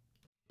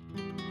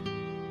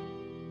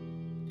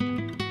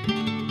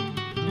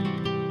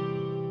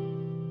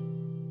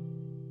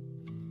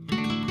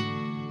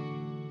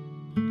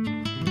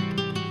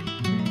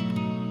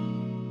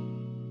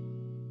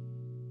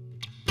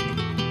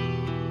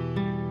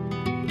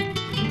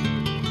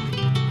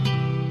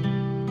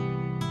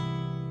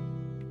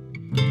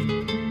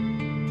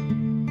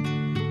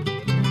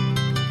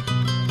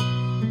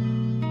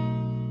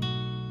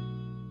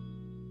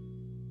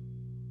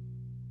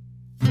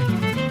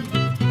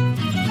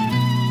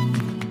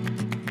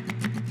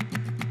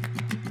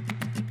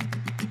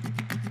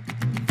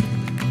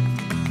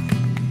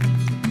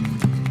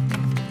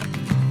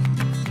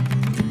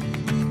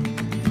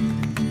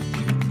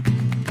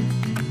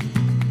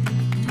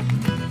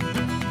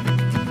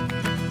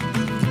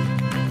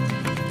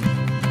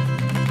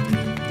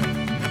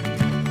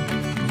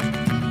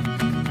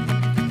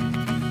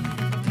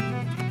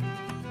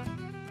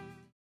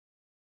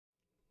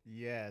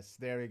 Yes,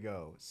 there we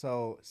go.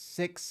 So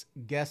 6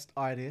 guest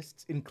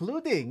artists,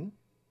 including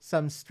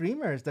some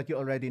streamers that you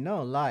already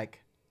know,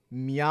 like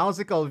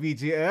Meowsicle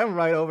VGM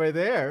right over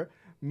there.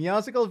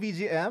 Meowsicle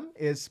VGM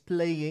is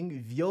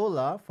playing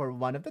viola for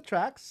one of the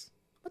tracks,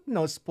 but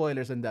no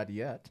spoilers on that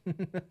yet.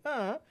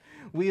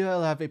 We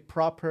will have a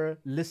proper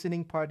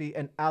listening party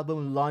and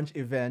album launch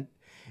event,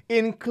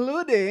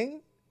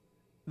 including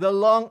the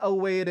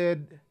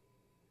long-awaited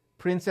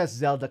Princess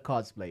Zelda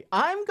cosplay.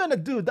 I'm gonna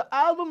do the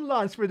album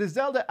launch for the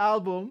Zelda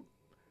album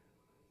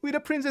with a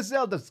Princess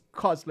Zelda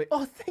cosplay.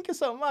 Oh, thank you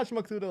so much,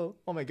 Makudo.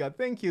 Oh my god,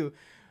 thank you.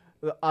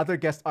 The other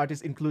guest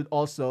artists include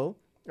also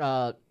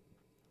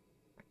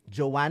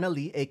Joanna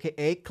Lee,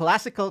 aka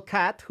Classical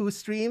Cat, who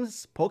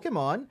streams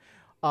Pokemon.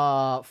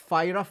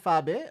 Fyra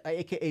Fabe,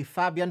 aka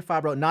Fabian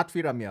Fabro, not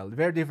Firamiel.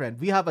 Very different.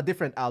 We have a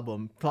different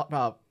album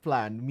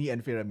plan, me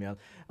and Firamiel.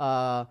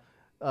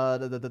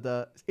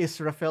 The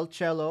Israfel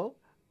Cello,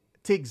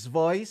 Tig's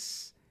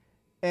Voice,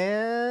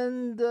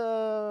 and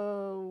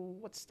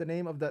what's the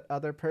name of that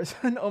other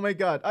person? Oh my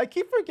god, I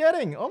keep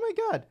forgetting. Oh my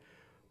god,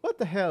 what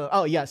the hell?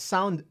 Oh yeah,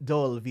 Sound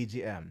Dole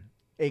VGM,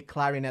 a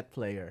clarinet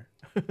player.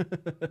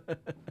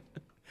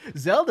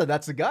 Zelda,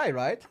 that's the guy,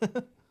 right?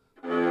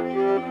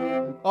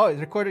 Oh,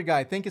 recorded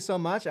guy. Thank you so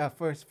much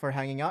first for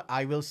hanging out.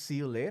 I will see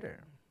you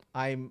later.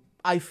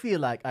 I feel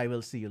like I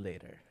will see you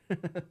later.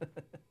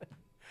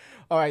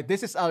 All right,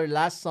 this is our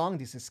last song.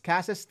 This is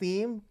Cass's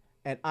theme,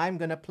 and I'm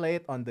gonna play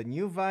it on the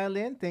new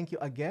violin. Thank you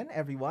again,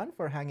 everyone,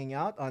 for hanging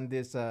out on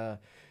this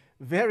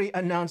very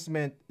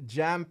announcement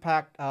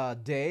jam-packed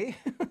day.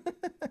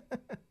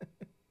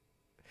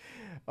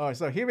 Oh,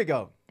 so here we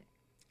go.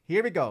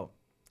 Here we go.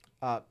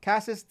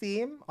 Cass's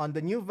theme on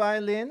the new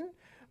violin.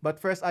 But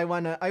first, I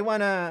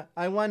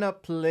wanna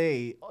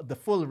play the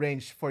full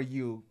range for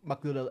you,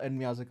 Macdoodle and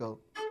Musical.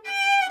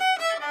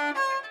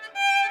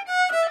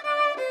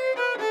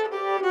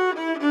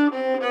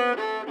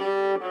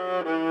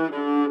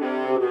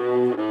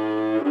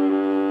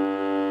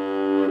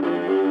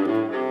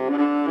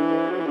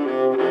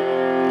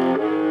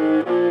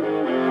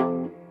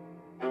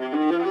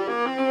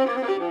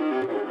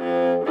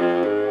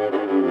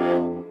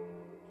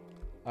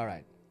 All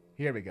right,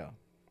 here we go.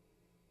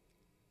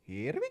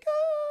 Here we go.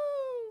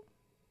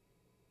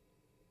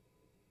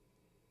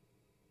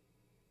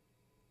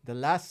 The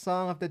last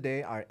song of the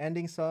day, our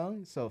ending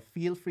song. So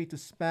feel free to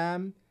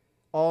spam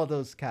all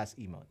those Cass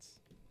emotes.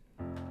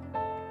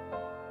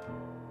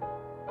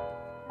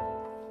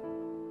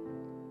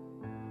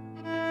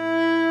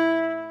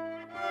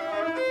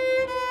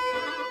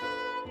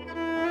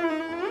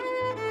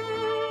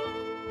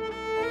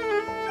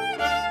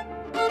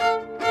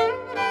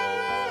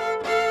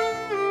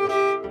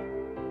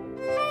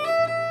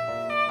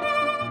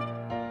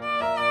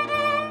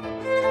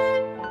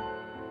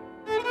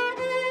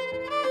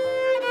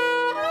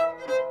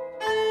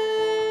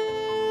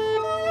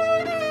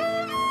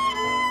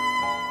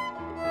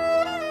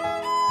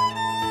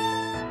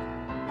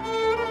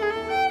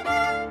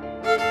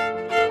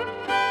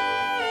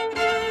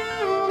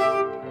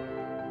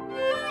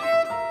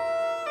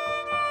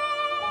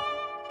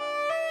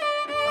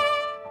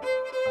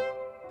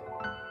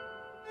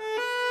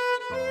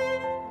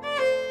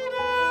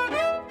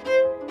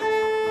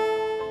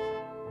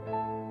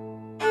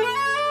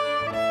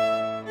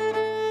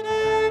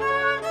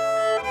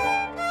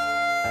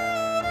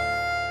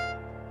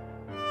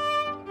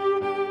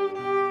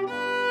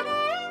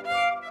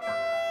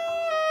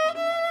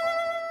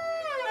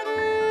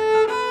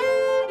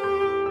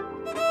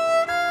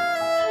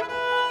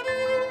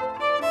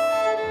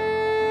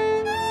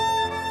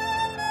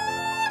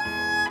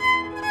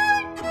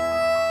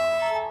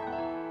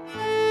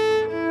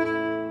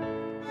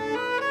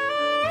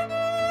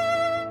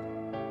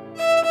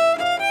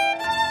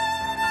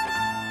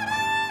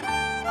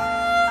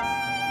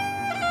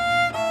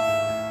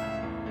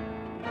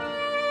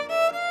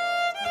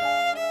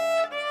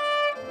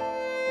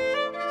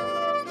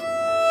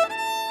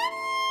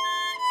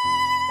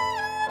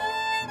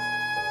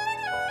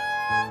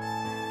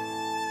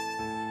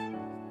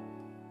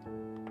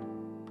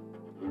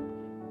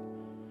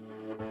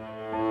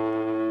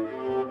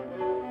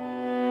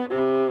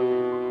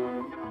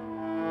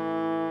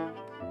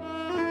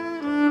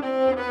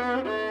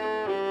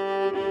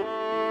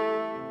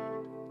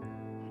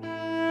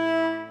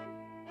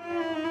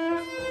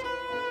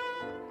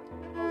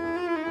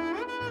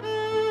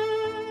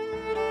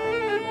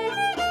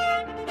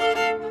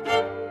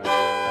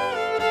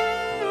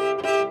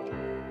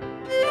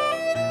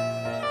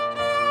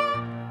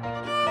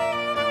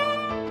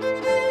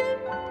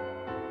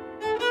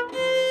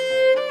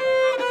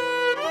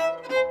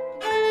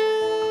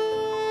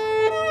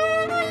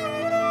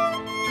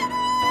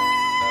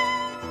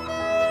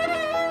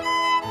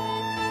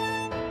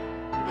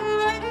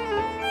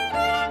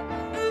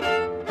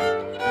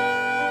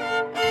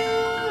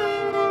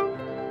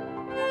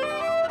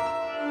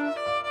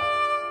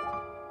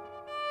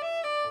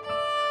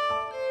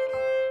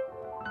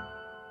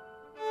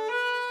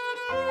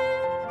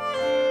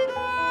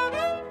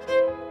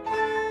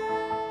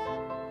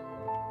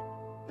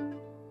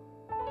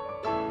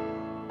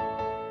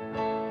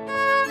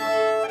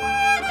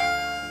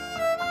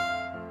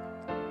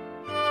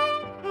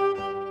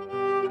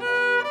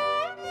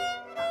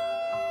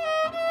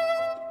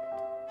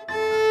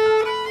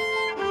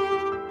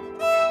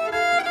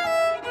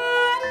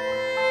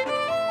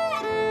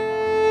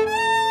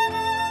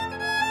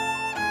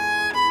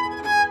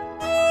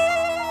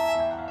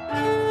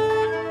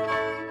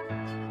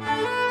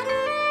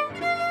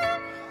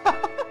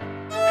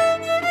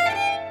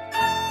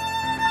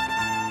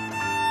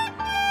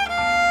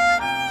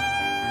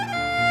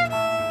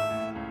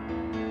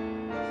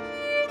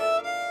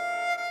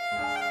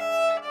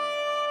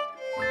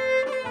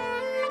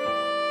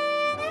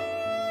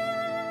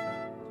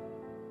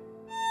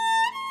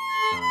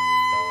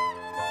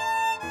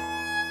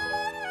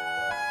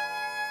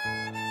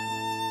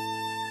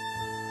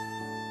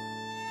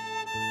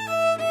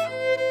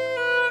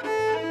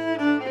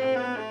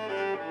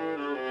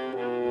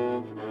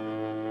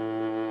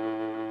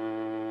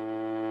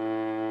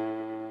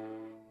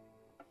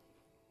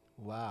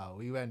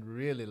 went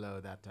really low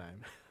that time.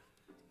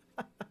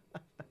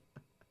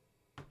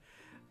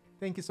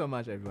 Thank you so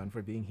much, everyone,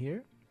 for being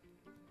here.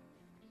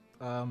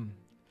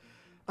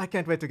 I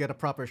can't wait to get a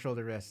proper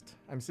shoulder rest.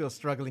 I'm still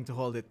struggling to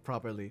hold it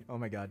properly. Oh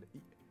my god.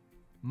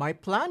 My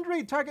planned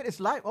raid target is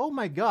live. Oh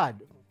my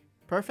god.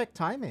 Perfect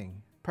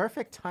timing.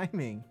 Perfect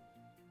timing.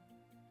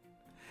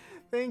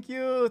 Thank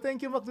you,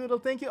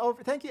 McDoodle. Thank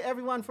you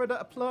everyone for the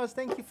applause.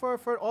 Thank you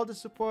for all the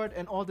support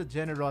and all the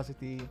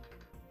generosity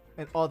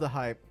and all the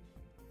hype.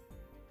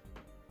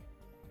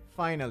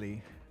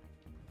 Finally,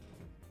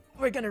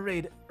 we're gonna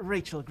raid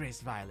Rachel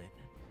Grace Violin.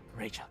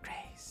 Rachel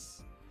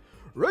Grace.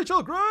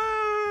 Rachel Grace!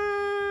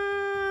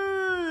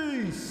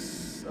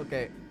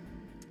 Okay,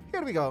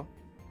 here we go.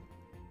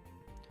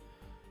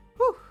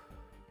 Whew.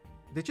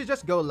 Did she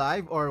just go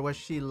live or was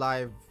she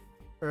live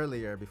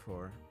earlier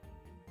before?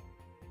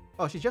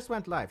 Oh, she just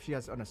went live. She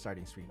has on a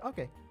starting screen.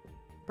 Okay,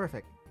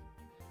 perfect.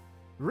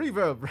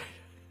 Reverb.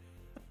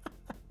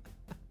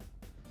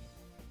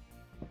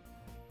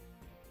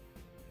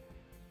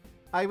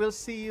 I will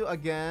see you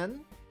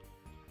again.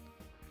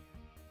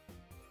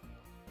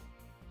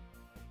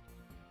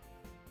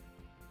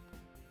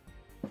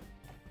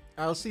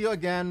 I'll see you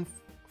again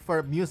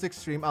for music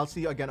stream. I'll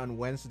see you again on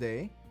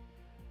Wednesday.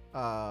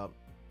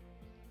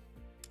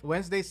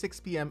 Wednesday, 6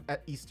 p.m.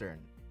 at Eastern.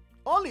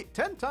 Only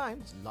 10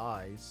 times.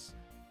 Lies.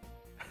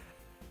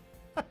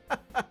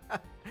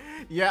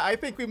 Yeah, I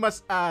think we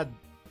must add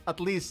at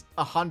least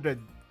 100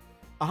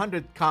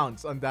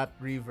 counts on that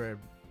reverb.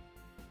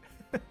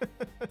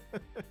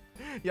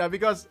 Yeah,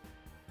 because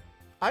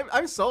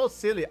I'm so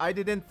silly. I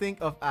didn't think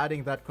of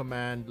adding that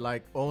command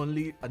like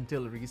only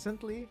until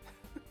recently.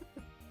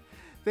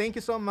 Thank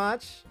you so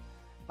much.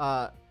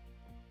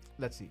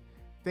 Let's see.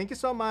 Thank you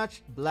so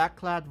much,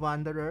 Blackclad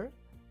Wanderer.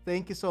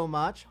 Thank you so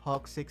much,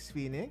 Hawk6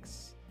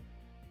 Phoenix.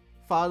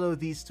 Follow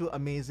these two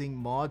amazing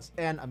mods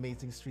and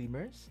amazing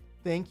streamers.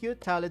 Thank you,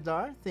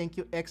 Talidar. Thank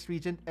you,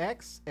 X-Regent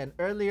X. And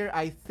earlier,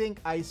 I think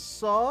I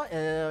saw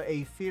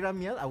a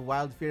Firamiel, a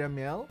wild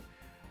Firamiel.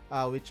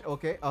 Which,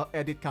 okay,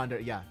 edit counter,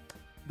 yeah.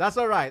 That's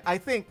all right. I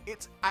think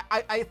it's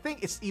I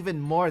think it's even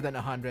more than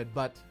 100,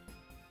 but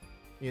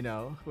you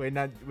know, we're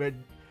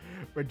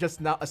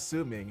just now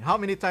assuming. How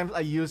many times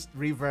I used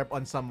reverb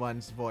on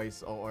someone's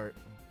voice or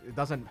it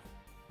doesn't,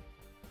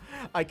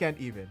 I can't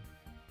even.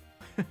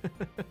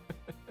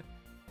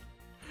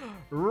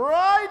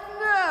 Right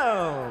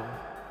now.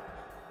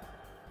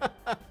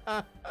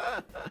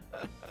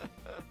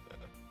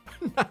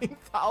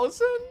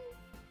 9,000?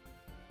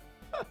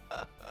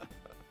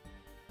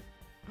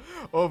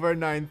 Over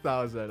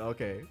 9,000.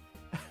 Okay.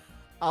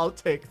 I'll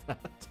take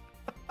that.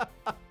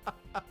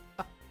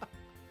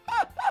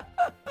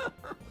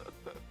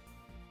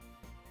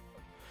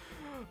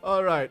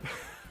 All right.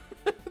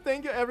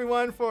 Thank you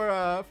everyone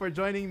for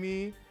joining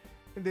me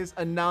in this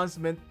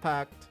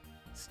announcement-packed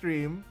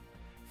stream,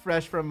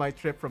 fresh from my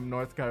trip from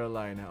North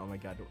Carolina. Oh my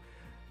God,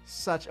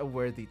 such a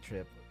worthy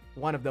trip.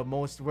 One of the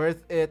most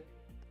worth it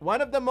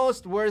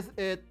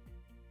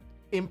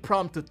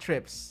impromptu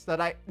trips that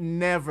I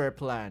never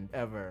planned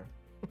ever.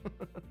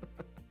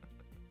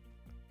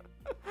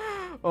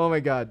 Oh my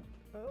God.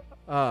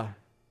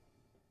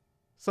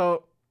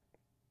 So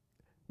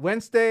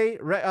Wednesday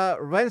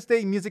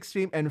music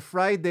stream, and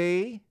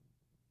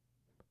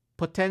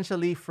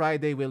potentially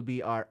Friday will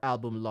be our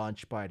album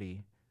launch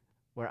party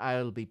where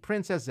I'll be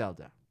Princess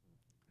Zelda.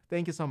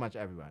 Thank you so much,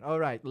 everyone. All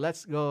right,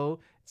 let's go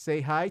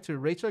say hi to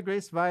Rachel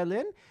Grace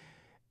Violin.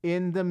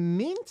 In the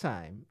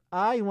meantime,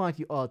 I want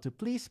you all to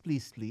please,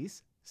 please,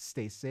 please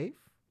stay safe,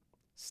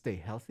 stay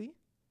healthy,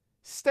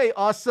 stay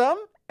awesome,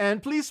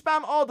 and please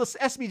spam all those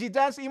SBG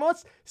dance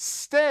emotes.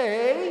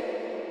 Stay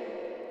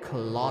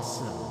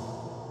colossal.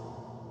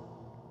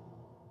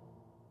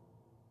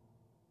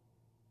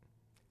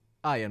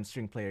 I am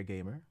String Player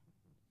Gamer,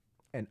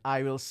 and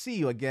I will see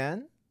you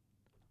again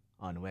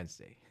on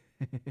Wednesday.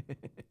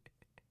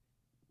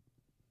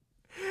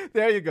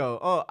 There you go.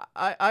 Oh,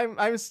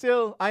 I'm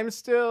still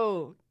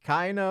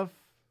kind of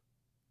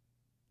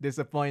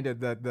disappointed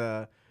that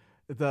the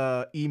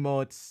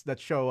emotes that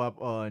show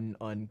up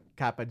on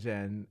Kappa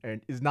Gen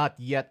is not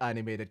yet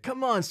animated.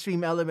 Come on,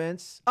 Stream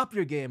Elements, up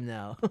your game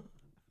now.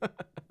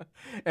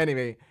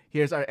 Anyway,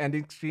 here's our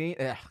ending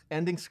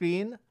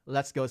screen.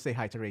 Let's go say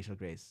hi to Rachel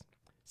Grace.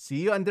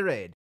 See you on the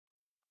raid.